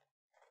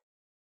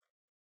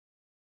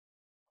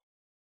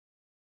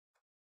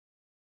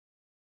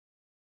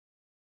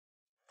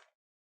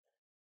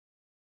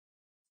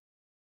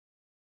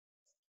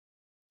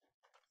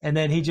 And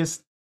then he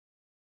just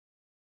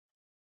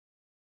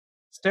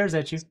stares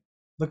at you,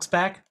 looks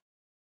back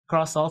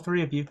across all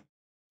 3 of you.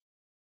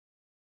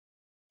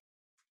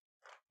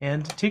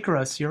 And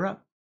Tikaros, you're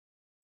up.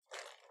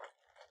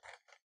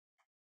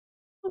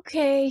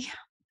 Okay.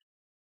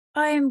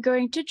 I am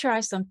going to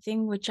try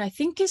something which I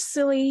think is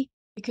silly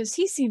because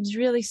he seems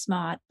really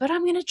smart, but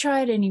I'm going to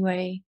try it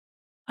anyway.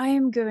 I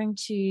am going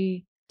to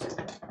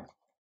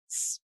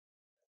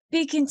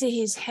speak into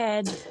his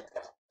head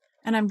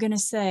and I'm going to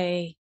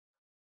say,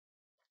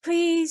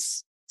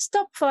 please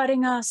stop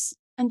fighting us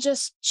and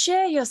just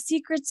share your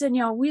secrets and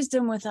your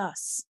wisdom with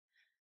us.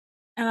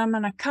 And I'm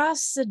going to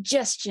cast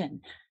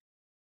suggestion.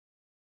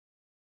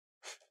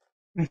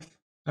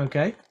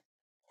 Okay.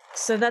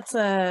 So that's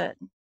a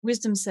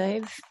wisdom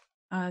save,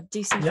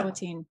 DC Yep.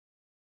 14.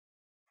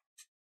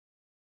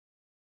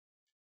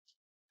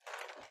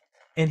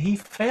 And he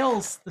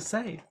fails the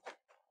save.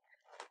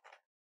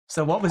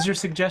 So what was your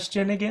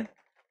suggestion again?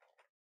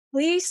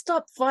 Please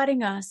stop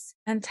fighting us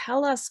and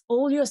tell us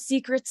all your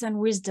secrets and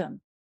wisdom.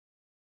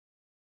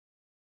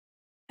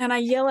 And I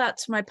yell out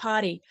to my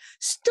party,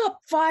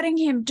 stop fighting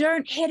him,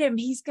 don't hit him,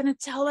 he's going to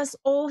tell us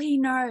all he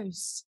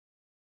knows.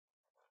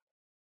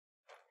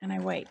 And I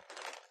wait.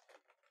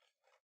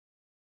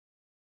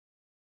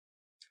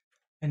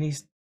 And he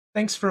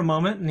thinks for a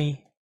moment and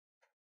he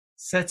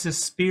sets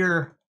his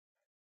spear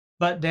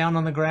butt down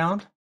on the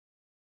ground.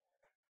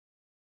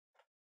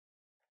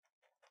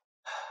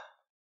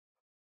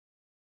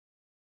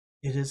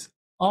 It is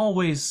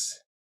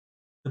always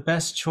the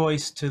best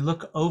choice to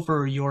look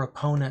over your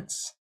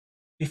opponents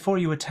before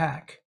you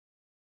attack.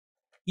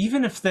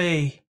 Even if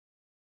they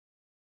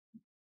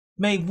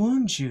may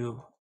wound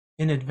you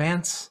in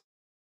advance,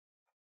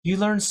 you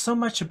learn so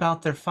much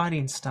about their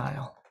fighting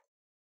style.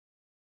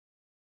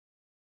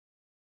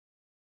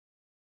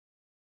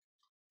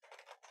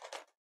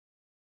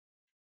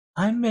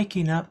 I'm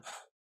making up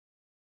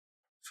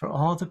for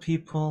all the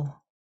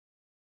people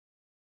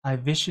I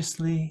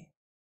viciously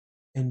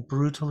and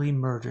brutally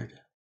murdered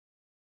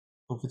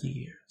over the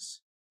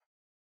years.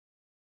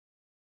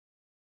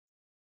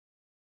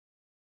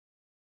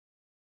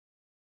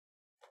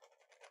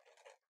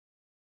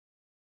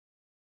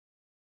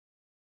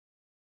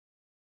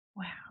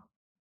 Wow.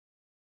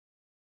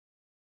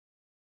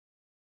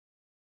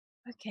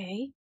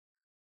 Okay.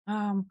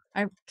 Can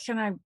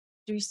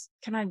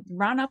I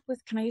run up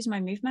with, can I use my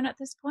movement at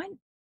this point?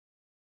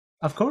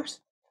 Of course.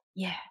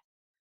 Yeah.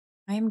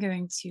 I am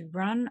going to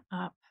run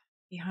up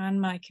behind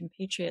my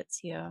compatriots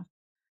here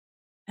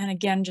and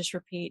again just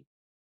repeat,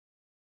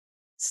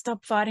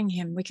 stop fighting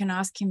him. We can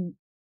ask him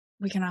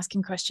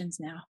questions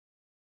now.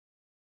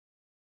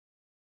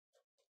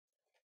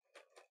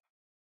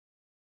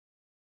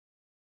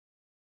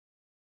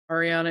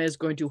 Ariana is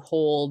going to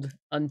hold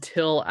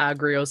until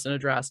Agrios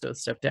and Adrastos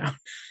step down.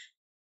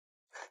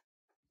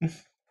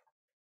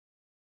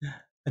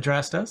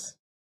 Adrastos?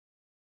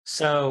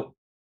 So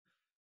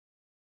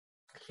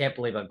I can't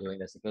believe I'm doing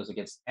this. It goes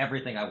against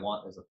everything I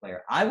want as a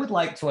player. I would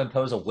like to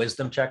impose a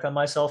wisdom check on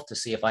myself to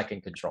see if I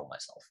can control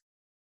myself.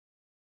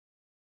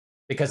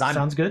 Because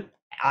Sounds good.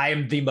 I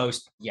am the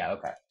most, yeah,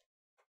 okay.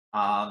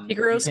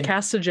 Icaros,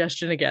 cast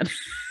suggestion again.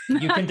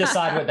 You can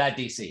decide what that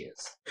DC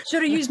is.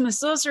 Should have used my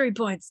sorcery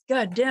points.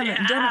 God damn it.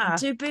 I'm done it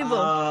for 2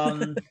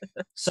 people.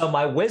 So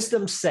my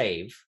wisdom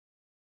save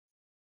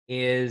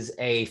is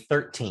a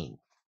 13.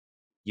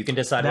 You can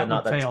decide That whether or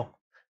would not that's fail.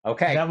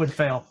 okay. That would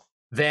fail.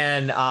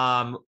 Then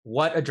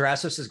what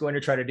Adrastos is going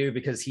to try to do,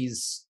 because he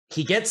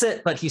gets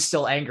it, but he's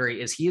still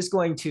angry, is he is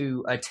going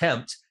to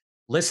attempt,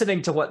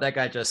 listening to what that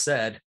guy just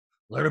said,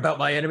 learn about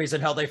my enemies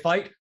and how they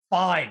fight?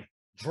 Fine.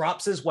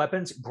 Drops his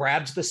weapons,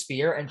 grabs the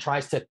spear, and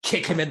tries to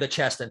kick him in the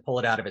chest and pull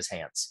it out of his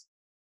hands.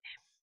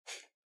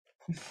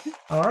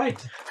 All right.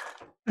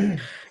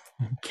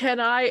 Can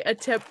I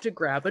attempt to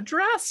grab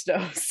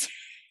Adrastos?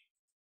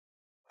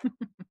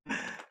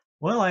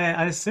 Well,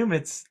 I assume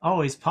it's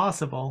always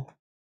possible.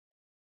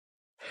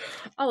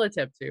 I'll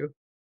attempt to.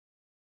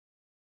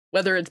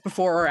 Whether it's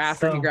before or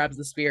after he So- grabs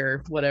the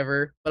spear,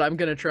 whatever. But I'm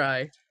gonna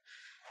try.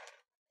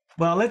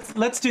 Well,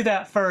 let's do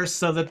that first,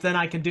 so that then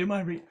I can do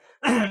my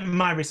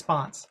my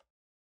response.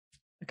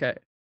 Okay.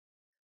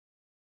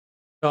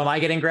 So am I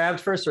getting grabbed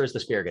first, or is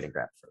the spear getting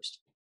grabbed first?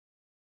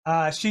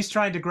 She's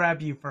trying to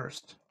grab you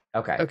first.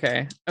 Okay.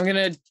 Okay. I'm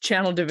gonna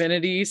channel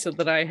divinity so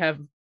that I have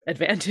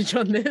advantage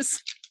on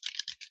this.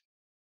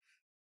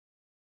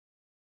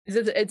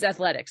 It's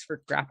athletics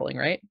for grappling,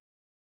 right?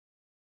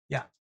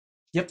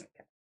 Yep.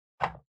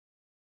 I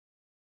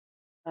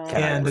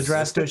And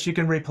resist Adrastos, you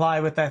can reply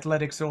with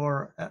athletics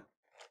or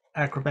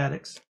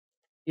acrobatics.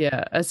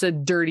 Yeah, that's a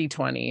dirty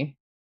 20.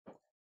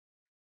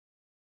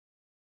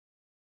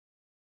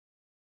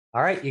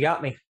 All right, you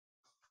got me.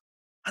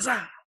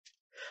 Huzzah!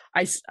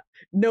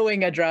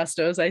 knowing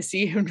Adrastos, I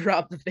see him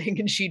drop the thing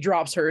and she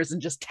drops hers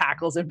and just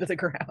tackles him to the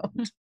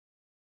ground.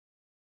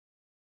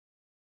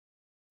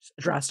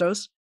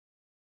 Adrastos,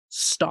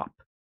 stop.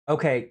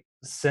 Okay,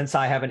 since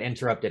I have an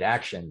interrupted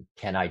action,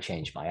 can I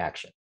change my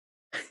action?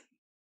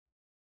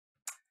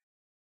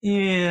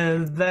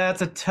 Yeah,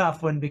 that's a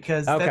tough one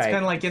because that's Okay. kind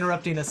of like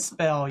interrupting a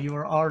spell. You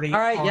were already All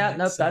right, on yeah, it,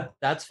 no, so-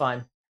 that's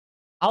fine.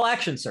 I'll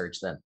action surge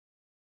then,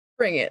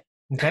 Bring it.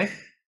 Okay.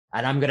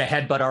 and I'm gonna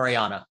headbutt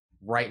Ariana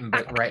right in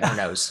her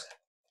nose.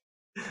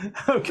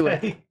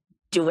 Okay.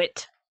 Do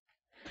it.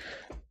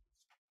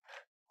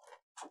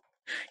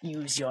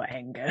 Use your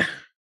anger.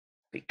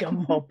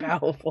 Become more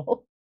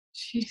powerful.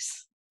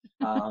 Jeez.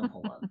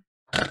 Hold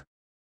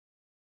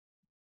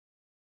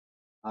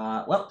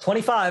on. Well,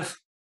 25.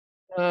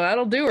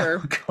 That'll do her.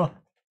 God. All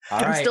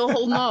I'm right. still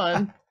holding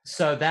on.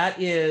 So that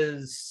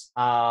is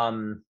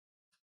 5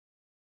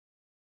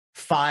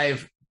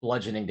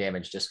 bludgeoning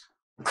damage, just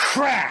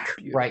crack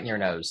right in your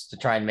nose to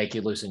try and make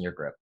you loosen your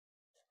grip.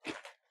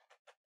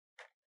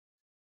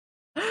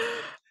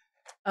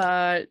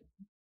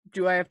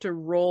 Do I have to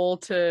roll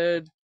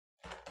to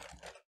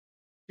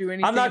do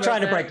anything? I'm not about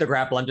trying to that? break the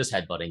grapple. I'm just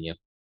headbutting you.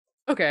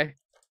 Okay.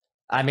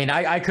 I mean,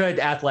 I could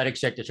athletics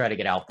check to try to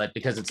get out, but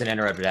because it's an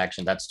interrupted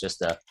action, that's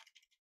just a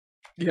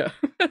Yeah.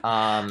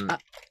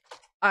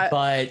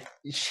 but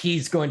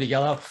he's going to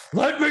yell out,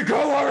 "Let me go,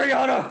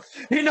 Ariana!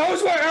 He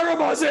knows where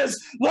Erebus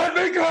is! Let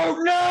me go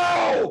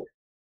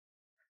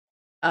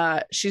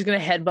now!" She's gonna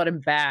headbutt him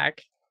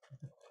back.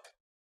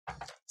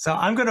 So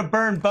I'm going to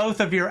burn both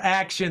of your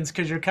actions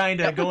because you're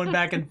kind of going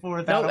back and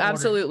forth. No, out of order,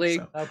 absolutely.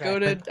 so- Okay. Go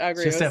to But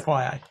just Agrios.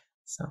 FYI.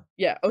 So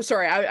Yeah. Oh,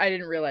 sorry. I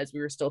didn't realize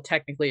we were still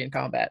technically in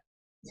combat.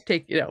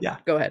 Yeah.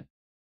 Go ahead.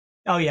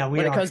 oh yeah, we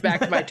When are. it comes back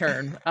to my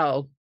turn,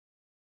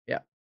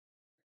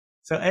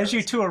 So as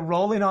you two are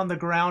rolling on the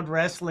ground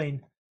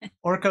wrestling,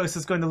 Orcos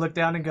is going to look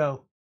down and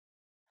go,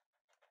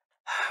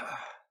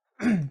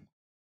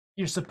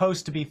 "You're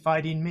supposed to be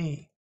fighting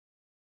me."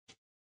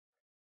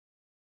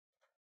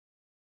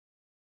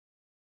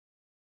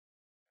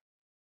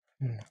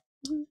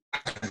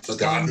 I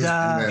forgot. And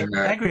then,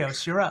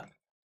 Agrios, you're up.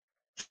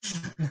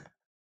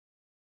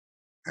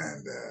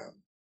 and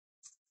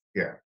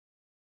yeah,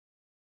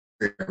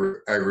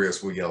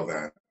 Agrius will yell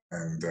that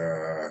and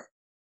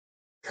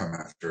come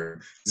after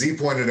him. Z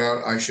pointed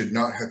out I should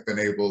not have been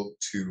able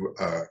to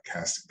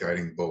cast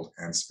Guiding Bolt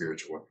and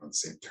Spiritual Weapon on the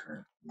same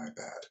turn. My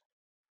bad.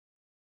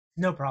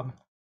 No problem.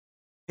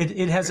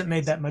 It hasn't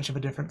made that much of a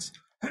difference.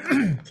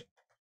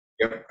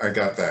 Yep, I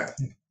got that.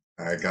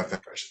 I got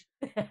that question.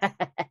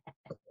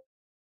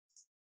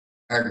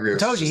 Agrius. I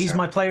told you, just he's had-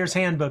 my player's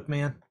handbook,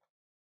 man.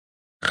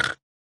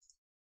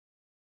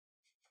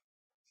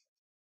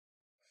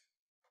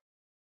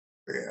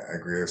 Yeah,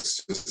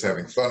 Agrius just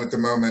having fun at the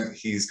moment.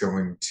 He's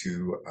going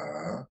to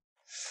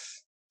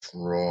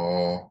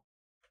draw.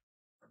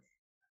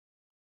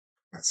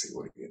 Let's see,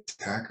 what he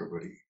attack or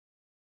what he?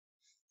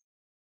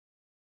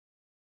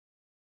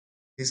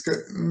 He's good.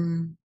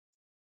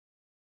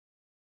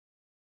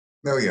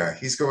 No, yeah,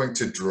 he's going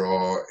to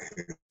draw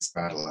his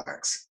battle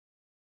axe.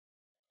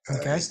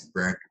 Okay.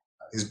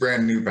 His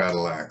brand new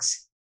battle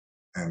axe,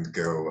 and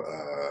go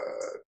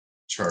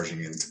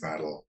charging into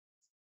battle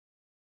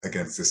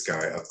against this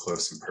guy up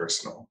close and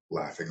personal,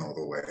 laughing all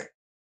the way,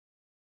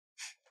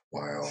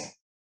 while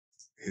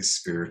his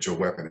spiritual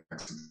weapon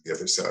is on the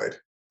other side.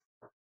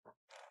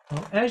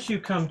 Well, as you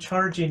come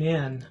charging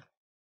in,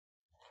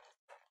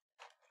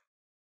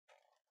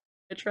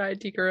 I tried,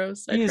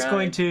 Tikaros. he is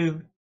going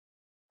to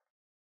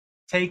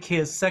take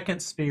his second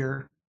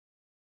spear,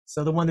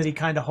 so the one that he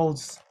kind of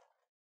holds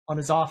on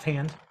his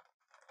offhand,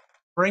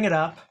 bring it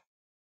up,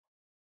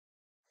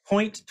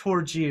 point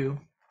towards you,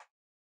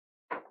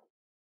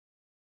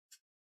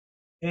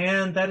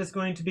 and that is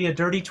going to be a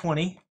dirty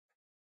 20.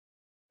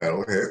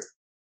 That'll hit.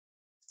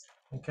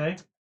 Okay.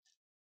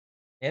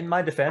 In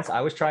my defense,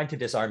 I was trying to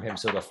disarm him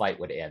so the fight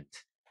would end.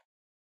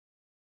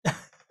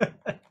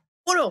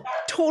 Oh no,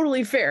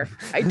 totally fair.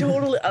 I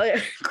totally.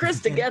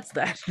 Krista gets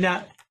that.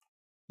 Now,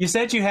 you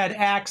said you had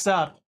axe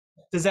up.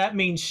 Does that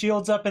mean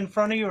shields up in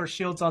front of you or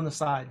shields on the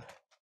side?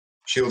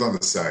 Shield on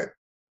the side.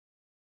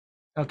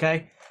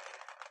 Okay.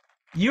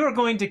 You are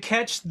going to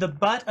catch the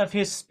butt of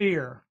his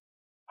spear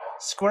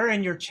square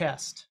in your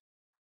chest.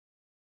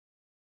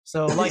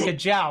 So, like a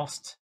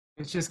joust,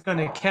 it's just going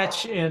to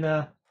catch in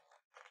a.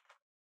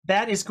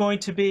 That is going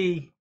to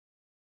be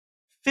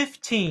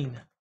 15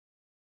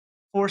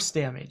 force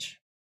damage.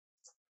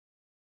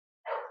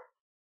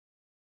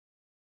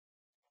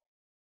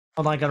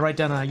 Hold on, I got to write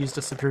down I used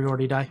a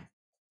superiority die.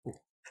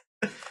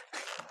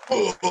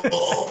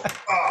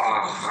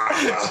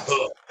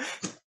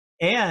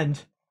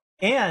 And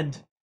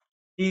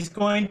he's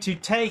going to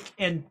take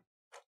and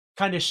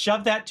kind of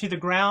shove that to the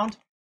ground.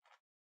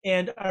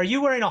 And are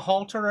you wearing a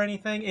halter or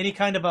anything? Any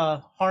kind of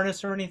a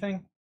harness or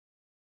anything?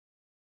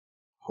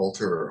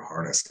 Halter or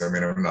harness? I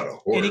mean, I'm not a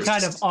horse. Any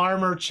kind of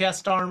armor,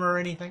 chest armor or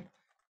anything?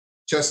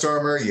 chest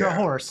armor? You're a Yeah,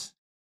 horse.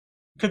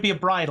 Could be a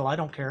bridle, I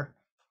don't care.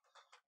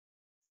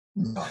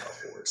 not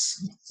a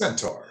horse.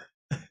 Centaur.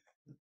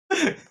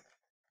 It's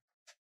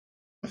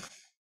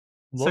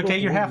okay,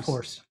 you're half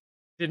horse.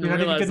 Didn't You're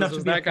not even realize good this enough to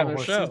was be a that kind full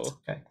of horse.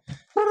 show.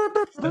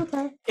 It's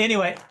okay.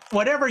 Anyway,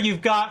 whatever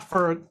you've got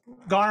for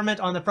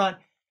garment on the front,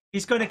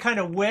 he's going to kind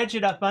of wedge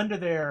it up under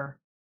there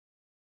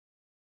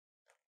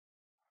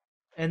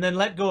and then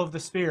let go of the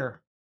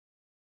spear.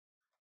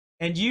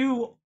 And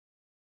you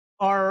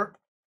are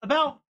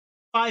about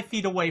 5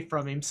 feet away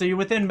from him, so you're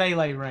within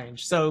melee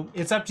range. So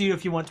it's up to you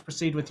if you want to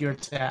proceed with your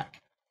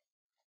attack.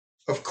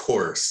 Of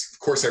course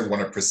I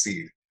want to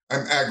proceed.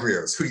 I'm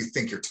Agrios. Who do you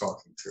think you're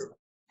talking to?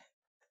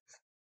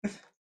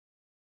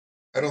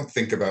 I don't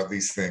think about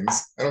these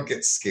things. I don't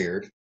get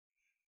scared.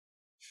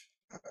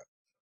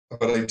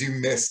 But I do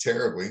miss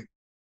terribly.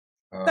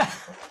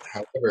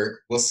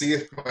 However, we'll see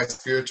if my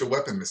spiritual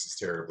weapon misses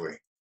terribly.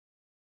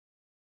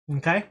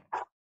 Okay.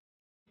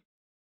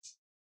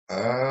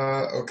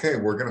 Okay,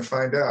 we're going to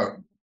find out.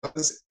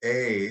 Does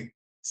a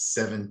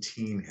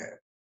 17 hit?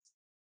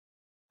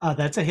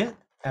 That's a hit.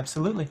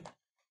 Absolutely.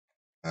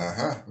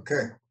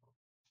 Okay.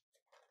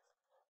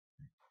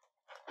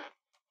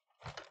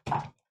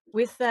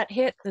 With that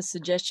hit, the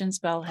suggestion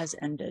spell has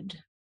ended.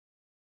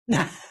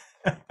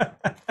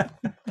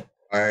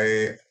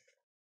 I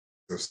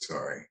so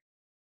sorry.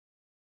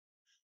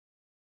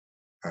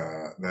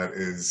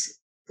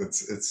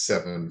 It's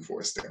 7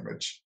 force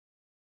damage.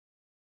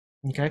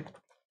 Okay.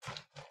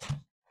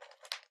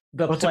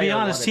 The Well, to be player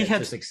honest, wanted he it had-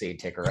 to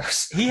succeed,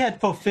 Tikaros. He had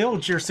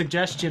fulfilled your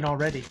suggestion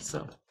already,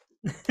 so.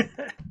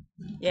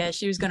 Yeah,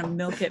 she was going to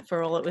milk it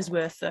for all it was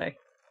worth, though.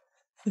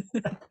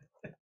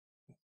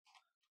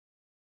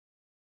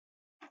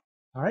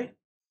 All right.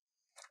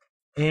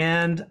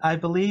 And I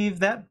believe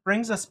that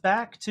brings us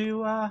back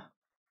to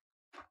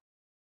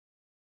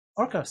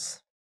Orcos.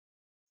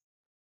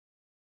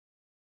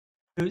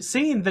 Who,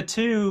 seeing the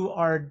two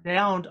are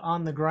down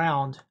on the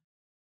ground,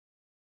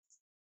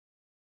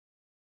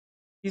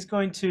 he's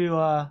going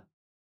to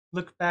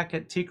look back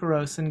at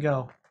Tikaros and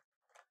go,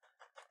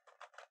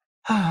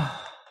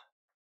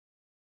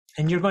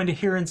 and you're going to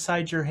hear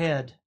inside your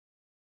head,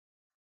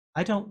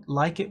 I don't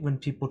like it when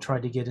people try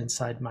to get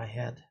inside my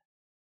head.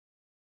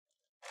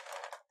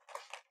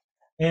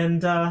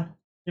 And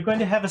you're going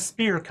to have a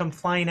spear come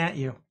flying at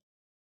you.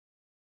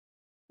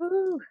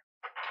 Woo.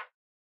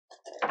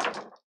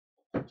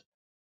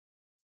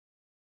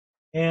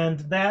 And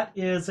that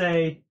is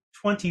a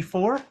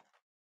 24.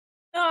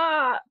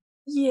 Ah,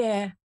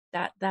 yeah,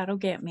 that'll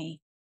get me.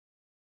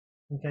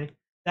 Okay.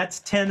 That's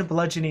 10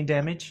 bludgeoning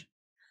damage.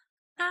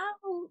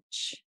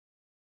 Ouch.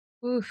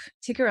 Oof,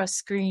 Tikaros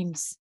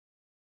screams.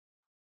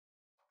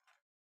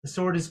 The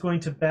sword is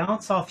going to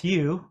bounce off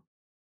you.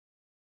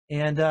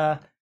 And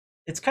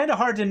it's kind of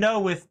hard to know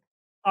with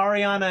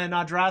Ariana and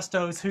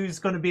Adrastos who's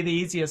going to be the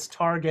easiest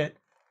target.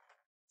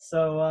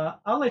 So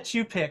I'll let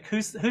you pick.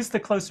 Who's the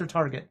closer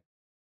target?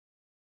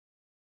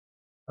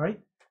 All right.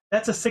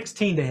 That's a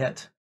 16 to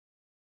hit.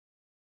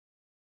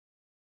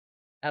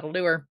 That'll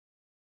do her.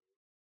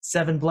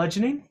 7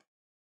 bludgeoning.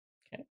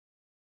 Okay.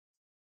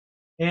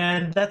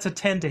 And that's a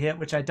 10 to hit,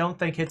 which I don't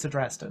think hits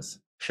Adrastos.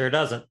 Sure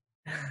doesn't.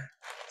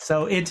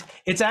 So it's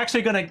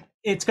actually gonna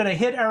hit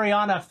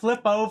Ariana,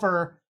 flip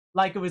over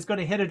like it was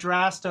gonna hit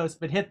Adrastos,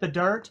 but hit the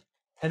dirt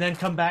and then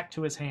come back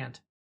to his hand.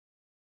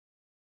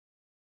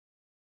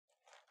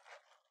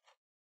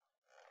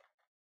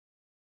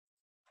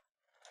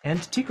 And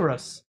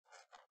Tikaros.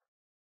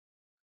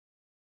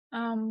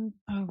 Oh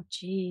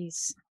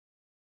geez.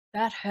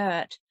 That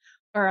hurt.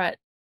 All right.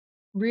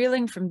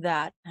 Reeling from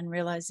that and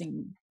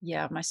realizing,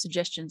 yeah, my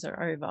suggestions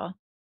are over.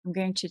 I'm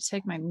going to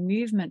take my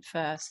movement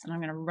first and I'm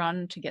going to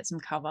run to get some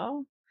cover.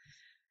 20,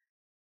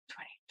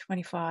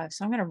 25.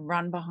 So I'm going to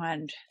run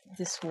behind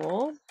this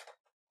wall.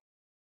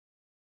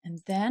 And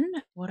then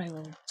what I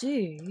will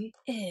do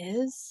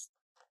is,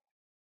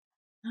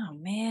 oh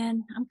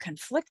man, I'm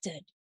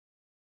conflicted.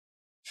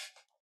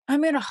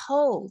 I'm going to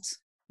hold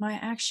my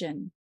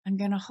action. I'm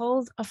going to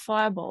hold a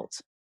firebolt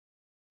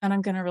and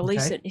I'm going to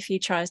release Okay. it if he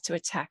tries to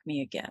attack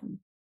me again.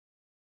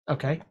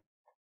 Okay.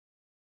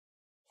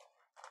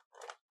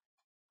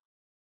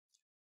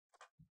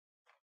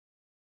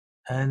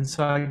 And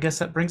so I guess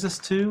that brings us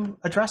to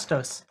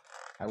Adrastos,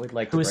 I would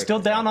like to who is break still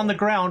the down on the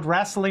grapple. ground,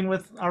 wrestling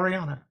with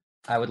Ariana.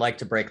 I would like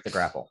to break the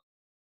grapple,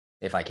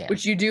 if I can.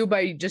 Which you do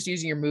by just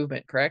using your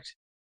movement, correct?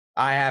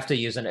 I have to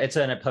use it's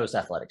an opposed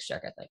athletics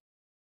check, I think.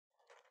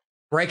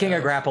 Breaking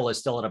a grapple is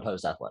still an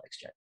opposed athletics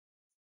check.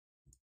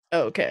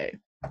 Okay.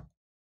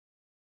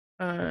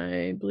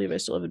 I believe I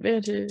still have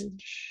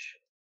advantage.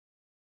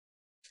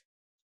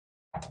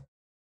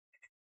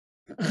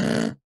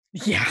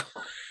 Yeah.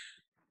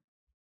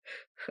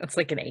 That's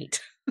like an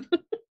 8.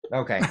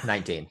 Okay,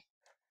 19.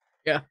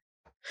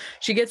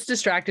 She gets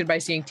distracted by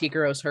seeing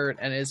Tikaros hurt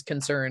and is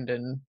concerned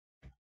and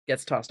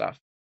gets tossed off.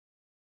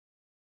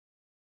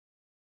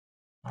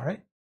 All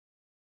right.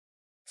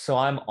 So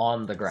I'm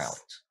on the ground.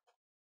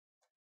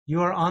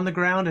 You are on the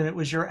ground, and it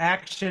was your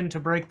action to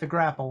break the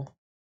grapple.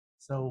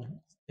 So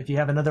if you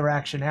have another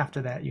action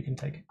after that, you can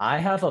take it. I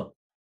have a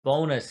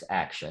bonus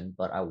action,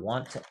 but I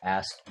want to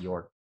ask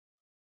your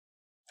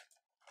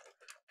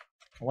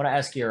I want to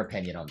ask your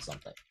opinion on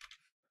something.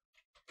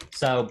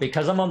 So,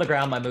 because I'm on the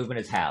ground, my movement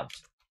is halved.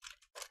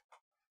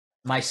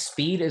 My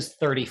speed is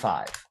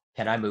 35.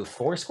 Can I move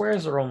 4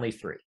 squares or only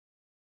 3?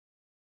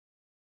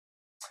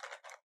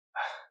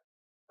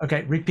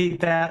 Okay,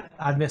 repeat that.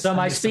 I missed. So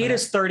my speed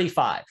is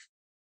 35.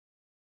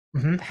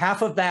 Mm-hmm.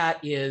 Half of that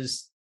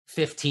is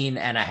 15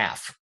 and a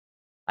half.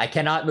 I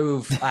cannot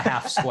move a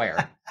half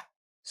square.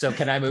 So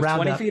can I move Round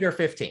 20 up. feet or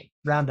 15?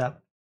 Round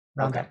up.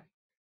 Round Okay.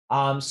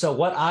 up. So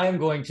what I'm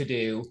going to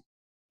do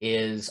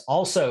is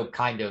also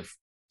kind of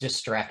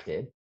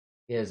distracted,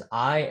 is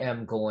I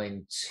am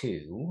going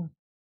to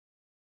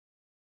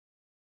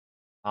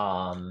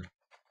let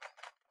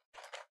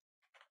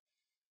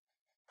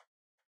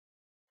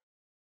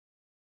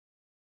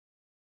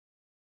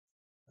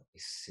me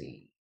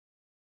see.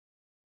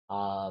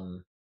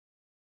 I'm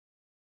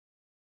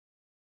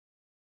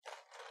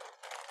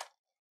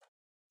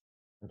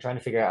trying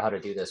to figure out how to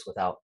do this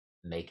without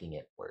making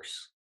it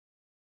worse.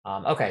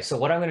 Okay, so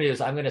what I'm going to do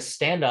is I'm going to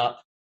stand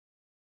up.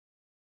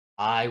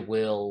 I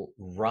will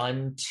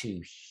run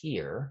to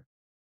here.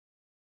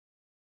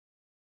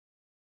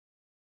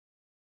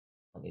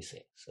 Let me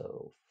see.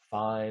 So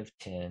 5,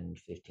 10,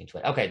 15,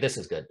 20. Okay, this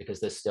is good because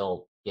this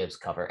still gives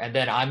cover. And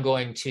then I'm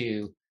going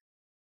to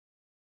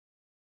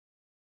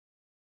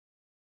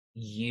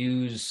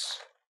use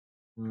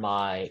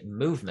my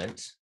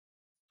movement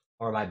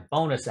or my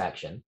bonus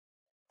action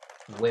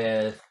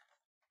with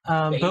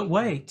But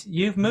wait,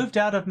 you've moved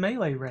out of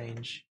melee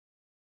range.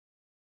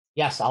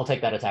 Yes, I'll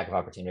take that attack of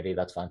opportunity.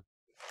 That's fine.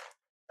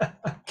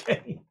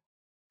 Okay.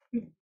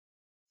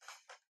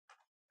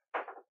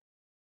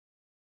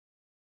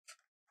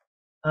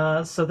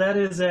 So that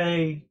is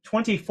a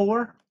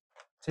 24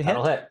 to hit.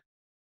 That'll hit.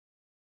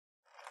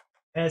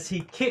 As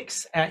he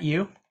kicks at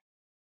you.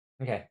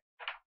 Okay.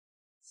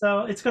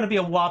 So it's going to be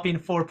a whopping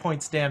 4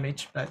 points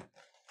damage, but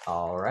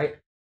all right.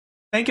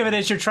 Think of it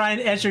as you're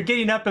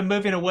getting up and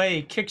moving away,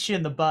 he kicks you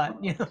in the butt.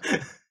 You know?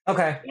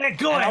 Okay. Yeah,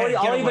 go ahead.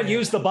 I'll even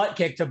use the butt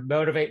kick to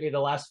motivate me the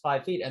last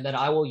 5 feet, and then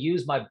I will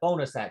use my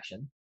bonus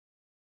action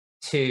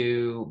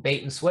to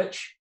bait and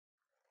switch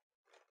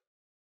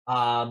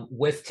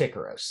with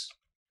Tikaros.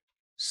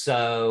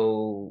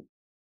 So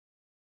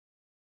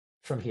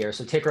from here,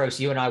 so Tikaros,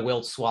 you and I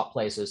will swap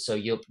places, so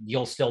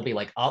you'll still be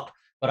like up,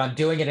 but I'm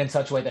doing it in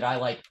such a way that I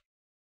like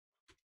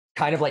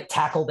kind of like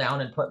tackle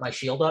down and put my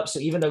shield up. So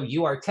even though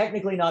you are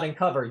technically not in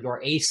cover,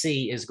 your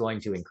AC is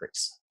going to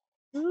increase.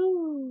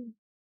 Ooh,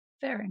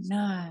 very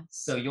nice.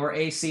 So your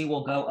AC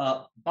will go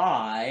up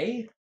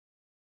by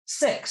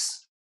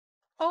 6.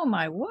 Oh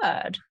my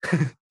word.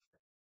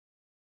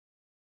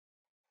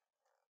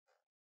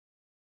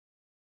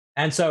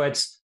 And so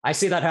I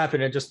see that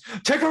happen and just,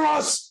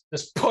 Tikaros!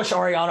 Just push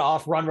Ariana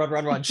off,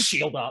 run,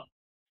 shield up,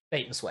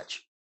 bait and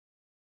switch.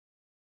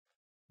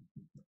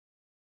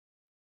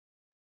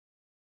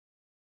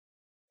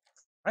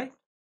 Right.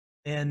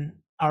 And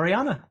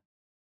Ariana.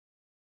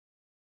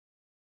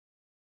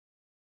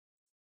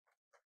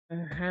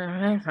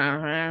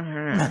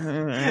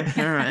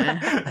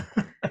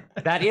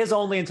 That is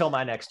only until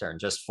my next turn,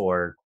 just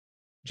for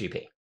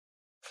GP.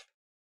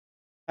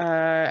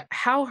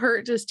 How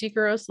hurt does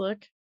Tikaros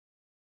look?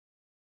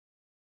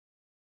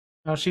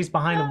 Oh, she's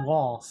behind a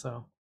wall,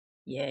 so.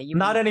 Yeah, you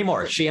Not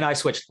anymore. She and I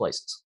switched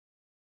places.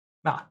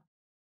 Ah.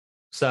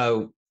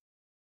 So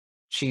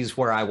she's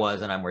where I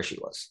was and I'm where she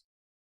was.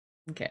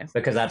 Okay.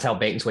 Because that's how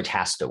bait and switch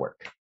has to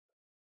work.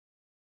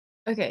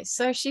 Okay,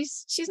 so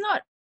she's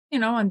not,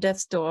 on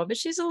death's door, but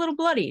she's a little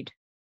bloodied.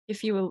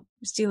 If you were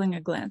stealing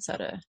a glance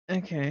at her.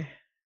 Okay.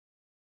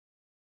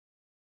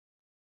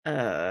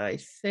 I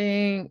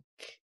think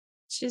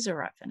she's all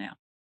right for now.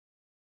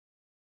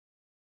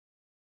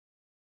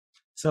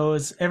 So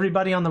is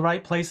everybody on the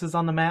right places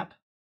on the map?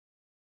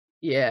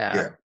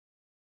 Yeah.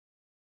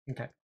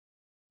 Okay.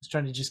 Just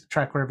trying to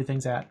track where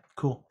everything's at.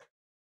 Cool.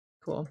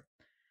 Cool.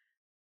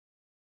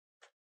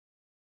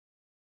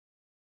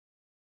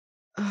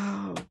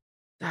 Oh,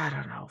 I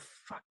don't know.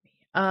 Fuck me.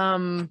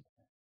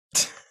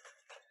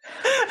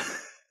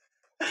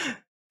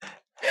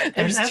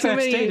 And as I've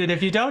stated,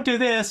 if you don't do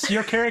this,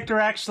 your character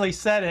actually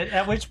said it,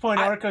 at which point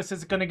Arcos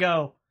is going to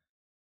go,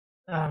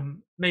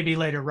 maybe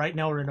later. Right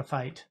now we're in a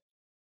fight.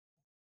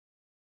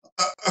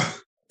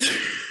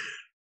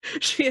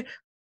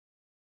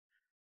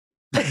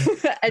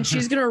 And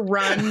she's going to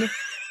run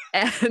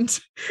and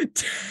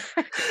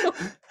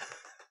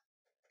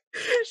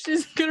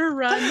she's going to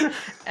run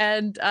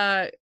and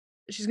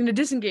she's going to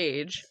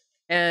disengage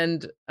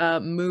and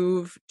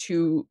move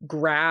to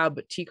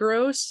grab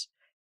Tikaros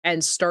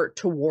and start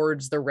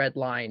towards the red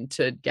line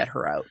to get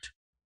her out.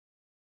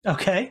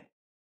 Okay.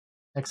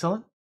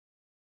 Excellent.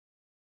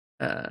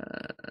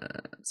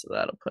 So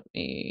that'll put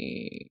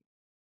me,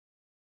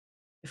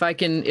 if I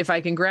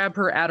can grab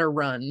her at a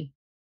run.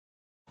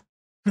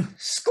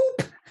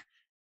 Scooped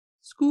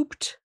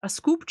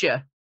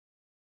ya.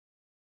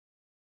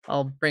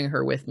 I'll bring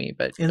her with me,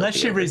 but unless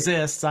she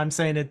resists, I'm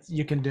saying it.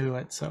 You can do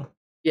it. So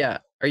yeah,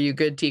 are you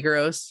good,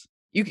 Tikaros?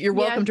 You're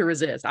welcome to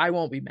resist. I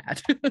won't be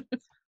mad.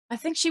 I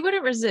think she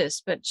wouldn't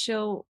resist, but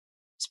she'll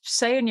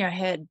say in your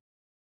head,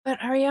 but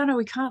Ariana,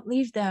 we can't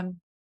leave them.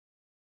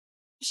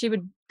 She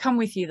would come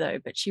with you though,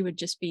 but she would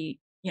just be,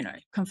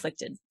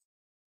 conflicted.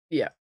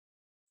 Yeah.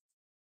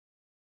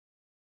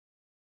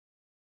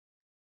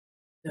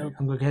 I'm going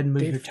to go ahead and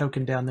move your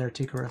token down there,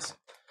 Tikaros.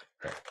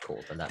 Okay,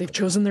 cool. Then They've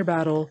chosen their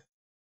battle.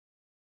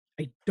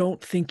 I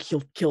don't think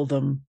he'll kill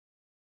them,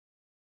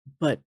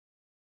 but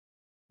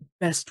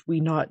best we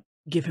not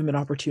give him an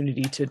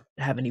opportunity to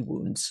have any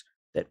wounds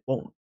that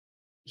won't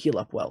heal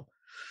up well.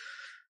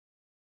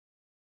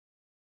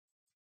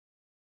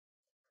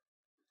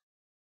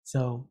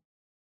 So,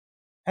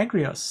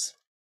 Agrios,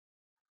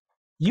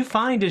 you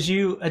find as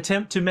you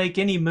attempt to make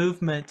any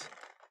movement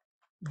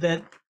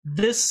that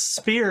this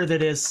spear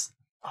that is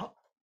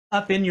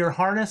up in your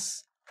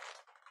harness,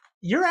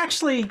 you're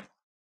actually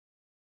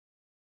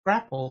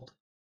grappled.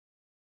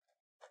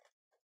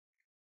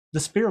 The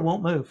spear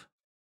won't move.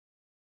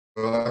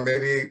 Well, I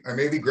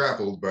may be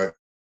grappled, but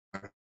I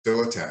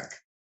still attack.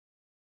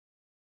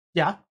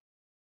 Yeah.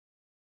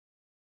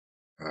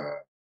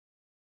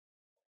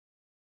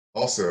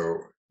 Also,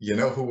 you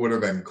know who would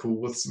have been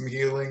cool with some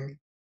healing?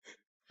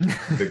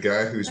 The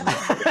guy who's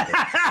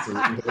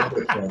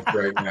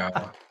right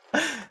now.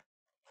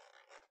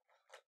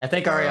 I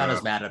think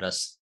Ariana's mad at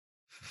us.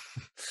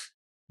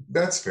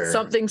 That's fair.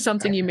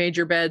 Something you made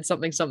your bed,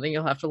 something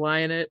you'll have to lie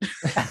in it.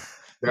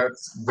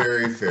 That's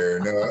very fair.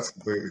 No, that's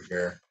completely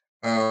fair.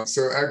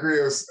 So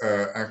Agrios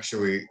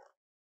actually,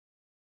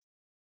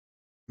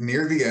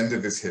 near the end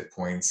of his hit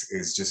points,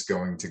 is just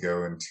going to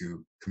go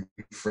into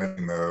complete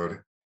friendly mode,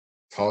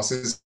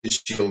 tosses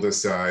his shield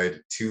aside,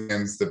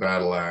 two-hands the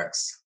battle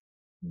axe.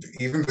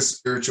 Even the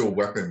spiritual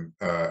weapon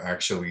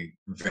actually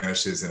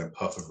vanishes in a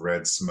puff of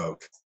red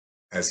smoke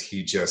as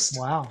he just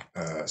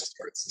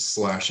starts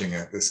slashing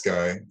at this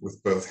guy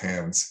with both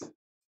hands.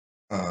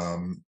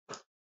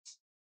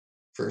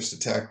 First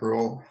attack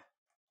roll.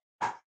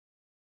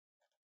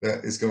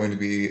 That is going to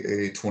be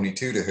a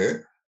 22 to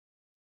hit.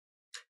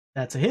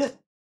 That's a hit.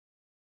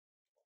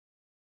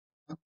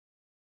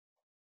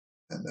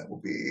 And that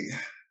will be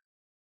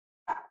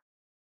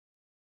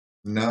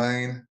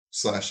 9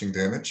 slashing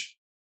damage.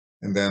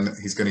 And then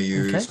he's going to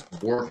use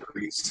War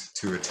Priest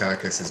to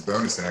attack as his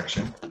bonus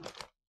action.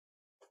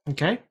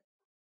 Okay.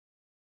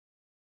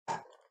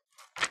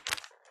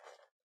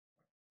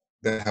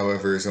 That,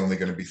 however, is only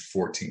going to be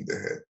 14 to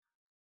hit.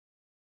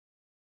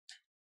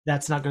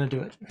 That's not going to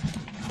do it.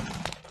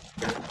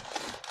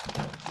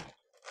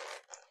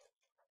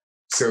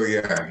 So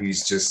yeah,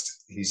 he's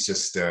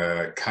just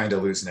kind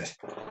of losing it.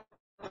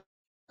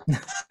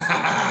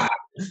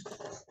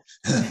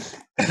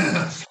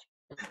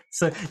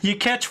 So you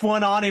catch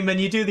one on him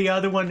and you do the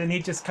other one and he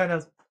just kind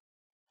of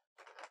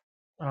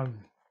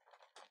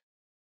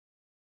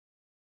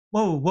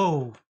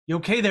whoa, you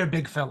okay there,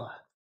 big fella?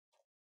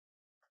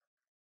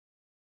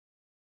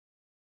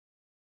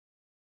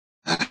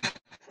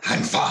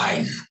 I'm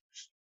fine.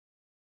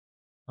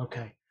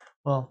 Okay.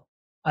 Well,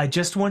 I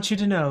just want you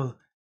to know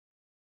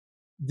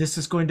this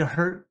is going to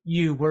hurt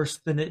you worse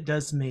than it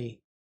does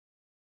me.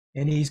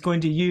 And he's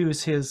going to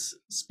use his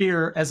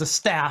spear as a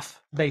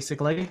staff,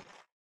 basically,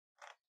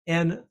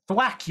 and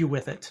thwack you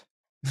with it.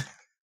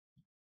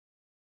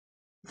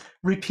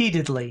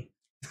 Repeatedly.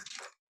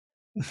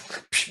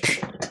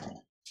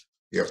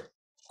 Yep.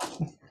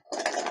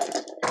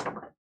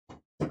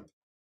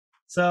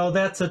 So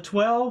that's a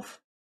 12,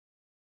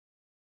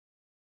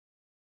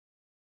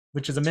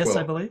 which is a miss, 12.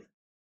 I believe.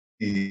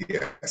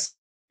 Yes.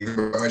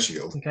 Even by my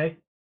shield. Okay.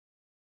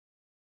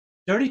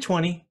 Dirty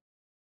 20.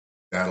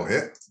 That'll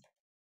hit.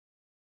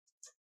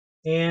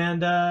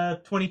 And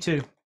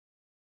 22.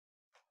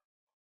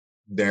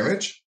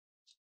 Damage?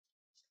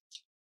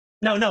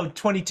 No,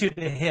 22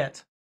 to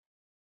hit.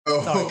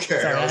 Oh, Sorry,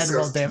 okay. Sorry,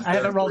 I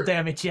haven't rolled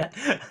damage yet.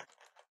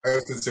 I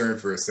was concerned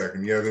for a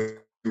second. Yeah,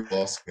 the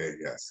loss hit,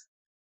 yes.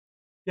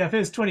 Yeah, if it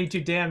was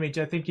 22 damage,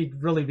 I think he'd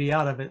really be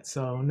out of it.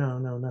 So no,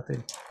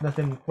 nothing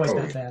quite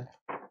that bad.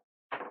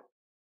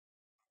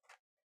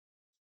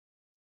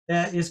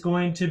 That is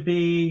going to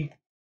be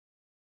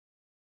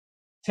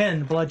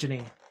 10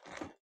 bludgeoning.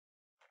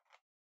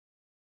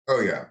 Oh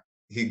yeah,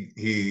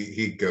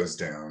 he goes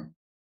down.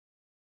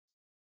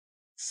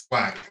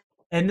 Smack.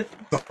 And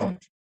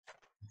Thump.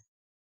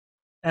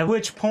 at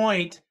which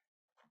point,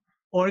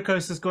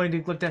 Orcos is going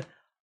to look down.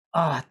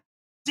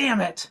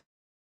 Damn it!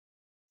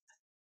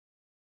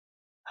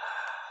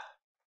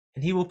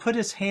 And he will put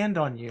his hand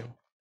on you.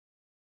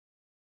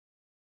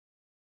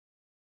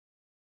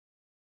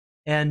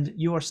 And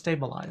you are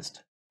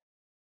stabilized.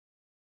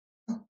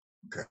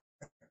 Okay.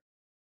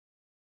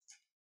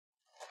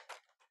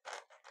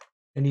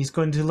 And he's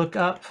going to look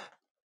up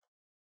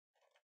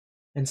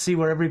and see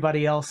where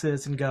everybody else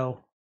is and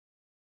go,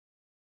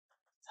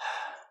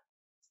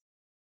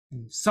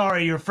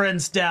 sorry, your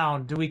friend's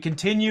down. Do we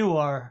continue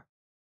or?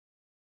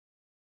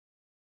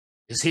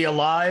 Is he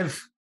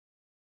alive?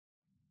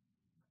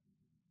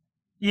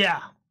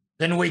 Yeah.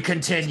 Then we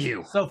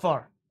continue. So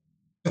far.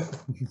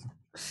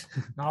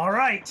 All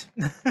right.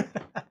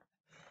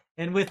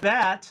 And with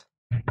that,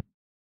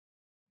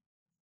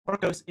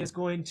 Orcos is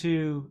going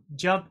to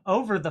jump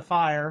over the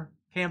fire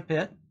camp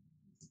pit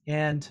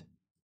and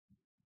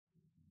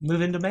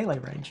move into melee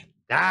range.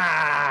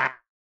 Ah!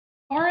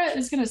 Aura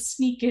is gonna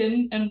sneak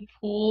in and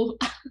pull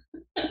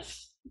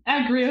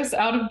Agrios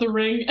out of the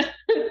ring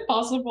if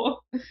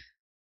possible.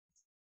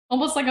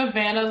 Almost like a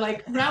Vanna,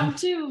 like round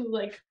 2,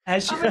 like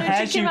As you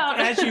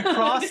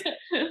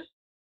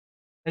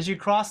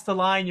cross the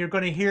line, you're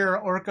going to hear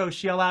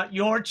Orcos yell out,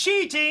 "You're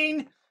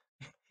cheating!"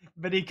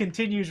 But he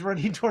continues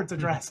running towards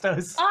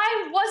Adrastos.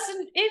 I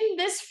wasn't in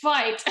this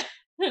fight.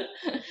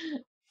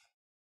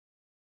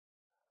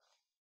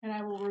 And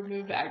I will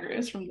remove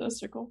Agrios from the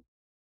circle.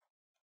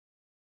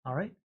 All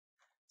right.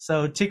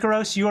 So,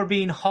 Tikaros, you are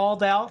being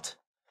hauled out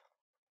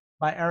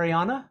by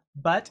Ariana,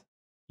 but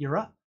you're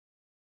up.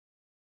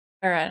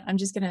 All right, I'm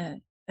just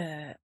going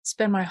to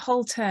spend my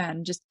whole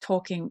turn just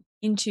talking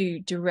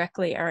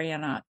directly,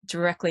 Ariana,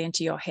 directly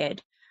into your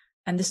head.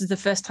 And this is the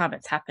first time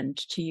it's happened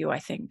to you, I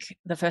think.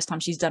 The first time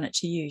she's done it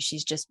to you,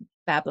 she's just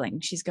babbling.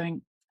 She's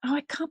going, "Oh,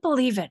 I can't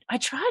believe it. I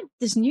tried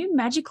this new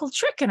magical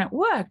trick and it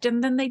worked.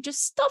 And then they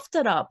just stuffed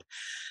it up.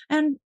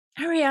 And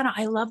Ariana,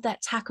 I love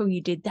that tackle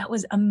you did. That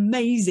was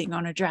amazing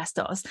on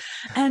Adrastos.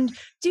 And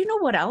do you know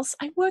what else?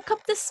 I woke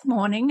up this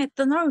morning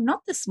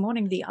not this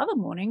morning, the other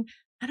morning,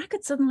 and I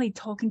could suddenly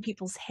talk in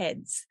people's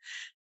heads.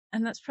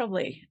 And that's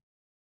probably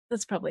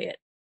it."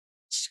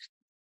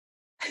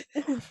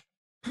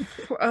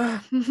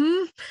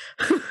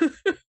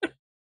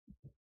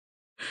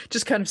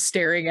 Just kind of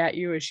staring at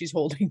you as she's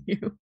holding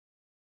you.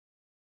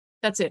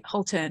 That's it.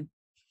 Whole turn.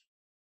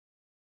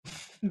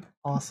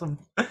 Awesome.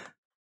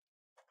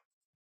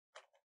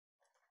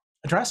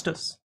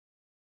 Adrastos.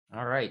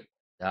 All right.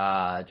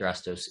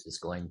 Adrastos is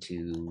going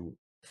to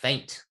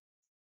feint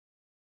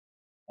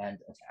and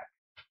attack.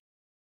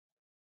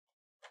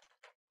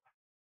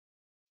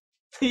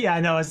 Yeah,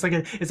 I know. It's like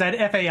is that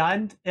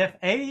F-A-I-N-T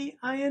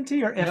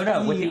or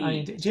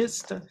F-E-I-N-T?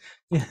 Just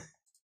yeah.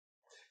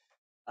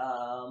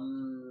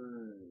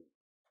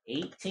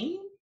 18?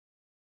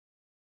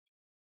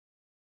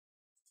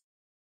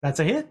 That's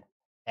a hit.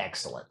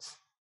 Excellent.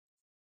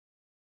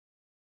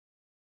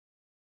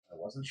 I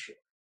wasn't sure.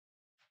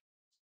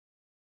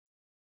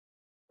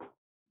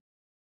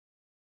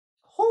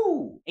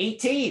 Whoo!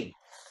 18.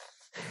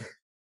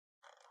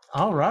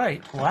 All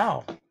right.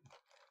 Wow.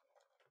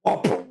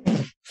 All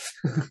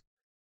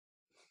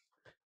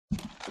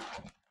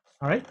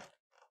right.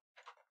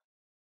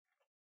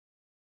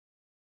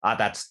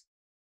 That's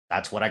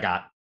what I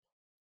got.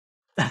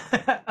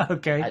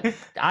 Okay.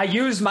 I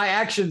used my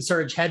action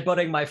surge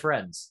headbutting my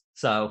friends.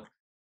 So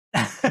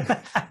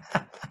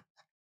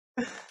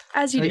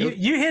As you do.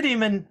 You hit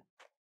him, and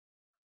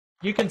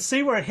you can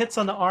see where it hits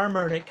on the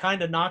armor, and it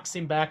kind of knocks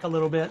him back a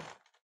little bit.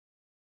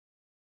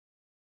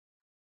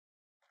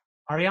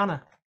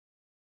 Ariana.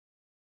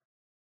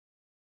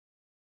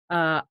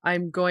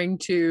 I'm going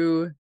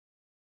to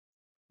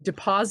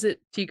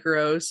deposit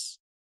Tikaros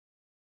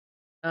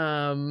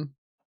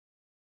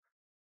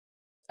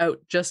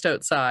just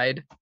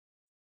outside,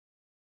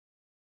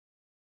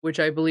 which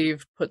I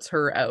believe puts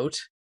her out.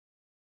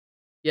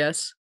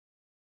 Yes.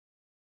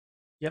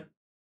 Yep.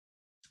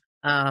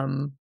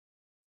 And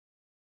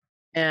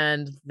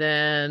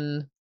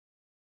then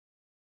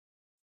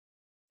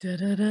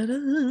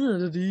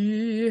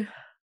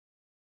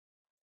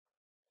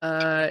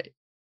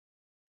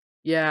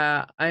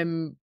yeah,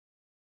 I'm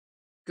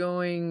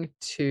going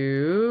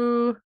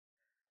to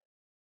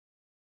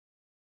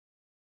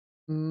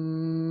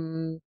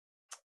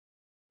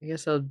I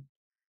guess I'll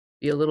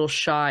be a little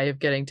shy of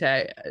getting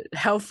to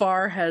how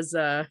far has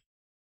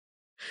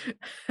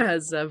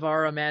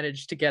Vara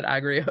managed to get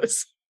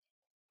Agrios?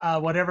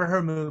 Whatever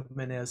her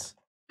movement is,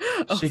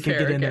 Oh, she can fair,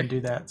 get in there okay. and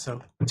do that.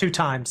 So 2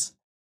 times.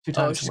 2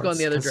 times. She's going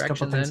the other 'cause a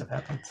couple direction things then.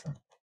 have happened, so.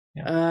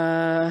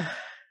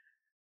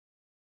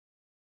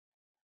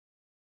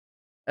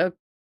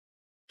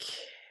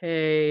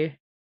 Okay.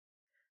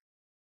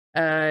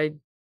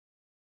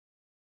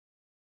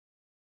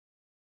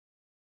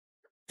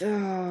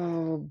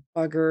 Oh,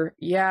 bugger.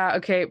 Yeah,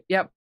 okay.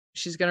 Yep.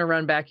 She's gonna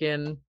run back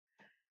in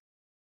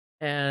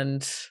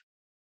and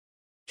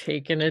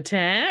take an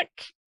attack.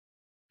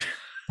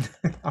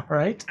 All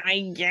right.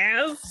 I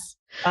guess.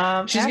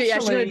 She's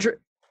gonna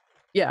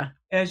yeah.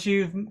 As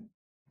you've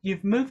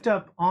moved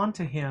up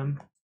onto him.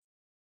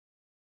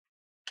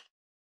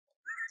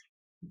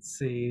 Let's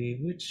see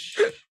which.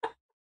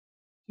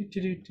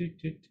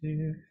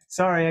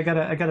 Sorry, I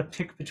gotta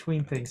pick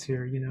between things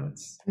here. You know,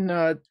 it's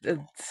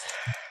it's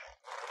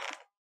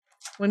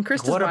when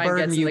Krista's What a mind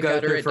burden gets in you the go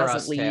gutter, through it for doesn't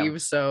us, leave. Cam.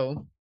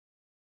 So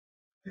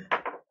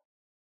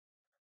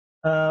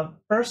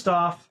first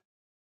off,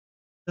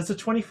 does a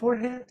 24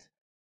 hit?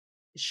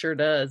 it sure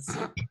does.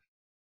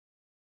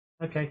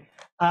 Okay.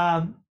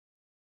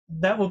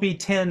 That will be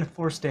 10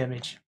 force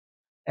damage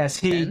as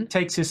he 10?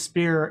 takes his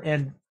spear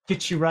and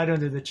gets you right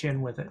under the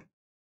chin with it.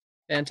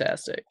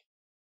 Fantastic.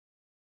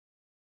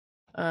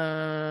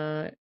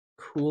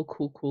 Cool.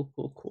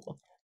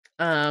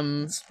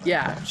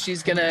 Yeah,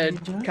 she's gonna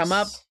come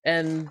up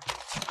and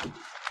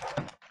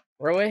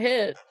throw a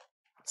hit.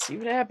 See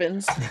what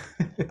happens.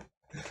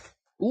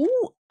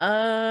 Ooh,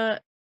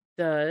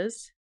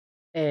 does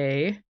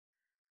a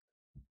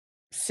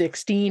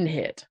 16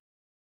 hit?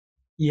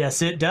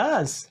 Yes, it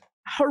does.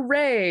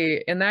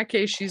 Hooray! In that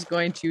case, she's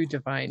going to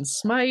Divine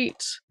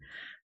Smite.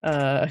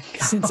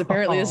 Since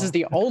apparently this is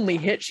the only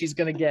hit she's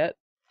gonna get.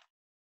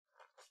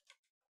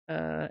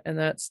 And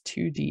that's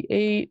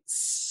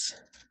 2d8s.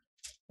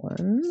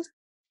 1,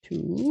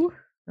 2.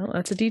 Oh,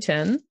 that's a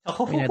d10.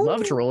 I mean, I'd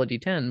love to roll a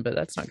d10, but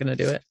that's not gonna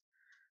do it.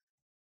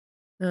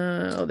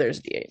 Oh, there's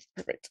a d8.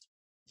 Perfect.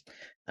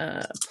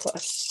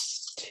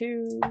 Plus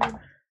 2.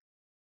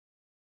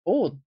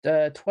 Oh,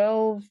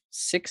 12,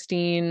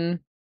 16.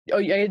 Oh,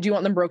 yeah. Do you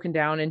want them broken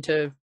down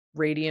into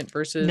radiant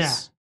versus? Nah.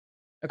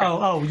 Okay.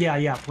 Oh,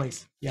 yeah,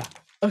 please. Yeah.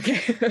 Okay.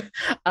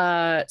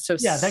 So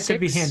yeah, that 6, could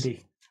be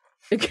handy.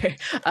 Okay.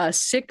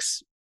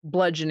 6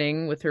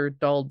 bludgeoning with her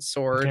dulled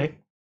sword. Okay.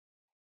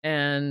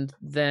 And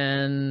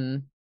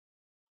then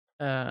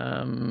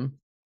I've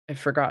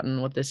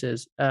forgotten what this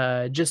is.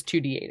 Just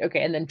 2d8.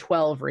 Okay, and then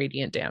 12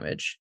 radiant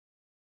damage.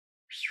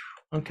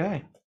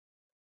 Okay.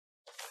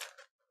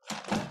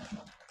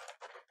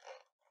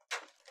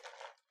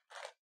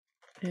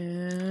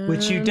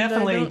 Which you And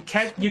definitely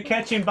you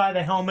catch him by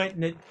the helmet,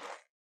 and it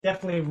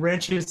definitely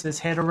wrenches his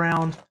head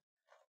around.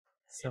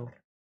 So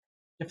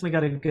definitely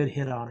got a good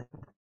hit on it.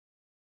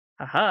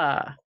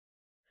 Haha.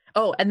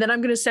 Oh, and then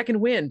I'm gonna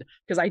second wind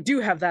because I do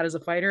have that as a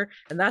fighter,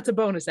 and that's a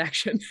bonus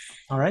action.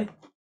 All right.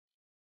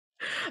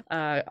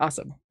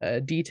 Awesome.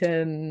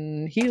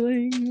 D10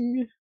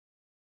 healing.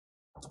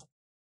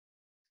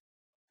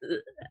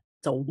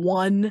 It's a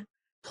 1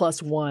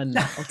 + 1.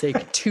 I'll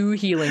take 2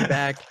 healing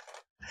back.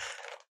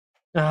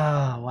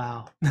 Oh,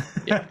 wow.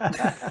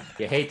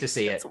 You hate to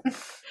see it.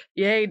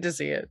 You hate to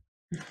see it.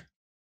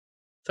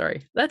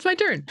 Sorry, that's my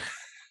turn.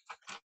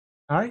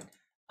 All right.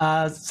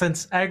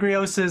 Since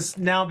Agrios has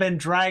now been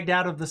dragged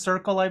out of the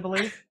circle, I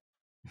believe.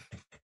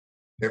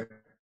 Yep.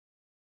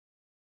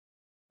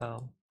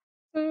 So.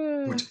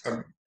 Which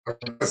I'm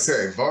gonna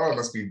say, Vara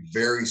must be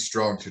very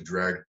strong to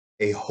drag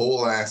a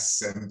whole ass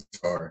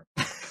centaur.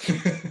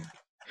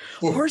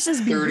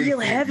 Horses be real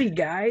heavy,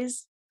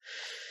 guys.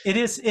 It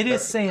is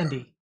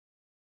sandy.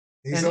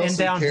 He's and also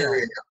downhill.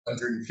 carrying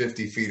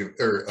 150 feet of,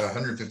 or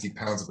 150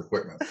 pounds of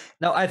equipment.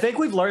 No, I think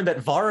we've learned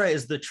that Vara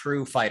is the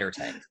true fighter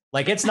tank.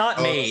 Like, it's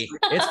not me,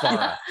 it's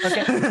Vara.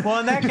 Okay. Well,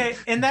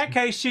 in that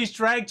case, she's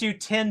dragged you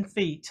 10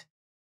 feet.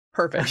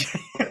 Perfect.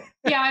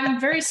 Yeah, I'm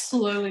very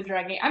slowly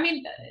dragging. I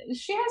mean,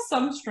 she has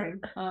some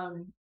strength.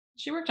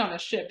 She worked on a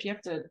ship. You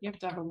have to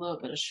have a little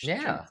bit of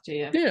strength to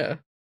you. Yeah.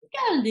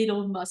 Got a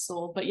little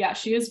muscle, but yeah,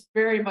 she is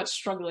very much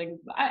struggling.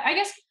 I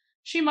guess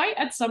she might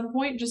at some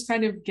point just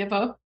kind of give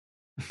up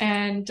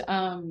and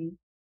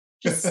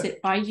just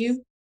sit by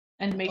you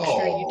and make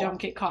sure you don't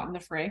get caught in the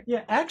fray.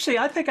 Yeah, actually,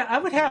 I think I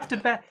would have to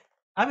back.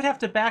 I would have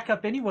to back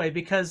up anyway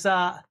because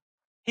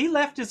he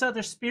left his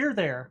other spear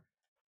there,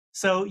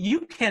 so you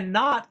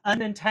cannot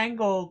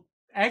unentangle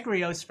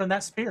Agrios from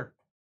that spear.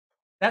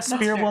 That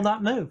spear will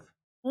not move.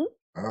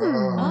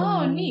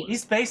 Oh, neat.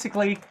 He's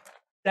basically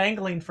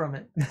dangling from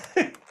it.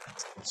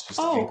 It's just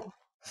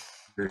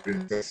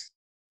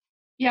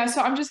Yeah,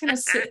 so I'm just gonna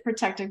sit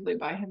protectively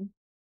by him.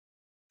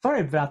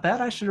 Sorry about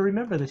that. I should have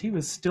remembered that he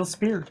was still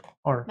speared,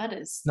 or That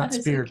is not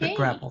speared, okay. but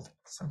grappled.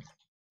 So.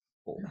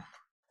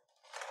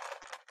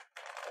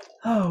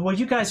 Oh well,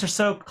 you guys are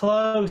so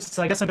close.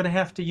 I guess I'm going to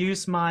have to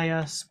use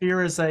my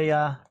spear as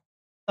a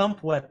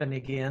thump weapon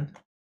again.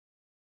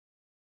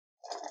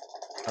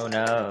 Oh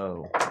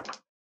no.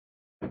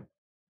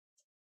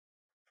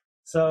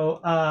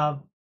 So,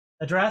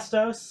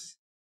 Adrastos,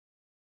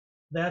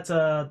 that's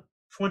a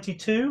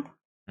 22.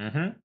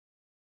 Mm-hmm.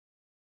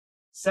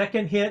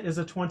 Second hit is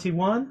a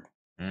 21.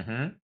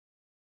 Mm-hmm.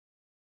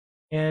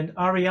 And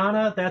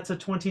Ariana, that's a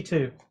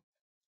 22.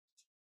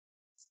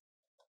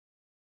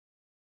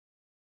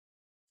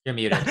 You're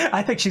muted.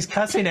 I think she's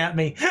cussing at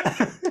me.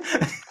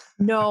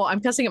 No,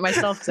 I'm cussing at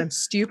myself because I'm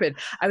stupid.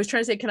 I was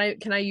trying to say,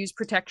 can I use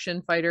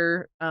protection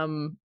fighter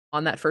on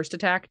that first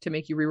attack to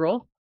make you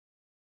reroll?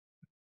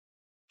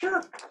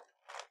 Sure.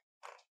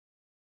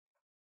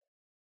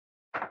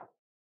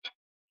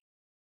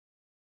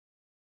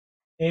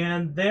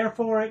 And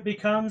therefore it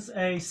becomes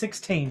a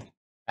 16.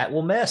 That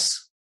will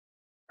miss.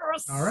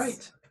 All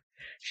right.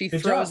 She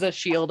Good throws job. the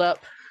shield up.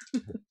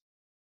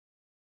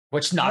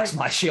 Which knocks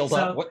Right, my shield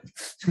up. What?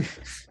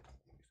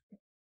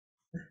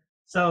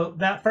 So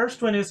that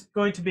first one is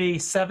going to be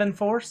 7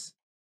 force.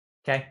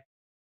 Okay.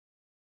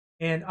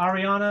 And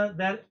Ariana,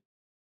 that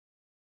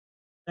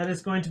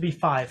is going to be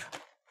 5.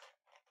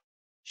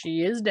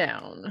 She is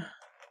down.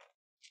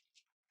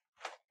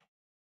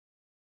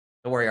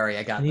 Don't worry, Ari,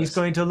 I got And he's this.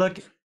 going to look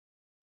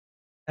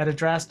at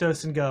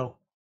Adrastos and go,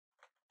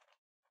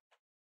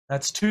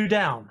 that's 2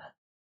 down.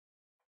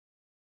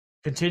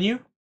 Continue.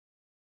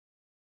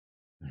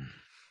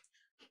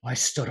 I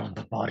stood on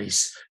the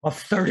bodies of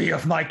 30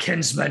 of my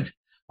kinsmen.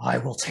 I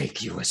will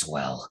take you as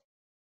well.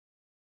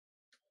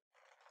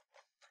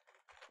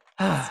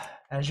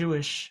 As you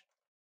wish.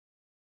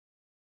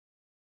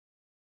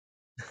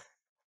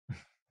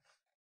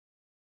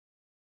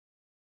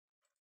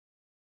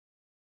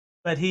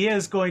 but he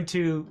is going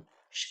to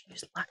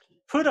She's lucky.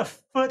 put a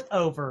foot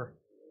over,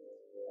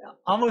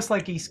 almost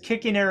like he's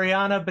kicking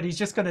Ariana, but he's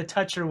just going to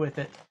touch her with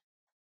it.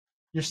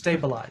 You're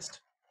stabilized.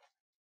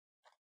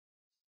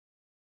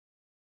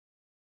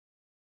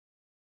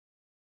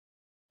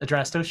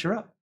 Adrastos, you're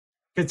up.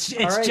 It's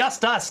right.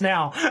 just us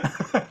now.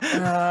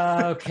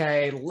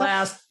 Okay,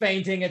 last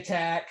fainting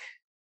attack.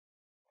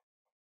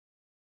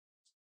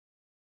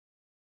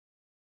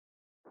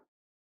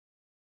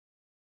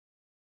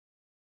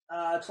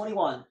 Uh,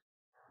 21.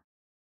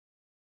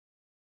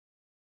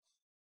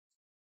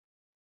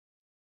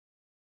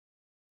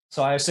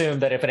 So I assume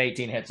that if an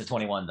 18 hits, a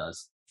 21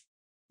 does.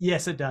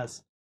 Yes, it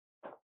does.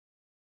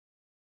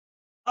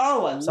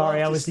 Oh,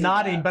 Sorry, I was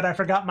nodding, but I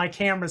forgot my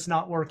camera's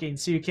not working,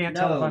 so you can't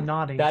tell if I'm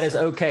nodding. That is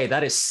okay.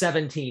 That is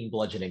 17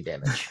 bludgeoning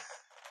damage.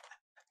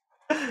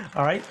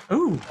 All right.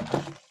 Ooh.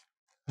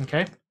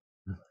 Okay.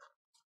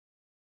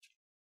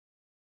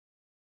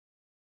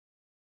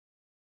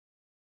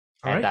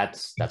 All And right.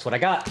 that's what I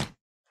got.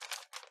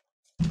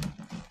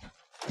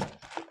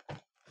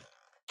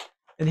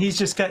 And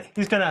he's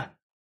gonna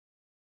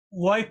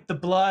wipe the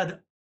blood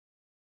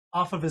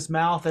off of his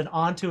mouth and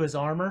onto his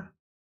armor.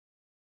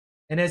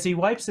 And as he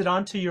wipes it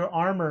onto your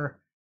armor,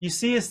 you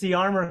see as the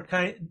armor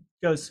kind of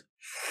goes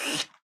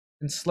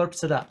and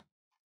slurps it up.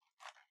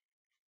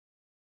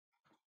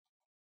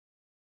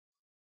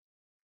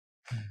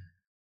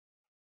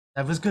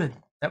 That was good.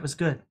 That was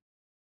good.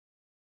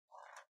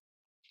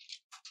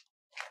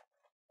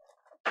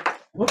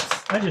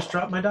 Whoops, I just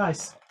dropped my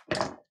dice.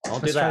 Don't Let's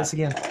do try that. this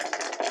again.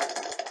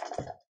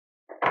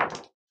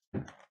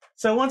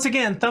 So once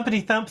again,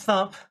 thumpity thump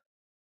thump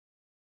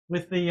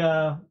with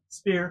the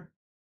spear.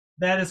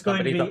 That is going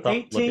to be Somebody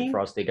thump, thump. Look 18, at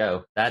Frosty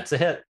go. That's a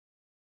hit.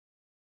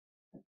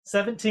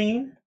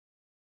 17.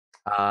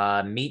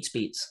 Meets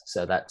beats,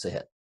 so that's a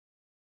hit.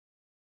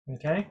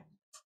 Okay.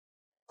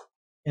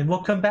 And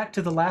we'll come back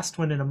to the last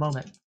one in a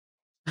moment.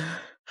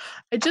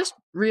 I just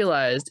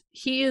realized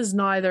he is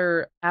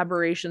neither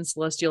aberration,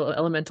 celestial,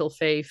 elemental,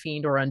 fey,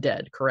 fiend, or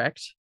undead,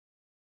 correct?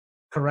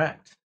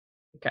 Correct.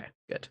 Okay,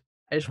 good.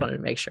 I just wanted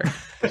to make sure. He's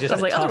I just was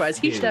a like, tough otherwise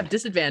he should dude. have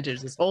disadvantage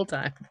this whole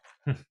time.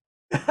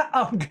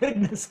 Oh,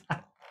 goodness.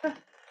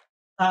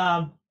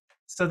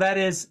 So that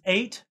is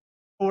 8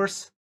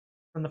 force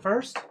from the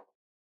first.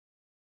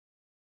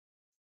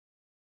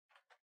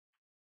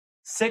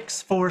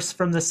 6 force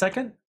from the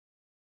second.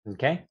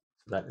 Okay,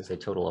 so that is a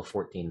total of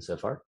 14 so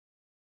far.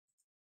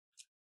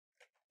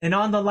 And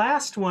on the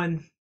last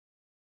one,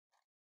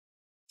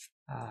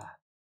 I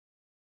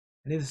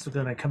knew this was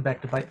going to come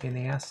back to bite me in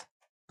the ass.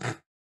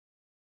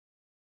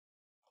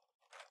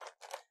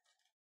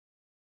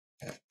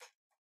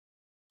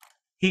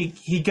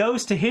 He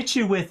goes to hit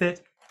you with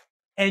it,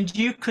 and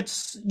you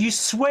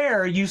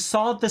swear you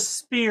saw the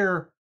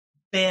spear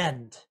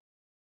bend,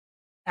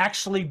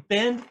 actually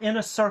bend in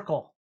a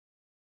circle.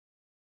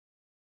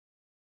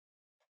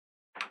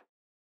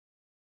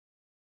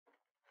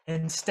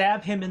 And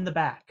stab him in the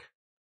back.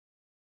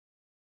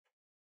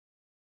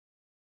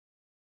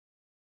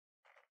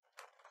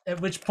 At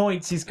which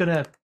point he's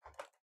gonna,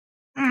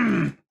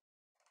 and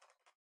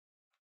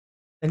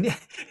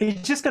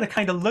he's just gonna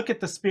kind of look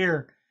at the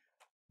spear.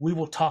 We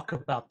will talk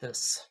about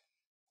this.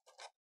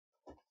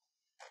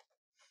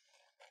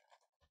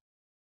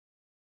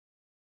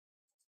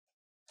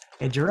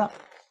 And you're up.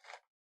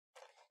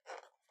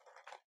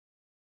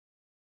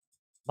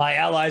 My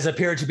allies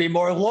appear to be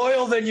more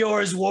loyal than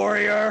yours,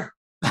 warrior.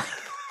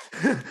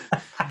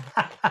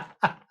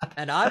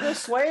 And I will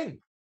swing.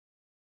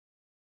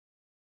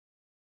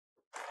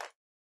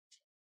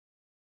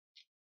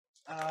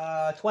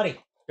 Uh, 20,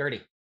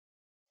 30.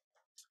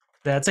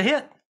 That's a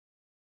hit.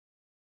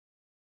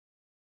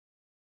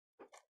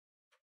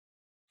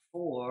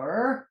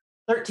 For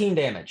 13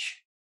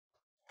 damage.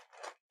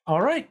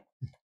 All right.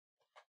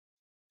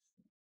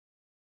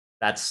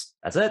 That's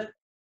it.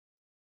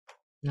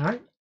 All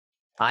right.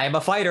 I am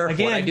a fighter. What I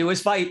Again- do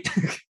is fight.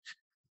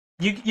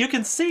 You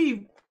can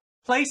see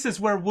places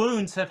where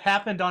wounds have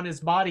happened on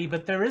his body,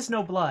 but there is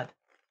no blood.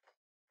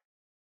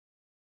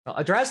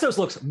 Adrastos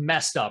looks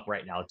messed up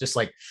right now. Just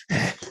like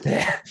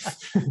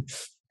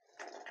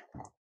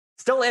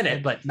still in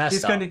it, but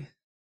messed up.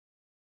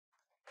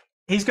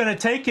 He's gonna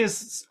take his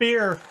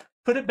spear,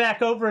 put it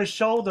back over his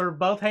shoulder,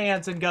 both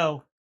hands, and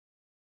go.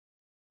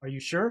 Are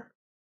you sure?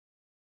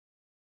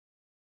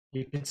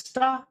 You can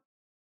stop.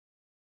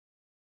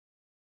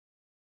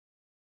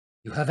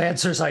 You have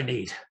answers I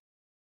need.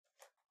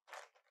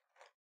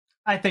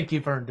 I think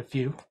you've earned a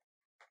few.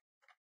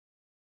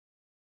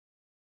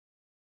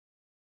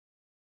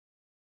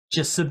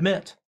 Just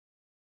submit.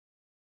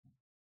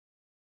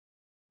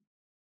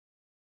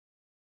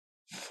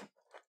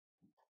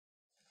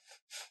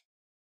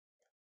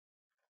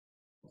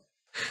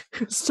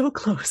 So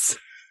close.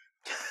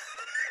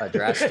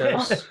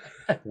 Adrastos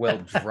will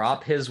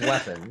drop his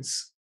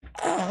weapons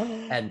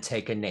and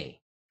take a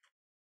knee.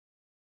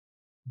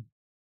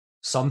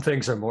 Some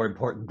things are more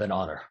important than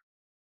honor.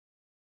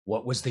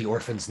 What was the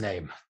orphan's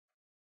name?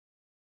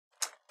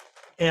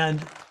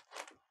 And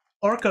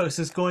Orcos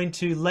is going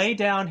to lay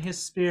down his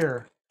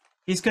spear.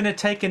 He's going to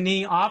take a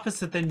knee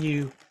opposite than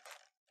you,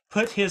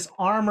 put his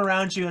arm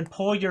around you, and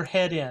pull your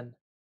head in.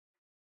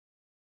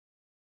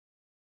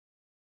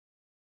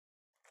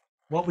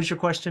 What was your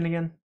question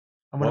again?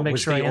 I want to make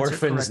sure I answer it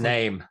correctly. What was the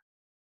orphan's name?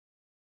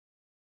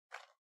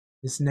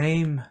 His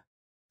name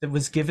that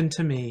was given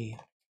to me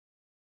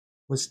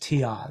was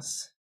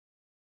Tiaz.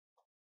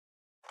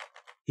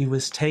 He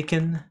was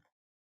taken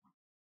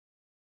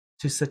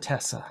to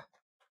Satessa,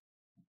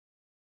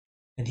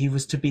 and he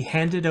was to be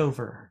handed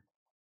over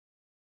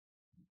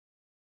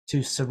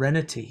to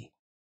Serenity,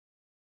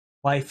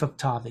 wife of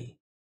Tavi.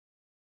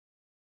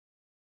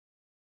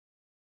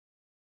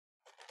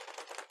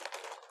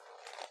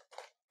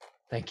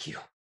 Thank you.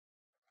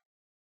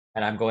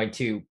 And I'm going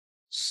to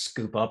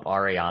scoop up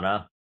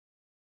Ariana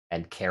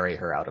and carry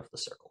her out of the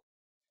circle.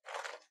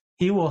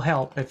 He will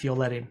help if you'll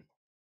let him.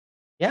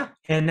 Yeah.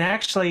 And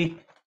actually,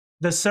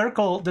 the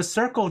circle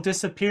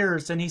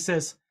disappears, and he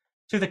says,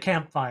 "To the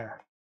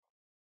campfire."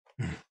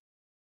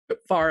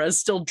 Farah's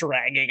still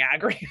dragging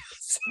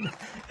Agrios.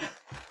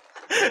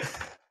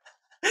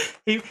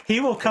 he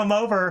will come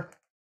over,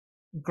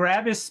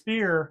 grab his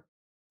spear,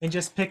 and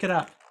just pick it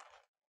up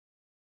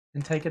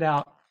and take it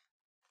out.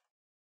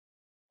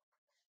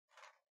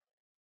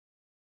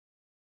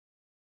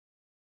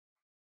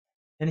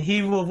 And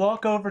he will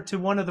walk over to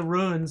one of the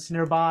ruins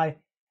nearby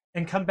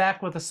and come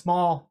back with a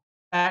small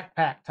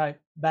backpack type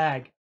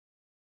bag.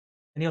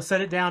 And he'll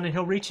set it down, and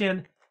he'll reach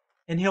in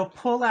and he'll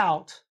pull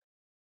out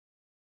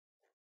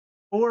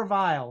 4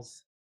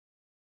 vials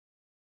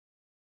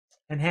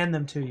and hand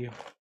them to you.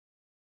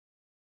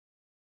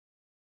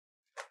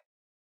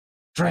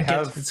 Drink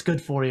it. It's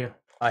good for you.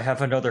 I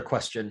have another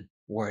question,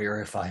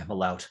 warrior, if I am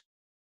allowed.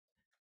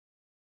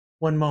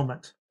 One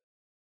moment.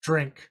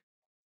 Drink.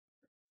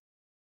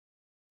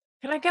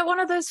 Can I get one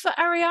of those for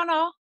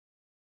Ariana?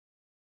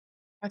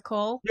 I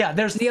call. Yeah,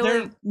 there's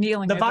kneeling. The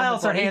over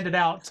vials her are body. handed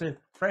out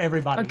for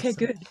everybody. Okay, so,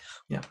 good.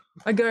 Yeah.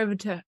 I go over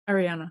to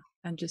Ariana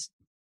and just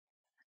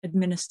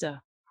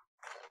administer.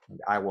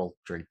 I will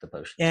drink the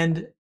potion.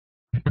 And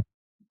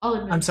I'll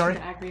admit I'm sorry? to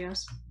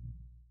Agrios.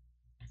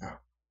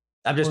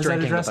 I'm just What was that drinking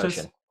the addressed as?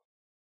 potion.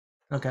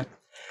 Okay.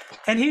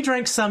 And he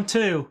drinks some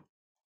too.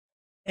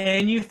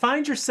 And you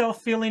find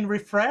yourself feeling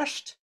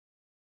refreshed.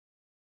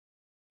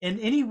 And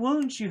any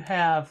wounds you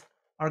have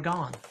are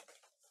gone.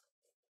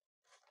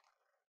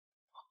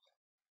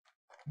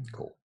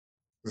 Cool.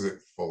 Is it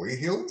fully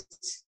healed?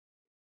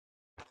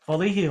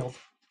 Fully healed.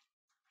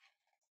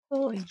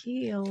 Fully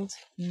healed.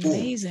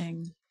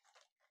 Amazing.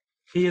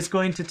 He is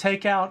going to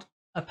take out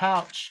a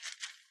pouch.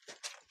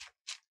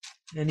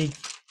 And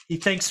he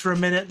thinks for a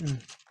minute, and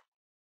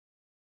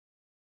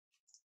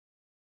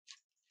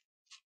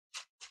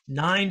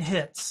 9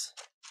 hits.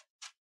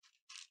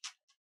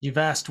 You've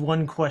asked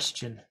 1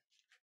 question.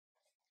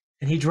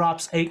 And he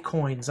drops 8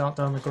 coins out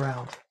on the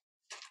ground.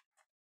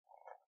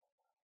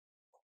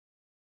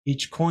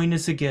 Each coin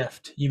is a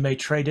gift. You may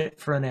trade it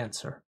for an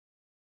answer.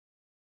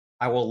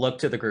 I will look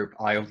to the group.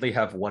 I only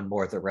have 1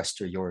 more. The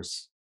rest are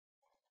yours.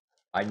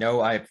 I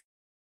know I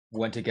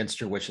went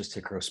against your wishes,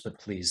 Tikros, but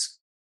please.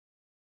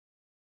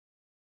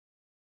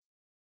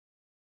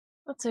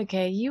 That's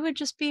okay. You were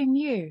just being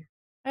you.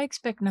 I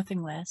expect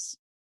nothing less.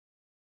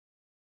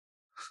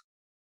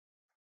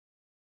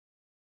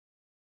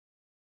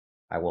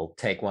 I will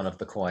take 1 of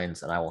the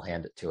coins and I will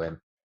hand it to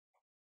him.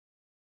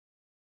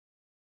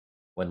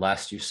 When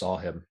last you saw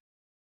him,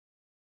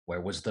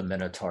 where was the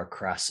Minotaur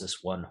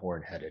Crassus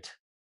one-horn-headed?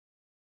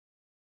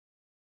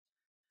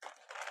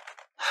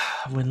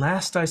 When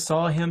last I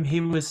saw him,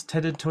 he was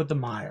headed toward the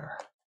mire.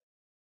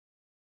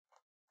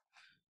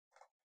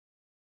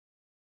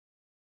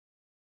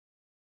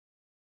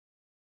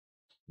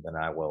 Then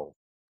I will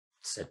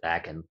sit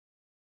back and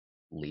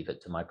leave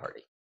it to my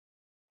party.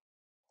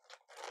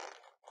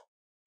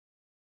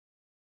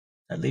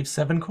 That leaves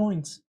 7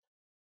 coins.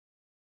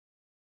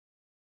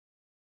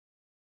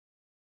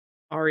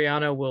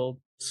 Ariana will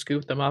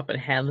scoop them up and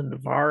hand them to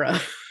Vara.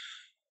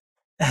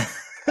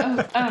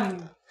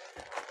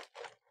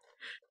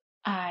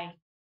 I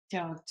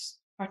don't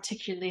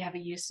particularly have a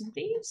use of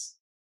these.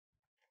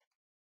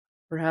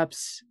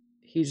 Perhaps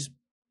he's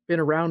been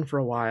around for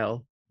a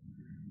while.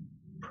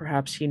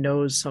 Perhaps he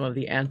knows some of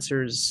the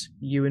answers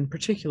you in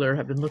particular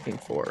have been looking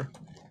for.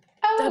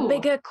 Oh, The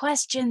bigger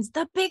questions.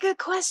 The bigger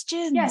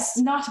questions. yes,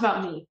 not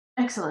about me.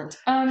 Excellent.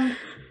 I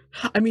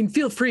mean,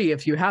 feel free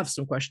if you have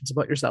some questions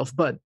about yourself,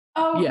 but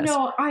Oh yes.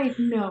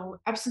 no,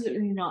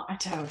 absolutely not. I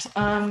doubt.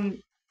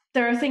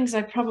 There are things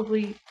I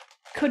probably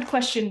could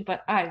question,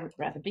 but I would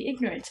rather be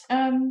ignorant.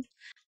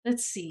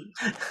 Let's see.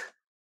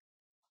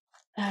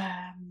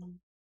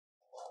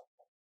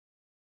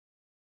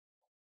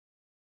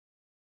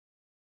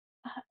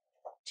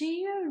 Do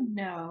you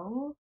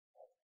know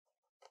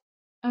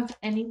of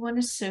anyone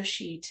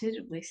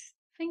associated with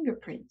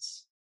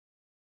fingerprints?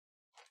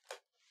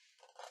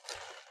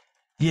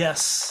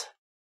 Yes.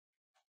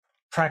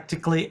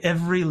 Practically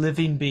every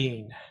living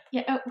being.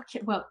 Yeah,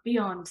 okay, well,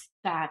 beyond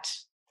that.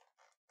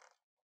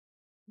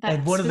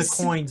 And one of the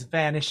specific- coins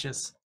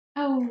vanishes.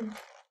 Oh,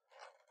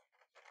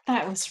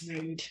 that was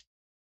rude.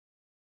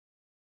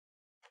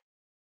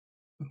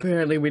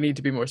 Apparently, we need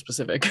to be more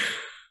specific.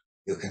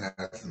 You can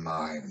have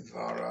mine,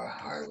 Vara.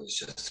 I was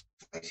just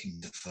fighting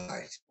to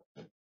fight.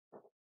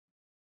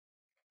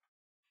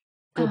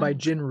 Go by Um,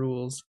 Jin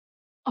rules.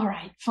 All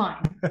right,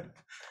 fine.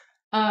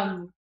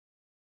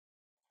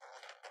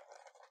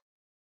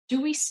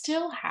 Do we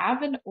still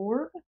have an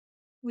orb?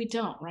 We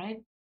don't,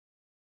 right?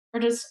 Or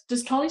does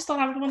Tolly still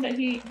have the one that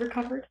he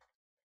recovered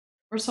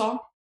or saw?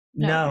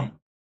 No. Right?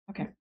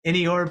 Okay.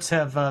 Any orbs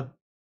have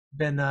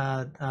been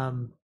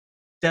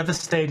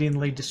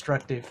devastatingly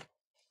destructive.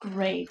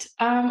 Great.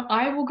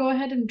 I will go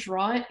ahead and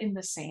draw it in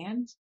the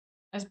sand,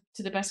 as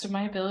to the best of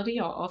my ability.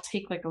 I'll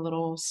take like a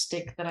little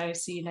stick that I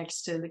see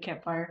next to the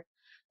campfire,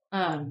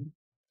 and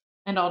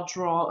I'll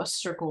draw a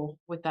circle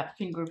with that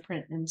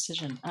fingerprint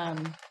incision,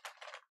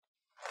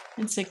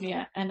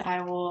 insignia, and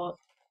I will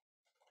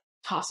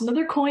toss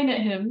another coin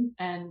at him.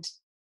 And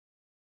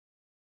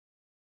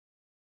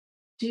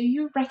do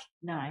you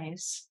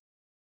recognize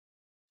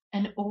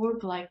an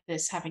orb like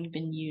this having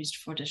been used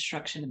for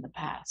destruction in the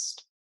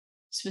past?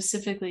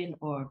 Specifically an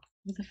orb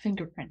with a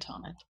fingerprint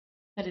on it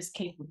that is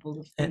capable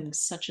of things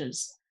such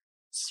as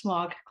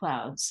smog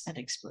clouds and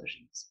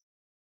explosions.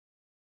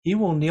 He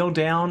will kneel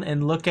down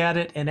and look at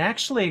it and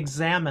actually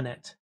examine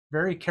it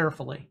very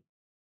carefully.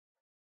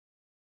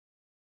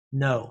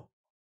 No.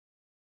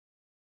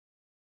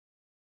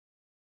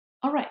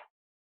 All right.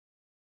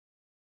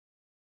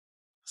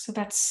 So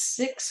that's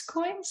 6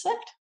 coins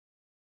left?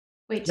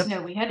 Wait, Yep.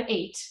 no, we had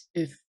 8.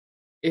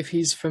 If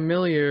he's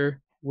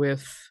familiar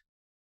with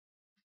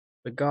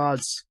the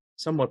gods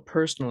somewhat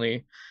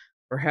personally,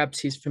 perhaps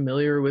he's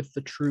familiar with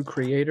the true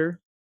creator.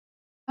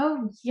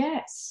 Oh,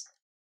 yes.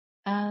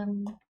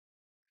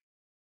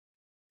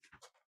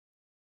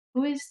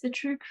 Who is the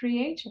true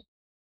creator?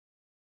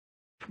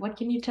 What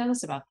can you tell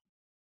us about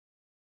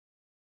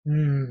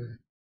Well,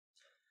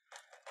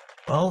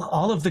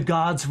 all of the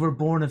gods were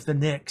born of the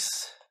Nyx.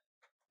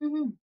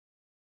 them?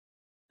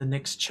 The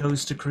Nyx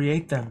chose to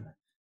create them.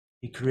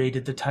 He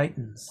created the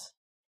Titans.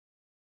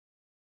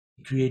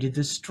 He created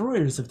the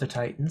destroyers of the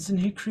Titans, and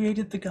he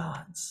created the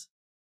gods.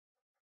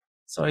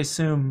 So I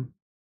assume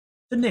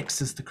the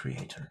Nyx is the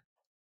creator.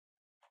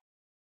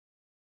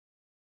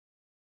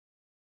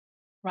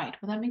 Right,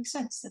 well, that makes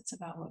sense. That's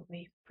about what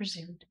we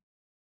presumed.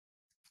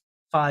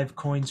 5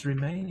 coins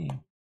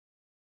remaining.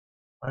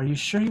 Are you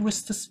sure you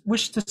wish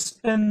to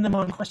spend them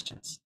on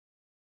questions?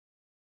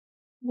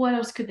 What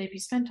else could they be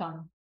spent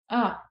on?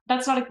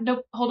 That's not a...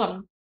 Nope, hold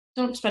on.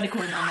 Don't spend a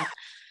coin on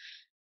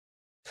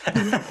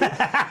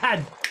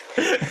that.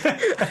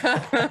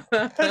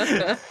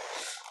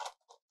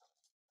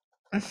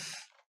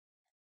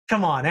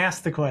 Come on,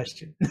 ask the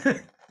question. I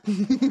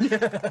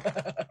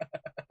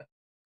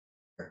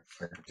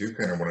do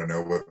kind of want to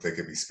know what they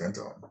could be spent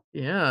on.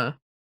 Yeah.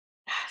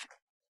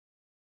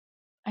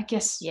 I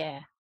guess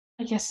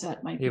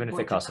that might be Even if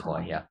worth it costs a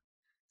coin, yeah.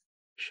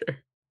 Sure.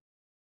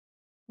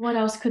 What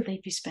else could they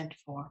be spent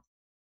for?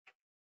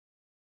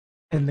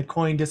 And the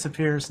coin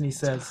disappears and he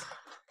says,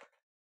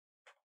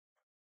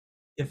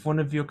 if one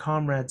of your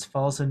comrades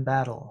falls in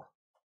battle,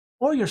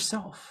 or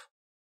yourself,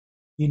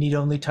 you need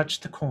only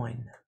touch the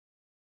coin.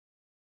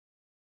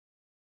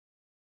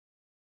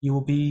 You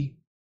will be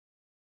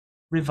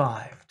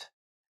revived.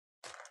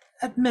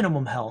 At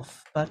minimum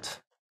health, but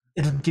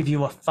it'll give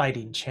you a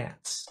fighting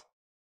chance.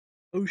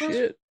 Oh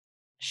shit.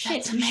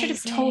 Shit, That's you should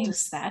have told amazing.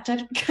 us that.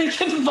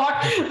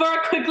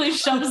 Var quickly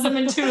shoves them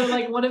into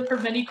like one of her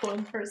many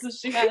coin purses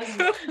she has.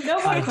 No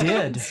more I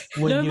did questions.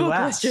 when No you more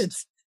asked.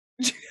 questions.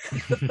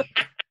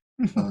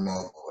 No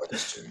more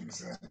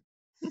questions.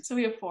 So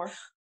we have 4.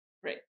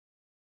 Great.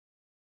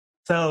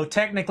 So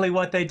technically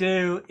what they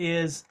do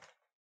is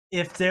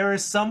if there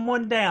is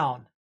someone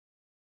down,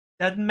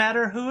 doesn't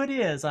matter who it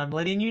is, I'm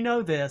letting you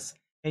know this,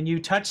 and you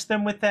touch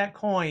them with that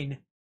coin,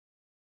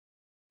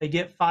 they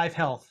get 5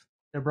 health.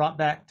 They're brought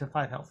back to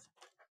 5 health.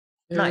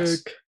 Nice.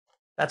 Sick.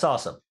 That's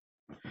awesome.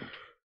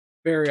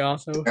 Very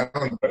awesome.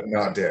 Down but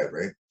not dead,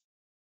 right?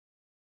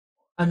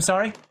 I'm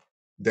sorry?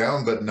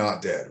 Down but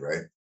not dead,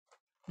 right?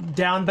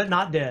 Down but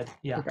not dead.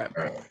 Yeah. Okay.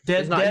 All right.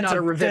 Dead, It's not dead's a dead's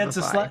a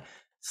revivify.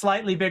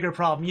 slightly bigger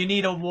problem. You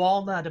need a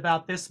walnut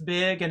about this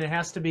big and it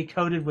has to be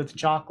coated with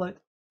chocolate.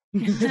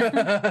 But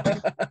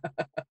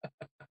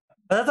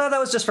I thought that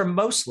was just for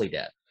mostly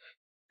dead.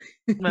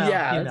 Well,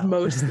 yeah, you it's know.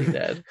 mostly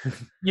dead.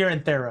 You're in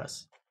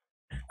Theros.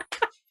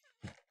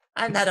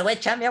 I'm not a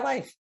witch, I'm your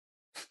wife.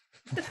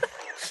 To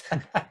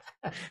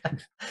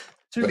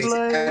But he's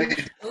blame.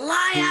 added-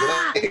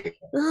 Liar!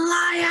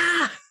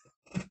 Liar!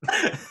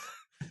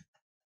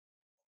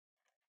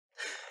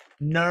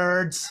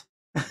 Nerds.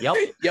 Yep.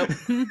 Yep.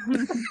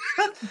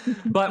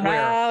 But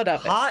Proud we're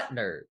of it. hot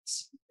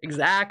nerds.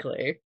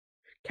 Exactly.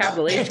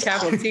 Capital H,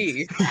 capital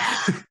T.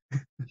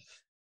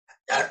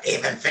 Don't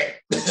even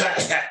think.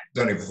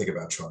 Don't even think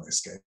about trying to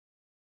escape.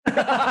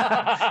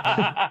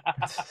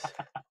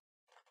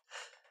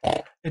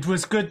 It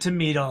was good to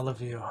meet all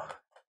of you.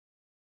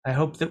 I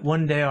hope that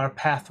one day our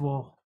path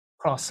will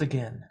cross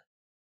again.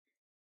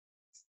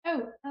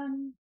 Oh,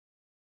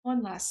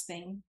 one last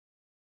thing.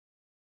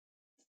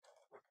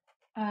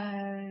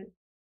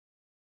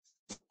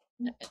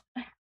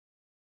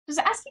 Does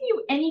asking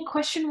you any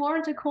question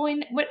warrant a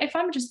coin? What if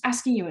I'm just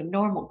asking you a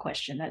normal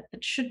question that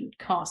shouldn't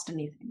cost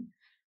anything?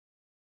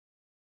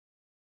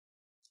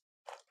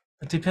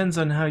 It depends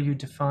on how you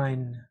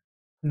define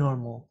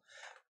normal.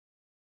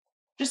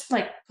 Just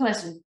like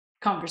pleasant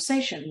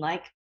conversation,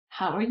 like,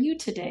 how are you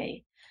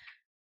today?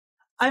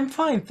 I'm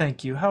fine,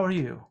 thank you. How are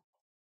you?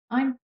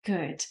 I'm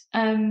good.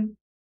 Do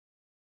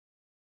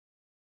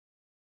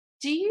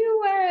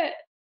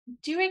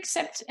you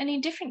accept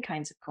any different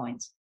kinds of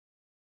coins?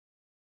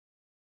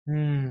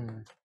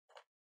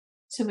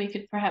 So we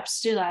could perhaps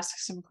still ask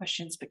some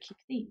questions, but keep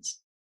these.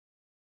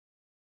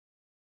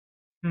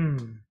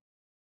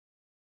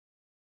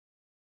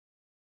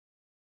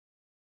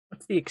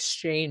 What's the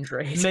exchange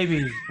rate?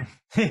 Maybe.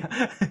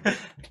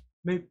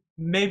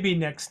 Maybe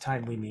next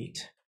time we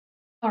meet.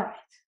 All right.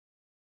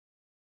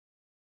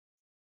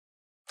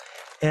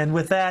 And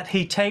with that,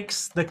 he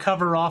takes the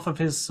cover off of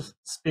his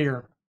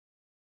spear.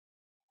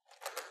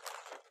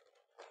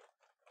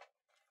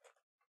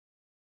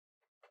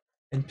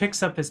 And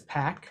picks up his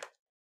pack.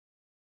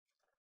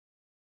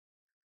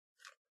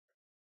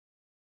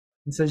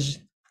 And says,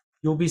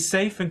 "You'll be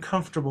safe and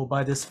comfortable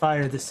by this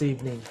fire this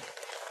evening.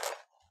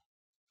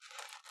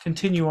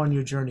 Continue on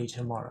your journey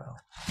tomorrow."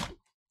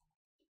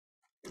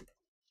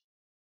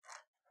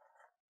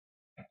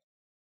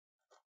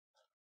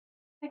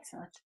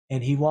 Excellent.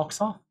 And he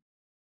walks off.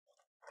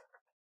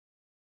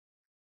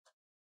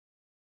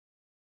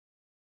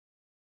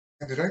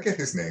 Did I get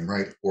his name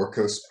right?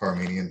 Orcos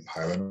Parmenian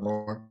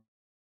Pylanor?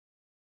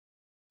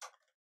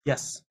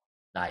 Yes.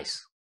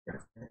 Nice.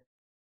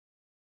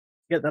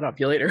 Get that off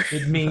you later.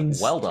 It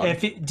means... Well done.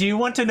 Do you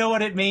want to know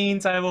what it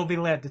means? I will be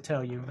glad to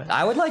tell you. But...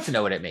 I would like to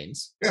know what it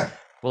means. Yeah.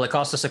 Will it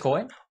cost us a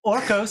coin?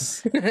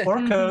 Orcos.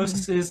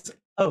 Orcos is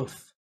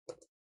oath.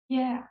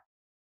 Yeah.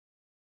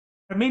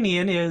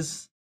 Armenian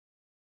is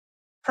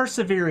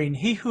persevering,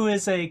 he who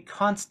is a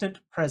constant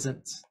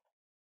presence.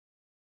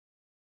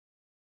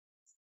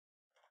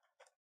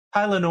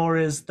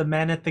 Pylanor is the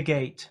man at the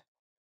gate,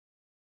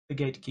 the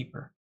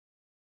gatekeeper.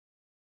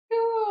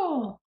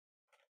 Cool.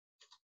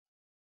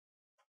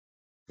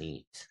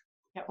 Neat.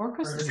 Yeah,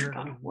 Orcos is a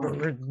god.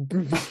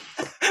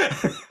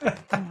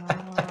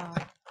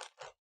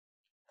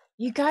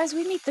 You guys,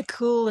 we meet the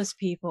coolest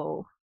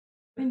people.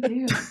 We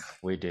do.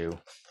 We do.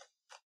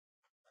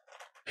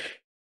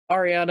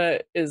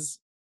 Ariana is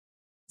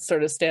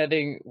sort of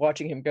standing,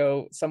 watching him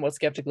go somewhat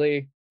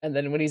skeptically, and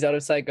then when he's out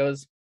of sight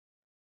goes,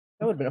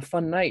 "That would have been a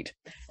fun night,"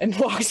 and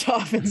walks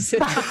off and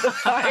sits at the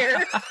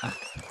fire.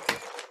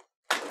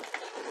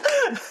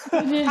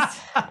 It is.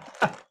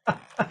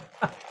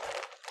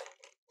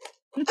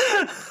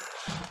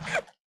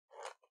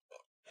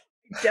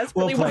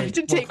 Desperately Well wanted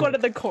to played, take well one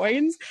of the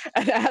coins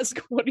and ask,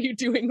 "What are you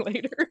doing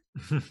later?"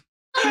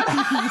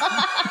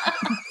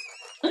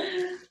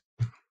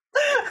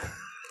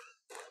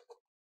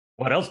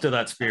 What else did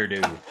that spear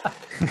do?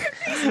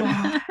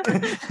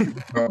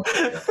 Oh,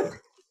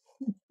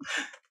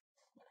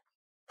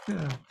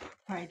 Yeah.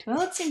 All right.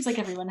 Well, it seems like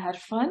everyone had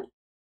fun.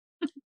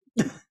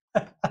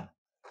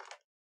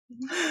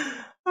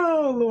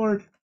 Oh,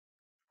 Lord.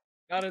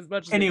 Not as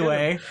much as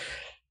Anyway.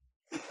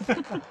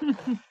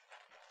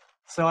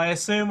 So I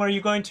assume, are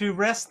you going to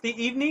rest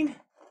the evening?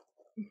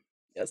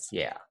 Yes.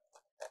 Yeah.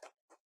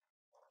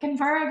 Can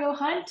Vara go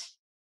hunt?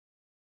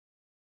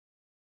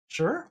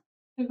 Sure.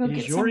 We'll go It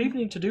is your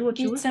evening to do what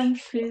you get wish. some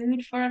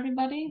food for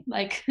everybody.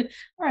 Like, all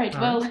right.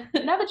 All Well,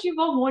 now that you've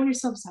all worn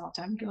yourselves out,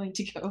 I'm going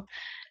to go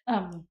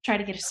try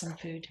to get us some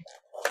food.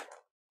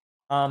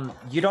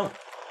 You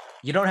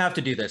don't have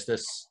to do this.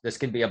 This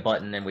can be a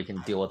button and we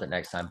can deal with it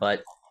next time.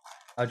 But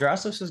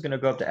Adrastos is going to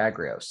go up to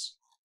Agrios.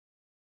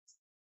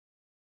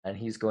 And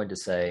he's going to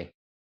say,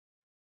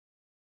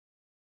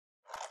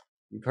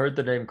 "You've heard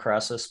the name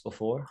Crassus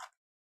before?"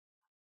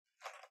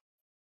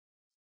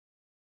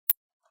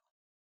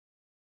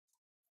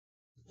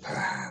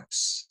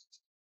 Perhaps.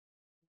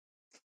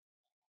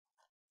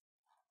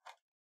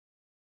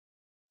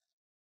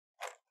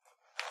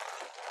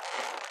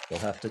 You'll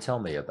have to tell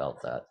me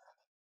about that.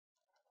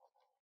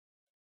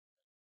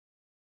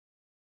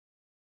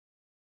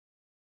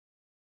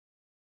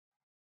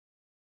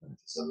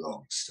 It's a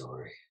long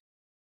story.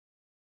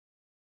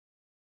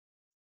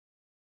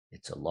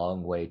 It's a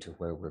long way to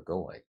where we're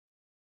going.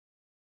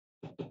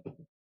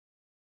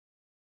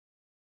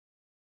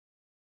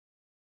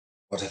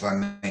 What if I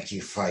make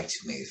you fight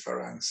me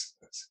for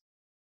answers?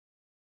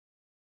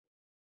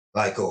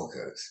 Like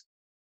orcos.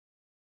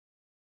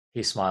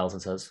 He smiles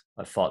and says,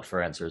 "I fought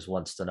for answers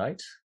once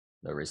tonight.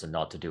 No reason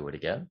not to do it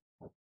again.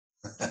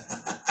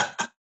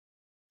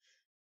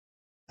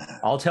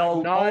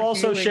 I'll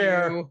also healing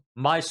share you.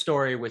 my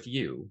story with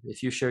you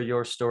if you share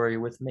your story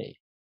with me."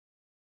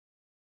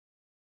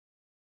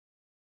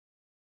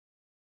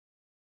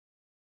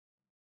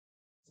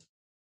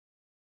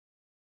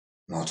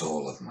 Not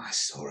all of my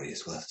story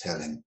is worth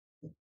telling.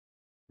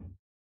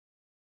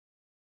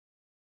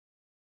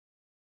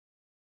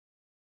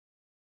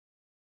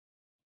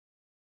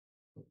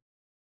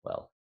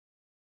 Well,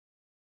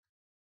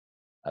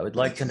 I would We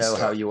like to can know how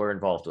start. you were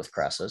involved with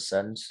Crassus,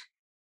 and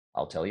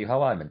I'll tell you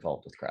how I'm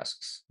involved with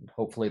Crassus. And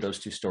hopefully those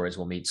two stories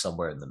will meet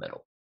somewhere in the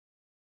middle.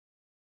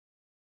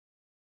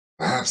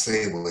 Perhaps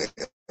they will.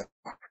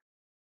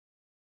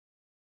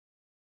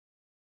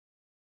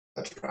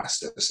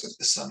 Adrastos of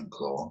the Sun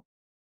Claw.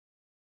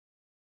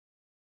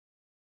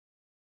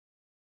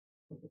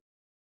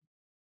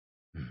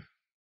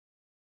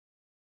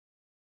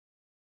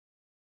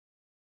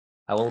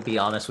 I will be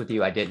honest with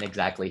you, I didn't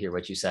exactly hear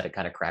what you said. It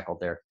kind of crackled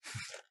there.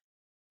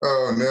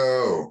 Oh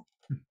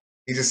no.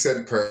 He just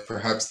said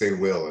perhaps they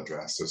will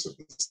address us of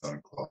the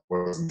Sun Claw.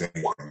 Wasn't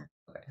anything.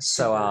 Okay.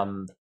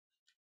 super.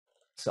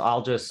 So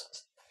I'll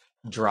just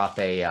drop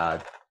a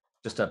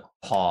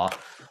paw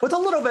with a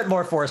little bit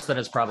more force than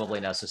is probably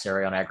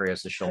necessary on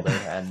Agrios' shoulder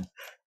and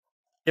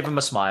give him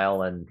a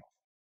smile and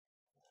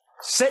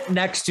sit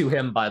next to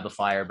him by the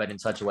fire, but in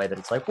such a way that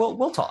it's like,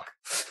 we'll talk.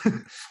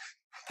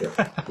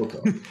 Yeah, we'll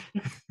talk.